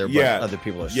together, but Yeah, other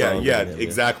people are yeah, stronger yeah, than him,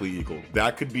 exactly, Eagle.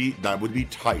 That would be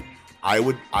tight. I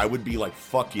would be like,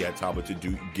 fuck yeah,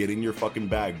 Tabata, get in your fucking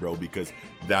bag, bro, because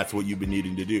that's what you've been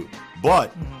needing to do.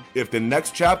 But if the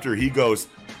next chapter he goes,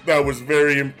 that was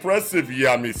very impressive,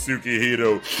 Yami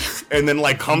Tsukihiro, and then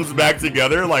like comes back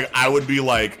together, like I would be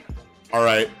like, all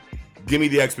right, give me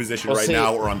the exposition Well, right see-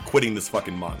 now, or I'm quitting this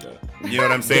fucking manga. You know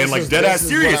what I'm saying? This Like is- dead ass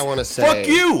this is what serious. I wanna say. Fuck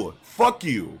you. Fuck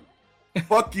you.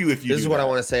 Fuck you if you. This do is what that. I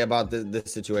want to say about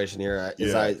this situation here.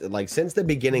 Is Yeah. I like since the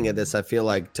beginning of this, I feel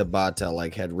like Tabata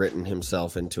like had written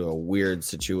himself into a weird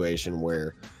situation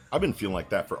where I've been feeling like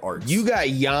that for arcs. you got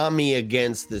Yami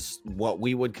against this what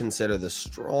we would consider the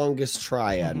strongest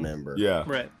triad member. yeah.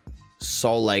 Right.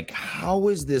 So like, how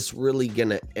is this really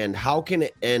gonna end? How can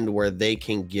it end where they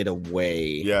can get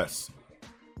away Yes.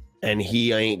 and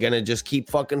he ain't gonna just keep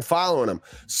fucking following him?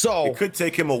 So It could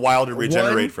take him a while to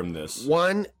regenerate One- from this.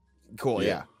 one, cool,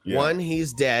 Yeah, yeah. yeah. One,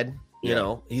 he's dead. You Yeah.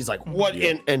 know, he's like, what?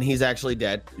 Yeah. And he's actually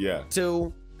dead. Yeah.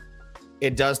 Two,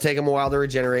 it does take him a while to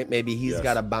regenerate. Maybe he's Yes.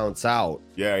 got to bounce out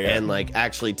Yeah. Yeah. and like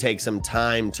actually take some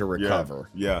time to recover.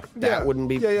 Yeah. That Yeah. wouldn't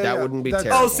be Yeah, yeah, that yeah. wouldn't be That's-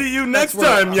 terrible. I'll see you next what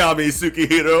time, Yami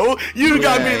Tsukihiro. You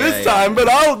got Yeah, me this yeah, time, but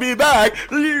I'll be back.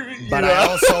 But I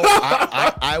also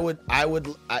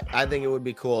I think it would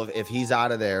be cool if he's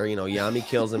out of there. You know, Yami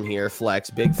kills him here,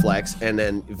 big flex, and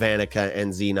then Vanica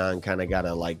and Xenon kind of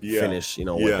gotta like Yeah. finish. You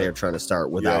know Yeah. what they're trying to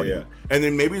start without him. And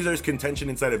then maybe there's contention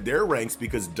inside of their ranks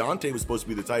because Dante was supposed to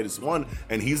be the tightest one,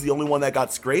 and he's the only one that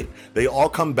got scraped. They all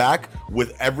come back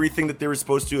with everything that they were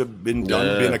supposed to have been done,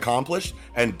 Yeah. been accomplished,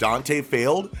 and Dante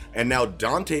failed. And now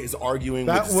Dante is arguing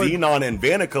That with would- Xenon and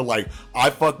Vanica like, I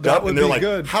fucked That up, would and they're be like,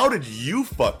 good. how did you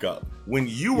fuck up when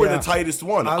you were Yeah. the tightest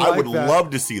one? I I like would that. love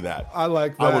to see that. I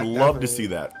like I that, would love to definitely. see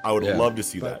that. I would Yeah. love to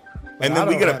see that. but And I then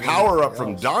we don't get a have power up anything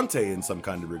from else. Dante in some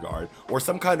kind of regard, or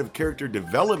some kind of character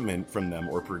development from them,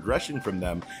 or progression from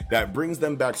them that brings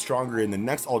them back stronger in the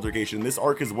next altercation. This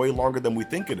arc is way longer than we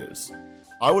think it is.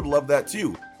 I would love that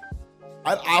too.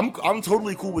 I'm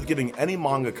totally cool with getting any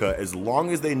mangaka as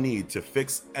long as they need to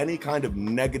fix any kind of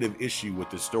negative issue with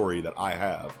the story that I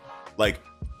have. Like,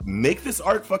 make this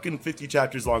arc fucking 50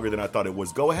 chapters longer than I thought it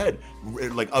was. Go ahead,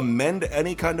 like amend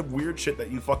any kind of weird shit that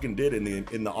you fucking did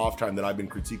in the off time that I've been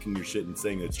critiquing your shit and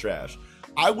saying it's trash.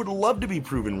 I would love to be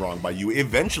proven wrong by you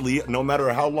eventually, no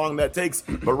matter how long that takes.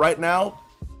 But right now,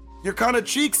 you're kind of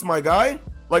cheeks, my guy.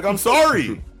 Like, I'm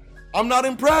sorry. I'm not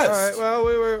impressed. All right.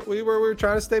 Well, we were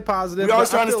trying to stay positive. We are but I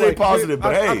trying to feel stay like positive,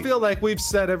 but I hey. feel like we've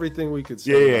said everything we could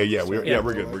say. Yeah. So, We're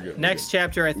good. We're good. Next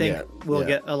chapter, I think Yeah, we'll yeah.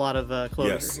 get a lot of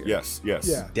closure Yes, here. yes.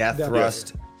 Yeah. Death definitely.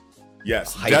 Thrust.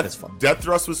 Yes, Hype Death, as fuck. Death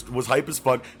Thrust was hype as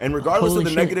fuck. And regardless Holy of the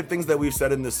shit. negative things that we've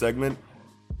said in this segment,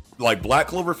 like Black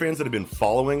Clover fans that have been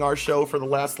following our show for the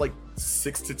last like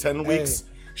 6 to 10 weeks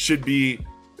should be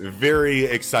very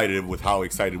excited with how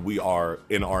excited we are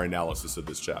in our analysis of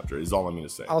this chapter. Is all I'm going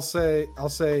to say. I'll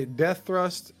say Death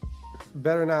Thrust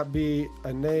better not be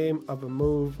a name of a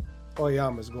move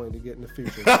Oyama's going to get in the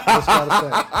future.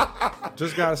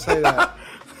 Just gotta say that.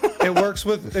 It works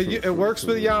with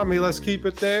Yami. Let's keep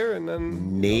it there, and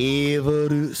then Never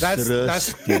that's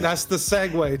trust. the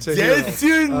segue to Yes,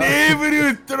 Hero. you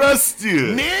never trust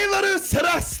you. Never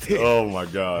trust. Oh my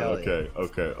god. Hell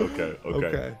Okay.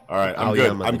 Okay. All right. I'm Oh,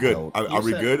 good. yeah, I'm good. goat. Are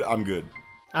we said- good? I'm good.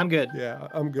 I'm good. Yeah,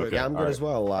 I'm good. Okay. Yeah, I'm good All as right.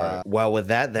 well. All right. Well, with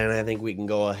that, then I think we can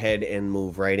go ahead and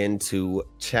move right into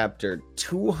chapter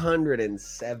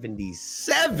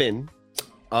 277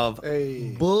 of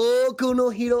Hey, Boku no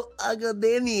Hero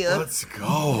Academia. Let's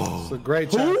go. it's a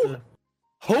great Who? chapter.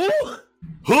 Who?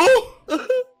 Who?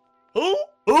 Who?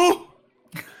 Who?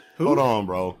 Hold on,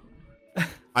 bro.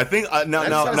 I think now just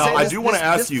gotta say, I do want to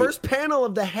ask this you. first panel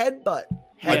of the headbutt.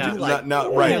 Yeah.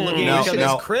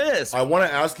 Now, Chris. I want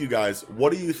to ask you guys,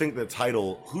 what do you think the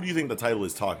title? Who do you think the title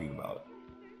is talking about?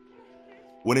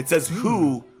 When it says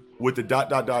 "who" with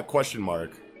the ... question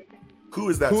mark, who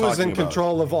is that? Who talking is in about?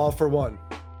 control of All for One?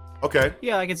 Okay,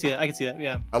 Yeah, I can see that.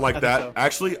 Yeah, I like think that. so.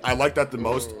 Actually, I like that the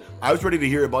most. I was ready to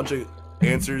hear a bunch of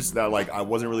answers that like I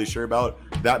wasn't really sure about.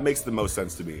 That makes the most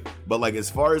sense to me. But like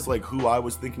as far as like who I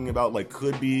was thinking about, like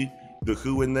could be the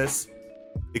who in this.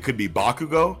 It could be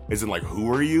Bakugo, as in like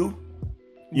who are you?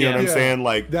 You know what I'm Yeah. saying?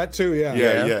 Like That too, yeah.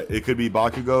 yeah. It could be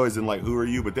Bakugo, as in like who are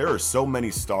you? But there are so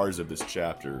many stars of this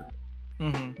chapter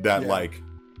that Yeah. like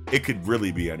it could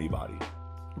really be anybody.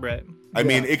 Right. I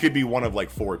mean, it could be one of like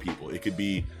 4 people. It could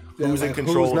be Yeah, who's in like,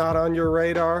 control. Who's not on your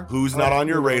radar? Who's not on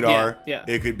your radar. Yeah.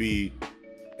 It could be,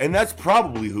 and that's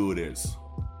probably who it is.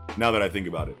 Now that I think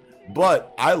about it,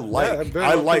 but I like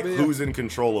very well could be, who's in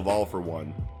control of All for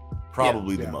One.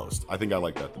 Probably the Yeah. most. I think I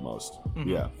like that the most.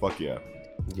 Yeah. Fuck yeah.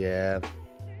 Yeah.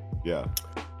 Yeah.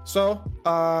 So,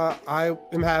 I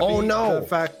am happy. Oh no. The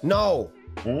fact. No.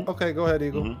 Okay, go ahead,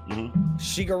 Eagle.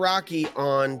 Shigaraki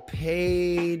on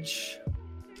page.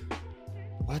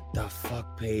 What the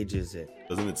fuck page is it?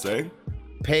 Doesn't it say?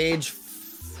 Page.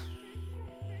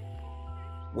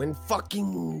 When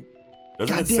fucking.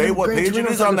 Doesn't it Goddamn, say what Gran page it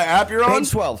Torino's is on the app you're on?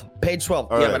 Page 12. Page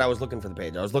 12. All Yeah, right. but I was looking for the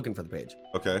page.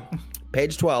 Okay.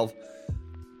 Page 12.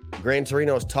 Gran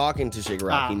Torino's talking to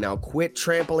Shigaraki. Now quit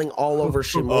trampling all over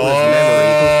Shimura's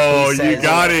Oh, memory. He you says,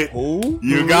 got it. Who?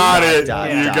 You got it. Dot,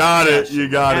 You dot, got dot. it. You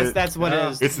got it. That's what it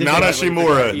is. It's Think Nana about it,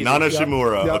 Shimura. easy. Nana Yep.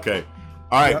 Shimura. Yep. Okay.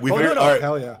 All right. Yeah. We Oh, figured. no, All right.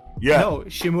 hell yeah. Yeah. No,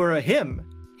 Shimura, him.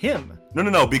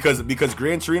 No, because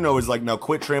Gran Torino is like, now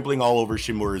quit trampling all over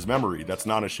Shimura's memory. That's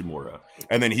Nana Shimura.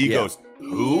 And then he Yeah. goes,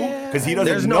 who? Because he doesn't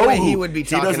There's know no way who. he would be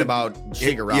talking doesn't- about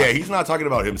Shigaraki. Yeah, he's not talking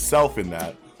about himself in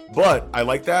that. But I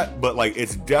like that. But like,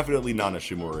 it's definitely Nana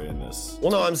Shimura in this.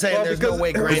 Well, no, I'm saying Well, there's no because-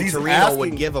 way Gran he's Torino asking-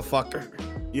 would give a fuck.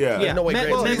 Yeah. There's no way Me-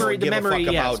 Gran Torino memory- would the give memory, a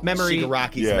fuck yes, about memory-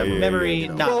 Shigaraki's Yeah, memory. yeah, Memory, you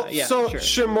know? not. Well, yeah, so sure.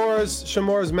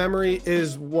 Shimura's memory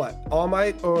is what? All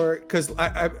Might, or because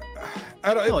I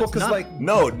don't No, it's because not. like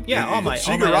No. Yeah, All Might. All Might is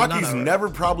Shigaraki's Nana. never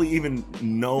probably even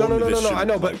known no. this shit. I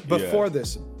know, but Like, before yeah.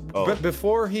 this, Oh. but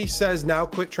before he says now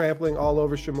quit trampling all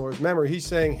over Shimura's memory, he's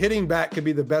saying hitting back could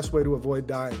be the best way to avoid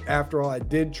dying. After all, I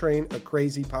did train a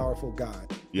crazy powerful guy.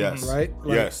 Yes. Right?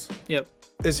 Like- Yes. Yep.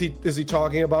 Is he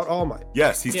talking about All Might?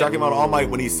 Yes. He's Yeah. talking about All Might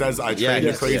when he says, I Yeah, trained a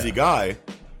yes, crazy yeah. guy.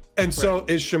 And so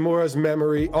is Shimura's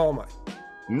memory All Might?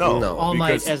 No. No. All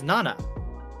Might because- as Nana.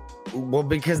 Well,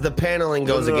 because the paneling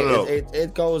goes No, no, no, again.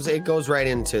 It goes right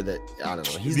into the. I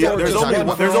don't know. He's Yeah, definitely there's only talking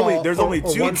about- there's only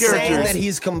or two one saying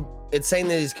characters. that it's saying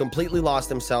that he's completely lost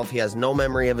himself. He has no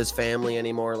memory of his family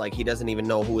anymore. Like he doesn't even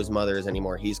know who his mother is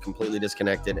anymore. He's completely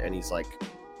disconnected, and he's like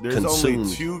There's only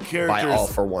consumed two by characters. All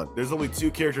for One. There's only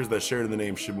two characters that share the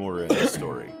name Shimura in this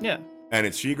story, Yeah. and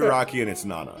it's Shigaraki and it's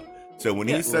Nana. So when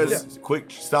Yeah. he says "quick,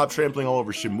 stop trampling all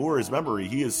over Shimura's memory,"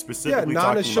 he is Yeah, specifically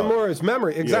Nana talking about. Shimura's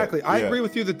memory. Exactly. I yeah. agree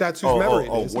with you that that's whose Oh, memory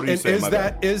oh, it is. what are you and saying? is My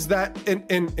that bad.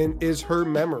 and is her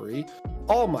memory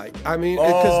All Might? I mean,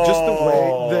 because just the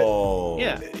way Oh.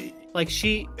 Yeah. Like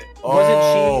she Oh, wasn't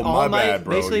she my All Might bad,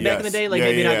 bro. basically back in the Yes. day? Like Yeah,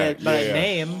 maybe yeah, not by yeah.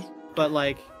 name, but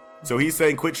like So he's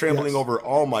saying quit trampling Yes. over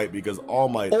All Might because All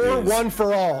Might or is one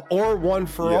for all, or one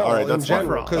for Yeah, all. all right, that's in fine.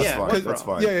 general. That's Yeah, fine. one That's for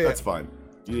all. fine. Yeah, yeah, That's fine.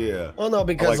 Yeah. Well, no,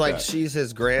 because like like that. she's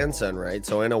his grandson, right?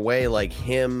 So in a way, like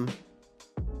him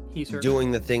he's her.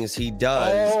 doing the things he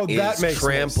does Oh, that is makes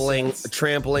more trampling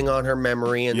sense. on her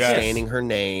memory and Yes. staining her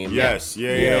name. Yes.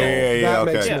 Yeah. Yeah, Yeah. that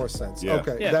makes Okay. more sense. Yeah.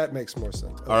 Okay, Yeah. that makes more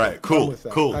sense. All right. I'm Cool. with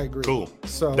that. Cool. I agree. Cool.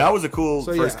 So That was a cool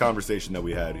so, first yeah. conversation that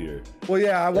we had here. Well,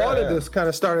 yeah, I wanted Yeah. to kind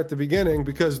of start at the beginning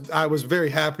because I was very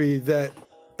happy that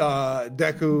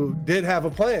Deku did have a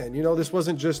plan. You know, this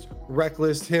wasn't just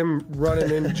reckless, him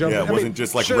running and jumping. Yeah, it I wasn't mean,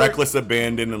 just like sure, reckless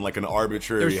abandon and like an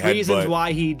arbitrary There's reasons headbutt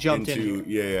why he jumped into. in.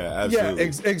 Yeah. Yeah,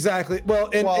 Absolutely. exactly. Well,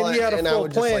 and he had a and I full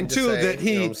would just plan like to too. say, That you know what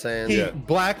he I'm saying? he Yeah.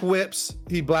 black whips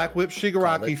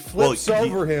Shigaraki, Well, flips he-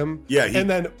 over him, yeah, he- and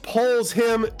then pulls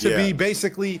him to Yeah. be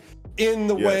basically in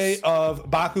the Yes. way of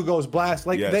Bakugo's blast.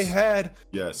 Like Yes. they had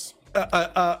Yes.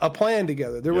 a plan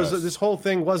together. There was Yes. this whole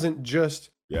thing wasn't just.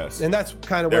 Yes. And that's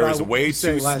kind of There what is I way was too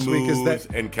saying last week is smooth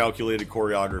that and calculated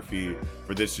choreography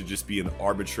for this to just be an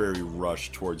arbitrary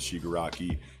rush towards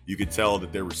Shigaraki. You could tell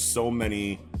that there were so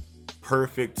many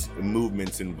perfect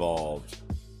movements involved,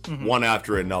 one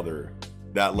after another,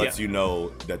 that lets you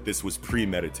know that this was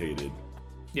premeditated.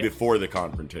 before the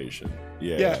confrontation.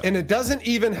 Yeah, and it doesn't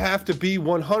even have to be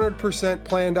 100%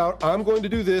 planned out. I'm going to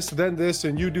do this, then this,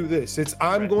 and you do this. It's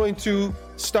I'm going to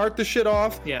start the shit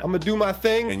off. Yeah. I'm gonna do my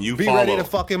thing. And you be follow. ready to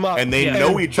fuck him up. And they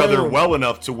know each other boom. well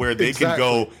enough to where they can Exactly.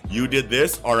 go, you did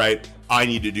this, all right, I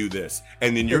need to do this.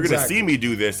 And then you're going to Exactly. see me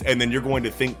do this, and then you're going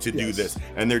to think to do Yes. this.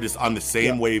 And they're just on the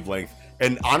same wavelength.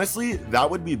 And honestly, that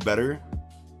would be better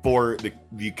for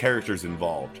the characters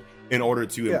involved in order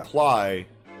to imply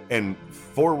and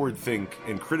forward think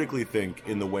and critically think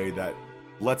in the way that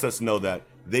lets us know that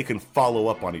they can follow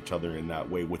up on each other in that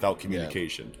way without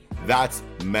communication. That's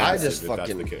massive if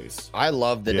that's the case. I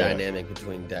love the dynamic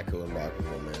between Deku and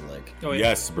Bakugo, man. Like,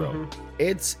 Yes, bro.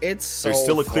 it's so There's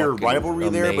still a clear fucking rivalry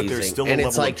there, but there's amazing. still And a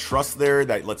it's level like, of trust there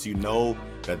that lets you know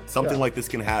that something like this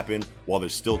can happen while they're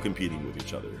still competing with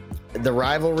each other. the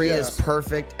rivalry is Yes.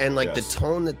 perfect, and like Yes. the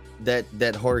tone that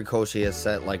Horikoshi has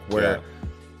set, like where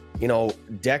you know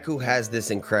Deku has this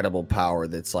incredible power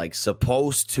that's like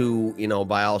supposed to, you know,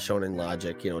 by all shonen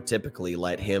logic, you know, typically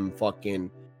let him fucking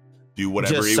Do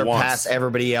whatever just he surpass wants.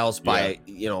 everybody else by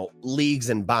you know leagues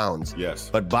and bounds. Yes.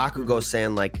 But Bakugo's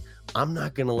saying like, I'm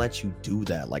not gonna let you do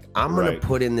that. Like I'm gonna Right.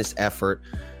 put in this effort,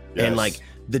 Yes. and like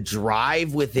the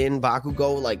drive within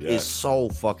Bakugo like Yes. is so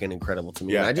fucking incredible to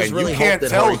me. Yeah, And I just and really you hope can't that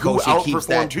tell who Horikoshi keeps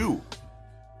that. outperformed who.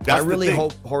 I That's the really thing.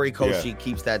 hope Horikoshi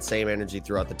keeps that same energy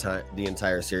throughout the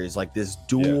entire series, like this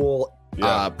dual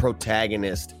Yeah.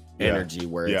 protagonist Yeah. energy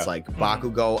where it's Yeah. like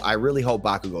Bakugo. I really hope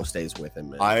Bakugo stays with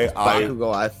him, man. I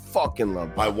Bakugo, I fucking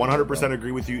love. I Bakugo, 100% bro.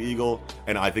 agree with you, Eagle,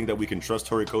 and I think that we can trust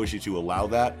Horikoshi to allow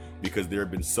that because there have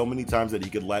been so many times that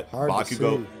he could let Hard to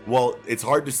Bakugo. see. Well, it's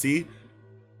hard to see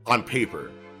on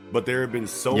paper, but there have been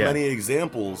so Yeah. many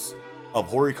examples of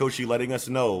Horikoshi letting us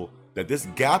know that this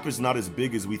gap is not as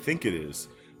big as we think it is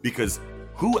because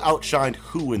who outshined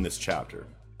who in this chapter?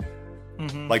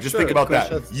 Like, just Sure, think about of course,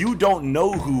 that. that's- You don't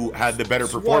know who had the better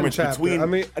It's one performance chapter. between. I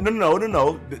mean-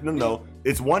 No.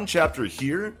 It's one chapter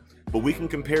here, but we can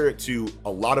compare it to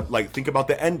a lot of, like, think about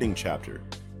the ending chapter.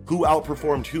 Who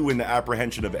outperformed who in the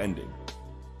apprehension of ending?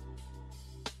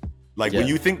 Like, when Yeah.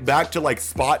 you think back to, like,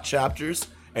 spot chapters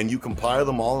and you compile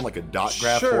them all in, like, a dot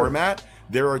graph Sure. format,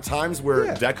 there are times where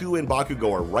Yeah. Deku and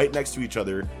Bakugo are right next to each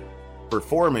other,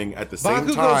 performing at the same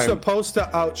Bakugo's time. supposed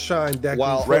to outshine Deku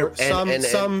Well, for right, and-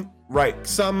 some Right.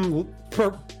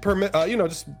 you know,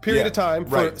 just period Yeah, of time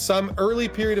for right. some early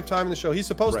period of time in the show. He's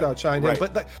supposed to Right, outshine him, right.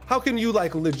 but like, how can you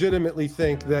like legitimately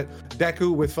think that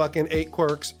Deku with fucking 8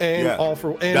 quirks and Yeah. all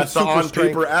for and That's the super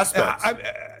strength, on-paper aspect.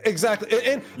 Exactly,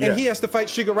 and Yeah. he has to fight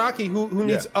Shigaraki, who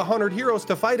needs 100 heroes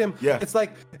to fight him. Yeah. It's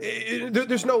like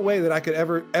there's no way that I could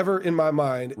ever in my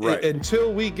mind Right.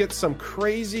 until we get some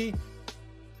crazy,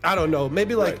 I don't know,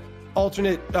 maybe like. Right.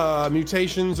 Alternate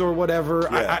mutations or whatever.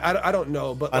 Yeah. I don't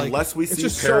know, but like, Unless we it's see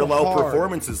just so parallel hard.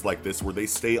 performances like this where they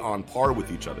stay on par with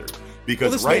each other.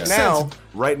 Because this right makes now, sense.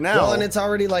 Well, and it's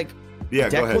already like yeah,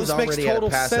 go ahead. Deku's This makes already at a total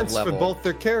passive sense level. for both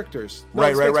their characters. Right,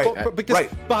 this right, makes right. because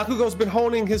Right. Bakugo's been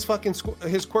honing his fucking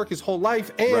his quirk his whole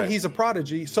life, and Right. he's a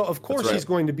prodigy. So of course right. he's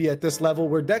going to be at this level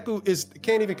where Deku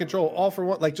can't even control all for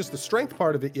one, like just the strength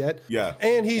part of it yet. Yeah.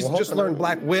 and he's just learned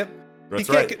Black Whip. That's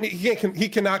he can't, right. he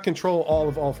cannot control all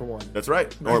of All for One. That's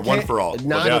right. Or one can't- for all.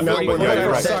 Not, yeah, not but one yeah,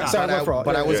 you're right. Sorry, one for all.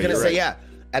 But I was Yeah, gonna you're say, right. yeah,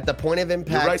 at the point of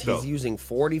impact, right, he's though. using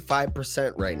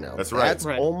 45% right now. That's right. That's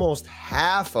Right. almost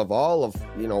half of all of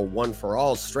One for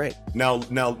All's strength. Now, And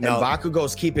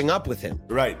Bakugo's keeping up with him.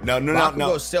 right. Now,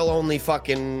 Bakugo's still only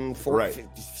fucking Right.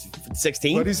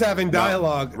 16. But he's having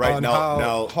dialogue right, on now- how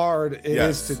now- hard it is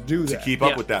yes, to do that. to keep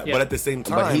up Yeah, with that. yeah. But at the same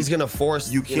time, But he's gonna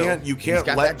force. you can't he's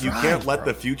got let that you drive, can't let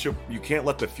bro.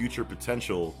 the future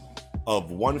potential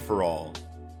of One for All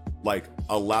like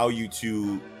allow you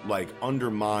to like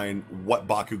undermine what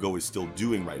Bakugo is still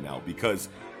doing right now, because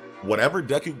whatever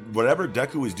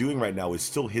Deku is doing right now is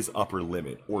still his upper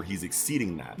limit, or he's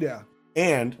exceeding that. Yeah.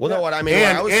 And Well, no, what I mean,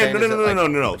 what I was saying is that,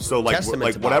 like, no. So like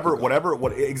testament to whatever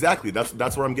what exactly that's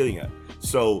what I'm getting at.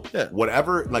 So Yeah.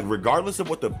 whatever, like regardless of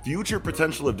what the future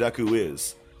potential of Deku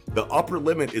is, the upper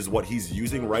limit is what he's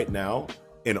using right now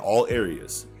in all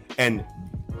areas. And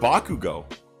Bakugo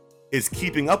is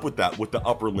keeping up with that with the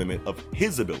upper limit of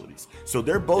his abilities. So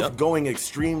they're both going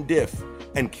extreme diff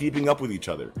and keeping up with each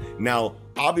other. Now,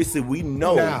 obviously we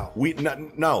know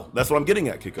no, that's what I'm getting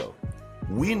at, Kiko.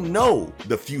 We know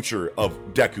the future of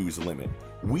Deku's limit.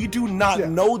 We do not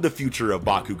know the future of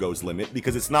Bakugo's limit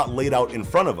because it's not laid out in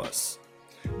front of us.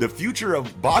 The future of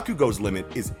Bakugo's limit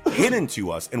is hidden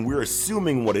to us, and we're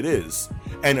assuming what it is,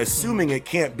 and assuming it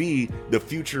can't be the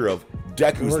future of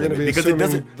Deku's We're going limit to be because it assuming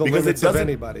doesn't the because it limits of doesn't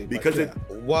anybody. because it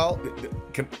Well,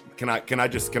 can I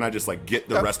just like get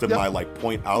the rest of my like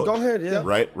point out? go ahead. Yeah.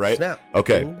 Right. Snap.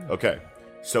 Okay.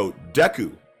 So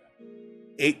Deku,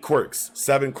 8 quirks,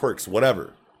 7 quirks,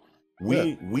 whatever.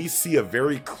 We see a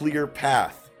very clear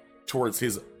path towards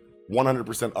his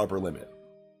 100% upper limit.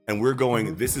 And we're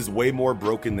going, this is way more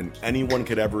broken than anyone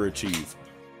could ever achieve.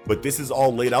 But this is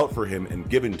all laid out for him and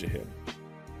given to him.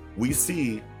 We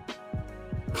see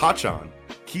Kacchan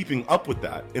keeping up with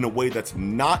that in a way that's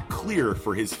not clear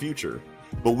for his future,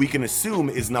 but we can assume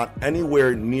is not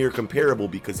anywhere near comparable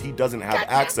because he doesn't have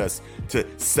access to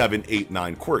 7, 8,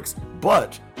 9 quirks.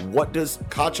 But what does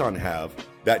Kacchan have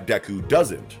that Deku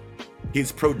doesn't?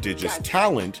 His prodigious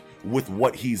talent with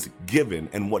what he's given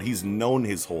and what he's known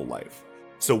his whole life.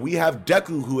 So we have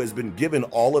Deku, who has been given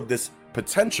all of this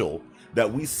potential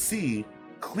that we see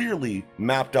clearly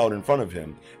mapped out in front of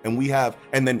him. And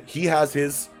then he has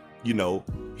his,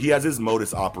 he has his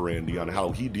modus operandi on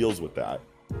how he deals with that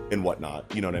and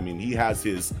whatnot. You know what I mean? He has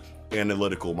his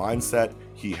analytical mindset.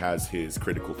 He has his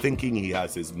critical thinking. He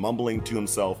has his mumbling to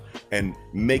himself and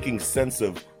making sense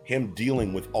of him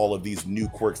dealing with all of these new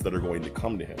quirks that are going to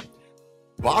come to him.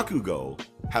 Bakugo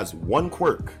has 1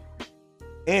 quirk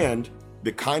and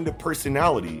the kind of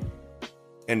personality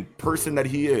and person that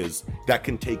he is that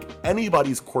can take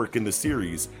anybody's quirk in the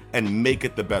series and make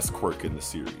it the best quirk in the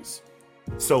series.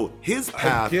 So his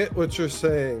path, I get what you're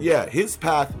saying. Yeah, his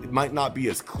path might not be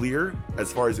as clear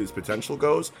as far as his potential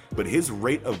goes, but his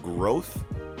rate of growth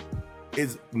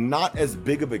is not as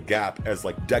big of a gap as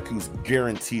like Deku's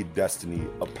guaranteed destiny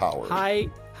of power. High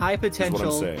potential.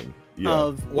 Is what I'm saying. Yeah.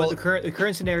 Of the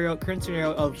current scenario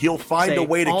of he'll find a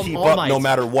way to keep All up Might. no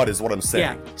matter what is what I'm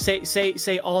saying. Yeah.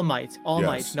 Say All Might. All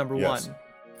Might, number yes. 1,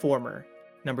 former.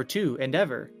 Number 2,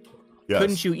 Endeavor. Yes.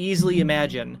 Couldn't you easily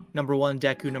imagine number 1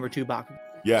 Deku, number 2 Bakugo?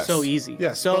 Yes. So easy.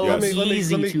 Yes. So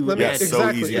easy to let me, imagine. so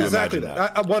easy to exactly. imagine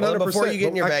that. 100%. Well, before you get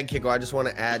in your bag, Kiko, I just want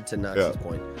to add to Nuts'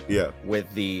 point. Yeah.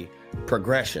 With the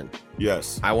progression.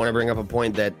 Yes. I want to bring up a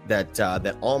point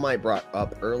that All Might brought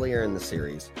up earlier in the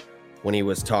series when he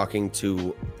was talking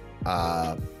to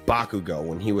Bakugo,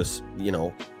 when he was,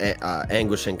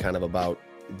 anguishing kind of about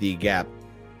the gap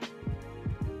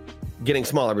getting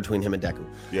smaller between him and Deku.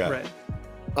 Yeah. Right.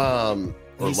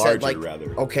 Or he larger, said, like,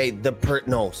 rather. okay,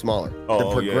 smaller. The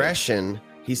progression.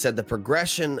 He said the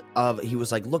progression he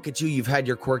was like, look at you, you've had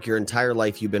your quirk your entire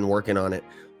life, you've been working on it.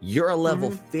 You're a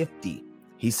level 50.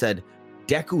 He said,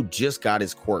 Deku just got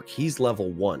his quirk. He's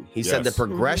level 1. He said the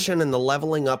progression and the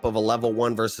leveling up of a level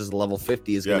 1 versus a level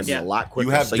 50 is going to be a lot quicker.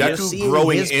 You have so Deku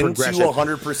growing into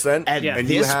 100%, and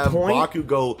you have point,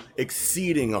 Bakugo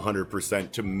exceeding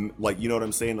 100% to, like, you know what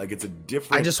I'm saying? Like, it's a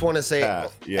different I just want to say,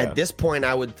 Yeah. at this point,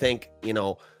 I would think,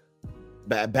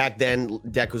 back then,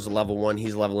 Deku's a level 1.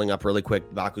 He's leveling up really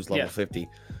quick. Baku's level 50.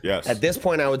 Yes. At this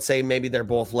point, I would say maybe they're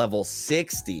both level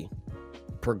 60.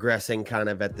 Progressing kind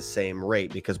of at the same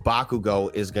rate because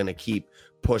Bakugo is going to keep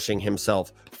pushing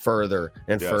himself further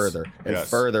and further and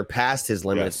further past his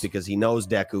limits because he knows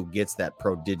Deku gets that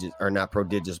not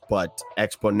prodigious, but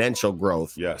exponential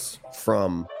growth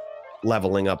from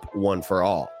leveling up one for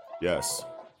all. Yes.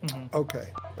 Mm-hmm.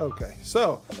 Okay.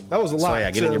 So that was a lot. So,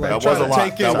 yeah, get in your bag.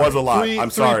 That was a lot.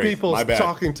 I'm sorry. Three people My bad.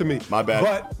 talking to me. My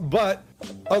bad. But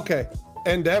okay.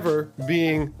 Endeavor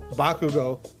being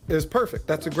Bakugo is perfect.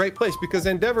 That's a great place because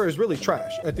Endeavor is really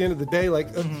trash at the end of the day,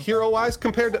 like hero-wise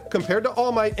compared to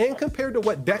All Might and compared to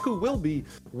what Deku will be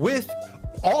with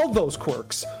all those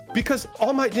quirks, because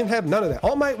All Might didn't have none of that.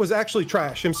 All Might was actually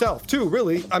trash himself too,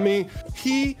 really. I mean,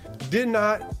 he did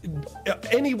not get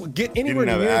anywhere He didn't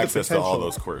have near access the to potential. all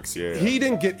those quirks. Yeah. He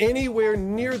didn't get anywhere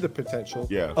near the potential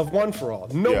of One for All.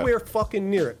 Nowhere fucking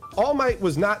near it. All Might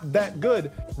was not that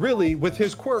good, really, with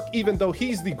his quirk, even though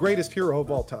he's the greatest hero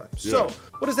of all time. So,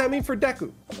 what does that mean for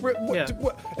Deku?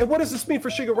 And what does this mean for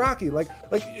Shigaraki? Like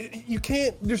you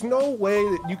can't. There's no way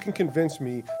that you can convince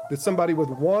me that somebody with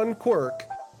 1 quirk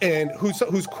and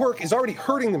whose quirk is already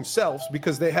hurting themselves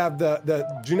because they have the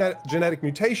genetic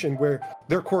mutation where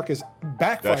their quirk is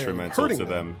backfiring, detrimental hurting to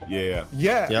them. Yeah.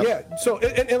 So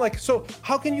so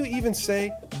how can you even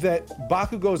say that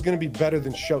Bakugo is going to be better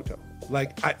than Shoto?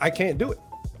 Like I can't do it.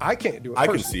 I can't do it. I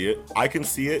can see it. I can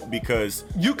see it because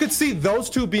you could see those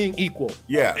two being equal.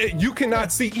 Yeah. You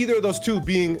cannot see either of those two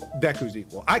being Deku's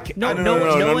equal. I can't. No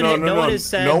one has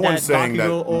said that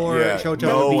Bakugo or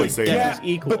Shoto would be Deku's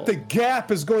equal. But the gap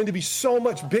is going to be so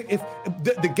much big. If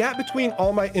the gap between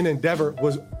All Might and Endeavor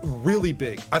was really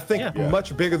big, I think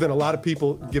much bigger than a lot of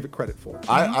people give it credit for.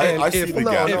 I see the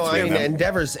gap. I mean,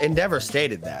 Endeavor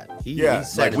stated that. He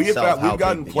said like we've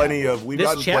gotten plenty of.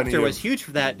 This chapter was huge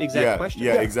for that exact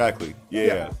question. Exactly.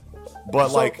 Yeah. But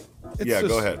so, like,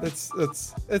 go ahead. It's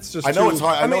just. I know true. it's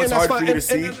hard. I know it's hard for you to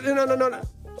see. No.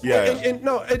 Yeah.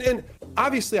 And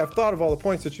obviously I've thought of all the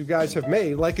points that you guys have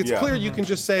made. Like, it's Yeah. clear you can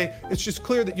just say, it's just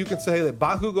clear that you can say that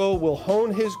Bakugo will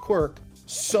hone his quirk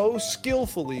so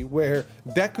skillfully where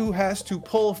Deku has to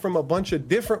pull from a bunch of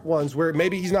different ones where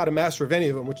maybe he's not a master of any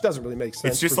of them, which doesn't really make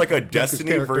sense. It's just for like a Deku's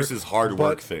destiny character. versus hard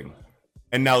work But- thing.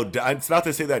 And now it's not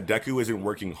to say that Deku isn't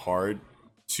working hard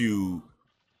to,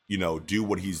 do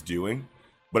what he's doing,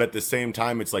 but at the same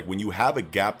time, it's like when you have a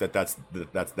gap that's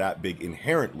that big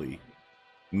inherently,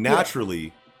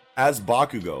 naturally, as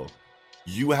Bakugo,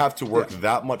 you have to work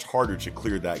that much harder to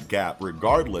clear that gap,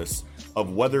 regardless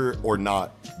of whether or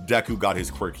not Deku got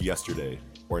his quirk yesterday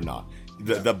or not.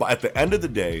 At the end of the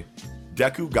day,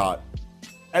 Deku got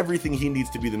everything he needs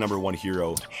to be the number one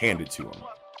hero handed to him.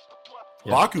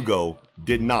 Bakugo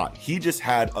did not. He just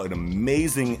had an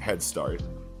amazing head start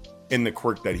in the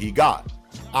quirk that he got.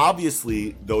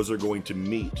 Obviously, those are going to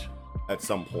meet at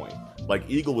some point. Like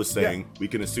Eagle was saying, we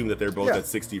can assume that they're both at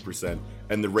 60%,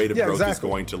 and the rate of growth is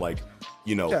going to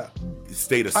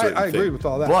state a certain I agree thing. with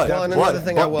all that. But, Well, and another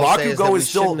thing I will say is that Bakugo we is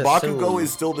still shouldn't Bakugo assume-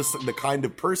 is still the kind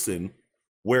of person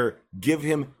where give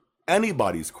him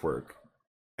anybody's quirk,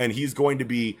 and he's going to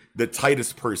be the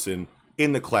tightest person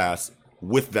in the class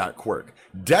with that quirk.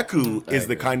 Deku is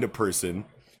the kind of person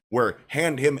where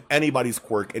hand him anybody's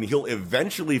quirk and he'll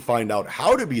eventually find out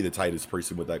how to be the tightest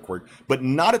person with that quirk, but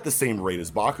not at the same rate as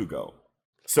Bakugo.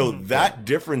 So that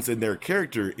difference in their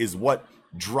character is what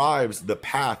drives the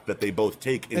path that they both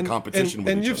take in competition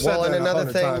with and each you've other. said Well, that and another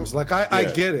 100 thing- times. Like I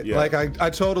get it. Yeah. Like I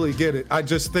totally get it. I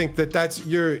just think that that's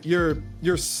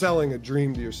you're selling a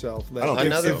dream to yourself. That I don't think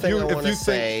Another so. thing I if want to you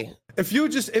say. think,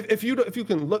 if you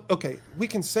can look, okay, we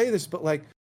can say this, but like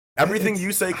Everything it's-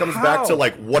 you say comes back to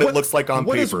like what it looks like on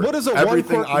what paper. What is a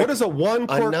Everything what is a one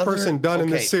quirk Another- person done in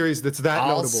okay, this series that's that I'll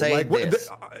notable? say Like this.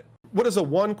 what is a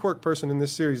one quirk person in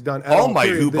this series done? At All all, Might,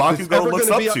 period, who that's Bakugo ever looks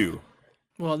gonna up be to.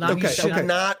 Well, now Okay, you should okay.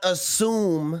 Not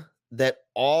assume that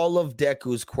all of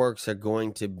Deku's quirks are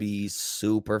going to be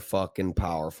super fucking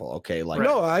powerful. Okay, like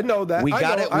No, I know that. we I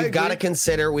got know, to I we've got to agree.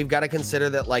 consider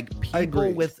that like I people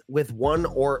agree. with one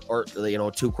or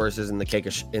two courses in the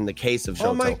case of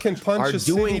All Might Shoto can punch are a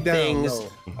city doing down, things though.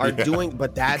 are Yeah. doing,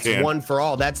 but that's can. one for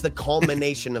all. That's the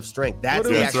culmination of strength. That's What are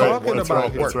the we actual talking one for all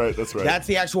about here? quirk. That's right. That's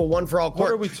the actual one for all quirk.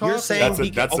 What are we You're talking saying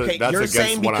about? okay, That's you're against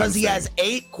saying what I'm because he saying. has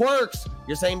 8 quirks.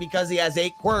 You're saying because he has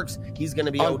 8 quirks, he's going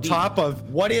to be On OD. top of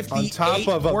what if on the top 8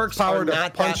 of a quirks power are to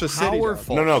not punch that a city down?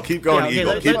 powerful? No, keep going, Yeah, okay,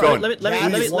 Eagle. let- Keep let- going. let me-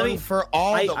 That let is me- one for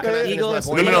all. I- though. Can I finish Eagle my is-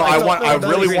 point? No. I that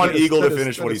really is- want that is- Eagle to that is-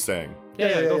 finish that what is- he's saying.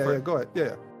 Yeah, go for it. Go ahead. Yeah.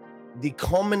 The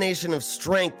culmination of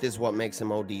strength is what makes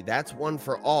him OD. That's one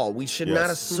for all. We should not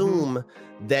Yes. assume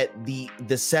that the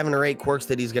 7 or 8 quirks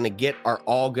that he's going to get are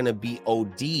all going to be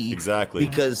OD. Exactly.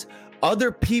 Because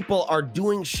other people are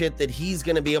doing shit that he's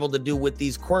going to be able to do with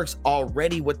these quirks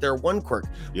already with their one quirk.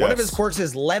 One of his Yes. quirks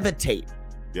is levitate.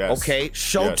 Yes. Okay,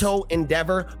 Shoto,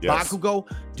 Endeavor, Yes. Bakugo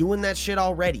doing that shit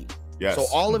already. Yes. So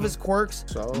all of his quirks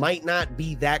So? might not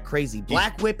be that crazy.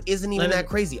 Black Whip isn't even Let me- that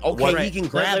crazy. Okay, Right. he can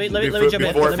Let grab me- you. let me jump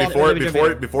in. Let me jump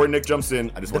in. Before Nick jumps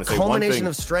in, I just The want to say one culmination thing.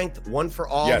 of strength, one for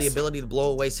all, Yes. the ability to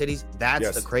blow away cities. That's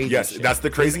Yes, the crazy yes, shit. that's the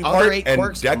crazy His part. Other 8 And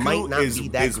quirks might Deku not is be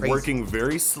that crazy. working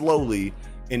very slowly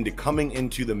into coming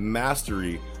into the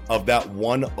mastery of that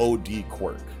one OD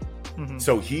quirk. Mhm.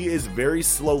 So he is very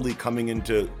slowly coming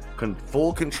into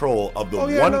full control of the Oh,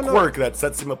 yeah, one no. quirk that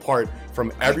sets him apart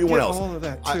from everyone I get else. all of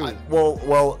that I- too. I-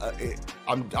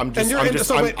 I'm And you're- and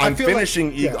so wait, I I'm feel like-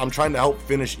 finishing. yeah. I'm trying to help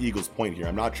finish Eagle's point here.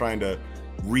 I'm not trying to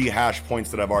rehash points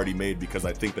that I've already made because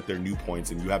I think that they're new points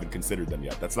and you haven't considered them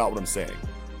yet. That's not what I'm saying.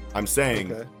 I'm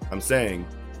saying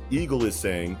Eagle is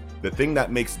saying the thing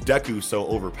that makes Deku so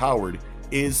overpowered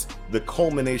is the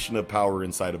culmination of power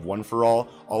inside of One for All.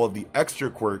 All of the extra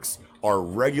quirks are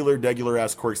regular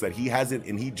ass quirks that he hasn't,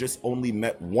 and he just only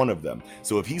met one of them.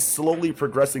 So if he's slowly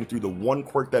progressing through the one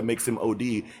quirk that makes him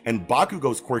OD, and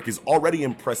Bakugo's quirk is already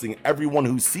impressing everyone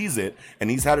who sees it, and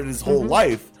he's had it his whole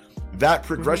life, that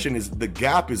progression is, the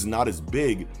gap is not as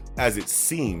big as it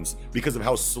seems because of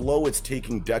how slow it's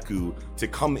taking Deku to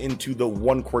come into the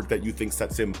one quirk that you think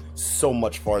sets him so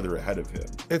much farther ahead of him.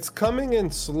 It's coming in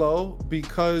slow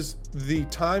because the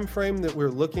time frame that we're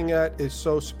looking at is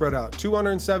so spread out.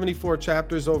 274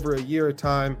 chapters over a year of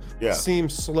time Yeah.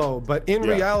 seems slow, but in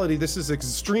Yeah. reality, this is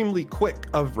extremely quick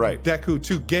of Right. Deku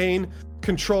to gain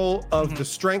control of the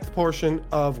strength portion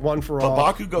of One for But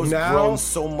All. Bakugo's Now- grown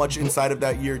so much inside of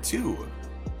that year too.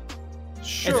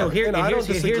 Sure, And so here- and and I don't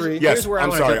here's- disagree. Yes. Yes, where I I'm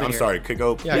wanna sorry. jump in I'm here. sorry.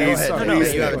 Kiko, Yeah, please, go ahead. No, No, no,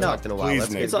 you haven't no. talked in a while. Please,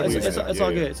 Let's Nick, get It's all, please, it's, Nick. it's all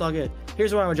Yeah, good. yeah. It's all good.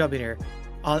 Here's where I want to jump in here.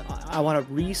 I want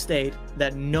to restate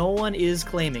that no one is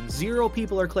claiming, 0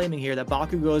 people are claiming here that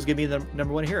Bakugo is going to be the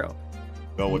number 1 hero.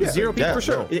 No one Yeah. is Zero saying people that. for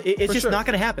sure. It's For just sure. not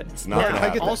going to happen. It's not gonna I get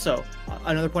happen. that. Also,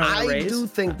 another point I want to I raise. do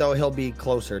think though he'll be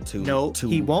closer to No, to,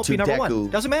 he won't to be number Deku. one.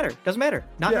 Doesn't matter. Doesn't matter.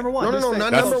 Not Yeah. number one. No, no, no, Just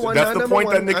not saying. number one. That's not the number point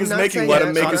that one. Nick I'm is not making. saying Let that.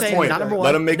 him make I'm his saying point. not number one.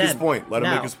 Let him make his Then, point. Let him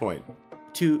now. make his point.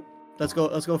 Let's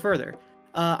go further.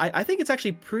 I think it's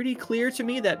actually pretty clear to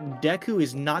me that Deku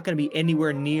is not going to be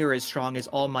anywhere near as strong as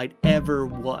All Might ever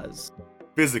was.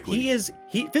 Physically.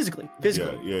 He physically,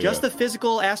 Yeah, just yeah. the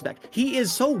physical aspect. He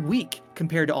is so weak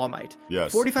compared to All Might.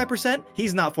 Yes. 45%.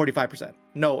 He's not 45%.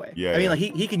 No way. Yeah, I mean, yeah. like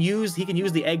he can use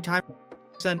the egg time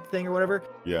percent thing or whatever.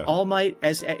 Yeah. All Might,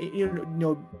 as you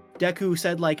know, Deku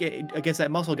said like against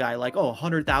that muscle guy, like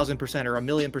 100,000% or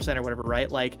 1,000,000% or whatever, right?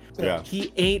 Like Yeah.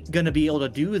 he ain't gonna be able to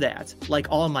do that like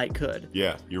All Might could.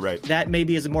 Yeah, you're right. That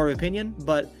maybe is more of an opinion,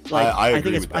 but like I I agree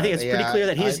think it's with I think that. it's pretty clear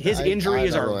that his I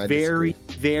injuries don't know, are I very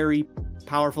disagree. very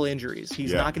powerful injuries.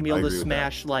 He's Yeah, not gonna be I able to agree with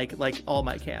that. smash like All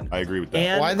Might can. I agree with that.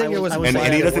 And Well, I think it was- and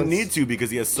like he it doesn't was- need to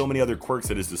because he has so many other quirks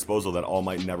at his disposal that All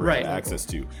Might never Right. had access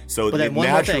to. So But then one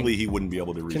more naturally thing. he wouldn't be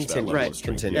able to reach Continue. that level Right. of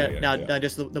strength. Continue. Yeah, now, yeah, now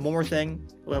just the one more thing,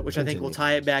 which I think will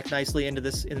tie it back nicely into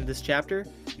this chapter,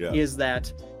 yeah. is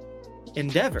that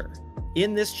Endeavor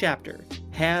in this chapter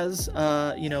has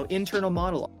internal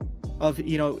monologue of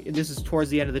this is towards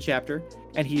the end of the chapter,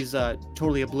 and he's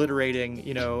totally obliterating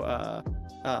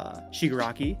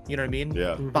Shigaraki. You know what I mean?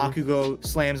 Yeah. Bakugo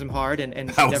slams him hard, and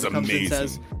That was Endeavor comes in and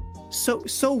amazing. says,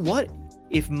 "So what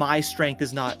if my strength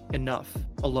is not enough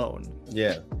alone?"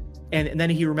 Yeah. And then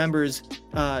he remembers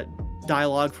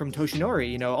dialogue from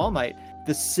Toshinori, All Might.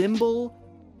 The symbol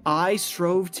I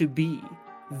strove to be,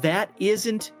 that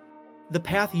isn't the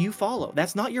path you follow.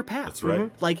 That's not your path. That's right.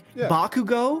 Like, Yeah.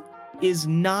 Bakugo is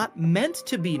not meant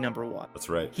to be number one. That's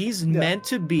right. He's meant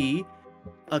to be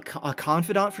a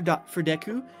confidant for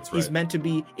Deku. That's He's right. meant to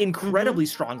be incredibly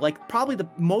strong, like probably the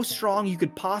most strong you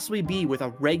could possibly be with a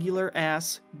regular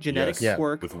ass genetic Yes. Yeah.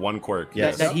 quirk With one quirk.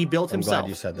 Yes. that he built I'm himself. glad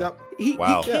you said that. Yep. He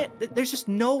Wow. can't.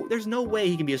 There's no way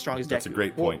he can be as strong as Deku. That's a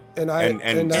great Well, point. and I And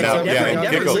and that's now- exactly yeah, what and I'm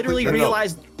Endeavor Kiko- literally no, no.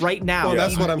 realized right now. Well,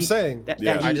 that's he- what I'm he- saying. that-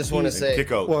 Yeah. that I he- just want to he- say.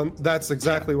 Kiko. Well, that's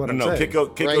exactly what No, I'm saying.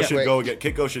 Kiko Right, should wait. go again.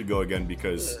 Kiko should go again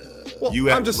because Well, you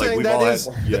have I'm just like saying we've that all is-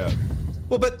 had, yeah.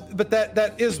 Well, but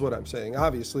that is what I'm saying.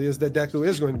 Obviously, is that Deku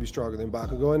is going to be stronger than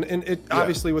Bakugo, and it Yeah.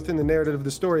 obviously within the narrative of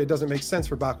the story, it doesn't make sense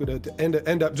for Bakugo to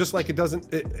end up just like it doesn't.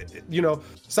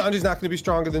 Sanji's not going to be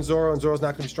stronger than Zoro, and Zoro's not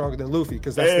going to be stronger than Luffy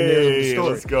because that's the narrative of the Hey, story.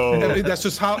 let's go. And that's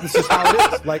just how it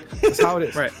is. Like that's how it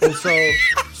is. Right. And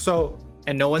so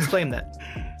and no one's claimed that.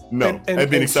 No, and I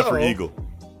mean except for so- Eagle.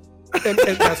 and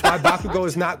that's why Bakugo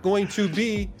is not going to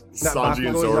be. Not Sanji and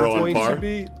Bakugo is Zoro not on going par? to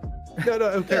be. No,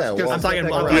 who cares? Yeah, well, I'm talking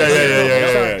about- Yeah.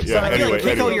 Sorry, I feel like Anyway, Kiko,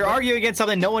 anyway. you're arguing against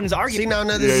something no one's arguing. See, now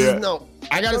this Yeah, yeah. is no.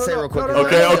 I gotta No, say no, real quick. no, no,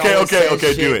 because no. I Okay, always say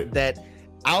okay, do shit it. That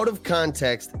out of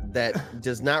context, that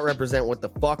does not represent what the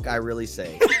fuck I really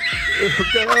say.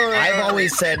 Okay, all right. I've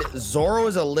always said Zoro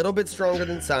is a little bit stronger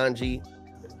than Sanji. All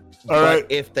but right.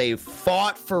 if they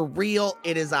fought for real,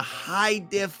 it is a high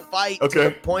diff fight to Okay.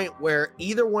 the point where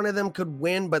either one of them could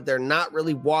win, but they're not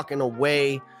really walking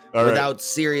away All right. without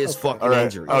serious Okay. fucking All right.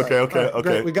 injuries. Okay. All right, Okay.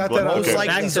 great. We got that out. Most Okay. likely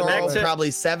Back to- Zoro back to-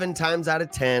 probably 7 times out of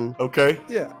 10. Okay.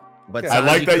 Yeah. But I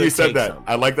like Sanji that you could said take that. some.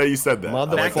 I like that you said that.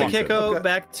 Mother- I Back to like that you said that. Kiko. Okay.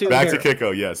 Back to Back to Here.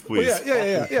 Kiko. Yes, Well, please.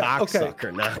 yeah. Okay.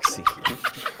 Cocksucker, Noxie.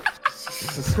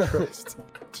 Jesus Christ.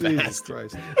 Jesus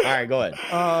Bastard. Christ. All right, go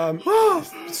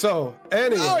ahead. So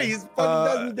anyway. Oh, he's fucking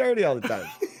does me dirty all the time.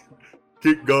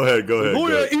 Go ahead. Go ahead. Oh go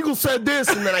yeah, ahead. Eagle said this,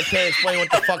 and then I can't explain what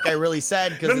the fuck I really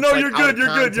said because No, you're good. You're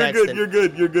good. You're good. You're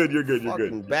good. You're good. You're good. You're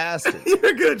Fucking good. bastard.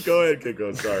 You're good. Go ahead,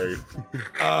 Kiko. Sorry.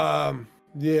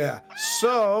 Yeah.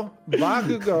 So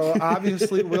Bakugo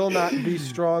obviously will not be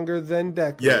stronger than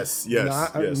Deku. Yes,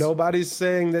 yes, yes. Nobody's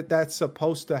saying that that's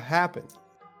supposed to happen.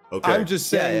 Okay. I'm just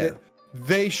saying Yeah, yeah. that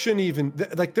they shouldn't even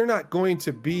like they're not going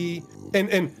to be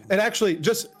and actually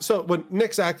just so when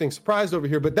Nick's acting surprised over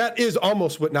here, but that is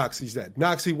almost what Noxie said.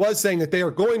 Noxie was saying that they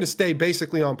are going to stay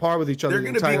basically on par with each other.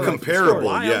 They're the going to be entire comparable.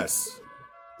 Wild. Yes.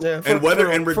 Yeah. And whether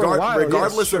for- and for a while,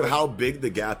 regardless yes, of sure. how big the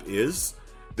gap is,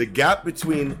 the gap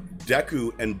between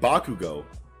Deku and Bakugo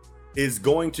is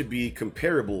going to be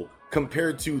comparable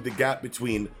compared to the gap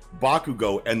between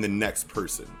Bakugo and the next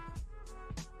person.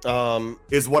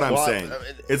 Is what I'm Well, saying. I-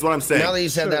 Is what I'm saying. Now that you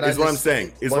said that, is I what I'm just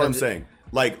saying. Is what wanted I'm to- saying.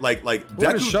 Like Where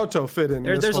does Deku. Shoto fit in?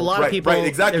 There's this a whole- lot of Right, people. right,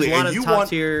 exactly. There's a lot And of you top want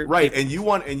tier. right, and you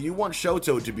want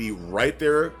Shoto to be right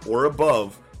there or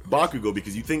above Bakugo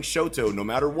because you think Shoto, no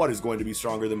matter what, is going to be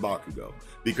stronger than Bakugo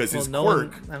because his Well, no one-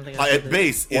 quirk I don't think I said at that.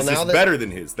 base Well, is now just that- better than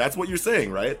his. That's what you're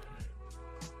saying, right?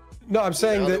 No, I'm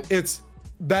saying Now that that-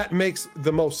 that makes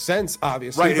the most sense,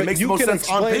 obviously. Right. It but makes you the most can sense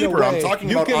on explain paper. I'm away- talking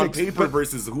you about can on ex- paper but-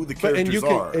 versus who the But characters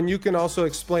are. and you can also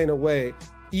explain away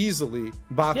easily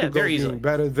Bakugo very being easily.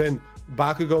 better than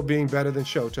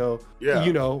Shoto. Yeah.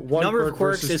 You know, one Number quirk of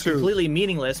quirks versus is two. completely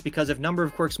meaningless because if number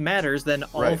of quirks matters, then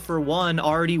all Right. for one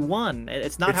already won.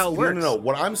 It's not how it works. No.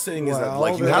 What I'm saying is that Well,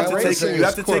 like you they're have to racing take you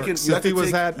have his to take in, quirks. you have If he to was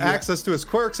take, had you- access to his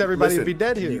quirks, everybody listen, would be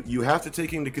dead here. You have to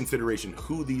take into consideration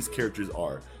who these characters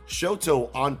are. Shoto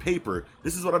on paper,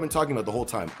 this is what I've been talking about the whole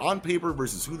time. On paper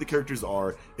versus who the characters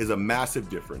are is a massive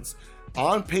difference.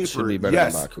 On paper, Should be better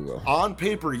yes. than Bakugo. On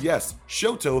paper, yes.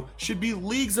 Shoto should be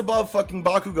leagues above fucking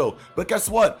Bakugo. But guess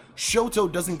what?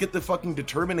 Shoto doesn't get the fucking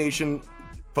determination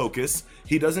focus.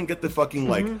 He doesn't get the fucking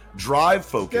like drive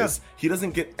focus. He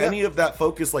doesn't get any of that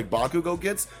focus like Bakugo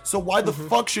gets. So why the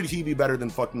fuck should he be better than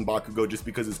fucking Bakugo just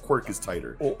because his quirk is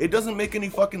tighter? It doesn't make any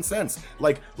fucking sense.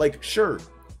 Like sure.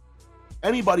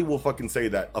 Anybody will fucking say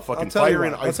that a fucking fire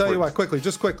and ice. I'll tell you quirk- why.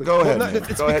 Just quickly. Go ahead, no, man.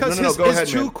 it's Go ahead. because No, his, go his ahead,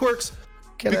 two man. quirks.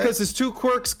 Can Because I- his two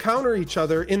quirks counter each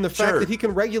other in the fact Sure. that he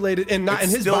can regulate it and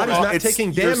It's his still body's all- not it's-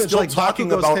 taking you're damage still like talking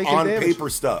Bakugo's about taking on damage. paper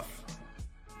stuff.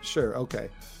 Sure, okay.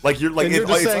 Like you're like And you're it-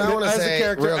 just it's- saying I that wanna as a say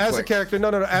character, real quick. as That a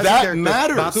character,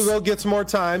 matters. Bakugo gets more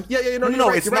time. Yeah, no, No, you're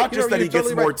right, it's you're not right, just that he you're gets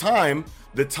totally more right. time.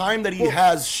 The time that he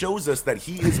has shows us that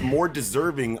he is more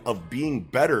deserving of being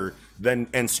better than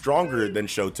and stronger than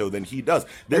Shoto than he does.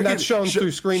 And that's shown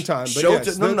through screen time. But Shoto,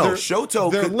 yes, no, they're-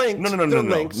 Shoto. they're could, linked. No, They're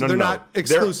linked. no. They're not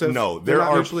exclusive. There They're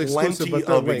not are mutually exclusive, plenty but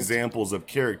they're of linked. examples of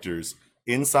characters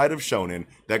inside of Shonen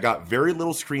that got very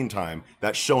little screen time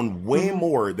that shown way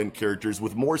more than characters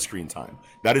with more screen time.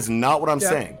 That is not what I'm Yeah.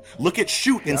 saying. Look at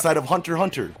Shoot inside of Hunter x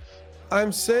Hunter.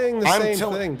 I'm saying the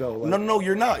same thing, though. Like, No,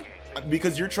 you're not.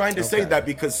 Because you're trying to say that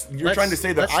because you're trying to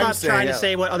say that let's I'm not saying try to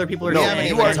say what other people are no, Yeah, saying.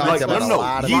 you we are talked like about a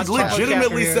lot of He Monster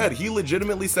legitimately Hunter. said. He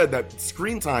legitimately said that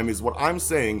screen time is what I'm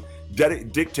saying. That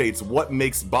it dictates what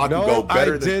makes Bakugo No,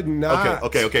 better. I than, did not.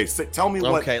 Okay. Tell me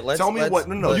what. Okay, let's- tell me let's- what.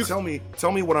 No. let's- Tell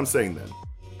me what I'm saying then.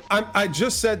 I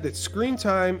just said that screen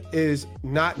time is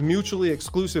not mutually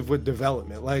exclusive with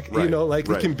development. Like Right, like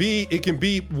right. it can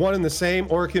be one and the same,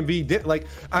 or it can be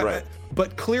Right.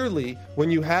 But clearly,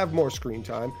 when you have more screen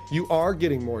time, you are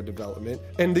getting more development,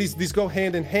 and these go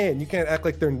hand in hand. You can't act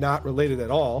like they're not related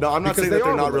at all. No, I'm not because saying they that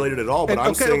they're are not related at all, but And-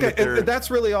 I'm saying that they're. and that's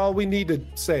really all we need to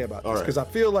say about All this right. because I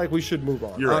feel like we should move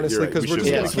on, You're right, honestly, you're right. because We we're should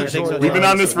just move gonna on. keep I think so. going. We've been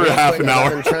on this for Real half quick, an I've hour.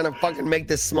 been trying to fucking make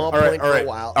this small All right. point for a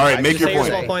while. All right. I Make just your say your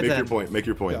point. small point Make your then. point. Make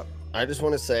your point. Yeah. I just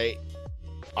want to say,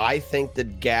 I think the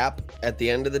gap at the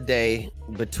end of the day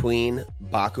between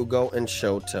Bakugo and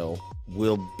Shoto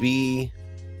will be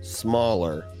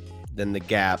smaller than the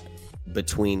gap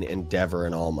between Endeavor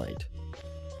and All Might.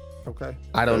 Okay.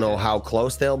 I don't know how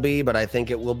close they'll be, but I think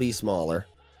it will be smaller.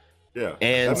 Yeah.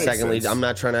 And that makes secondly, sense. I'm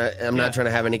not trying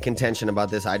to have any contention about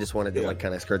this. I just wanted to like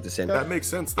kind of skirt this in. That makes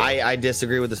sense. Though. I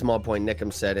disagree with the small point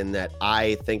Nickum said in that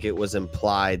I think it was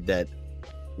implied that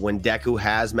when Deku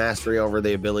has mastery over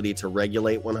the ability to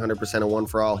regulate 100% of One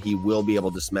for All, he will be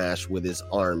able to smash with his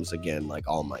arms again, like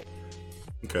All Might.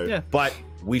 Okay. Yeah. But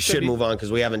we should be. move on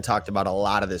because we haven't talked about a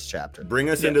lot of this chapter. Bring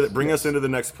us into the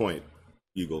next point,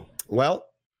 Eagle. Well,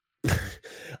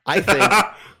 I think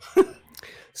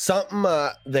something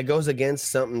that goes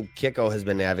against something Kiko has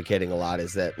been advocating a lot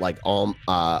is that like All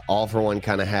for One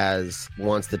kind of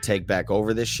wants to take back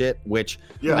over this shit, which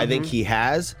Yeah. I think he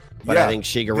has. But Yeah. I think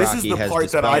Shigaraki This is the has part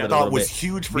that dispelled I it a thought little was bit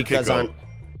huge for because Kiko.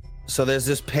 so there's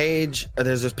this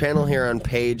panel here on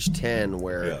page 10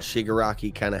 where Yeah.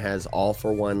 Shigaraki kind of has All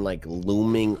for One like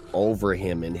looming over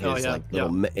him in his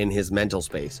in his mental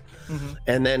space. Mhm.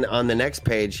 And then on the next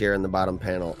page here in the bottom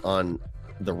panel on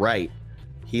the right,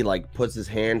 he like puts his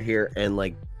hand here and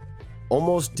like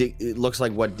almost it looks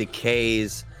like what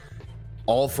decays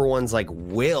All for One's like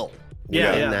will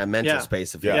Yeah, in yeah, that mental yeah.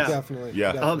 space of Yeah. his. Definitely.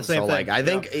 Yeah. I'll have the same So thing. like I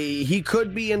think he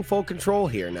could be in full control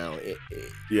here now,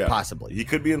 Yeah. possibly. He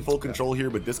could be in full control here,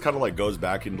 but this kind of like goes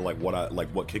back into like what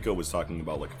Kiko was talking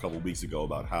about like a couple weeks ago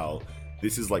about how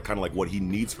this is like kind of like what he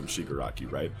needs from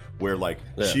Shigaraki, right? Where like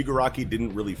Yeah. Shigaraki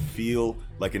didn't really feel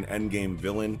like an endgame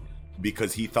villain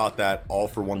because he thought that All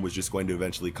for One was just going to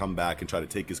eventually come back and try to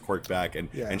take his quirk back,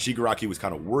 and Shigaraki was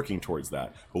kind of working towards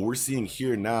that. But we're seeing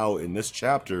here now in this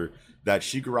chapter that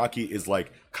Shigaraki is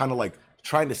like kind of like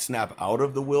trying to snap out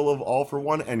of the will of All for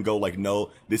One and go like,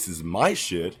 no, this is my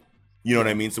shit. You know what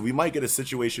I mean? So we might get a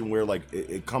situation where like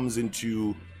it comes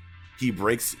into he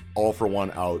breaks All for One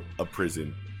out of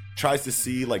prison, tries to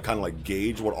see like kind of like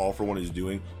gauge what All for One is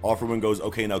doing. All for One goes,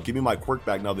 okay, now give me my quirk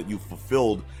back now that you've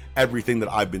fulfilled everything that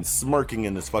I've been smirking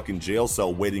in this fucking jail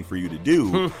cell waiting for you to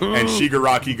do. And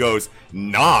Shigaraki goes,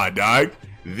 nah, dog,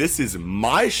 this is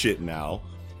my shit now.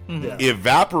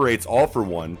 Evaporates All for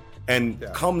One and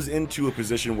comes into a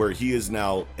position where he is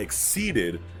now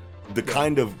exceeded the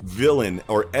kind of villain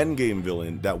or endgame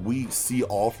villain that we see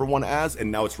All For One as,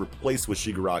 and now it's replaced with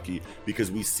Shigaraki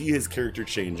because we see his character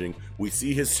changing, we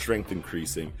see his strength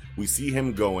increasing, we see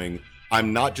him going,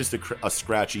 I'm not just a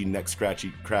scratchy, neck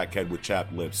scratchy crackhead with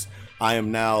chapped lips. I am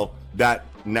now that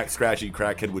neck scratchy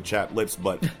crackhead with chapped lips,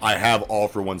 but I have All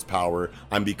For One's power.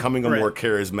 I'm becoming a more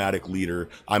charismatic leader.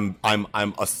 I'm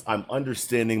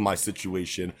understanding my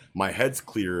situation. My head's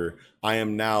clearer. I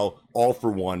am now All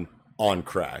For One on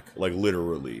crack, like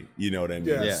literally. You know what I mean?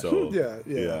 Yeah. So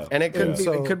Yeah. And it could be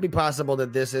so- it could be possible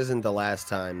that this isn't the last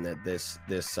time that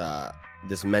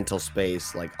this mental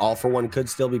space, like All For One, could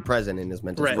still be present in his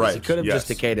mental Right. space. Right. He could have Yes. just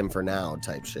decayed him for now,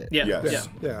 type shit. Yeah. Yes.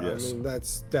 Yeah, Yes. I mean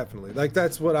that's definitely like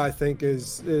that's what I think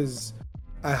is.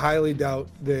 I highly doubt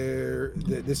that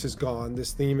this is gone.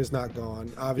 This theme is not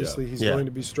gone. Obviously, he's Yeah. going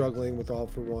to be struggling with All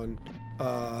For One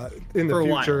in the For a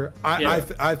while. future. Yeah.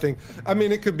 I think. I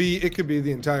mean, it could be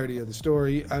the entirety of the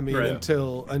story. I mean, Right.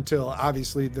 until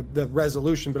obviously the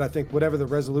resolution. But I think whatever the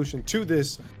resolution to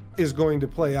this is going to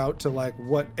play out to like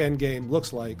what Endgame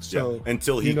looks like. So yeah.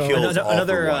 Until he you know- kills All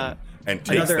Another, For One and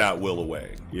takes another- that will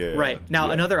away. Yeah. Right. Now,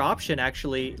 Yeah. another option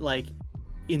actually, like,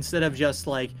 instead of just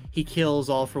like he kills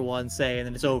All For One, say, and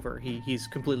then it's over, he's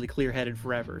completely clear-headed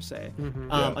forever, say.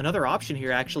 Yeah. Another option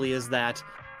here actually is that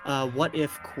what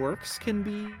if quirks can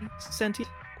be sentient,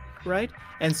 right?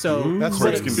 And so That's Quirks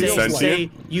what it can be feels sentient?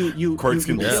 say you Quirks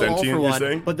can be kill All sentient, For you're One,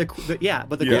 saying? but the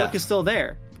quirk is still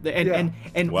there. And Yeah.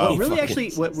 and Wow. what really Fucking actually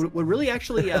what really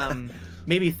actually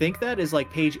made me think that is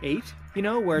like page 8, you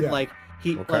know, where Yeah. like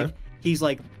Okay. he's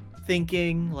like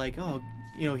thinking like, oh,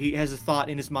 you know, he has a thought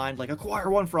in his mind like acquire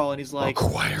one for all, and he's like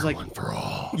One for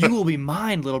all. you will be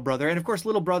mine, little brother. And of course,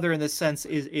 little brother in this sense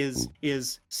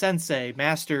is Sensei,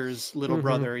 Master's little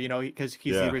brother, you know, because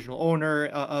he's Yeah. the original owner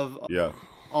of Yeah.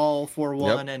 All For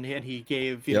One, and he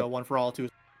gave you know one for all to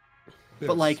his.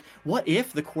 But like, what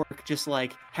if the quirk just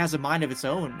like has a mind of its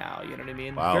own now? You know what I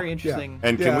mean? Wow. Very interesting.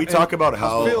 And can Yeah, we and talk about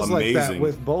how it feels amazing? like that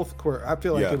with both quirks. I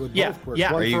feel like Yeah. it with Yeah, both quirks.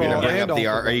 yeah. One Are you for gonna all bring and up the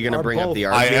All art? For Are you One gonna are bring up both- the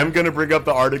art? I here? am going to bring up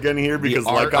the art again here because,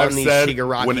 art like I've on these said,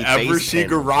 Shigaraki whenever face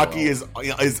pins, Shigaraki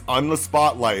bro. is on the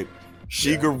spotlight,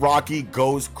 Shigaraki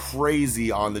goes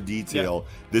crazy on the detail.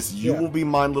 This "You Yeah. Will Be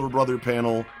Mine, Little Brother"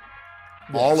 panel,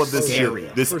 all of this for shit, sure.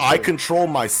 this For "I sure. Control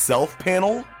Myself"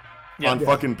 panel Yeah. on Yeah.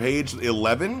 fucking page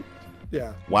 11.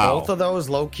 Yeah. Wow, Both of those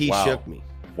low key Wow. shook me.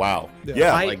 wow, Yeah.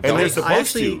 yeah, I- and they're I supposed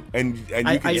actually- to, and you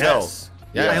I- can I- tell. Yes.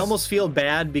 Yes. I almost feel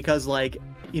bad because like,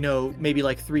 you know, maybe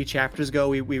like 3 chapters ago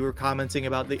we were commenting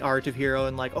about the art of Hero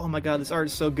and like, oh my god, this art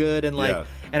is so good, and like Yeah.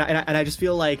 and I just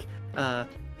feel like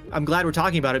I'm glad we're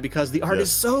talking about it because the art Yes.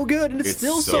 is so good and it's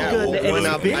still so so good, good. and And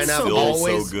it's I've- been and I've so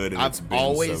always- good. so good, and I've it's been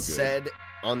always so good. said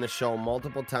on the show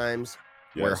multiple times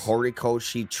where Yes.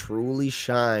 Horikoshi truly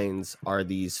shines are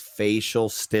these facial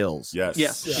stills. Yes,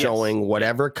 Yes. Showing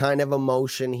whatever kind of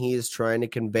emotion he is trying to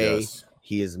convey. Yes.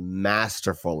 He is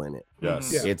masterful in it.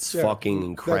 Yes, Yeah. It's fucking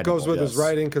incredible. That goes with his Yes.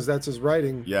 writing because that's his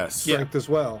writing yes. strength as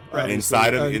well. obviously.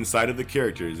 inside of the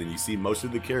characters, and you see most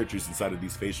of the characters inside of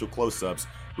these facial close-ups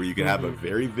where you can have a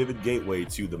very vivid gateway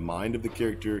to the mind of the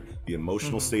character, the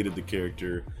emotional state of the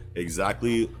character,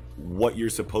 exactly what you're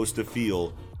supposed to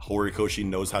feel. Horikoshi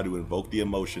knows how to invoke the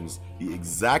emotions, the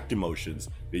exact emotions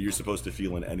that you're supposed to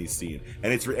feel in any scene.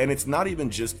 And it's not even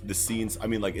just the scenes. I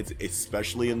mean, like, it's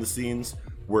especially in the scenes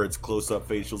where it's close-up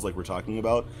facials like we're talking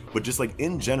about, but just like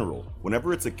in general,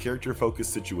 whenever it's a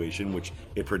character-focused situation, which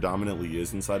it predominantly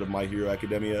is inside of My Hero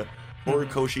Academia,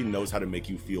 Horikoshi knows how to make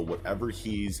you feel whatever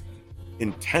he's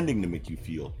intending to make you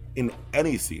feel in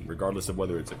any scene, regardless of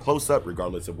whether it's a close-up,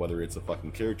 regardless of whether it's a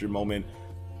fucking character moment,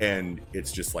 and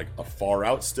it's just like a far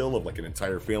out still of like an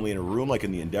entire family in a room, like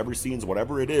in the Endeavor scenes,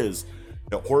 whatever it is,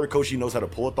 that Horikoshi knows how to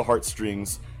pull at the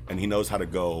heartstrings, and he knows how to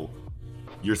go,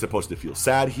 you're supposed to feel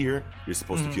sad here, you're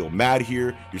supposed to feel mad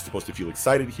here, you're supposed to feel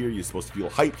excited here, you're supposed to feel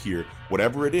hype here,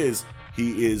 whatever it is,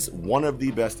 he is one of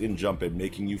the best in Jump at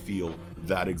making you feel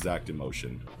that exact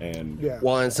emotion. And Yeah.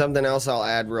 Well, and something else I'll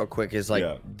add real quick is like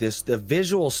Yeah. the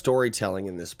visual storytelling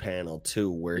in this panel too,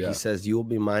 where Yeah. he says, "You will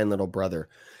be mine, little brother."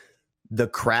 The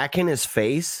crack in his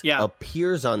face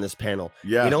appears on this panel.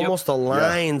 Yeah. It Yep. almost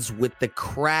aligns with the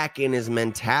crack in his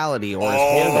mentality or his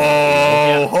oh,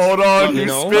 handle. hold on, You you're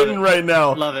know? spitting right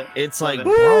now. Love it. It's Love like, it.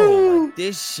 bro, like,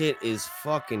 this shit is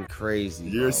fucking crazy.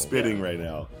 You're bro. spitting right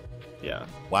now. Yeah.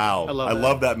 Wow. I love I that.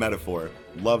 love that metaphor.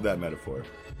 Love that metaphor.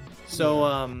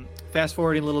 So fast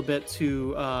forwarding a little bit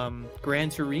to Gran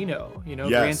Torino. You know,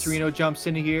 Yes. Gran Torino jumps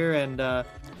into here and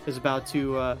is about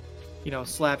to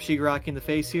slap Shigaraki in the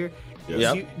face here.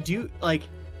 Yes. Do you like?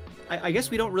 I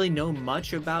guess we don't really know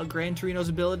much about Gran Torino's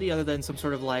ability other than some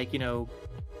sort of like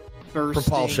bursting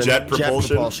Propulsion. Jet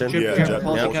propulsion. jet Yeah, jet propulsion kind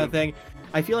propulsion. of thing.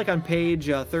 I feel like on page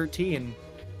 13,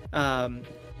 it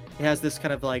has this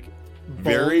kind of like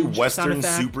Very bulge Western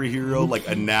sound effect. superhero, like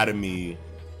anatomy.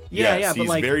 Yeah, Yes, yeah, but he's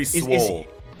like very swole.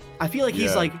 I feel like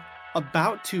he's Yeah. like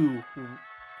about to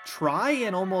try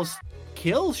and almost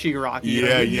kill Shigaraki. you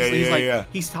know? Yeah, He's like, yeah.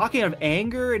 He's talking out of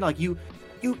anger and like you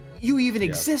even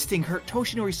existing hurt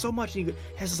Toshinori so much, and he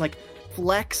has this like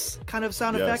flex kind of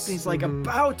sound effect, Yes. and he's like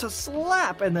about to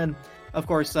slap, and then of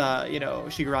course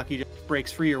Shigaraki just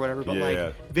breaks free or whatever. But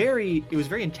Yeah. like it was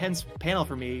very intense panel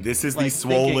for me. This is like, the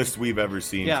thinking- swollest we've ever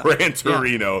seen. Yeah. Gran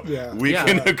Torino. Yeah. We Yeah.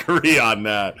 can agree on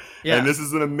that. Yeah. And this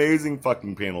is an amazing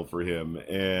fucking panel for him.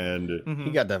 And Mhm.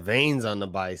 He got the veins on the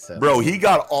bicep. bro, he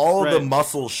got all the Right.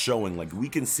 muscles showing. Like we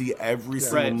can see every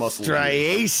single Right. muscle.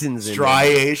 Striations. in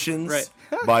Striations Right.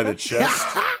 by the chest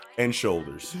and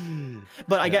shoulders.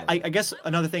 But I guess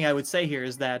another thing I would say here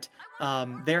is that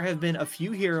there have been a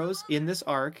few heroes in this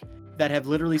arc that have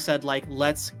literally said like,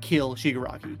 "Let's kill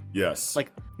Shigaraki," Yes.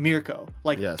 like Mirko,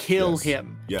 like Yes, kill yes,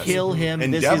 him, yes. kill him. This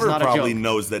is Endeavor not a probably joke.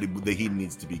 knows that he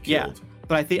needs to be Yeah. killed.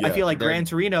 But I Yeah, feel like they're- Gran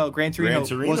Torino Gran was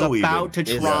Torino about to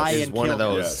even try is and one kill of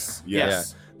those. him. Yes. Yeah.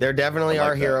 Yes. There definitely I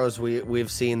like are that. heroes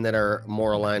we've seen that are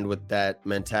more aligned with that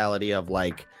mentality of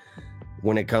like,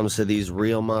 when it comes to these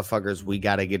real motherfuckers, we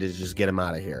gotta just get them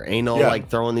out of here. Ain't no Yeah. like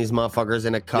throwing these motherfuckers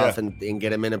in a cuff Yeah. and get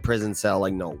them in a prison cell.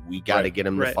 Like, no, we gotta Right. get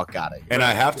them Right. the fuck out of here. And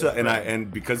I have to,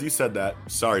 and because you said that,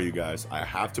 sorry you guys, I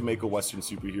have to make a Western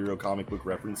superhero comic book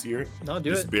reference here. No,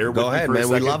 do Just it. bear with Go me ahead, for a man.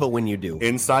 We second. love it when you do.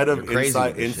 Inside of You're crazy inside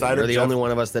with this shit. inside You're of the Jeff, only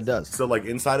one of us that does. so like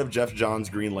inside of Jeff Johns'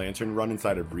 Green Lantern run,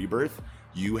 inside of Rebirth,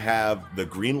 you have the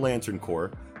Green Lantern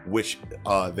Corps, which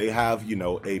they have, you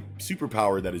know, a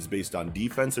superpower that is based on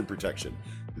defense and protection.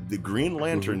 The Green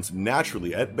Lanterns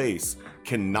naturally at base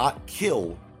cannot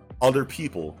kill other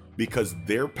people because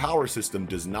their power system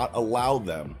does not allow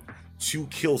them to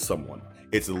kill someone.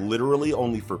 It's literally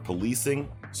only for policing,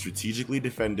 strategically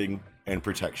defending, and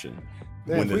protection.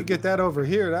 Man, if we get that over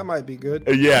here, that might be good.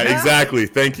 Yeah, exactly.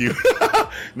 Thank you.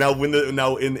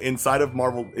 Inside of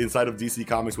DC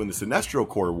Comics, when the Sinestro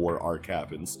Corps War arc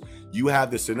happens, you have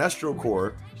the Sinestro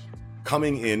Corps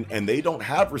coming in, and they don't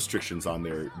have restrictions on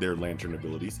their lantern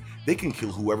abilities. They can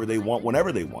kill whoever they want,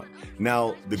 whenever they want.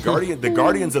 Now, the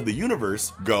Guardians of the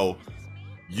Universe go,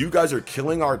 you guys are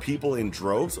killing our people in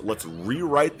droves. Let's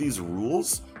rewrite these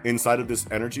rules inside of this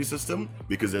energy system,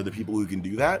 because they're the people who can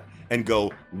do that, and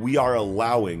go, we are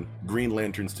allowing Green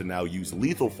Lanterns to now use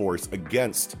lethal force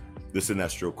against the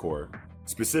Sinestro Corps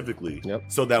specifically,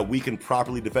 so that we can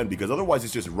properly defend, because otherwise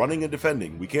it's just running and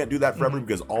defending. We can't do that forever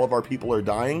because all of our people are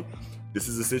dying. This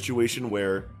is a situation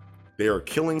where they are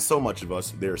killing so much of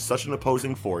us. They are such an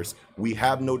opposing force. We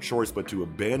have no choice but to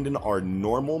abandon our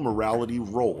normal morality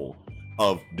role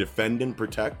of defend and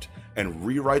protect, and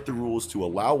rewrite the rules to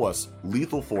allow us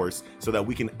lethal force so that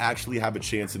we can actually have a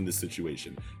chance in this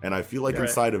situation. And I feel like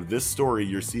inside of this story,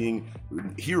 you're seeing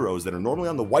heroes that are normally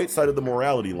on the white side of the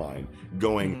morality line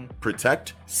going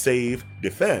protect, save,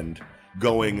 defend,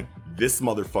 going, this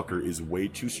motherfucker is way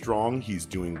too strong. He's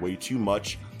doing way too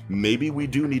much. Maybe we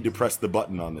do need to press the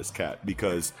button on this cat,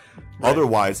 because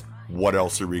otherwise, what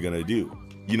else are we going to do?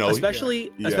 You know,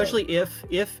 especially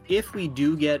if we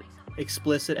do get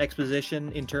explicit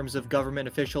exposition in terms of government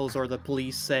officials or the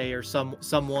police, say, or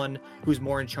someone who's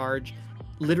more in charge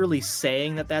literally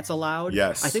saying that that's allowed.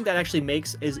 Yes. I think that actually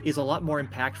is a lot more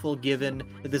impactful, given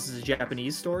that this is a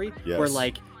Japanese story, where,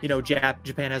 like, you know,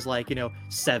 Japan has, like, you know,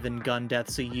 7 gun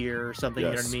deaths a year or something. You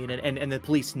know what I mean? And the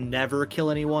police never kill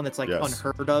anyone. That's like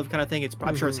unheard of kind of thing.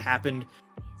 I'm sure it's happened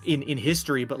in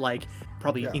history, but like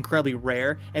probably incredibly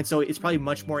rare. And so it's probably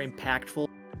much more impactful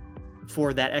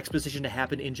for that exposition to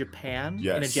happen in Japan,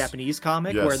 in a Japanese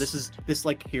comic, where this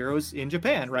like heroes in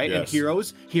Japan, right? And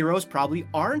heroes probably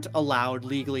aren't allowed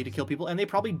legally to kill people, and they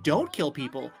probably don't kill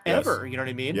people ever. You know what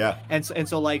I mean? Yeah. And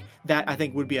so like that, I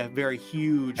think, would be a very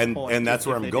huge point. And that's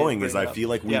where I'm going, is I up. feel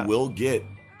like we will get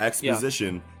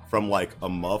exposition from like a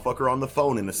motherfucker on the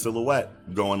phone in a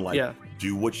silhouette going like,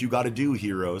 do what you got to do,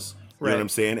 heroes. You know what I'm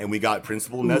saying? And we got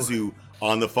Principal Nezu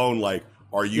on the phone like,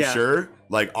 are you sure?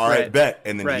 Like, all right, bet.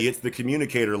 And then he hits the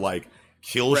communicator like,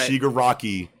 kill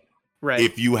Shigaraki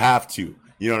if you have to.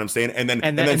 You know what I'm saying? And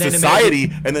then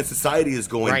society is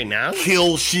going right now,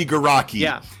 kill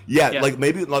Shigaraki. Yeah. Like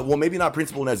maybe not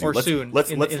Principal Nezu. Or soon. Let's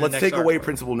take away arc.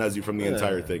 Principal Nezu from the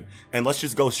entire thing, and let's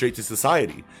just go straight to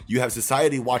society. You have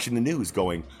society watching the news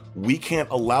going, we can't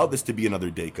allow this to be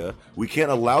another Deka. We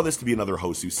can't allow this to be another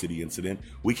Hosu City incident.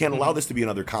 We can't allow this to be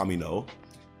another Kamino.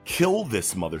 Kill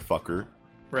this motherfucker.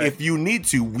 If you need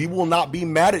to. We will not be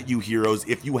mad at you, heroes,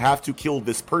 if you have to kill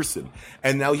this person.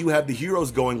 And now you have the heroes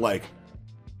going like,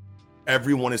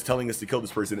 everyone is telling us to kill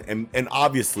this person, and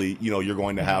obviously, you know, you're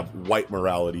going to have white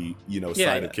morality, you know,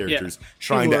 side of characters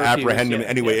trying to apprehend him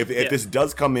anyway. If this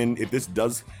does come in, if this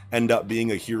does end up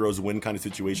being a hero's win kind of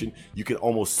situation, you can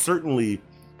almost certainly,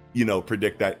 you know,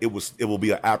 predict that it will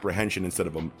be an apprehension instead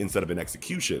of an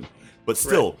execution. But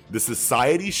still, the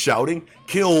society shouting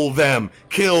 "kill them,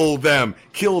 kill them,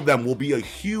 kill them" will be a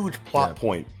huge plot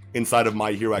point inside of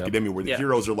My Hero Academia, where the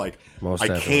heroes are like,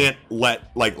 can't let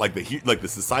like the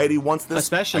society wants this,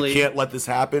 especially I can't let this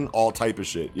happen, all type of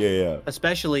shit.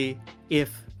 Especially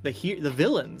if the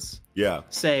villains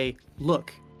say,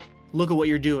 look at what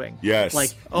you're doing.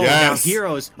 Like, now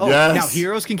heroes now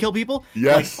heroes can kill people.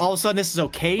 Like, all of a sudden this is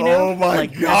okay now. Oh my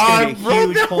like, god, that's gonna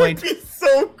be a huge point. Would be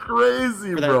so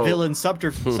crazy, for bro. That villain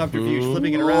subterfuge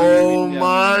flipping it around. Oh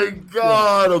my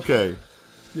god. Okay.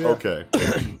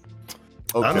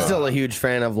 I'm still a huge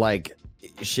fan of like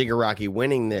Shigaraki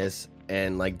winning this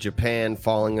and like Japan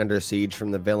falling under siege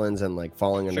from the villains and like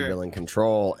falling under villain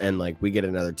control, and like we get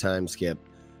another time skip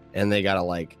and they gotta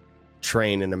like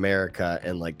train in America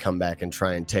and like come back and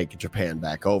try and take Japan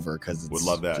back over because it's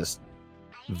just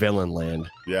villain land.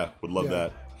 Would love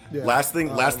that. Last thing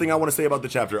I want to say about the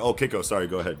chapter. Oh, Keiko, sorry,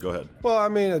 go ahead. Well, I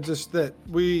mean, just that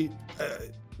we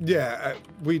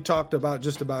talked about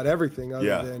just about everything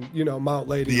other than, you know, Mount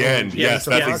Lady. The end. Yes,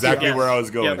 that's exactly where I was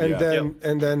going.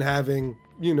 And then having,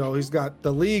 you know, he's got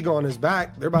the League on his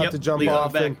back. They're about to jump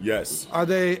off. And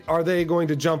are they going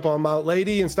to jump on Mount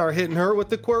Lady and start hitting her with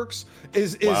the quirks?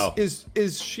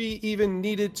 Is she even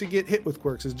needed to get hit with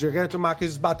quirks? Is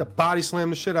Gigantomachia about to body slam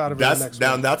the shit out of her next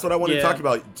one? That's what I wanted to talk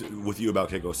about with you about,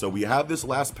 Keiko. So we have this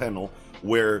last panel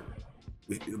where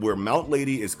Mount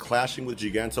Lady is clashing with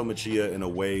Gigantomachia in a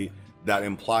way that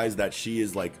implies that she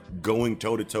is like going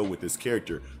toe to toe with this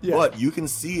character. But you can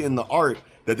see in the art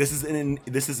that this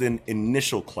is an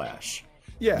initial clash.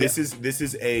 This is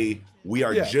we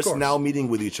are just now meeting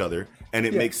with each other, and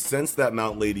it makes sense that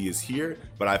Mount Lady is here,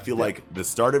 but I feel like the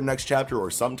start of next chapter,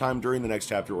 or sometime during the next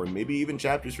chapter, or maybe even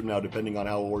chapters from now, depending on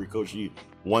how Horikoshi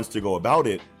wants to go about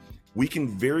it, we can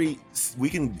very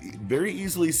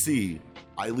easily see,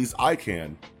 at least I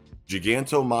can,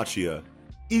 Gigantomachia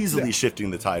easily shifting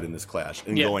the tide in this clash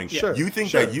and going, you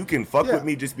think that you can fuck with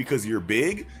me just because you're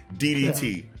big?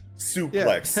 DDT.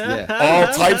 Suplex,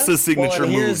 all types of signature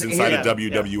moves inside of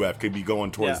WWF could be going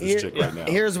towards this chick right now.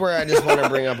 Here's where I just want to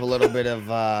bring up a little bit of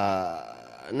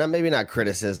not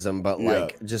criticism, but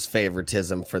like just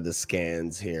favoritism for the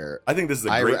scans here. I think this is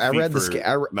a great feat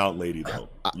for Mount Lady, though.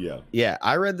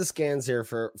 I read the scans here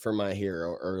for My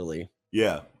Hero early.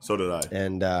 Yeah, so did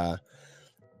I.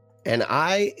 And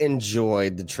I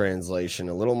enjoyed the translation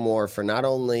a little more for not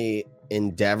only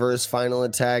Endeavor's final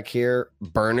attack here,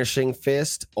 Burnishing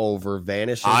Fist over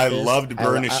Vanishing Fist. I loved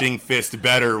Burnishing Fist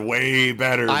better, way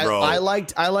better, bro. I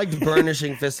liked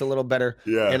Burnishing Fist a little better.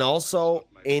 And also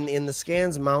in the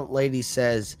scans, Mount Lady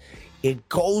says, "It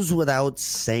goes without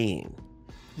saying,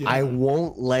 I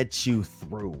won't let you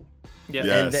through."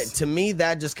 And to me,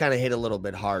 that just kind of hit a little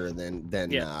bit harder than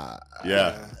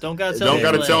Don't gotta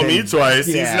tell me twice.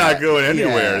 He's not going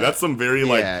anywhere. That's some very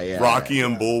Rocky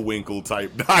and Bullwinkle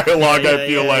type dialogue. I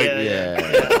feel like.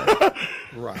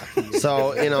 Rocky.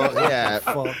 So I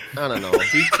don't know.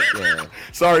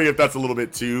 Sorry if that's a little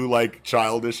bit too like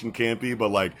childish and campy, but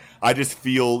like I just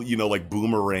feel like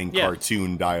Boomerang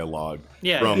cartoon dialogue.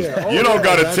 You don't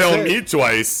gotta tell me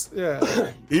twice.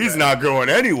 He's not going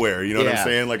anywhere. You know what I'm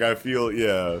saying? Like I feel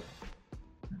And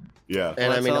well,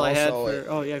 I mean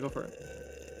also go for it.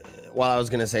 Well, I was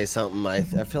gonna say something. I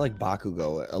feel like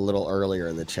Bakugo a little earlier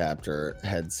in the chapter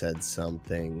had said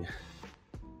something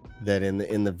that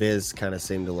in the viz kind of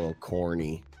seemed a little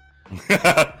corny.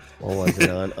 What was it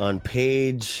on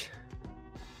page?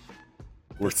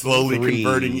 We're slowly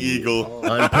converting Eagle.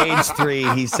 On page 3,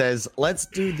 he says, "Let's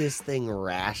do this thing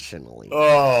rationally."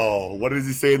 Oh, what does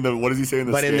he say in the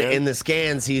scan? But in the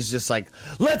scans, he's just like,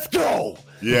 "Let's go."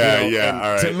 Yeah.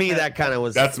 All right. To me, that kind of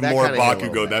was. That's more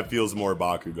Bakugo. That feels more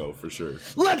Bakugo for sure.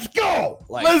 Let's go.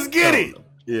 Let's get it.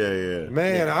 Yeah.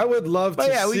 Man, I would love to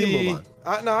see. We can move on.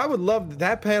 I would love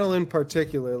that panel in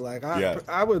particular. Like,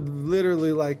 I would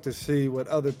literally like to see what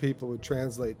other people would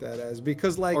translate that as,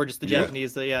 because like, or just the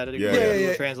Japanese,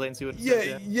 translate and see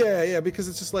what. Because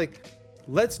it's just like,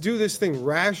 let's do this thing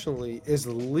rationally is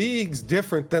leagues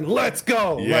different than let's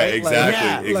go. Yeah, right?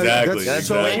 Exactly. That's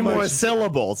way more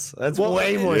syllables. That's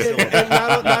way more syllables. And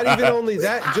not even only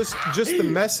that, just the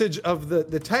message of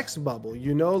the text bubble,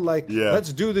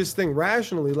 let's do this thing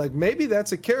rationally. Like maybe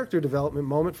that's a character development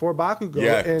moment for Bakugo,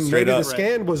 and maybe the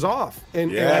scan was off,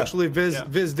 and actually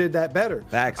Viz did that better.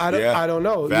 Facts. I don't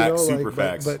know. Facts, super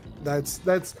facts. But that's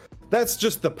that's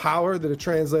just the power that a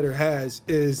translator has,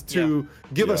 is to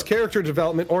give us character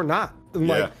development or not. And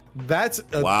like that's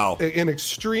an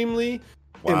extremely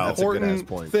important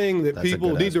thing that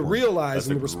people need to realize,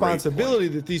 and the responsibility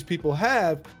that these people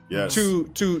have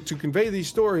to convey these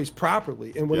stories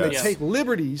properly. And when they take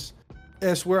liberties,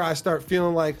 that's where I start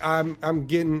feeling like I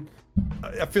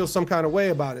feel some kind of way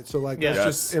about it. So like that's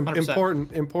just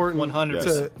 100%. important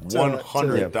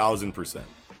 100,000%.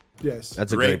 Yes,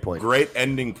 that's a great point. Great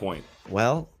ending point.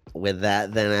 Well, with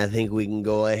that, then I think we can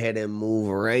go ahead and move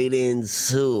right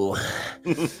into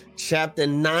chapter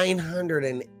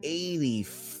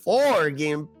 984,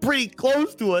 getting pretty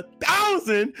close to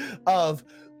 1,000 of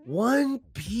One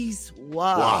Piece.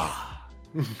 Wow.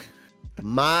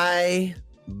 My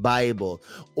Bible.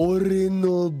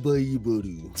 Orino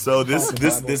Bible. So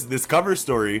this cover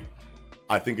story,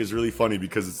 I think, is really funny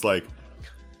because it's like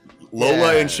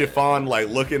Lola and Chiffon like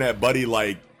looking at Buddy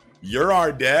like, you're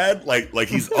our dad, like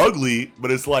he's ugly, but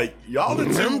it's like y'all the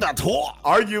two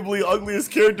arguably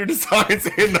ugliest character designs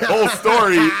in the whole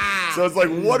story. So it's like,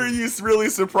 what are you really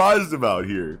surprised about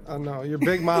here? I know, you're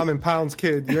Big Mom and Pound's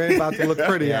kid. You ain't about to look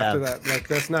pretty after that. Like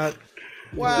that's not.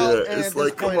 Well, and at this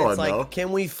point, it's like,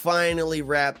 can we finally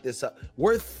wrap this up?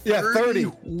 We're 30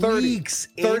 weeks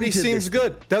 30 seems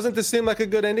good. Doesn't this seem like a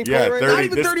good ending? Yeah, point right 30, Not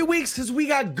even 30 weeks, because we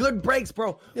got good breaks,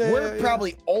 bro. We're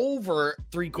probably over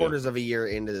 3/4 of a year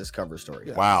into this cover story.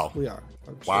 Yeah, wow. We are.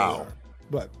 Wow. We are.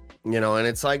 But you know, and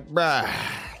it's like, bruh.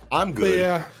 I'm good.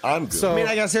 Yeah. I'm good. I mean,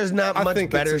 I guess there's not much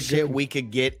better shit good... we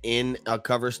could get in a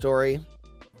cover story.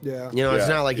 Yeah. You know, it's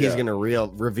not like he's gonna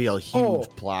reveal huge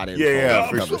plot info.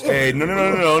 For sure. Hey,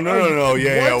 no.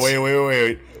 Yeah.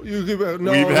 Wait.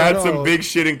 We've had some big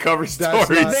shit in cover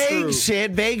stories.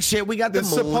 Vague shit. We got the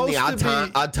moon, the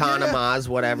autonomous,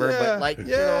 whatever. But like, you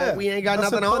know, we ain't got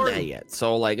nothing on that yet.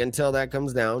 So like, until that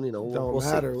comes down, you know, we'll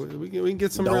matter. See. We can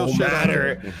get some Don't real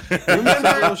matter. shit.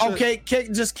 Remember? Okay,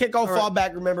 kick all fall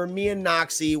back. Remember, me and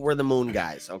Noxie were the moon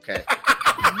guys. Okay.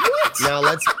 Now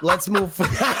let's move.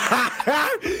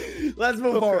 Let's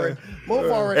move forward. Move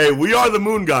forward. Hey, we are the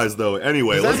moon guys, though.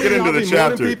 Anyway, let's get into the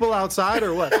chapter. People outside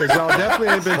or what? Because y'all definitely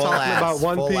ain't been talking about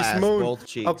One Piece moon.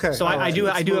 Okay. So I do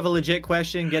have a legit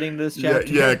question getting this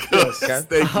chapter. Yeah.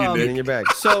 Thank you, Nick. In your bag.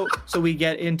 So we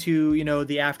get into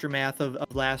the aftermath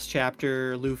of last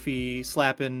chapter, Luffy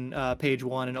slapping page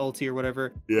 1 and ulti or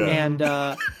whatever. Yeah. And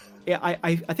I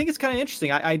think it's kind of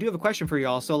interesting. I do have a question for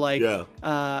y'all. So like,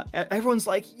 everyone's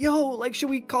like, yo, like, should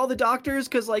we call the doctors?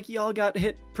 Cause like y'all got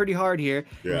hit pretty hard here.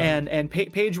 Yeah. And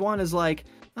page 1 is like,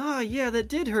 yeah, that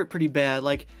did hurt pretty bad.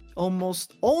 Like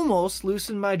almost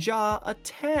loosened my jaw a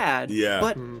tad. Yeah.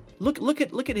 But look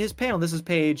at his panel. This is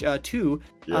page 2.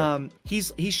 Yeah.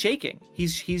 He's shaking.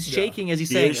 He's shaking as he's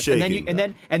saying this.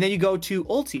 And then you go to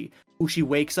Ulti. She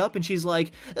wakes up and she's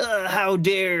like, how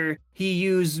dare he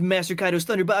use Master Kaido's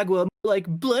Thunder Bagua like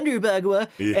Blunder Bagua.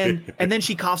 And then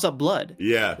she coughs up blood.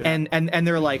 Yeah. And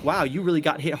they're like, wow, you really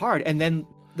got hit hard. And then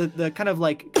the kind of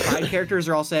like side characters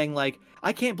are all saying like,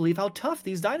 I can't believe how tough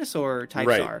these dinosaur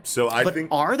types are. So I think,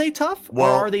 are they tough, or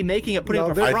are they making it putting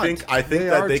it up front? I think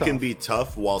that they can be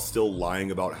tough while still lying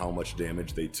about how much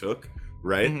damage they took,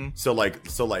 right? Mm-hmm. So like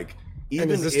even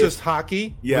and is this just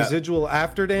hockey? Residual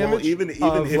after damage? Well, even if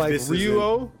like this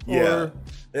Ryuo? Or...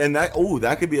 And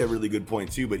that could be a really good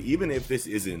point too. But even if this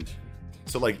isn't,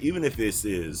 so like even if this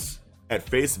is at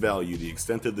face value the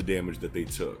extent of the damage that they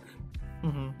took,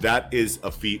 that is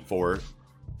a feat for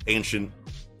ancient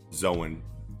Zoan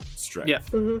strength. Yeah.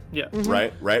 Mm-hmm. Yeah.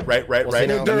 Right.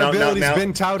 Well, durability's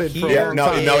been touted for a long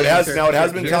time. It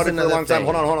has been touted for a long time.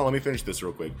 Hold on. Let me finish this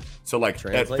real quick. So like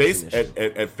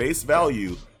at face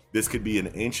value, this could be an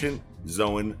ancient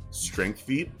Zoan strength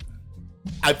feat.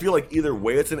 I feel like either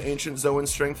way it's an ancient Zoan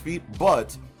strength feat,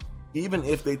 but even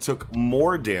if they took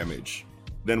more damage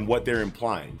than what they're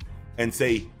implying, and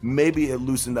say maybe it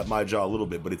loosened up my jaw a little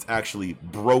bit, but it's actually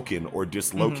broken or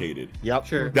dislocated. Yep.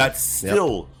 Sure. That's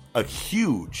still a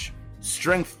huge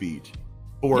strength feat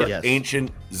for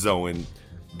ancient Zoan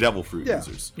devil fruit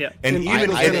users. Yeah. And even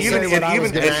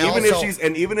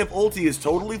if Ulti is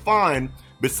totally fine,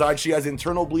 besides she has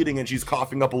internal bleeding and she's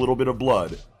coughing up a little bit of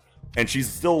blood, and she's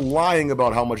still lying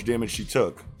about how much damage she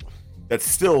took, that's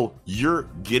still, you're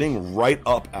getting right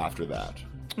up after that.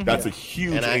 That's a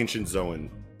huge ancient Zoan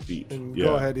feat.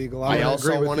 Go ahead, Eagle. I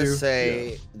also want to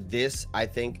say this. I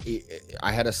think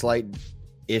I had a slight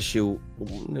issue,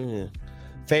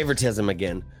 favoritism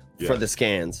again for the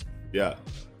scans. Yeah,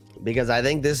 because I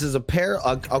think this is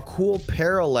a cool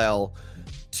parallel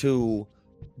to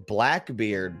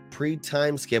Blackbeard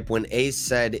pre-time skip when Ace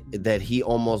said that he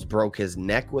almost broke his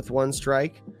neck with one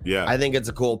strike. Yeah. I think it's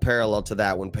a cool parallel to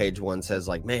that when page 1 says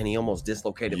like, man, he almost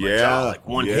dislocated my jaw, like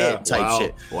one hit type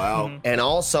shit. Wow. Mhm. And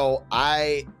also,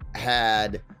 I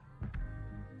had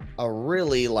a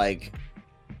really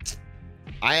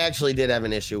I actually did have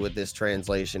an issue with this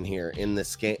translation here in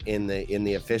the in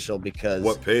the official, because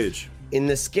What page? in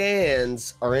the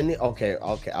scans or in the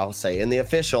I'll say in the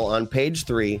official on page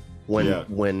 3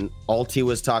 when Alti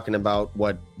was talking about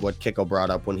what Kiko brought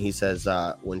up when he says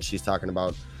when she's talking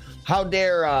about how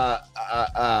dare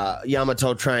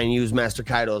Yamato try and use Master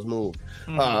Kaido's move.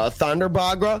 Thunder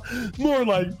Bagra, more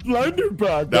like Thunder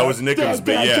Bagra. That was Nickums,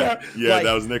 but yeah, Like,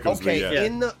 that was Nickums, okay, but yeah.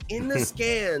 in the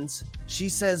scans, she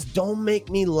says, "Don't make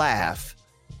me laugh."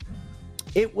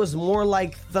 It was more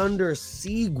like Thunder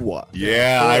Sigua.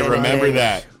 Yeah, I remember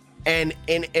that. And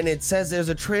it says there's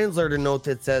a translator note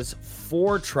that says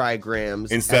 4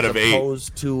 trigrams Instead of 8.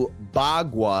 opposed to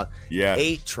Bagua, Yeah.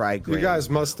 8 trigrams. You guys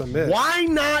must have missed. Why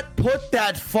not put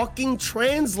that fucking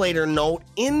translator note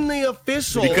in the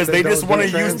official? Because they just want to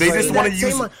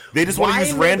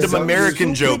use random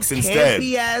American jokes instead.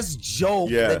 Campy ass joke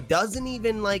Yeah. that doesn't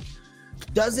even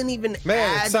Man,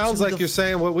 add it sounds to like the you're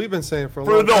saying what we've been saying for a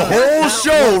For long the time. whole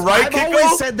show, right, I've always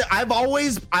Kiko? said that.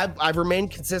 I've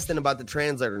remained consistent about the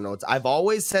translator notes. I've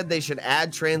always said they should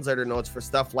add translator notes for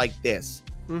stuff like this.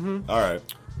 All right.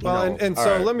 Well, know, and all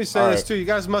so right, let me say all this right. too. You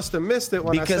guys must have missed it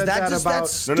when I Because said that's about.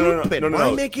 stupid. No, no.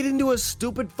 Why make it into a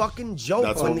stupid fucking joke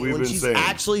That's what we've when been she's saying.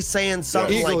 actually saying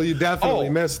something Eagle, like, you definitely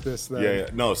oh, missed this. Then. Yeah.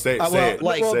 No, say well, it.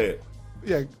 like- Say it.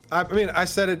 Yeah, I mean, I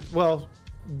said it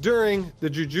during the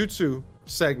jujutsu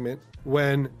segment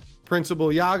when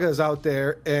Principal Yaga is out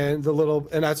there and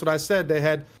and that's what I said. They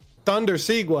had Thunder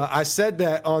Sigua. I said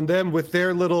that on them with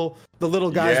the little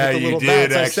guys Yeah, with the you little did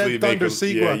bats. I actually said make Thunder them-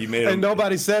 Sigua, yeah, you made them- and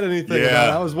nobody said anything Yeah. about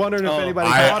it. I was wondering if anybody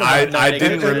thought about I it.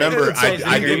 didn't And- remember. and so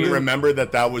I didn't Eagle- remember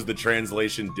that was the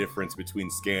translation difference between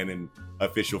scan and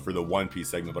official for the One Piece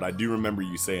segment. But I do remember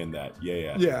you saying that.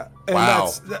 Yeah. Yeah, and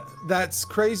Wow. that's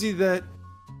crazy that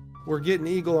we're getting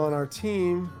Eagle on our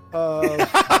team.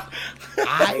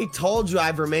 I told you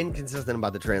I've remained consistent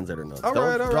about the translator notes. All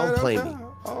right, Don't play okay. me.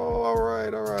 Oh, all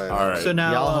right. All right. So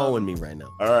now, Y'all hoeing me right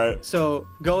now. All right. so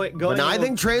going. But no, I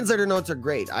think translator notes are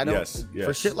great. I don't Yes, yes.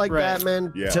 for shit like Right. that,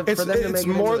 man. Yeah. For them to It's make it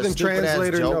more into a than stupid-ass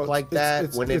translator joke notes. like that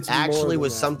It's- when it's it more actually than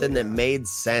was that, something that yeah. made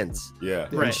sense. Yeah.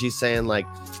 When Right. she's saying like,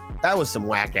 that was some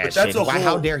whack ass that's shit. a Why?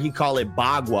 How whole- dare he call it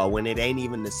Bagua when it ain't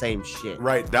even the same shit?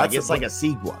 Right, Like, that's it's like a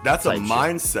Sigua. That's a type shit.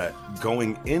 mindset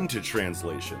going into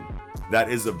translation. That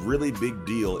is a really big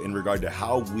deal in regard to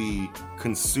how we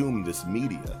consume this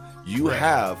media. You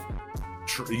have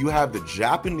the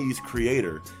Japanese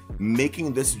creator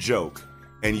making this joke,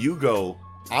 and you go,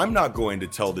 I'm not going to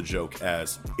tell the joke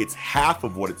as it's half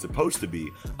of what it's supposed to be.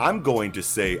 I'm going to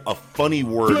say a funny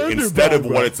word instead of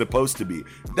what it's supposed to be.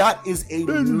 That is a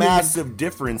massive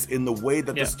difference in the way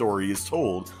that Yeah. the story is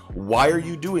told. Why are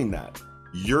you doing that?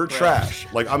 You're trash.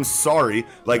 Like, I'm sorry.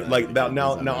 Like now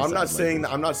I'm not saying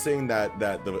that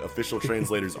the official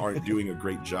translators aren't doing a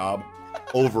great job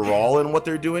overall in what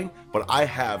they're doing, but I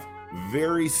have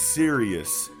very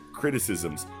serious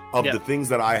criticisms of Yeah. the things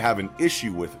that I have an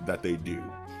issue with that they do.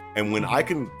 And when I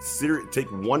can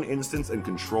take one instance and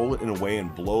control it in a way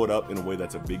and blow it up in a way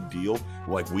that's a big deal,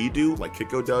 like we do, like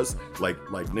Kiko does, like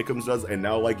Nickums does, and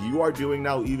now like you are doing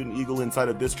now, even Eagle inside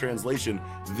of this translation,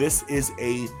 this is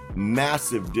a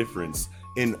massive difference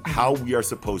in how we are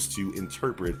supposed to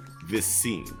interpret this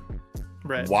scene.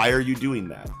 Right. Why are you doing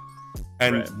that?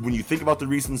 And Right. when you think about the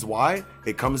reasons why,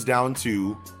 it comes down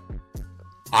to,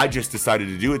 I just decided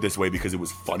to do it this way because it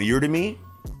was funnier to me.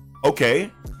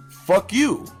 Okay, fuck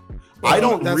you. I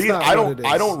don't that's read. not I what don't. it is.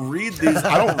 I don't read these.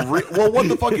 I don't read. Well, what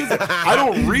the fuck is it? I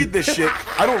don't read this shit.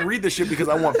 I don't read this shit because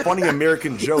I want funny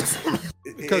American jokes.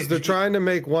 Because they're trying to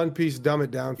make One Piece dumb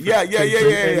it down. For Yeah. and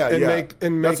yeah. make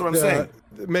That's what I'm saying.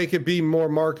 Make it be more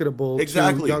marketable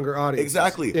Exactly. to younger audience.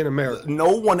 Exactly. In America, No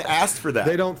one asked for that.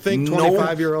 they don't think No-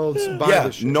 25-year-olds buy Yeah,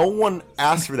 this shit. no one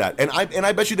asked for that, and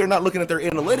I bet you they're not looking at their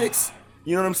analytics.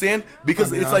 You know what I'm saying?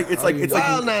 Because it's like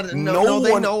Well,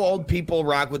 they know old people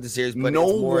rock with the series, but No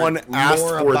it's more, one asked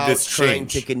more for about this trying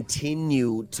change. to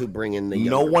continue to bring in the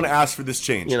No younger one people. asked for this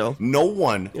change. You know? No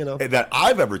one You know? that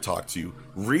I've ever talked to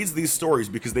reads these stories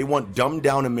because they want dumbed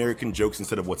down American jokes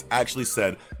instead of what's actually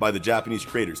said by the Japanese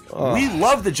creators. We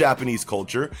love the Japanese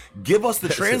culture. Give us the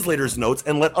translator's notes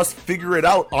and let us figure it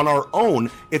out on our own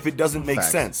if it doesn't make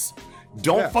Facts. sense.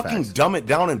 Don't Yeah, fucking facts. dumb it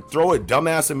down and throw a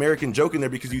dumbass American joke in there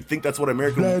because you think that's what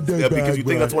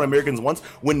that's what Americans want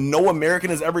when no American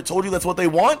has ever told you that's what they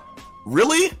want.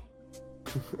 Really?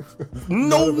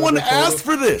 No one asked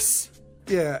for this.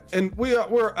 Yeah, and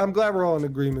I'm glad we're all in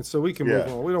agreement, so we can move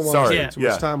on. We don't want Sorry. to spend too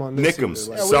much time on this. Nickums.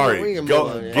 either. Yeah, Sorry. we can Go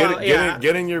move on, yeah.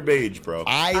 get in your beige, bro.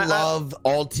 I love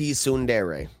Alti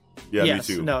Tsundere. Yeah, yes,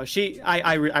 me too. no,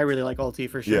 I really like Ulti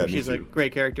for sure. Yeah, me She's a too.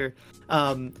 great character.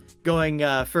 Going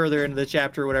further into the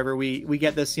chapter, or whatever, we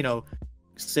get this,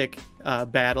 sick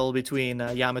battle between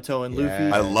Yamato and Luffy.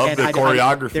 Yeah. I love And the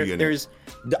choreography in it. There's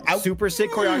super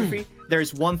sick choreography.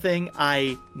 There's one thing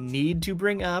I need to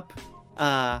bring up.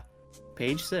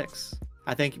 Page 6.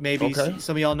 I think maybe Okay.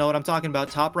 some of y'all know what I'm talking about.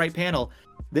 Top right panel.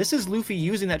 This is Luffy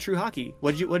using that true haki.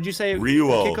 What did you say?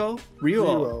 Ryuo. Kiko?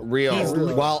 Ryuo. Rio. He's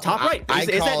Well, Top right. I Is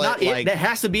that call not it it? like That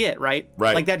has to be it, right?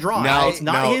 Right. Like that draw. Now- it's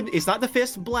not now- it's not the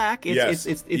fist black. It's Yes.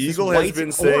 it's Eagle this has white been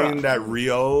aura. saying that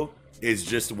Rio is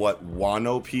just what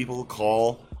Wano people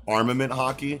call armament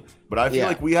hockey, but I feel Yeah.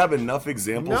 like we have enough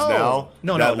examples No. now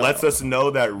No, that no, lets no. us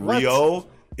know that Rio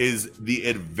is the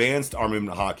advanced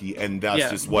armament hockey, and that's Yeah.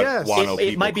 just what Yes. Wano people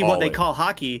It might be what they it. call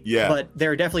hockey, Yeah. but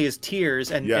there definitely is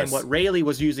tiers, and Yes. what Rayleigh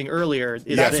was using earlier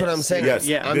is That's this. what I'm saying. Yes,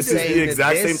 Yeah. I'm this is saying the that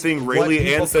exact same this- thing what Rayleigh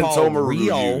and people call Sentomaru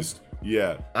Rio- used.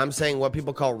 Yeah. I'm saying what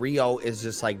people call Rio is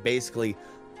just like basically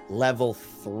level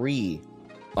 3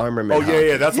 armament. Oh yeah, hockey.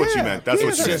 yeah, that's what you Yeah, meant. That's yeah,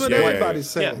 what you that's meant. what Yeah, yeah, yeah. everybody's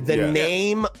saying. The Yeah.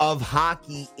 name of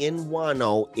hockey in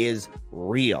Wano is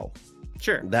Rio.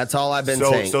 Sure. That's all I've been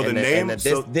So- saying. so the and that- name- and that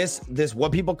so- this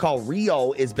what people call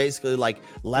Rio is basically like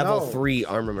level No. 3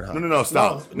 armament hockey. No,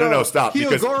 stop. No, stop.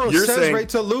 Because Hyogoro you're says saying right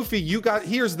to Luffy,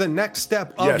 here's the next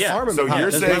step of yes. Yeah. armament. So hockey. you're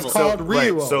there's saying levels. It's called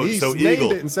right, Ryuo. So, He's so named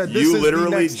Eagle, it and said this you is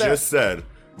literally the next step. just said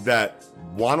that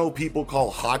Wano people call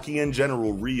hockey in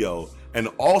general Rio, and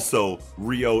also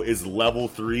Rio is level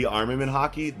 3 armament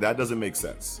hockey. That doesn't make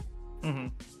sense.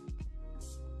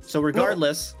 So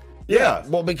regardless, Yeah,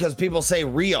 Well, because people say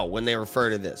Rio when they refer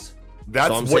to this. that's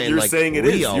So I'm what saying, you're like, saying it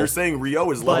is. Rio- You're saying Rio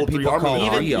is But level 3 people armament call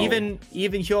hockey. Rio. even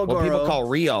What people call Hyogoro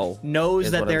Rio knows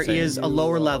is that what I'm there saying. is a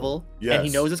lower level, and he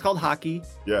Yes. knows it's called hockey,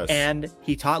 Yes. and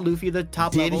he taught Luffy the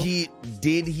top Did level. he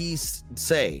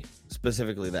say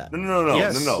specifically that? No.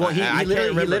 Yes. Well, he I can't literally,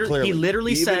 remember clearly. he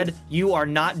literally Even- said, "You are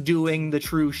not doing the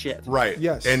true shit." Right.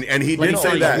 Yes. And he Let did me say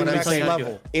tell you that. what the I'm next saying.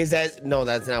 level. Is that no?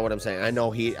 That's not what I'm saying. I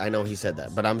know he said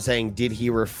that, but I'm saying, did he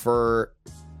refer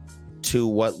to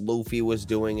what Luffy was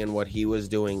doing and what he was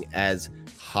doing as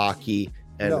hockey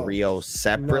and No. Rio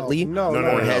separately? No,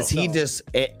 Or has he no. just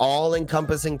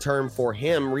all-encompassing term for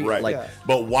him? Right. Like, Yeah.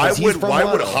 But why 'Cause he's would from why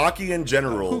would Wano. hockey in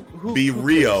general Who be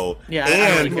Rio Yeah, I don't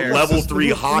and really care. level Who 3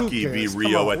 hockey cares? be Come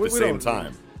Rio on, at we the same don't-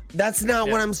 time? that's not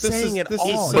what I'm This saying is- at this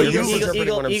is all. so But You're you-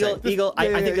 misinterpreting what I'm saying. Eagle. I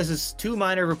Yeah, think yeah. this is too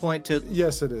minor of a point to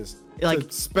Yes, it is. Like,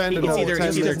 To spend it's another either- 10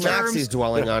 it's either minutes. Because Maxi's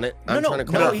dwelling on it. I'm trying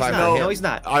to no, he's clarify not. for him. No, he's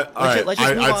not. All right, Let's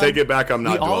just move I on. take it back. I'm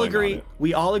not We all dwelling on agree. it.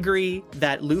 We all agree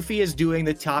that Luffy is doing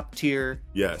the top tier.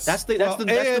 Yes. That's the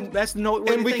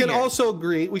noteworthy And we thing can here. also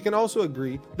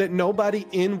agree that nobody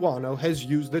in Wano has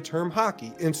used the term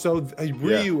hockey, and so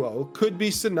Ryuo could be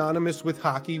synonymous with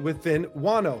hockey within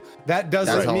Wano. That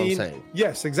doesn't That's all I'm mean saying.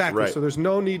 yes, exactly. Right. So there's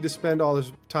no need to spend all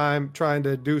this time trying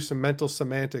to do some mental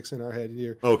semantics in our head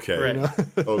here. Okay. Right. You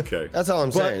know? Okay. That's all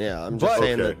I'm saying. Yeah, I'm just but-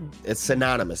 saying Okay. that it's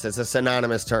synonymous. It's a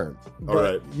synonymous term. All But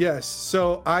right. yes,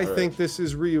 so I right. think this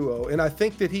is Ryuo, and I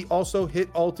think that he also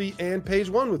hit Ulti and Page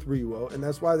 1 with Ryuo, and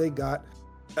that's why they got.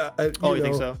 You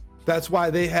think so? That's why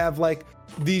they have like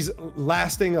these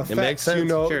lasting effects. makes sense. You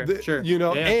know, Sure. You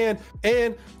know, Yeah.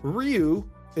 and Ryu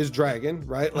is dragon,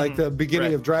 right? Like the beginning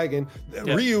Right. of Dragon.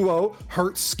 Ryuo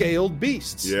hurts scaled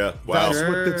beasts. Yeah. Wow. That's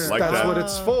what it's Like that's that. what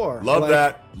it's for. Love Like,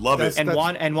 that. Love it.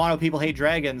 that's- And Wano people hate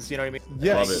dragons. You know what I mean?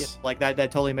 Yes. Love it. Like that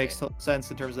totally makes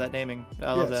sense in terms of that naming.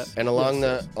 I love Yes. that. And along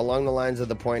Yes. the lines of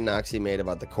the point Noxie made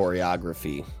about the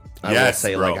choreography, I will Yes,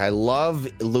 say, bro. like, I love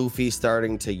Luffy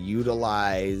starting to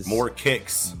utilize More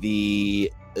kicks. the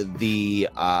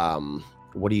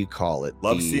what do you call it?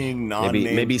 Love The- seeing maybe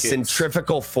non-named kicks.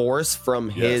 centrifugal force from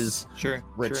Yes. his Sure.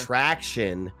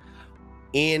 retraction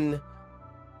in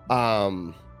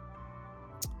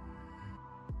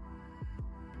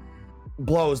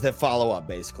blows that follow up,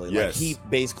 basically. Yes.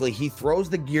 Like he throws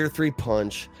the gear 3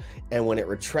 punch, and when it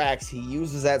retracts, he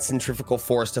uses that centrifugal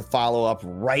force to follow up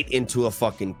right into a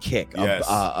fucking kick, Yes.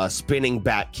 a spinning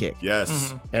back kick.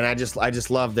 Yes. And I just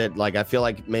love that. Like, I feel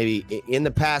like maybe in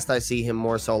the past I see him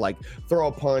more so like throw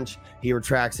a punch, he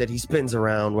retracts it, he spins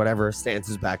around, whatever,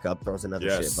 stances back up, throws another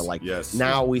Yes, shit. But like yes.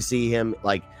 now we see him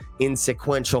like in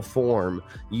sequential form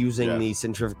using Yeah. the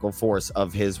centrifugal force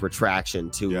of his retraction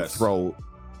to Yes. throw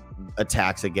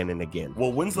attacks again and again.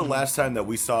 Well, when's the last time that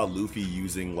we saw Luffy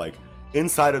using like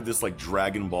inside of this like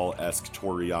Dragon Ball-esque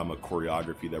Toriyama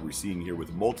choreography that we're seeing here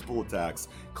with multiple attacks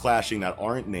clashing that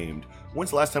aren't named?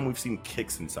 When's the last time we've seen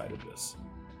kicks inside of this?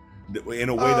 in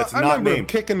a way that's I not remember named.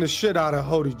 kicking the shit out of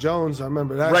Hody Jones. I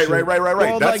remember that. Right. shit.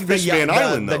 Well, That's like Fishman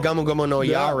Island, though. the Gumu Gumu no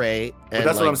Yeah. Yare, and that's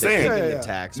what like I'm the saying. kicking Yeah.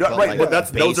 attacks. No, right, like but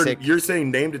that's those are basic- you're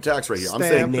saying named attacks right here. I'm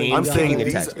Stamp saying and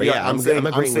these attacks, but yeah, I'm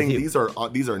agreeing saying with you.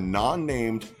 these are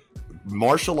non-named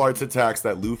martial arts attacks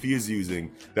that Luffy is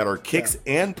using that are kicks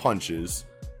and punches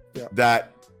Yeah.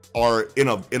 that are in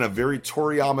a very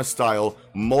Toriyama style,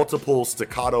 multiple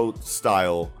staccato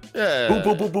style. Yeah. Boom,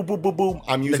 boom, boom, boom, boom, boom, boom.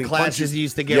 I'm The using classes punches.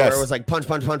 used to get Yes. where it was like punch,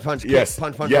 punch, punch, punch, kick, Yes,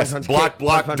 punch, punch, yes, punch, block, kick,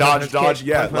 block, punch, dodge, punch, dodge. kick,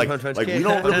 Yeah, punch, like punch, punch, we kick.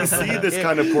 don't really see this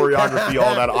kind of choreography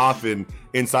all that often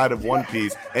inside of One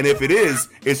Piece. And if it is,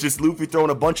 it's just Luffy throwing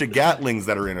a bunch of Gatlings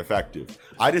that are ineffective.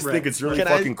 I just think it's really Can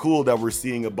I- fucking cool that we're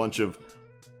seeing a bunch of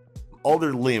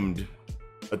other limbed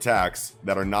attacks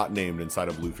that are not named inside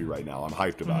of Luffy right now. I'm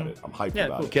hyped about it. I'm hyped Yeah,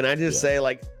 about cool. it. Can I just Yeah. say,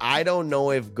 like, I don't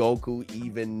know if Goku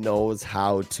even knows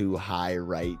how to high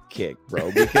right kick, bro.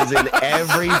 Because in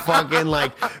every fucking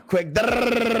like quick,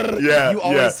 Yeah, you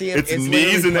always yeah. see him. It's literally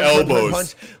knees and punch, punch, elbows.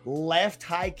 punch, left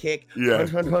high kick, Yeah.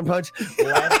 punch, punch, punch, punch,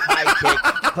 left high kick,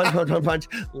 punch, punch, punch, punch,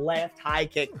 left high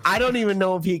kick. I don't even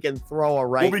know if he can throw a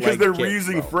right. Well, because leg they're kick,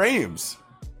 reusing bro. frames.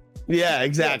 Yeah,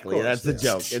 exactly. course, That's the yeah.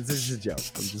 joke. It's just a joke.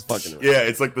 I'm just fucking around. Yeah,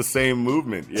 it's like the same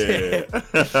movement. Yeah.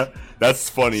 That's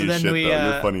funny So as then shit, we, though.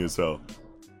 You're funny as hell.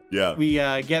 Yeah. We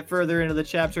get further into the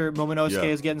chapter. Momonosuke Yeah.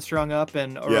 is getting strung up,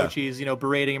 and Orochi's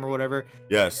berating him or whatever.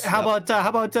 Yes. How about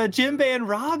Jinbei and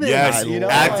Robin? Yes, I love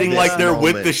acting this like they're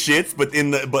with moment. the shits, but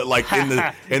in the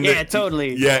Yeah,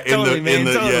 totally. Yeah, Totally, man,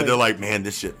 yeah, totally. they're like, man,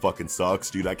 this shit fucking sucks,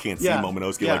 dude. I can't see Yeah,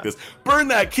 Momonosuke yeah. like this. Burn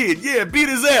that kid, yeah, beat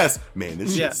his ass. Man,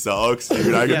 this Yeah. shit sucks, dude.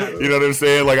 Yeah. You know what I'm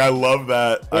saying? Like, I love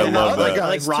that. I Yeah, love like, that.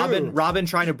 Like guys, Robin, too. Robin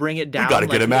trying to bring it down. You gotta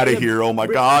get like, him out of yeah, here. Oh my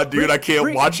god, dude. I can't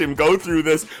bring- watch him go through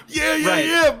this. Yeah, Right.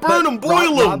 yeah. Burn But him,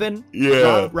 boil him. Robin,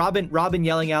 Yeah. Robin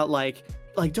yelling out like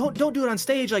don't do it on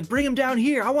stage. Like bring him down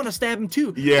here. I want to stab him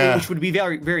too. Yeah. which would be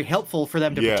very very helpful for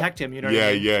them to protect him. You know what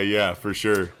I mean? Yeah, for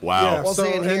sure. Wow. Yeah, Well, so see,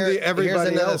 and and here's everybody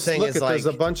another else, thing look is, at there's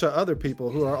like- a bunch of other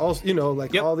people who are also,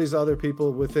 like Yep. all these other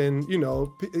people within, you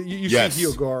Yes. see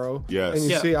Hyogoro, Yes. and you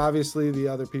Yeah. see obviously the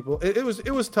other people.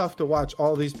 It was tough to watch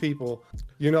all these people,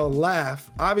 laugh.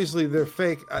 Obviously they're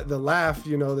fake. The laugh,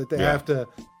 that they Yeah. have to.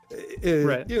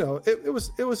 Right.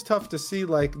 It was tough to see,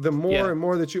 like, the more Yeah. and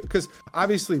more that because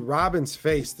obviously Robin's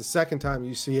face the second time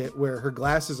you see it, where her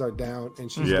glasses are down and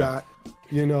she's Yeah. got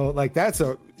like that's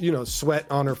a sweat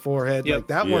on her forehead. Yep. Like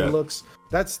that Yeah. one looks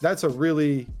that's a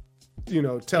really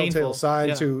telltale Painful, sign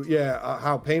yeah. to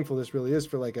how painful this really is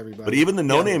for like everybody. But even the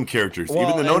no-name characters, Well,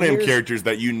 even the and no-name here's- characters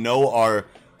that are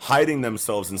hiding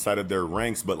themselves inside of their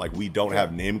ranks, but like we don't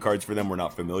have name cards for them, we're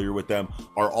not familiar with them,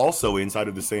 are also inside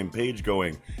of the same page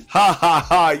going, ha ha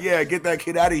ha, yeah, get that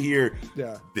kid out of here.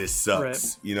 Yeah. This sucks.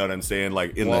 Right. You know what I'm saying?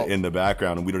 Like in Well- the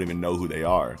background, and we don't even know who they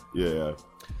are. Yeah.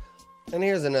 And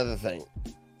here's another thing.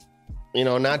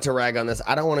 Not to rag on this,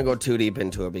 I don't want to go too deep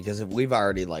into it because if we've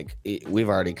already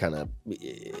kind of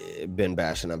been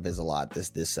bashing up Viz a lot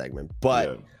this segment. But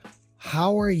Yeah.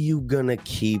 how are you gonna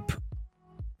keep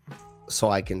so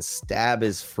I can stab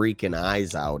his freaking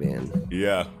eyes out in?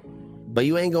 Yeah. But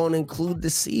you ain't gonna include the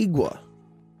Sigua.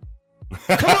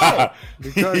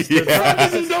 Because Yeah.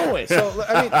 What is he doing? so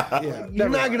I mean, yeah, You're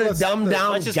not gonna dumb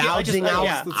down let's just get- let's just- gouging out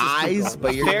yeah. eyes,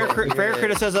 but you're Fair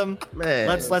criticism. Man.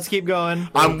 Let's keep going.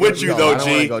 I'm with you No, I though, don't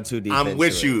wanna G. go too deep I'm into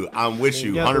with it. you. I'm with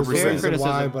you. Yeah, 100%. fair why,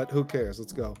 criticism. but who cares?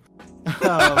 Let's go.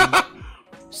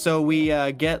 So we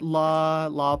get Law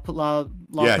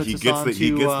Yeah, puts he us gets on the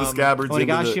to, scabbards into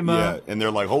the, Onigashima, yeah, and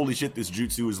they're like, holy shit, this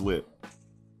jutsu is lit.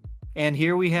 and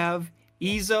here we have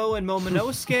Izo and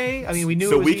Momonosuke. I mean, we knew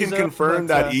So it was we can Izo, confirm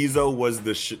but, that Izo was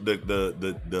the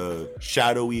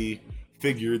shadowy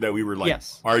figure that we were like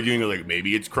Yes. arguing, like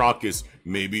maybe it's Crocus,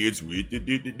 maybe it's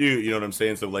you know what I'm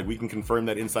saying? So like we can confirm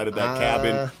that inside of that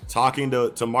cabin, talking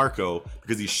to Marco,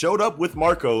 because he showed up with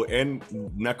Marco and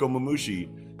Neko Mamushi,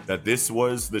 that this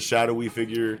was the shadowy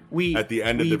figure at the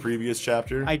end of the previous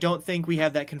chapter. I don't think we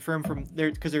have that confirmed from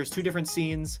there because there's two different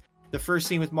scenes. The first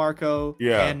scene with Marco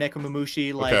Yeah. and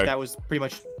Nekomamushi, like Okay. that was pretty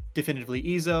much definitively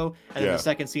Izo, and then Yeah. the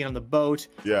second scene on the boat,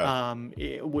 Yeah.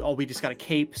 we just got a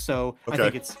cape, so I Okay.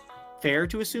 think it's fair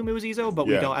to assume it was Izo, but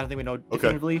Yeah. I don't think we know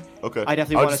definitively. Okay. I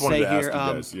definitely want just to wanted say ask here, you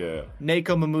guys, yeah.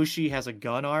 Nekomamushi has a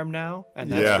gun arm now, and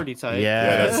that's Yeah. pretty tight.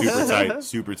 Yeah, that's super tight.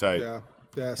 Super tight. Yeah,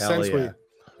 Hell Sensui. yeah.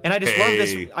 And I just love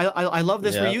this. Hey. I love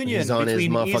this Yeah, reunion he's on his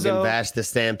between motherfucking Izo. Bash the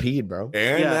Stampede, bro.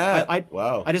 And Yeah, that.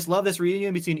 Wow. I just love this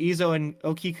reunion between Izo and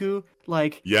Okiku.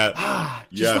 Like, Yeah.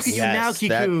 just look at you Yes, now,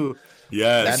 that- Kiku.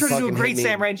 Yes. That's trying to do a fucking great hit me.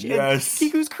 samurai. Yes.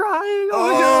 And Kiku's crying.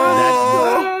 Oh,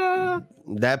 Oh, my god.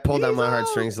 That pulled on my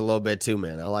heartstrings a little bit too,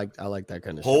 man. I like that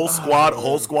kind of Whole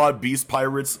shit. squad Beast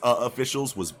Pirates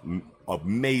officials was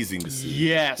amazing to see.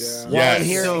 Yes. Yeah. Well, Yes.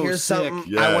 and So here's something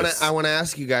sick. I Yes. want to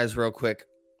ask you guys real quick.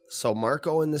 So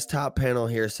Marco in this top panel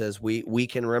here says we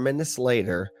can reminisce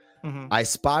later. Mhm. I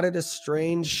spotted a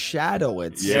strange shadow.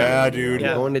 It's Yeah, dude.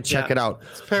 I'm going to check it out.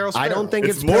 It's Pearl I don't think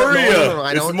It's it's Moria.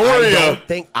 I It's don't, Moria.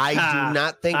 I do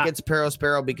not think Ah. it's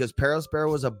Perospero because Perospero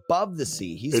was above the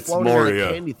sea. He's It's floating Moria. on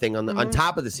a candy thing on Mm-hmm.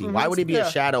 top of the sea. Why would he be Yeah.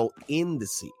 a shadow in the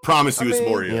sea? Promise you, I it's mean,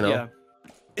 Moria. you know, Yeah.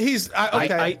 He's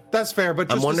okay. That's fair, but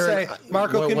I'm just to wondering, say,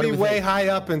 Marco what can do be we way think? high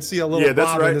up and see a little Yeah, that's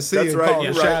bob in right. the sea That's and right. call it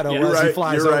You're a shadow right. as he You're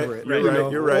flies right. over it. You're you right.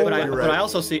 know? You're right. But I, You're but I right.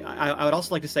 also see. I would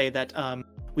also like to say that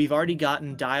we've already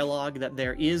gotten dialogue that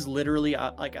there is literally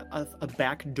a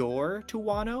back door to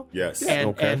Wano. Yes. And,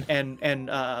 Okay.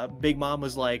 and Big Mom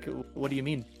was like, "What do you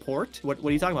mean port? What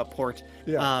are you talking about port?"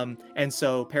 Yeah. And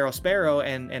so Perospero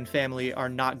and family are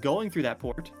not going through that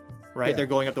port, right? Yeah. They're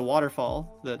going up the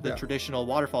waterfall, the Yeah. traditional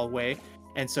waterfall way.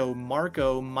 And so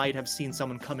Marco might have seen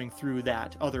someone coming through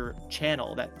that other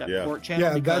channel, that Yeah. port channel,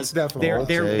 Yeah, because that's definitely.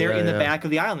 they're Okay, in the yeah. back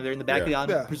of the island. They're in the back of the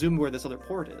island, Yeah. presumed where this other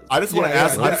port is. I just want to Yeah,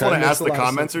 ask. yeah, I just yeah, want that to makes ask a the lot of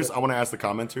sense, commenters. but- I want to ask the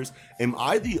commenters. Am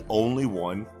I the only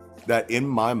one that, in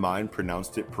my mind,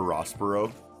 pronounced it Perospero?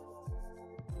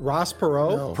 Ross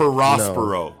Perot? No.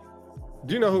 Perospero.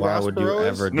 Do you know who Why Ross would you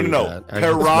Perot is? ever No, do no, that? no. I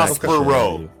just smacked the shit out of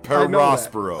Perospero. you. I know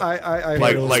that. Perospero. I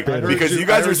Like, heard because you guys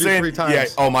I are heard you saying, 3 times. yeah.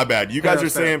 Oh, my bad. You guys are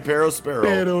Perospero. saying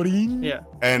Perospero, Yeah.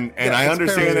 and Yeah, I it's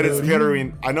understand that it's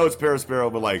Perospero. Perospero. I know it's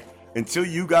Perospero, but like until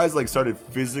you guys like started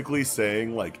physically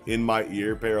saying like in my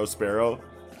ear Perospero,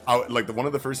 like one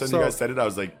of the first times you So- guys said it, I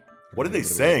was like, what are they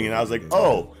saying? And I was like,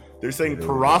 oh, they're saying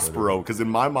Perospero because in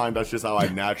my mind that's just how I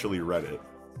naturally read it.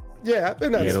 Yeah,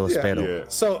 and that's, Pero yeah. Spero. Yeah.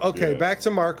 So okay, Yeah. back to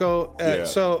Marco. Yeah.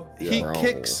 So he Yeah.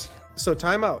 kicks. So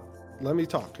time out. Let me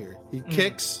talk here. He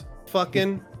kicks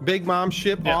fucking Big Mom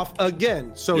ship Yeah. off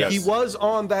again. So Yes. he was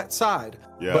on that side.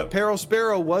 Yeah. But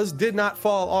Perospero did not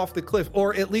fall off the cliff,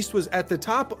 or at least was at the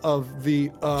top of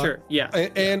the Sure, yeah.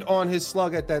 and on his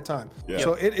slug at that time. Yeah.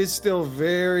 So it is still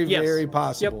very, Yes. very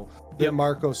possible that Yep.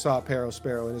 Marco saw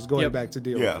Perospero and is going Yep. back to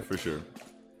deal Yeah, with it. for sure.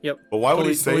 Yep. But why would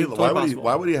he Totally- say? totally why would he? possible.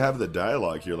 Why would he have the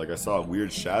dialogue here? Like I saw a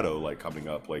weird shadow like coming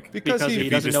up. Like Because he if he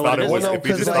doesn't just know what thought it it is. was, Well, no, if he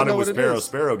 'cause just I thought it know was what it is.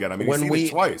 Perospero again. I mean, When he's seen we-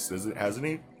 it twice, hasn't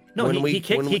he? No, When he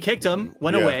kicked him,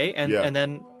 went Yeah, away, and yeah. and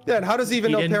then Yeah, and how does he even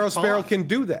He know didn't fall Perospero off. can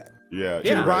do that? Yeah.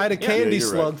 Yeah. you're Ride a right. candy you're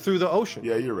slug Right. through the ocean.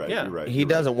 Yeah, you're right. Yeah. You're right. He you're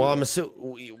doesn't. Right, Well, you're I'm right.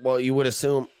 assuming. Well, you would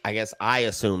assume. I guess I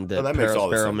assumed that, Oh, that makes all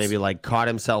the Perospero sense. maybe like caught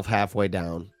himself halfway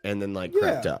down and then like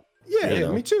crept Yeah. up. Yeah, You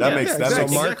know. me too. That yeah, makes- yeah, that So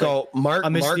makes- exactly. Marco A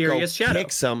mysterious shadow.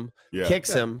 kicks him, Yeah.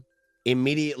 kicks him,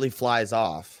 immediately flies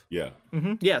off. Yeah.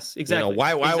 yes, exactly. You know,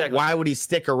 why exactly. why would he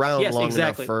stick around Yes, long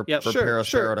exactly. enough Yep. for Sure, Perospero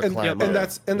sure, to and, climb and up?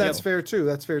 that's Yeah. fair too.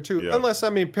 That's fair too. Yeah. Unless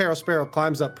Perospero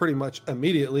climbs up pretty much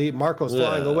immediately. Marco's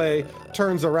flying Yeah. away,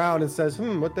 turns around and says,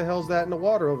 "What the hell's that in the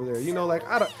water over there?" You know, like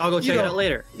I don't. I'll go you check it know, out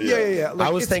later. Yeah, yeah, yeah. Like,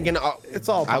 I was it's- thinking. it's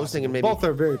all. I was possible. thinking maybe. both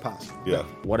are very possible. Yeah.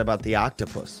 What about the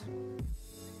octopus?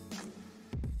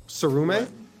 Sarume.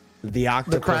 The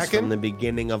octopus Kraken? from the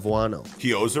beginning of Wano.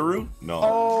 Kyozaru? No.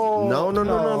 Oh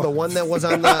No. The one that was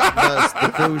on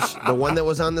the cruise. The one that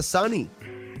was on the Sunny.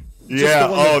 yeah.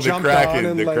 the one that Oh, the jumped on Kraken.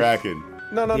 and, The like- Kraken.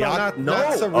 No, The not no.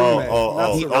 Sarume. Oh,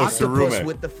 Not The Sarume. octopus Sarume.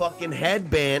 with the fucking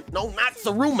headband. No, not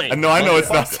Sarume. No, I know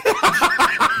it's not.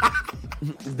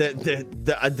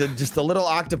 the just the little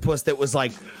octopus that was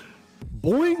like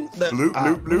boing. The, Bloop,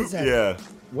 bloop, what is bloop. that? Yeah.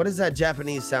 What is that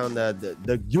Japanese sound?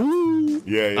 The you.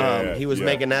 Yeah. He was yeah.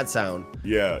 making that sound.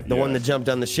 Yeah. The one that jumped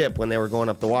on the ship when they were going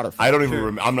up the waterfall. I don't even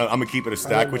remember. I'm gonna keep it a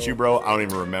stack with you, bro. I don't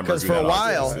even remember. Because who for a that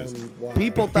while, octopus is.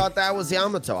 people thought that was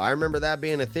Yamato. I remember that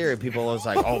being a theory. People was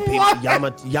like, "Oh,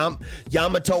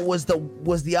 Yamato was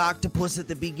the octopus at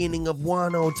the beginning of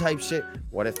Wano type shit."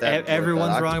 What if that?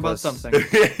 Everyone's wrong about octopus- something.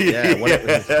 Yeah. What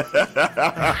if,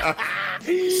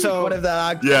 So what if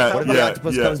that? Yeah, What if the yeah,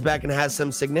 octopus yeah. comes back and has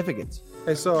some significance?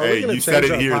 Hey, so are Hey, we gonna you said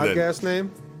change it our here, then. podcast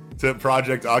name? To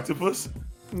Project Octopus?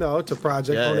 No, to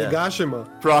Project Yeah, yeah. Onigashima.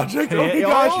 Project Hey,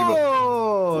 Onigashima.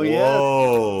 oh yeah,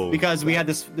 Whoa. because we had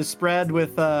this spread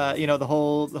with the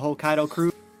whole Kaido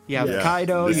crew. You have Yeah,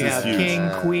 Kaido, this you is have huge. King,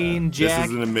 Queen, Jack.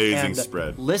 is an amazing and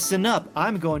spread. Listen up,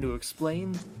 I'm going to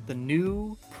explain the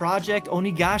new Project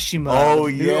Onigashima. Oh,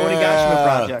 the new yeah. Onigashima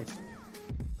project.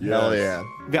 Hell yeah!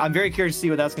 I'm very curious to see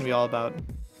what that's going to be all about.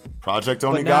 Project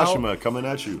But now- Onigashima coming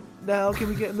at you. Now, can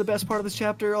we get in the best part of this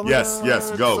chapter? Oh my Yes, God, yes,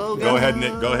 it's go. so Go good. ahead,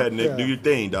 Nick. Go ahead, Nick. Yeah. Do your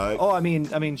thing, dog. Oh, I mean,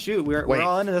 shoot, we're Wait.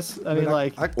 on this. I I mean,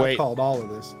 like, I Wait. called all of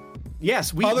this.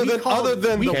 Yes, we Other than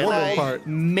we the called woman part.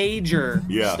 major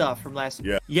Yeah. stuff from last.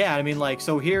 Yeah. I mean, like,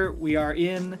 so here we are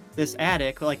in this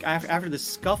attic. Like after the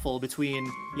scuffle between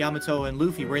Yamato and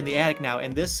Luffy, we're in the attic now,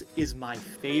 and this is my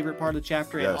favorite part of the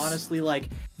chapter. And Yes. honestly, like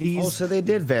these, Oh, so they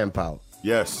did vamp out.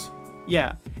 Yes. yeah, I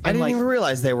and didn't like, even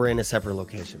realize they were in a separate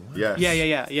location. Yes.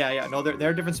 yeah. No, they're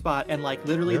a different spot, and like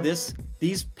literally Yeah.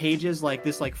 these pages, like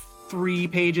this, like 3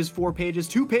 pages, 4 pages,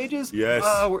 2 pages. Yes.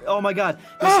 Oh my god.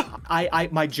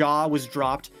 My jaw was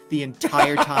dropped the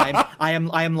entire time. I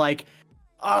am like,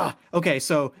 okay.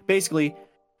 So basically,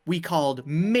 we called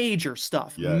major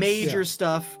stuff, Yes.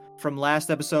 stuff from last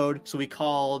episode. So we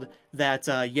called that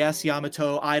yes,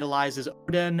 Yamato idolizes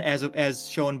Odin as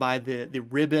shown by the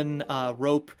ribbon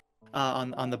rope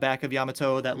on the back of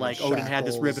Yamato, that like Odin had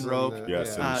this ribbon rope.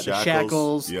 Yes. Yeah. And The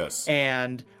shackles. Yes.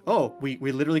 And we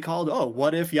literally called,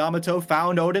 what if Yamato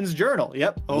found Odin's journal?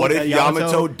 Yep. What if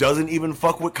Yamato doesn't even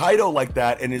fuck with Kaido like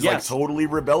that and is like Yes. totally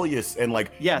rebellious and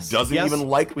like Yes. doesn't yes. even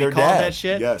like we their called dad? that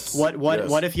shit. Yes.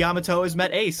 What if Yamato has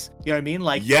met Ace? You know what I mean?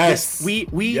 Like Yes. we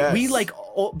Yes. like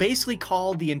basically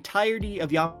called the entirety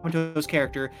of Yamato's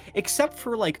character, except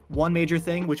for like one major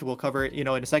thing, which we'll cover in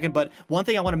a second. But one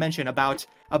thing I want to mention about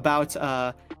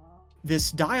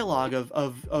this dialogue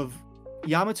of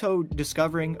Yamato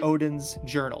discovering Odin's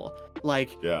journal.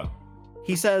 Like Yeah.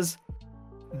 he says,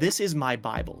 "This is my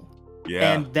Bible."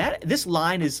 Yeah. And this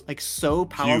line is like so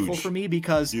powerful Huge. for me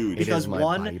because Huge. It because is my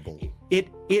one, Bible.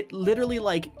 it literally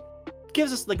like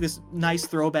gives us like this nice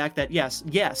throwback that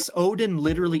yes, Odin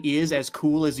literally is as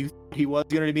cool as you thought he was.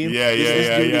 You know what I mean? Yeah, This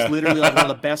yeah, dude yeah. is literally like one of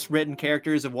the best written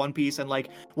characters of One Piece and like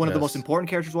one of the most Yes. important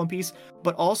characters of One Piece.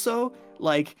 But also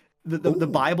like the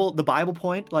Bible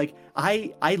point, like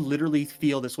I literally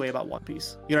feel this way about One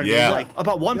Piece. You know what I Yeah. mean? Like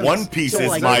about One Piece. One Piece is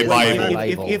like, my like,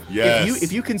 Bible. If Yes.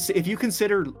 if you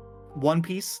consider One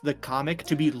Piece the comic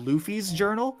to be Luffy's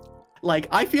journal, like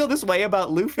I feel this way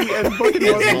about Luffy and fucking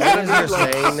One As Piece. long as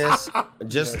you're saying this,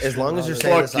 just as long as you're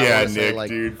saying Fuck this, I yeah, want to say Nick, like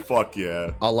dude. Fuck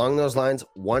yeah. along those lines,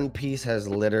 One Piece has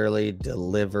literally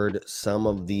delivered some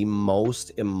of the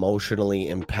most emotionally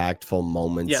impactful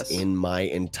moments Yes. in my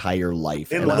entire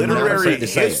life. In And I'm not literary afraid to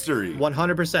say it. history.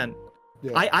 100%.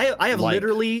 Yeah. I have Like,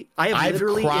 literally I've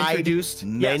cried introduced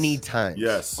many yes, times.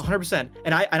 Yes. 100%.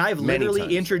 And I've Many literally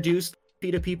times. introduced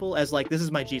to people as like this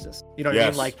is my Jesus. You know what I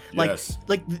Yes. mean? Yes.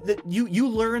 You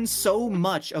learn so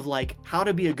much of like how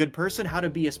to be a good person, how to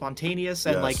be a spontaneous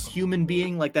and like Yes. human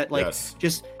being like that like Yes.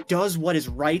 just does what is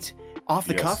right off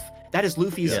the Yes. cuff. That is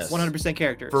Luffy's Yes. 100%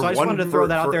 character. For So I just one- wanted to throw for-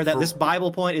 that out for- there that for- this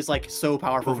Bible point is like so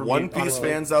powerful For for One me. Piece honestly.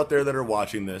 fans out there that are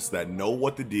watching this that know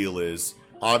what the deal is,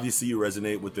 obviously you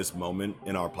resonate with this moment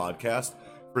in our podcast.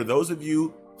 For those of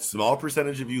you, small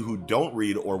percentage of you who don't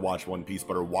read or watch One Piece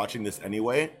but are watching this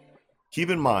anyway, keep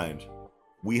in mind,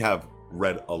 we have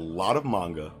read a lot of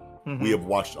manga. Mm-hmm. We have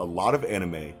watched a lot of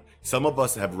anime. Some of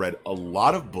us have read a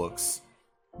lot of books.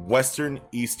 Western,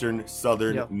 Eastern,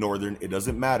 Southern, Yep. Northern, it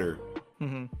doesn't matter.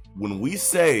 Mhm. When we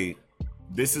say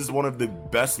this is one of the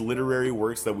best literary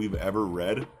works that we've ever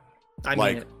read, I mean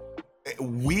like it.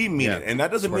 we mean Yeah, it, and that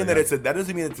doesn't swear mean to that God.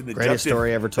 doesn't mean it's an Greatest objective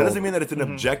story ever That told. doesn't mean that it's an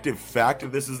Mhm. objective fact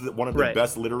that this is one of the Right.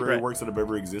 best literary Right. works that have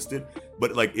ever existed.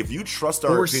 But like, if you trust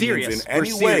But our we're opinions serious. in We're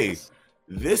any way, serious.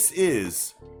 this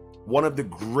is one of the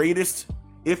greatest,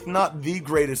 if not the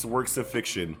greatest, works of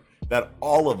fiction that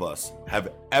all of us have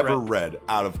ever Right. read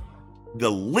out of the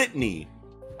litany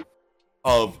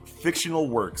of fictional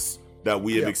works that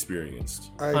we have Yeah.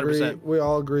 experienced. I agree. 100%. We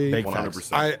all agree. Big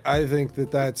 100%. I think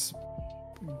that's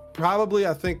probably,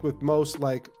 I think with most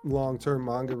like long-term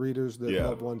manga readers that Yeah.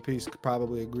 love One Piece could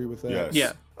probably agree with that. Yes.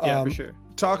 Yeah, yeah, Um, for sure.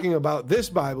 Talking about this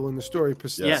Bible and the story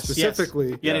Yes.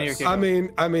 specifically, Yeah, Yes. here, I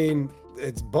mean,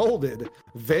 it's bolded.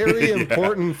 Very Yeah.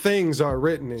 important things are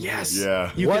written in yes. here.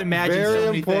 Yeah. You What can imagine very so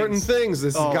many important things.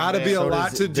 This Oh, has got to man. be a So lot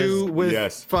does to it- do does- with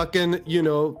Yes. fucking,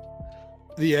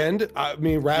 the end. I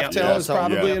mean, Raftel Yeah. is So-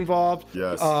 probably Yeah. involved.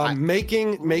 Yes.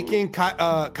 Making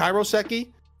Kairoseki,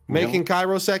 making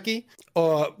Kairoseki,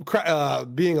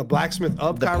 being a blacksmith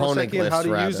of The Kairoseki and how to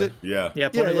poneglyphs, use rather. it. Yeah. Yeah,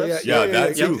 Yeah, poneglyphs. Yeah,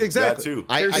 that yeah, too. exactly. That too.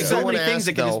 I There's do so want many to things ask,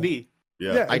 that can though, just be.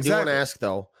 Yeah. Yeah. I do want to Exactly. ask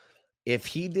though, if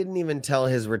he didn't even tell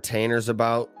his retainers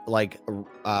about like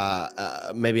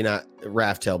maybe not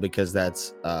Raftail because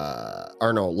that's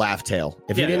or no Laugh-Tail.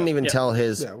 If Yeah, he didn't yeah, even yeah. tell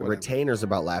his Yeah, whatever. retainers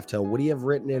about Laugh-Tail, would he have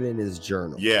written it in his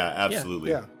journal? Yeah, absolutely.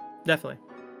 Yeah. Definitely.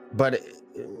 But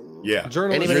Yeah.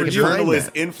 Journal Anybody Your can review. find journal is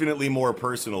that. infinitely more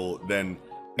personal than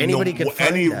Anybody No, can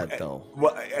find any- that though.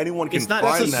 Well, anyone can It's not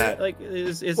find it's that. like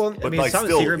it's, Well, I but mean, like it's not a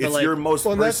still, secret, but it's like your most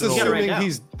Well, that's personal. Yeah, right assuming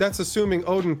now. that's assuming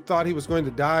Odin thought he was going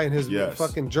to die, and his Yes.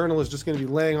 fucking journal is just going to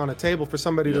be laying on a table for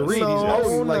somebody to Yes. read. No, He's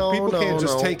Odin. Like no, people can't no,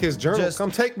 just no. take his journal. Just-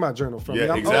 Come take my journal from me.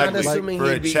 Yeah, I'm exactly. assuming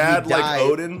For a he'd Chad like die.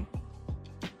 Odin,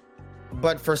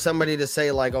 But for somebody to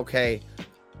say like, okay,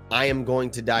 I am going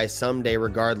to die someday,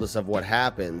 regardless of what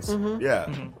happens. yeah.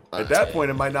 Mhm. At that point,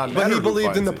 it might not matter. But he who believed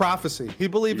in finds the it. prophecy. He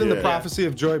believed in the Yeah. prophecy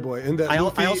of Joy Boy, and that I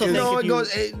Luffy also is, think No, if it you-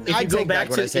 goes. if I you go take back back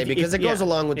what I to- say if- because if- it goes yeah,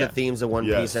 along with yeah. the themes of One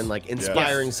Yes. Piece and like Yes.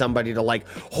 inspiring somebody to like,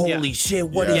 holy Yeah. shit,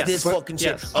 what is Yes. this But- fucking shit?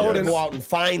 yes. I'm gonna Odin- go out and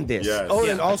find this. Yes.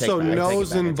 Odin Yeah, also I take it back, I take it knows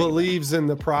back, I and take it back. believes in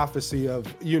the prophecy of,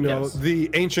 you know, Yes. the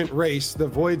ancient race, the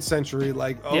Void Century.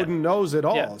 Like Yeah. Odin knows it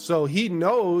all, Yeah. so he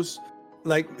knows.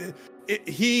 Like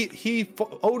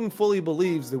Odin fully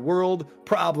believes the world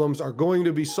problems are going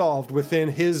to be solved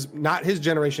within not his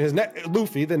generation,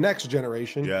 Luffy, the next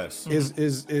generation. Yes.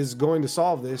 is going to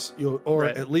solve this, or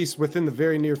Right. at least within the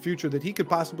very near future that he could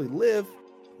possibly live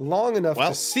long enough Well-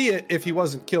 to see it if he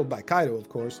wasn't killed by Kaido, of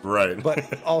course. Right. But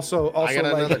also I got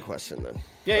like another question then.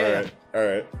 Yeah, yeah, all yeah.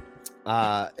 right. All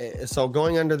right. So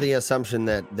going under the assumption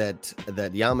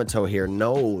that Yamato here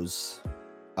knows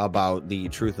about the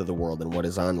truth of the world and what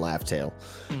is on Laugh Tale,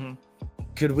 Mhm.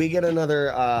 could we get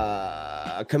another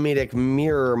comedic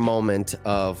mirror moment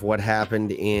of what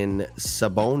happened in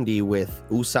Sabondi with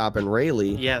Usopp and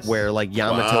Rayleigh? Yes. Where like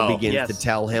Yamato Wow. begins Yes. to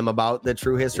tell him about the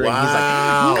true history. Wow. And he's like,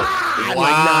 nah! And,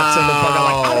 like knocks him the fuck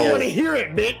out. Like, I don't Wow. want to hear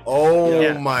it, bitch. Oh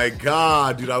Yeah. my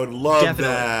god, dude! I would love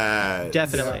Definitely. that.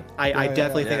 Definitely, I Yeah,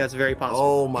 definitely yeah. think that's very possible.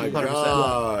 Oh my 100%.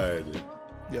 god,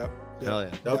 Yep. Hell yeah.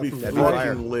 that would be Definitely.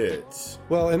 fucking lit.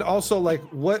 Well, and also like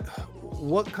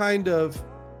what kind of,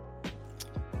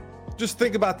 just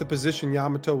think about the position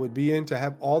Yamato would be in to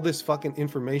have all this fucking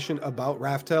information about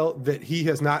Raftel that he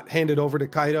has not handed over to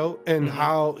Kaido, and Mhm.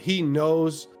 how he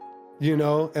knows, you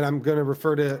know, and I'm going to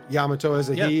refer to Yamato as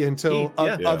a Yeah, he until he,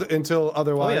 yeah. until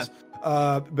otherwise.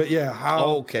 But yeah, how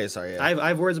Okay, sorry. Yeah. I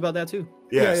have words about that too.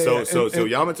 Yeah. Yeah, so yeah, so and- so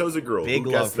and- Yamato's a girl. Big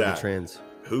Who love guessed for the that? trans.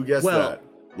 Who guessed Well- that?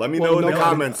 Let me well, know in the no,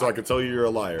 comments so I can tell you you're a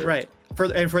liar. Right. For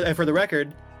the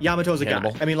record, Yamato's a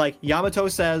Hannibal. guy. I mean, like Yamato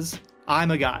says,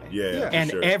 "I'm a guy." Yeah. Yeah. And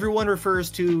sure. everyone refers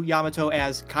to Yamato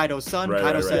as Kaido's son. Right,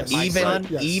 Kaido right, says, right. "My Even son."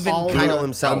 Yes. even All Kaido the-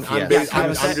 himself. I'm, yes. bas- Kaido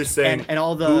I'm said- just saying and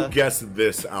all the who guessed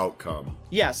this outcome.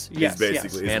 yes, Is yes, basically yes.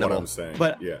 is what Hannibal. I'm saying.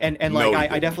 But yeah. and No, like he I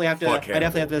didn't. definitely have to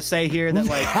Fuck to say here that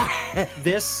like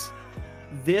this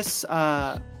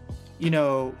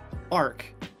arc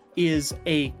is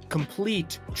a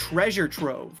complete treasure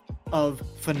trove of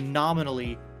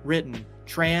phenomenally written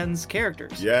trans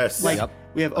characters. Yes. Like Yep.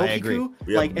 we have I agree. Okiku,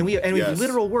 We have- like and we have yes.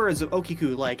 literal words of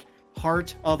Okiku, like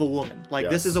heart of a woman. Like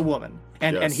this Yes. is a woman.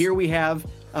 And Yes. here we have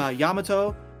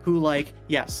Yamato, who like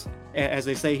yes, as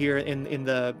they say here in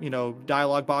the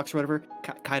dialogue box or whatever,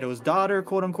 Kaido's daughter,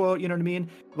 quote unquote. You know what I mean?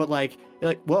 But like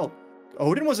well,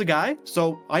 Odin was a guy,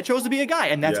 so I chose to be a guy,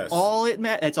 and that's Yes. all it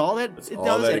meant. That's all that it all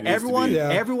does. that it And needs to everyone, be. Yeah.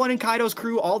 everyone in Kaido's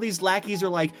crew, all these lackeys are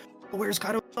like, oh, "Where's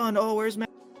Kaido's son? Oh, where's Matt?"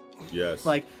 Yes.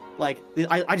 Like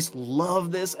I just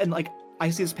love this, and like I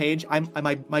see this page,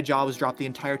 my jaw was dropped the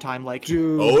entire time. Like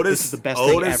Dude, Otis, this is the best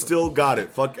thing Otis ever. still got it.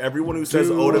 Fuck everyone who says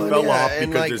Dude, Oda fell yeah, off and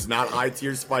because like- there's not eye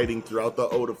tears fighting throughout the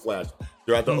Odin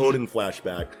Mm-hmm. Odin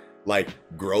flashback. Like,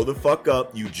 grow the fuck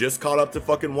up. You just caught up to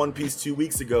fucking One Piece 2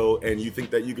 weeks ago, and you think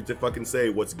that you get to fucking say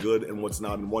what's good and what's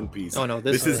not in One Piece. Oh, no,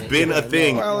 this this has is- been a yeah,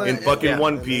 thing no. in fucking yeah.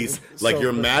 One Piece. So Like,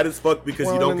 you're good. mad as fuck because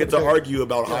you Well, don't get to okay. argue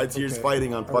about Yeah, eye tears okay.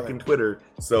 fighting on All fucking right. Twitter.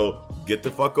 So get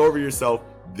the fuck over yourself.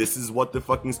 This is what the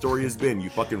fucking story has been. You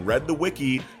fucking read the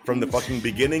wiki from the fucking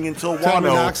beginning until Wano.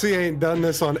 Taminoxi ain't done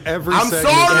this on every I'm segment.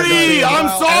 sorry! I'm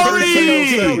Every single sorry!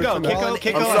 segment Go, tonight.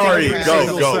 kick I'm off sorry. every Go,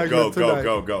 single go, segment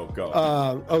go, go, tonight.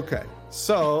 go. Okay,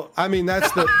 so I mean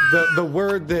that's the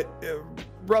word that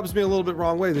rubs me a little bit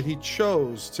wrong way, that he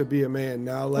chose to be a man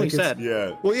now. Like he it's- said.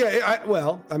 Yeah. Well,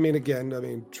 yeah. I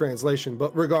mean, translation,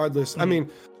 but regardless, I mean,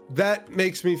 that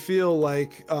makes me feel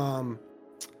like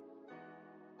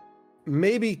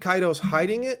maybe Kaido's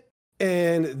hiding it,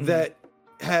 and that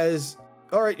has.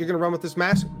 All right, you're gonna run with this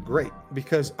mask. Great,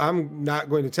 because I'm not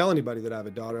going to tell anybody that I have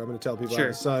a daughter. I'm going to tell people I have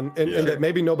a Sure. son, and, Yeah. and that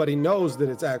maybe nobody knows that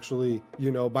it's actually,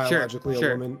 biologically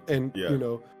sure. a woman, and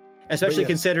Especially But yes.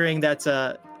 considering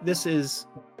that this is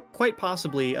quite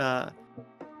possibly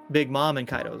Big Mom and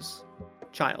Kaido's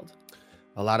child.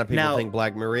 A lot of people Now- think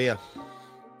Black Maria.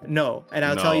 No, and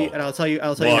I'll tell you They you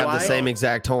have why. the same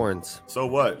exact horns. So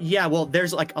what? Yeah, well,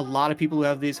 there's like a lot of people who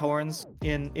have these horns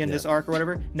in this arc or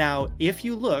whatever. Now, if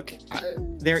you look,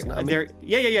 they're it's not me.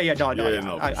 yeah.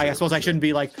 No, for I sure. suppose I shouldn't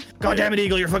be like, God damn it,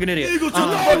 Eagle, you're a fucking idiot. Eagle,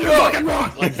 you're fucking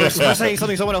wrong. Like for saying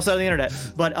something someone else said on the internet.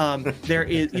 But there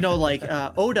is, like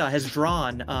Oda has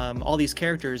drawn all these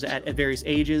characters at various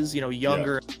ages,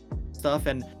 younger stuff,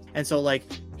 and so like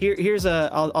here's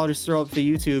I'll just throw up the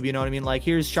YouTube, you know what I mean? Like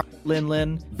here's Charlotte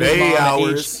Lin Bay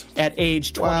hours. at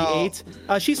age 28.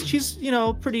 She's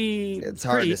pretty. It's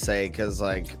hard pretty, to say because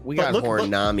like we But got look-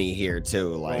 Hornami here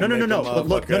too. Like No. Make a But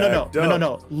look, motherfucker act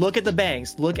no. Look at the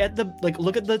bangs. Look at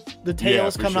the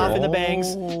tails for coming sure. off in the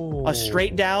bangs. A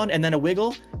straight down and then a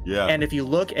wiggle. Yeah. And if you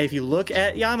look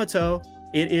at Yamato,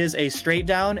 it is a straight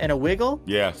down and a wiggle.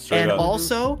 Yeah. Straight And up.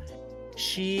 also,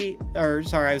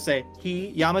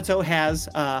 Yamato has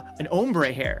an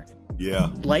ombre hair, Yeah.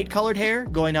 light colored hair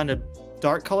going down to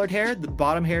dark colored hair. The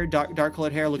bottom hair, dark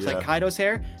colored hair looks like Yeah. Kaido's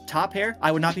hair. Top hair,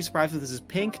 I would not be surprised if this is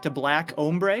pink to black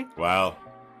ombre. Wow.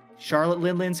 Charlotte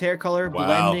Lin's hair color Wow.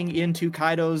 blending into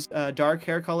Kaido's dark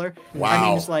hair color. I Wow.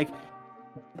 mean, it's like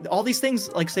all these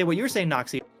things, like say what you were saying,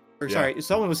 Noxie. Or Yeah. sorry,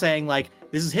 someone was saying like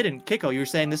this is hidden. Kiko, you were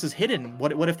saying this is hidden.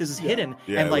 What if this is hidden?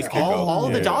 Yeah, and it like was Kiko. all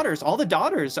the Yeah.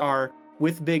 daughters, are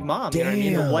with Big Mom. You know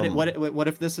what I mean? But Damn. what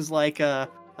if this is like a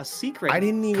secret? I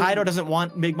didn't even. Kaido doesn't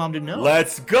want Big Mom to know.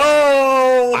 Let's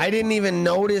go. I didn't even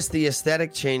notice the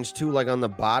aesthetic change too. Like on the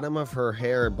bottom of her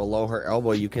hair, below her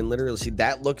elbow, you can literally see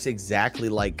that looks exactly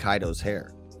like Kaido's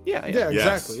hair. Yeah. Yeah,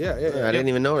 Yes. exactly. Yeah. I didn't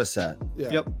even notice that. Yeah.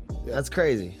 Yep. That's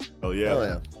crazy. Oh yeah. Oh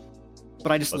yeah.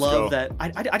 But I just Let's love go. that.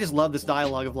 I just love this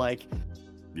dialogue of like,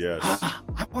 Yes.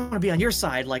 I want to be on your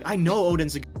side. Like, I know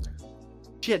Odin's a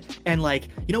shit. And like,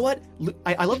 you know what?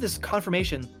 I love this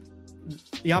confirmation.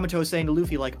 Yamato is saying to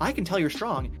Luffy, like, I can tell you're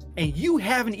strong, and you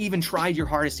haven't even tried your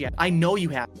hardest yet. I know you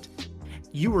haven't.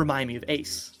 You remind me of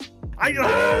Ace.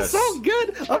 Yes. So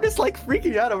good. I'm just like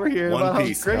freaking out over here. about One how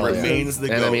Piece great this is. remains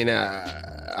the And goat. I mean,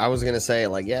 I was gonna say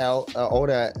like, yeah,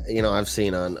 Oda. I've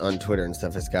seen on Twitter and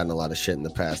stuff. Has gotten a lot of shit in the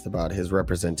past about his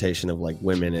representation of like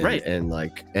women and Right. and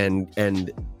like and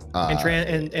And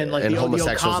like the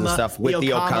homosexuals and Okama, stuff with the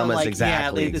Okamas, like,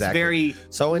 exactly, Yeah, it's exactly. very.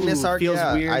 So in this Ooh, arc, feels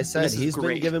yeah, weird. I said This is he's been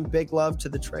great. giving big love to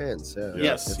the trans. Yeah.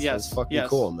 Yes. It's fucking yes.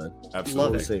 cool, man.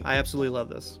 Absolutely. Love it. I absolutely love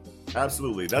this.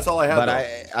 Absolutely. That's all I have. But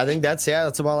though. I think that's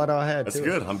about all I had. That's too.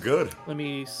 good. I'm good. Let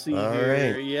me see All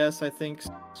here. right. Yes, I think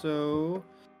so.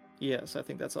 Yes, I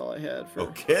think that's all I had for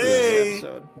Okay. this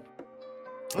episode.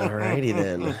 Alrighty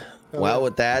then. Well,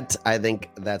 with that, I think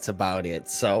that's about it.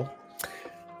 So,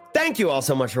 thank you all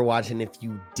so much for watching. If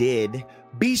you did,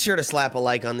 be sure to slap a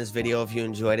like on this video if you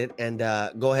enjoyed it, and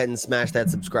go ahead and smash that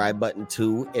subscribe button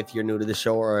too if you're new to the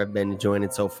show or have been enjoying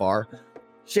it so far.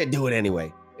 Shit, do it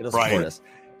anyway. It'll support Right. us.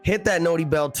 Hit that noti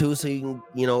bell too, so you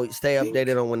can stay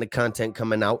updated on when the content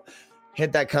coming out.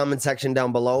 Hit that comment section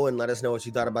down below and let us know what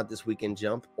you thought about this weekend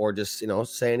jump, or just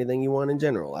say anything you want in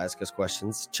general. Ask us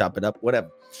questions, chop it up, whatever.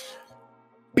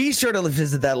 Be sure to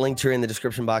visit that link tree in the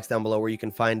description box down below where you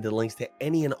can find the links to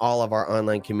any and all of our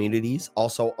online communities,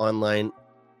 also online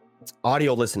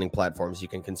audio listening platforms you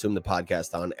can consume the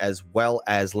podcast on, as well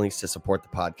as links to support the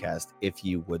podcast if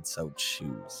you would so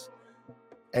choose.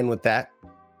 And with that,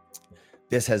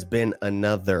 this has been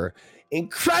another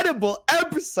incredible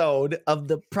episode of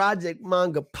the Project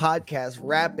Manga Podcast,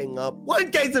 wrapping up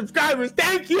 1K subscribers.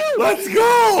 Thank you. Let's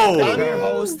go. I'm your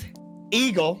host,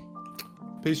 Eagle.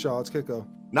 Peace, y'all. It's Kiko.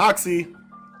 Noxie.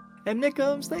 And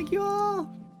Nickums, thank you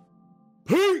all.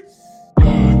 Peace.